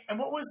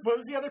what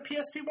was the other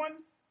PSP one?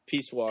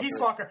 Peace Walker. Peace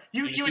Walker.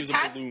 You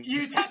attach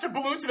a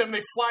balloon to them, and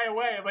they fly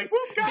away. I'm like,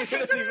 whoop,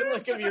 gotcha. Even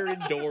like if you're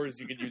indoors,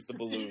 you could use the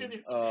balloon. And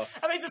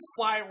they just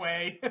fly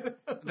away.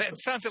 That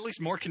sounds at least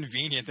more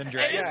convenient than It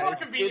dragging. is more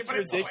convenient, but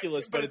it's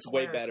ridiculous, but it's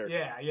way better.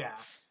 Yeah.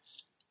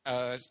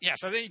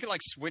 So then you could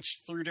like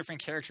switch through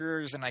different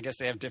characters, and I guess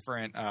they have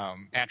different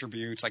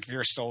attributes. Like if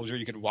you're a soldier,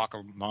 you could walk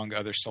among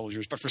other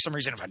soldiers. But for some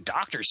reason, if a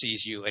doctor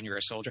sees you and you're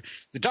a soldier,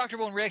 the doctor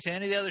won't react to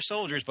any of the other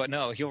soldiers. But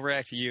no, he'll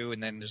react to you,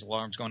 and then there's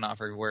alarms going off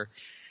everywhere.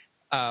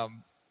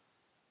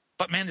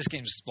 But man, this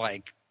game's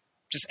like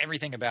just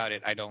everything about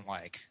it I don't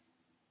like.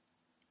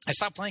 I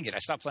stopped playing it.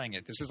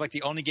 This is like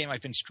the only game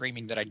I've been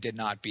streaming that I did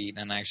not beat,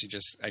 and I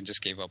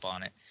just gave up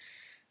on it.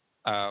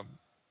 God,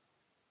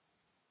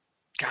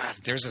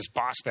 there's this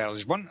boss battle.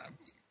 There's one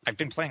I've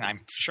been playing. I'm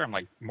sure I'm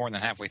like more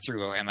than halfway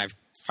through, and I've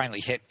finally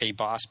hit a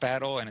boss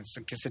battle, and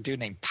it's a dude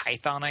named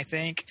Python, I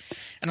think.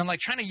 And I'm like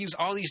trying to use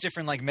all these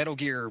different like Metal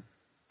Gear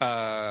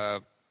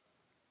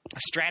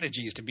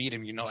strategies to beat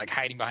him. You know, like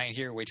hiding behind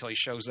here, wait till he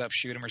shows up,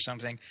 shoot him or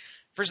something.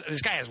 First,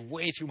 this guy has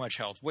way too much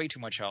health.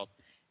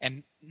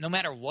 And no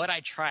matter what I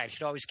tried,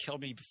 he'd always kill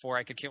me before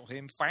I could kill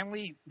him.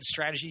 Finally, the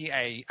strategy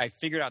I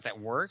figured out that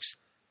works.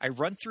 I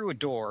run through a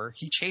door.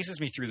 He chases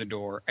me through the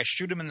door. I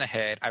shoot him in the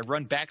head. I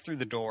run back through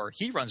the door.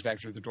 He runs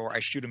back through the door. I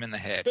shoot him in the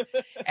head.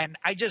 And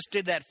I just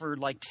did that for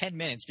like 10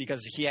 minutes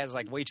because he has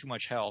like way too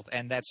much health.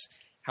 And that's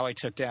how I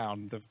took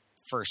down the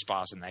first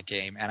boss in that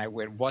game. And I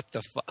went, what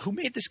the fuck? Who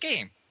made this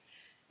game?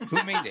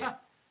 Who made it?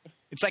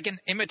 It's like an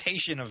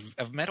imitation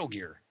of Metal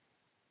Gear.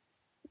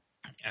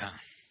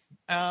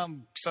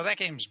 So that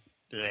game's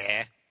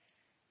bleh.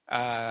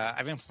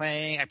 I've been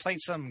playing. I played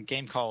some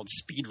game called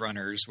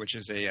Speedrunners, which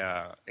is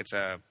it's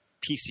a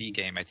PC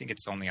game. I think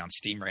it's only on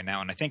Steam right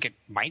now, and I think it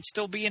might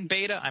still be in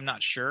beta. I'm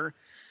not sure.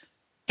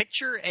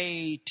 Picture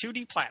a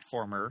 2D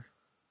platformer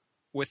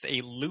with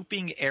a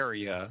looping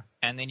area,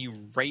 and then you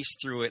race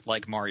through it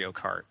like Mario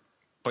Kart,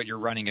 but you're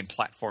running and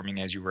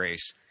platforming as you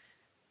race,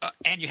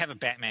 and you have a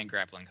Batman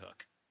grappling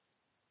hook.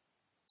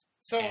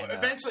 So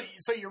eventually,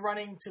 you're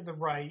running to the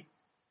right.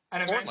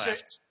 And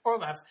or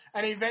left.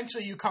 And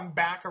eventually you come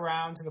back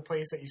around to the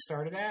place that you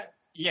started at?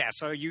 Yeah,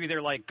 so you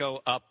either like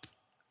go up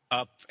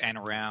and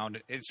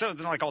around. So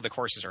then like all the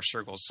courses are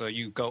circles. So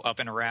you go up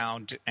and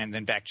around and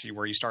then back to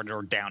where you started,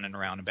 or down and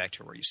around and back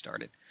to where you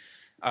started.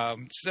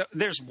 So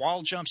there's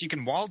wall jumps. You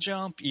can wall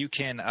jump. You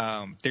can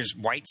there's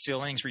white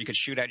ceilings where you could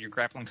shoot out your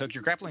grappling hook.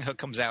 Your grappling hook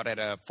comes out at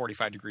a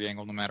 45-degree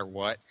angle no matter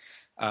what.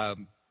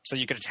 So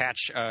you could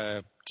attach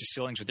to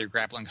ceilings with your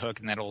grappling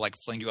hook, and that'll like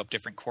fling you up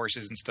different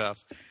courses and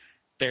stuff.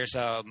 There's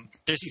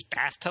these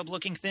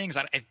bathtub-looking things.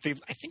 I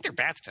think they're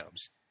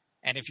bathtubs,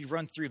 and if you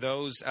run through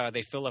those,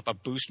 they fill up a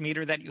boost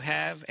meter that you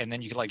have, and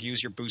then you can like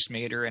use your boost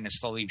meter, and it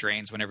slowly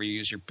drains whenever you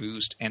use your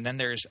boost. And then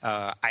there's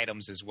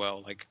items as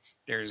well, like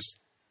there's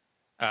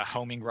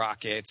homing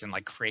rockets and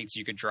like crates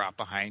you could drop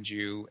behind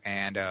you.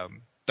 And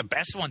the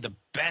best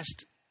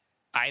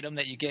item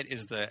that you get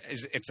is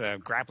it's a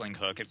grappling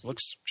hook. It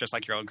looks just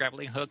like your own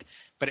grappling hook,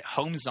 but it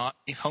homes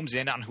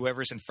in on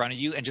whoever's in front of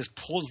you and just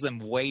pulls them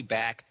way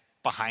back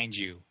behind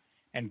you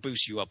and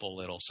boost you up a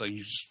little, so you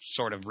just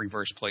sort of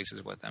reverse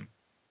places with them.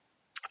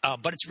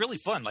 But it's really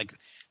fun. Like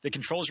the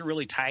controls are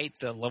really tight.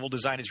 The level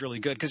design is really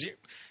good because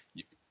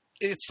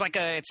it's like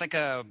a it's like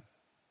a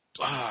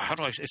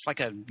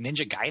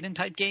Ninja Gaiden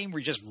type game where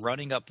you're just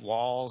running up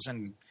walls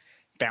and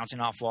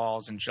bouncing off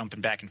walls and jumping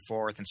back and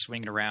forth and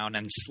swinging around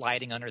and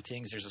sliding under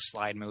things. There's a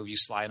slide move. You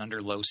slide under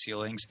low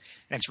ceilings,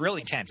 and it's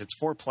really intense. It's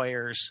 4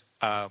 players.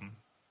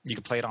 You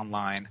can play it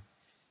online,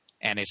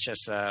 and it's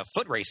just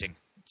foot racing.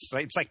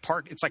 It's like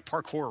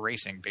parkour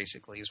racing,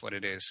 basically, is what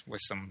it is,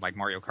 with some like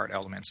Mario Kart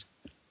elements.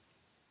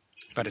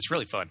 But it's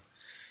really fun.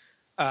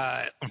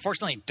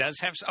 Unfortunately, it does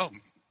have. I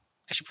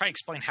should probably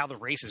explain how the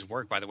races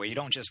work. By the way, you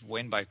don't just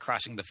win by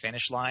crossing the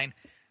finish line.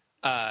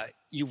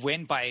 You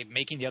win by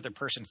making the other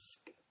person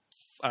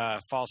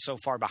fall so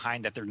far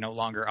behind that they're no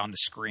longer on the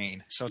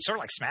screen. So it's sort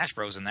of like Smash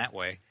Bros. In that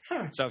way.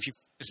 So if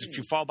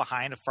you fall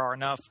behind far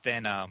enough,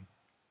 then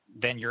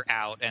you're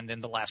out, and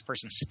then the last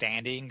person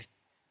standing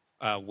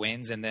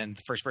wins, and then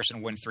the first person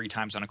to win 3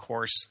 times on a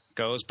course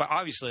goes. But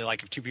obviously,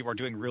 like if 2 people are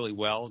doing really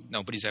well,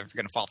 nobody's ever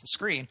going to fall off the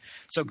screen.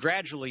 So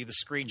gradually, the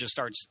screen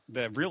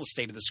the real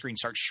estate of the screen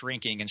starts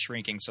shrinking and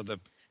shrinking. So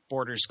the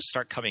borders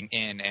start coming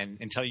in, and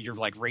until you're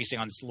like racing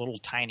on this little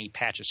tiny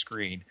patch of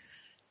screen.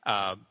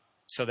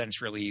 So then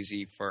it's really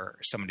easy for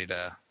somebody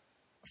to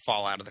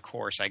fall out of the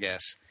course, I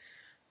guess.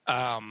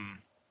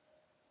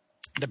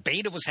 the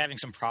beta was having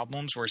some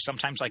problems where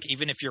sometimes, like,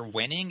 even if you're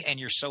winning and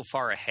you're so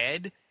far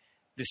ahead,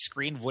 the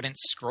screen wouldn't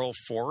scroll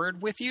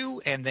forward with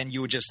you, and then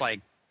you would just,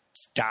 like,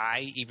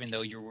 die even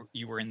though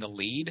you were in the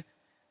lead.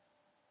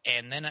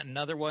 And then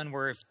another one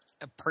where if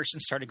a person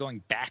started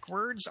going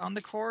backwards on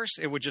the course,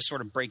 it would just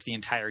sort of break the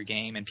entire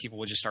game, and people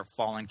would just start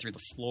falling through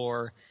the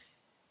floor.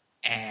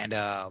 And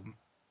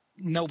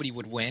nobody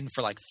would win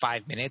for, like,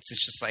 5 minutes.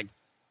 It's just, like,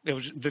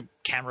 the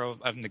camera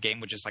of the game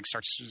would just, like,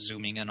 start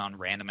zooming in on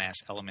random-ass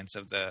elements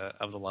of the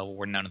level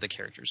where none of the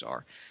characters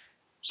are.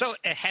 So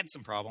it had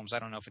some problems. I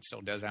don't know if it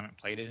still does. I haven't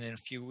played it in a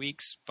few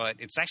weeks, but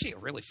it's actually a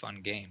really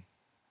fun game.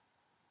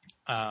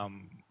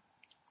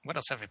 What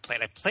else have I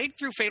played? I played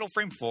through Fatal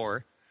Frame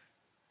 4.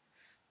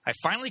 I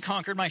finally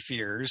conquered my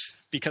fears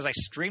because I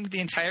streamed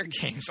the entire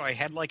game, so I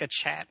had, like, a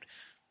chat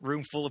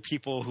room full of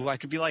people who I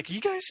could be like, "You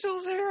guys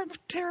still there? I'm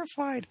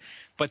terrified."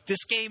 But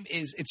this game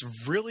it's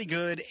really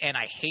good, and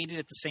I hate it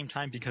at the same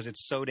time because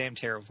it's so damn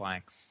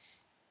terrifying.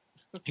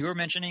 You were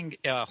mentioning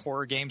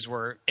horror games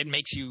where it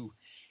makes you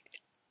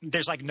 –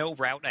 there's, like, no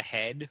route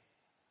ahead,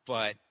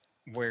 but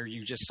where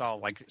you just saw,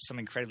 like, some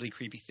incredibly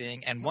creepy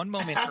thing. And one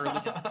moment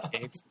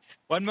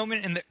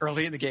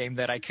early in the game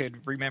that I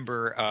could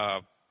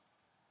remember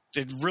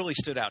it really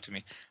stood out to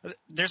me.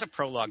 There's a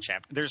prologue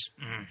chapter.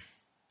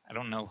 I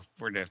don't know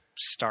where to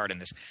start in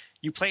this.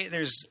 You play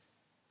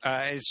 –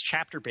 it's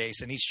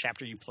chapter-based, and each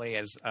chapter you play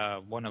as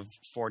one of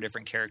 4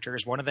 different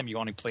characters. One of them you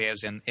only play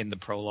as in the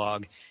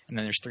prologue, and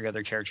then there's 3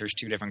 other characters,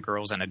 2 different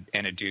girls and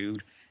a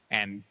dude.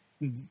 And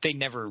they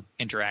never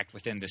interact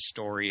within the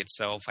story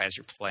itself as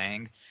you're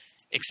playing.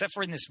 Except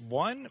for in this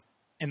one –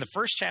 in the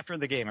first chapter of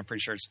the game, I'm pretty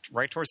sure it's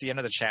right towards the end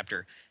of the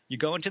chapter, you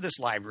go into this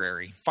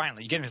library.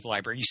 Finally, you get into the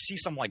library. You see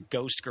some, like,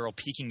 ghost girl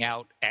peeking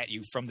out at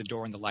you from the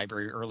door in the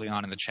library early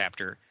on in the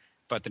chapter.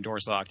 But the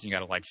door's locked, and you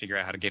got to, like, figure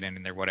out how to get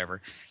in there,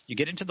 whatever. You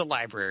get into the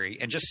library,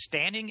 and just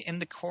standing in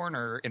the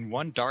corner, in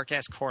one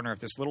dark-ass corner of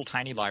this little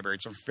tiny library,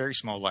 it's a very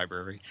small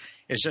library,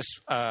 is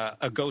just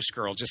a ghost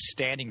girl just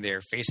standing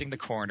there facing the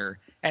corner.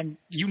 And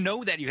you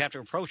know that you have to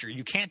approach her.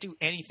 You can't do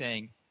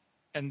anything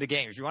in the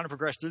game. If you want to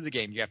progress through the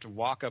game, you have to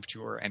walk up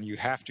to her, and you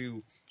have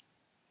to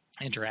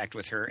interact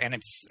with her. And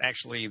it's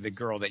actually the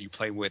girl that you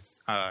play with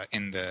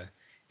in the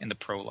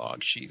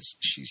prologue.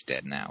 She's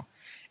dead now.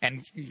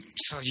 And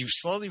so you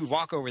slowly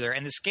walk over there.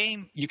 And this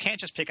game, you can't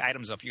just pick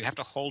items up. You have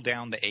to hold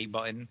down the A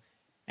button,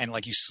 and,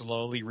 like, you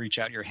slowly reach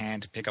out your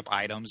hand to pick up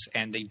items.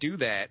 And they do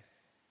that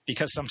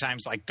because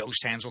sometimes, like,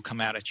 ghost hands will come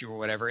out at you or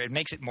whatever. It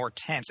makes it more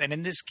tense. And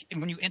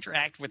when you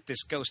interact with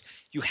this ghost,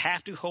 you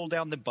have to hold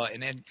down the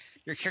button, and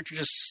your character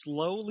just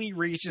slowly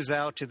reaches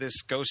out to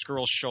this ghost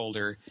girl's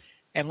shoulder,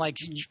 and, like,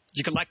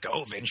 you can let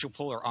go of it, and she'll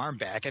pull her arm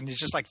back, and it's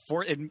just like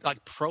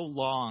it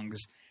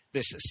prolongs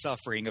this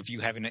suffering of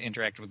you having to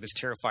interact with this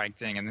terrifying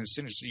thing. And then as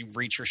soon as you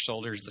reach her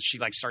shoulders, she,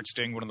 like, starts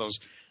doing one of those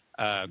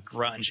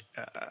grunge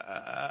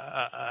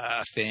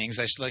things.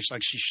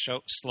 Like she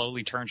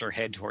slowly turns her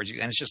head towards you,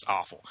 and it's just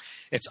awful.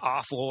 It's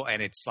awful,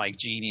 and it's, like,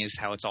 genius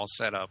how it's all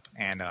set up.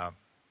 And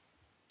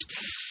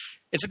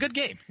it's a good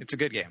game. It's a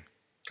good game.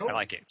 Cool. I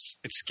like it.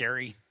 It's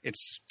scary. It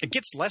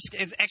gets less.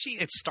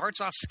 It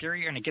starts off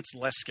scary, and it gets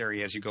less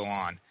scary as you go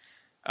on.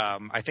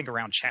 I think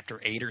around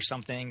chapter 8 or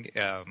something,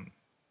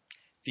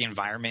 the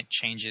environment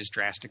changes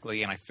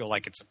drastically, and I feel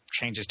like it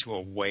changes to a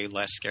way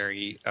less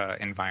scary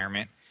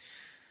environment.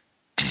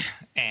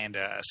 And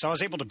so I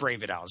was able to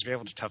brave it out. I was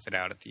able to tough it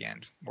out at the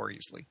end more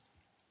easily.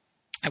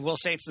 I will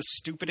say it's the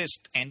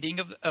stupidest ending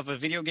of a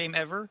video game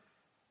ever.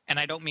 And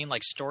I don't mean,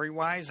 like,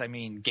 story-wise. I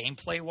mean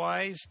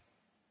gameplay-wise.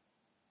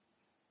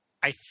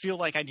 I feel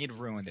like I need to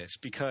ruin this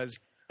because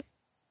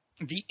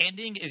the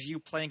ending is you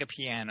playing a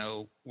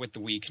piano with the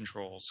Wii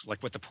controls,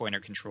 like with the pointer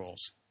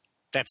controls.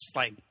 That's,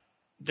 like,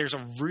 there's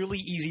a really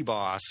easy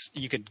boss.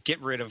 You could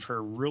get rid of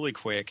her really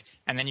quick,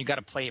 and then you got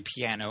to play a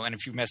piano. And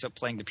if you mess up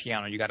playing the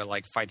piano, you got to,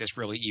 like, fight this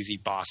really easy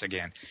boss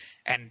again.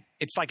 And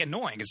it's, like,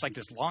 annoying. It's like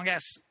this long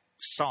ass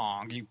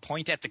song. You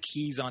point at the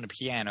keys on the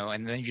piano,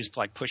 and then you just,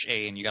 like, push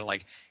A, and you got to,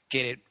 like,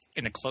 get it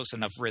in a close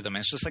enough rhythm.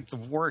 And it's just, like, the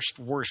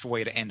worst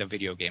way to end a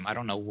video game. I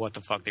don't know what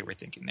the fuck they were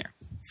thinking there.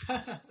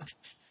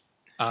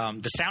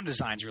 The sound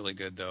design's really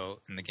good though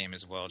in the game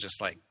as well.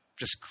 Just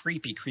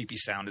creepy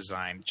sound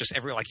design. Just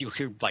you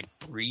hear, like,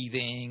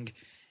 breathing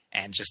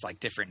and just,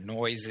 like, different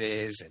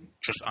noises and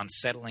just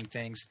unsettling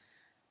things.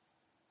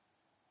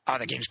 Oh,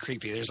 the game's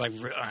creepy. There's, like,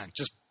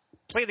 just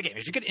play the game.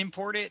 If you could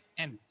import it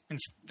and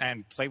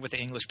play with the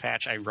English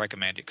patch, I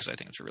recommend it because I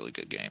think it's a really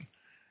good game.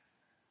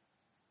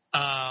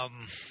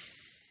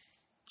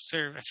 So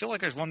I feel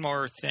like there's one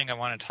more thing I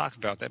want to talk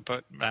about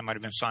but that might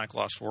have been Sonic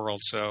Lost World.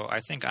 So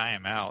I think I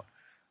am out.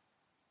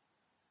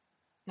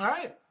 All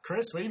right,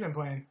 Chris, what have you been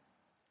playing?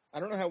 I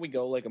don't know how we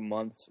go, like, a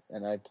month,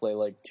 and I play,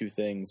 like, 2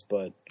 things,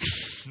 but...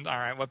 All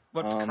right, what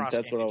cross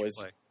that's game what did always...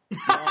 you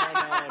play?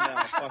 No,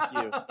 fuck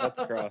you. Up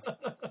the cross.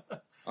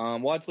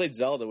 Well, I played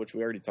Zelda, which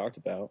we already talked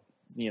about,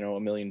 a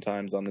million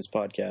times on this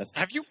podcast.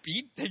 Have you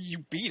beat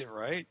it,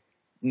 right?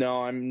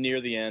 No, I'm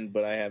near the end,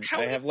 but I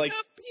have like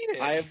beat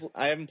it?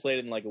 I haven't played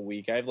it in like a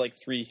week. I have like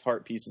 3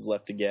 heart pieces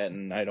left to get,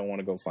 and I don't want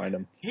to go find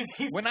them. He's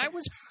when I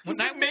was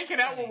making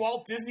out with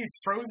Walt Disney's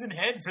frozen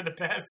head for the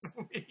past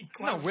week.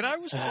 No, when I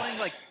was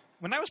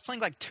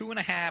playing like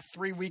 2.5,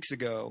 3 weeks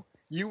ago,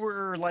 you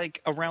were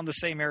like around the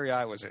same area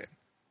I was in.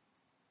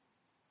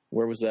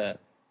 Where was that?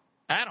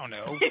 I don't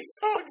know. He's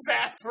so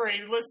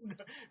exasperated. Listen,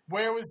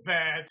 where was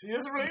that? He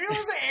doesn't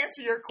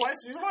answer your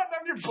questions. He doesn't want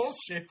none of your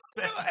bullshit.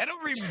 I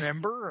don't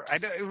remember.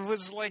 It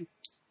was like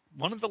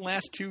one of the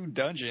last 2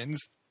 dungeons.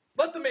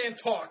 Let the man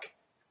talk.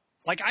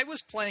 Like I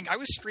was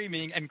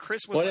streaming, and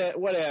Chris was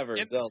whatever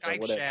in Zelda, Skype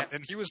whatever. chat,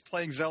 and he was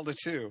playing Zelda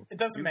too. It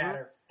doesn't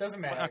matter.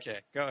 Doesn't matter. Okay,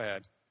 go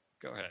ahead.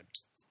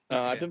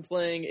 I've been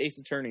playing Ace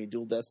Attorney: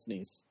 Dual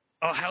Destinies.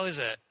 Oh, how is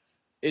it?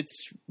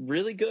 It's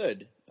really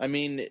good. I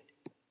mean,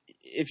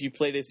 if you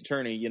played Ace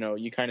Attorney,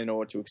 you kind of know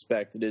what to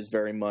expect. It is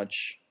very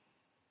much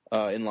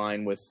in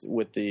line with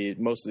the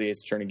most of the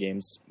Ace Attorney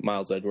games,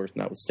 Miles Edgeworth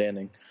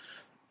notwithstanding.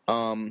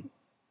 They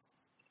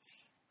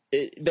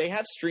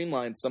have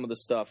streamlined some of the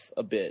stuff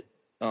a bit,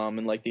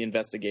 and like the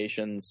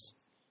investigations,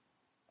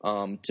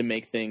 to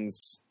make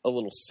things a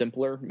little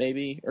simpler,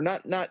 maybe, or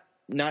not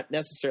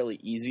necessarily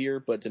easier,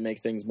 but to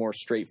make things more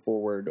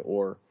straightforward,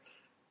 or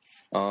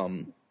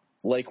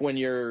like when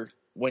you're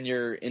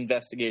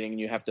investigating and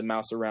you have to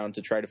mouse around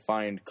to try to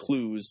find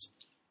clues,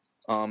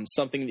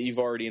 something that you've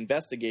already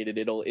investigated,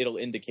 it'll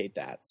indicate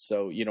that,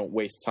 so you don't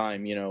waste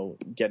time,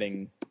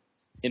 getting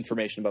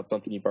information about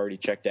something you've already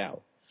checked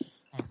out,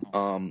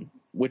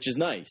 which is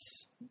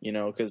nice,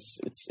 because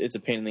it's a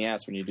pain in the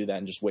ass when you do that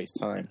and just waste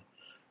time.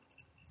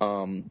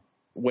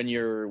 When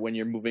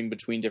you're moving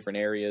between different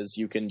areas,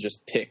 you can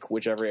just pick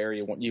whichever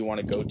area you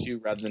want to go to,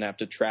 rather than have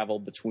to travel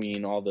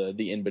between all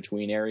the in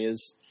between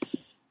areas.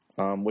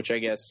 Which I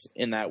guess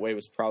in that way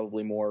was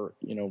probably more,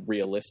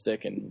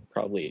 realistic and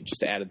probably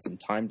just added some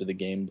time to the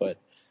game. But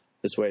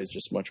this way is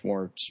just much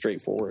more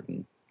straightforward,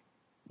 and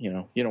you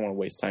don't want to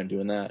waste time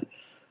doing that.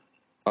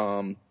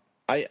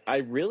 I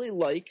really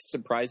like,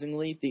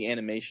 surprisingly, the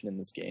animation in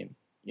this game.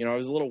 I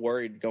was a little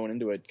worried going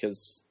into it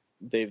because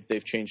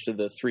they've changed to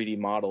the 3D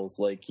models,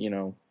 like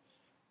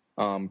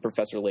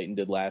Professor Layton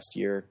did last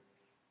year.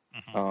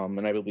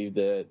 And I believe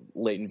that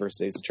Layton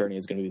versus Ace Attorney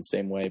is going to be the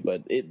same way,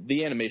 but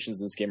the animations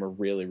in this game are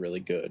really, really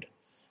good.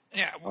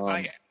 Yeah,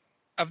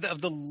 of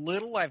the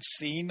little I've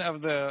seen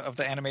of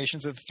the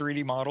animations of the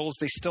 3D models,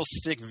 they still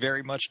stick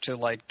very much to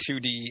like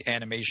 2D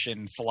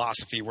animation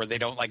philosophy, where they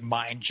don't like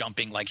mind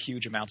jumping like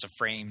huge amounts of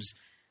frames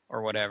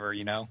or whatever,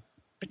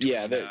 between,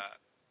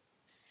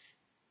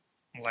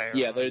 layers.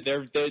 Yeah,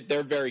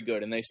 they're very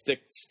good, and they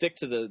stick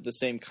to the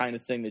same kind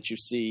of thing that you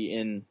see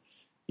in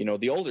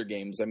the older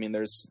games. I mean,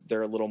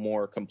 they're a little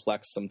more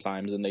complex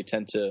sometimes, and they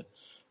tend to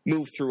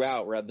move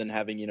throughout rather than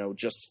having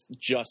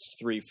just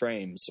 3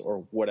 frames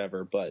or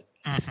whatever. But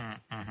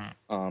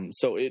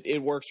so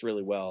it works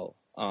really well.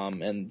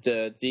 And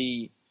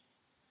the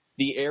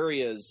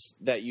areas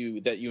that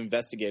you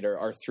investigate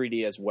are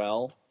 3D as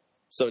well,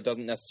 so it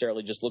doesn't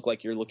necessarily just look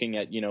like you're looking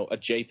at a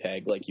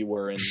JPEG like you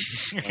were in.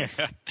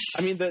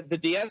 I mean, the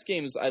DS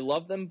games, I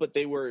love them, but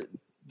they were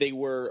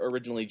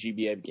originally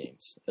GBA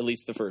games, at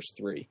least the first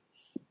 3.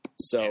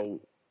 So,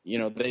 they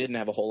didn't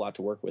have a whole lot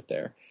to work with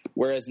there.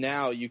 Whereas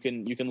now you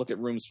can look at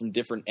rooms from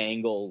different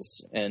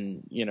angles,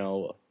 and,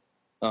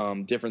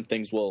 different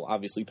things will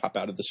obviously pop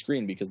out of the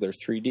screen because they're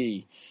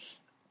 3D.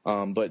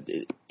 But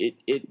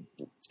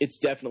it's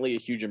definitely a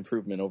huge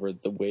improvement over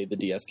the way the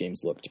DS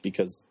games looked,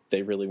 because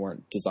they really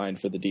weren't designed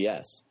for the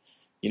DS.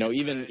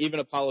 Even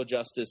Apollo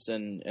Justice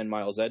and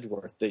Miles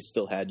Edgeworth, they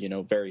still had,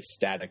 very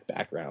static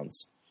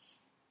backgrounds.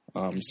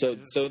 So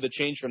the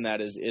change from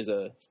that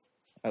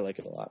I like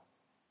it a lot.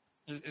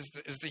 Is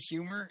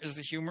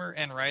the humor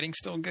and writing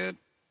still good?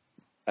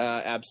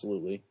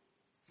 Absolutely,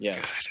 yeah.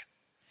 Good.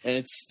 And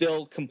it's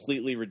still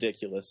completely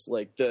ridiculous.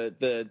 Like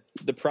the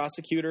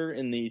prosecutor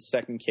in the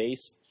second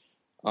case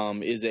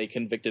is a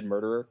convicted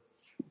murderer,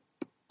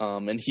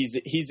 and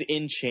he's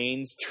in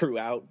chains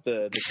throughout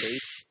the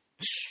case.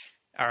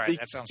 All right,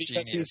 that sounds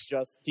genius.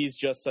 He's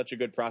just such a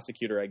good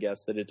prosecutor, I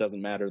guess, that it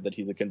doesn't matter that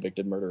he's a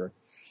convicted murderer.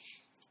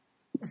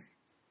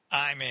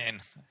 I'm in.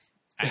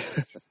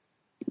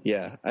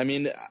 Yeah, I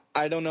mean,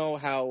 I don't know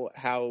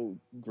how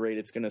great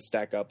it's going to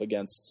stack up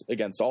against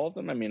all of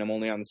them. I mean, I'm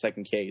only on the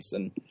second case,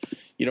 and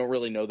you don't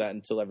really know that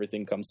until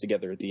everything comes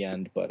together at the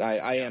end. But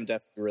I am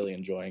definitely really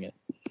enjoying it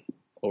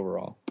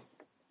overall.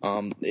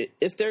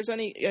 If there's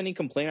any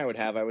complaint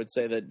I would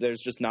say that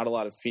there's just not a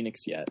lot of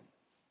Phoenix yet.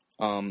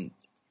 In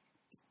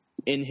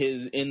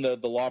the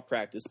law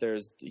practice,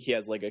 he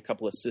has like a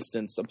couple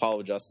assistants.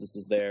 Apollo Justice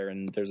is there,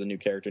 and there's a new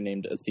character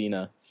named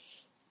Athena.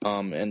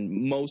 And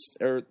most,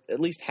 or at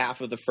least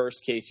half of the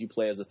first case you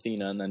play as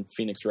Athena, and then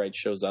Phoenix Wright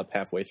shows up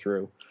halfway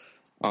through.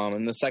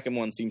 And the second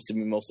one seems to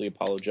be mostly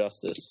Apollo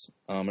Justice.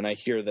 And I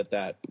hear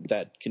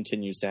that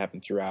continues to happen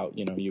throughout.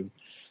 You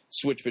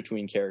switch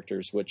between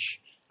characters,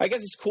 which I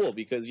guess is cool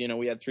because,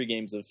 we had 3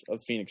 games of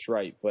Phoenix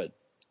Wright, but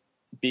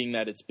being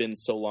that it's been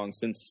so long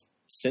since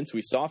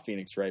we saw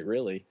Phoenix Wright,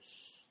 really,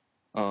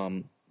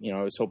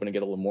 I was hoping to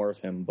get a little more of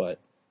him, but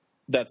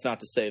that's not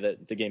to say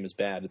that the game is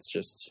bad. It's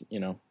just,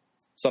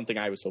 something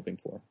I was hoping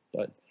for.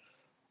 But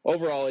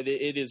overall, it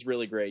is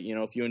really great.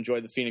 If you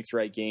enjoy the Phoenix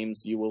Wright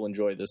games, you will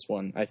enjoy this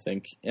one, I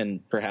think,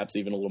 and perhaps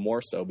even a little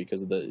more so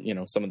because of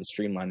the, some of the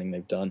streamlining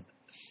they've done.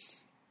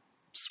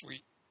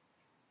 Sweet.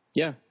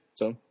 Yeah.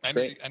 So I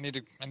need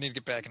to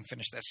get back and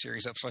finish that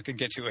series up so I can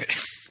get to it.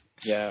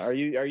 Yeah. Are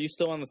you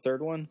still on the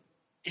third one?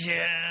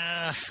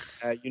 Yeah.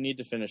 You need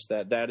to finish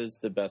that. That is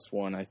the best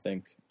one, I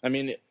think. I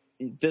mean,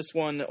 this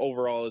one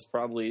overall is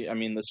probably,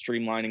 the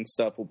streamlining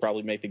stuff will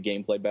probably make the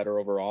gameplay better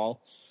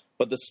overall,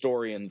 but the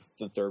story in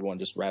the third one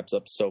just wraps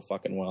up so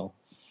fucking well.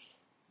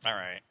 All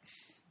right.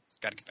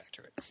 Got to get back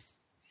to it.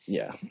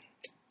 Yeah.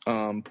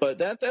 But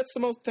that's the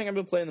most thing I've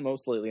been playing the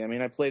most lately. I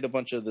mean, I played a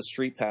bunch of the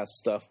Street Pass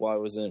stuff while I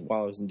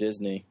was in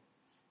Disney.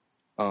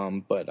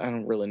 But I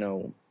don't really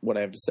know what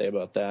I have to say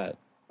about that.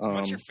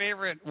 What's your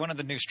favorite one of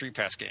the new Street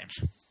Pass games?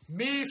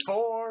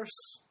 MiiForce.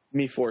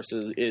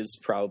 MiiForce is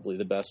probably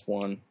the best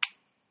one.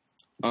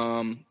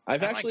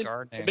 I've actually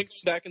been going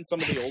back in some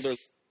of the older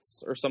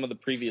or some of the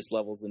previous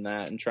levels in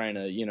that and trying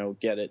to,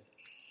 get it,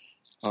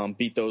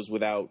 beat those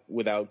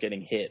without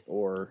getting hit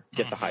or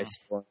get the high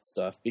score and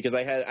stuff. Because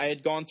I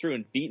had gone through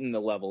and beaten the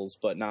levels,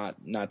 but not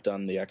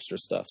done the extra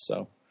stuff.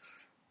 So,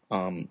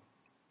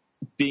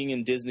 being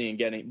in Disney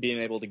and being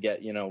able to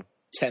get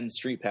 10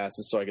 street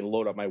passes so I can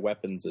load up my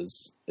weapons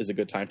is a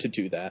good time to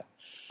do that.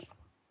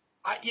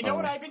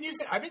 What I've been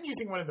using? I've been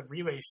using one of the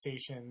relay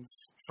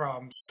stations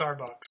from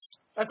Starbucks.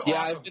 That's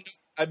awesome.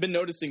 I've been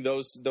noticing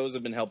those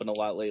have been helping a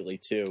lot lately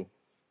too.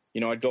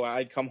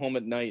 I'd come home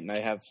at night and I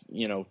have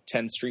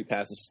 10 street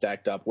passes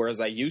stacked up, whereas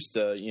I used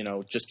to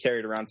just carry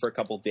it around for a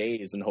couple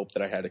days and hope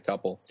that I had a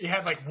couple. You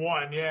had like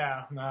one,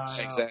 yeah. No.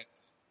 Exactly.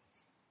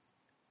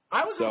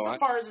 I would go so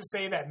far as to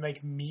say that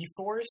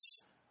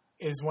MiiForce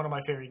is one of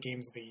my favorite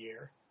games of the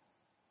year.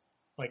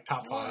 Like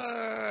top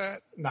 5.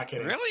 Not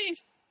kidding. Really?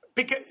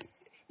 Because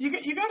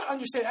you got to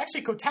understand.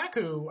 Actually,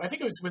 Kotaku. I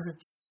think it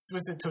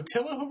was it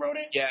Totila who wrote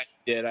it. Yeah,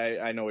 he did.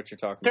 I know what you're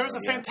talking about. There was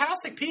a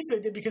fantastic piece they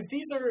did because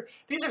these are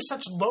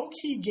such low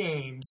key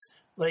games.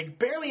 Like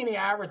barely any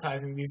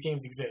advertising. These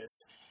games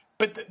exist,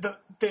 but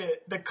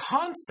the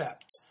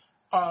concept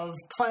of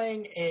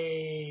playing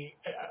a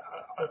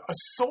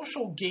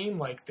social game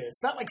like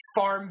this, not like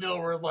Farmville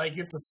where like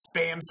you have to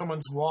spam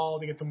someone's wall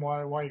to get them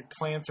while your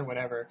plants or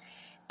whatever,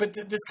 but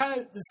this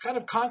kind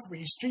of concept where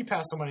you street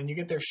pass someone and you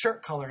get their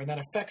shirt color and that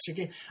affects your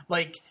game.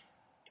 Like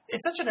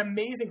it's such an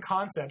amazing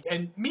concept,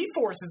 and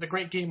MiiForce is a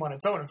great game on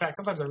its own. In fact,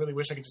 sometimes I really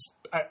wish I could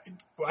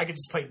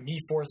just play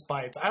MiiForce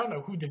by its. I don't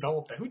know who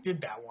developed that. Who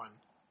did that one?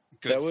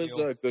 That was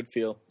Good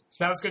Feel.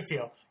 That was Good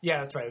Feel. Yeah,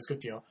 that's right. It was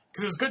Good Feel.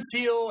 Because it was Good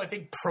Feel, I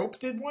think Prope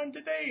did one,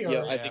 did they? Or?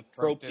 Yeah, I think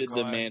Prope did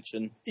the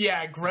mansion.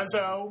 Yeah,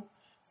 Grezzo.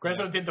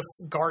 Grezzo did the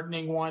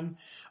gardening one.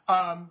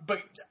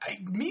 But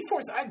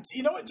MiiForce,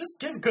 just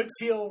give Good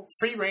Feel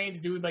free reign to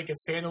do like a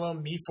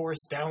standalone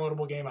MiiForce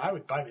downloadable game. I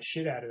would buy the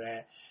shit out of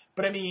that.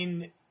 But I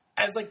mean,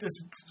 as like this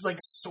like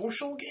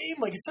social game,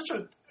 like it's such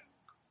a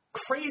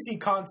crazy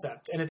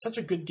concept, and it's such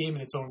a good game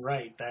in its own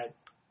right that,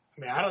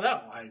 I don't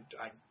know. I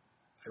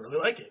really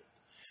like it.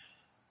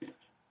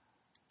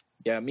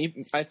 Yeah,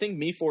 I think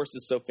MiiForce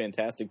is so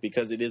fantastic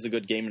because it is a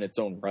good game in its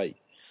own right.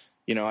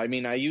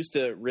 I used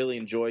to really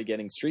enjoy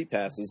getting street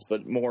passes,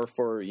 but more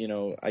for,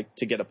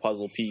 to get a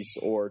puzzle piece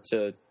or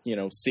to,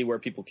 see where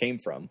people came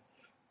from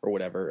or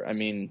whatever.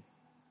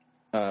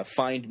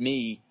 Find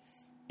Me,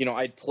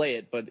 I'd play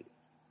it, but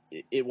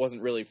it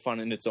wasn't really fun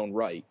in its own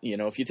right.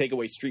 If you take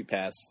away Street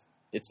Pass,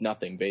 it's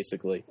nothing,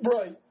 basically.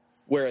 Right.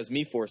 Whereas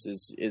MiiForce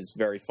is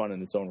very fun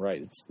in its own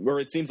right.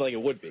 It seems like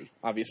it would be.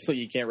 Obviously,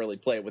 you can't really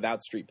play it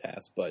without Street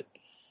Pass, but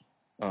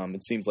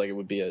it seems like it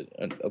would be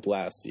a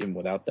blast even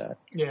without that.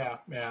 Yeah,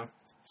 yeah.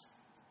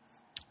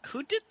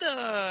 Who did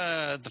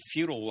the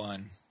feudal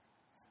one?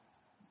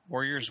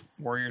 Warriors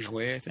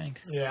Way, I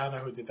think. Yeah, I know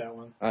who did that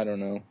one. I don't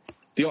know.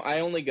 I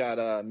only got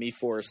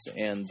MiiForce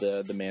and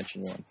the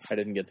mansion one. I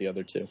didn't get the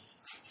other two.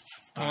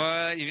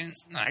 You didn't.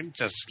 I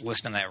just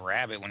listened to that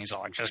Rabbit when he's all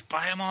like, "Just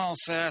buy them all,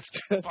 Seth.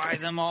 Buy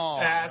them all."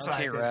 That's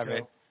okay,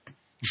 Rabbit.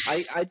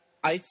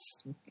 I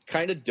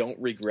kind of don't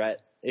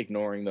regret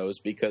ignoring those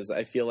because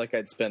I feel like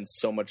I'd spend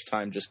so much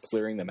time just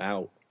clearing them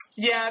out.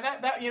 Yeah,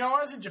 that when I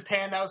was in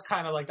Japan, that was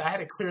kind of like I had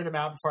to clear them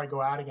out before I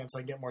go out again, so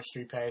I get more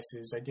street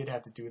passes. I did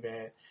have to do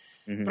that,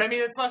 but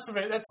that's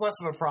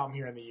less of a problem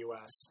here in the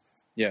U.S.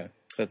 Yeah,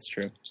 that's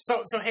true.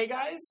 So hey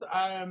guys,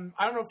 I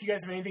don't know if you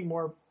guys have anything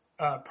more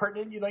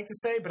pertinent you'd like to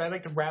say, but I'd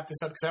like to wrap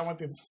this up because I don't want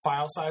the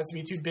file size to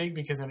be too big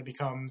because then it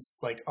becomes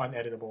like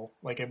uneditable,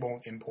 like it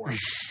won't import.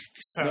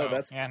 So no,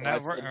 that's I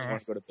want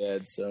to go to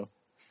bed. So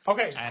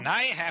okay, and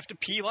I have to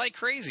pee like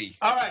crazy.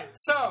 All right,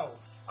 so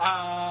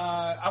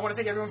I want to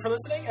thank everyone for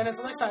listening, and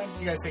until next time,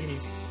 you guys take it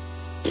easy.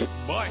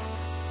 Bye.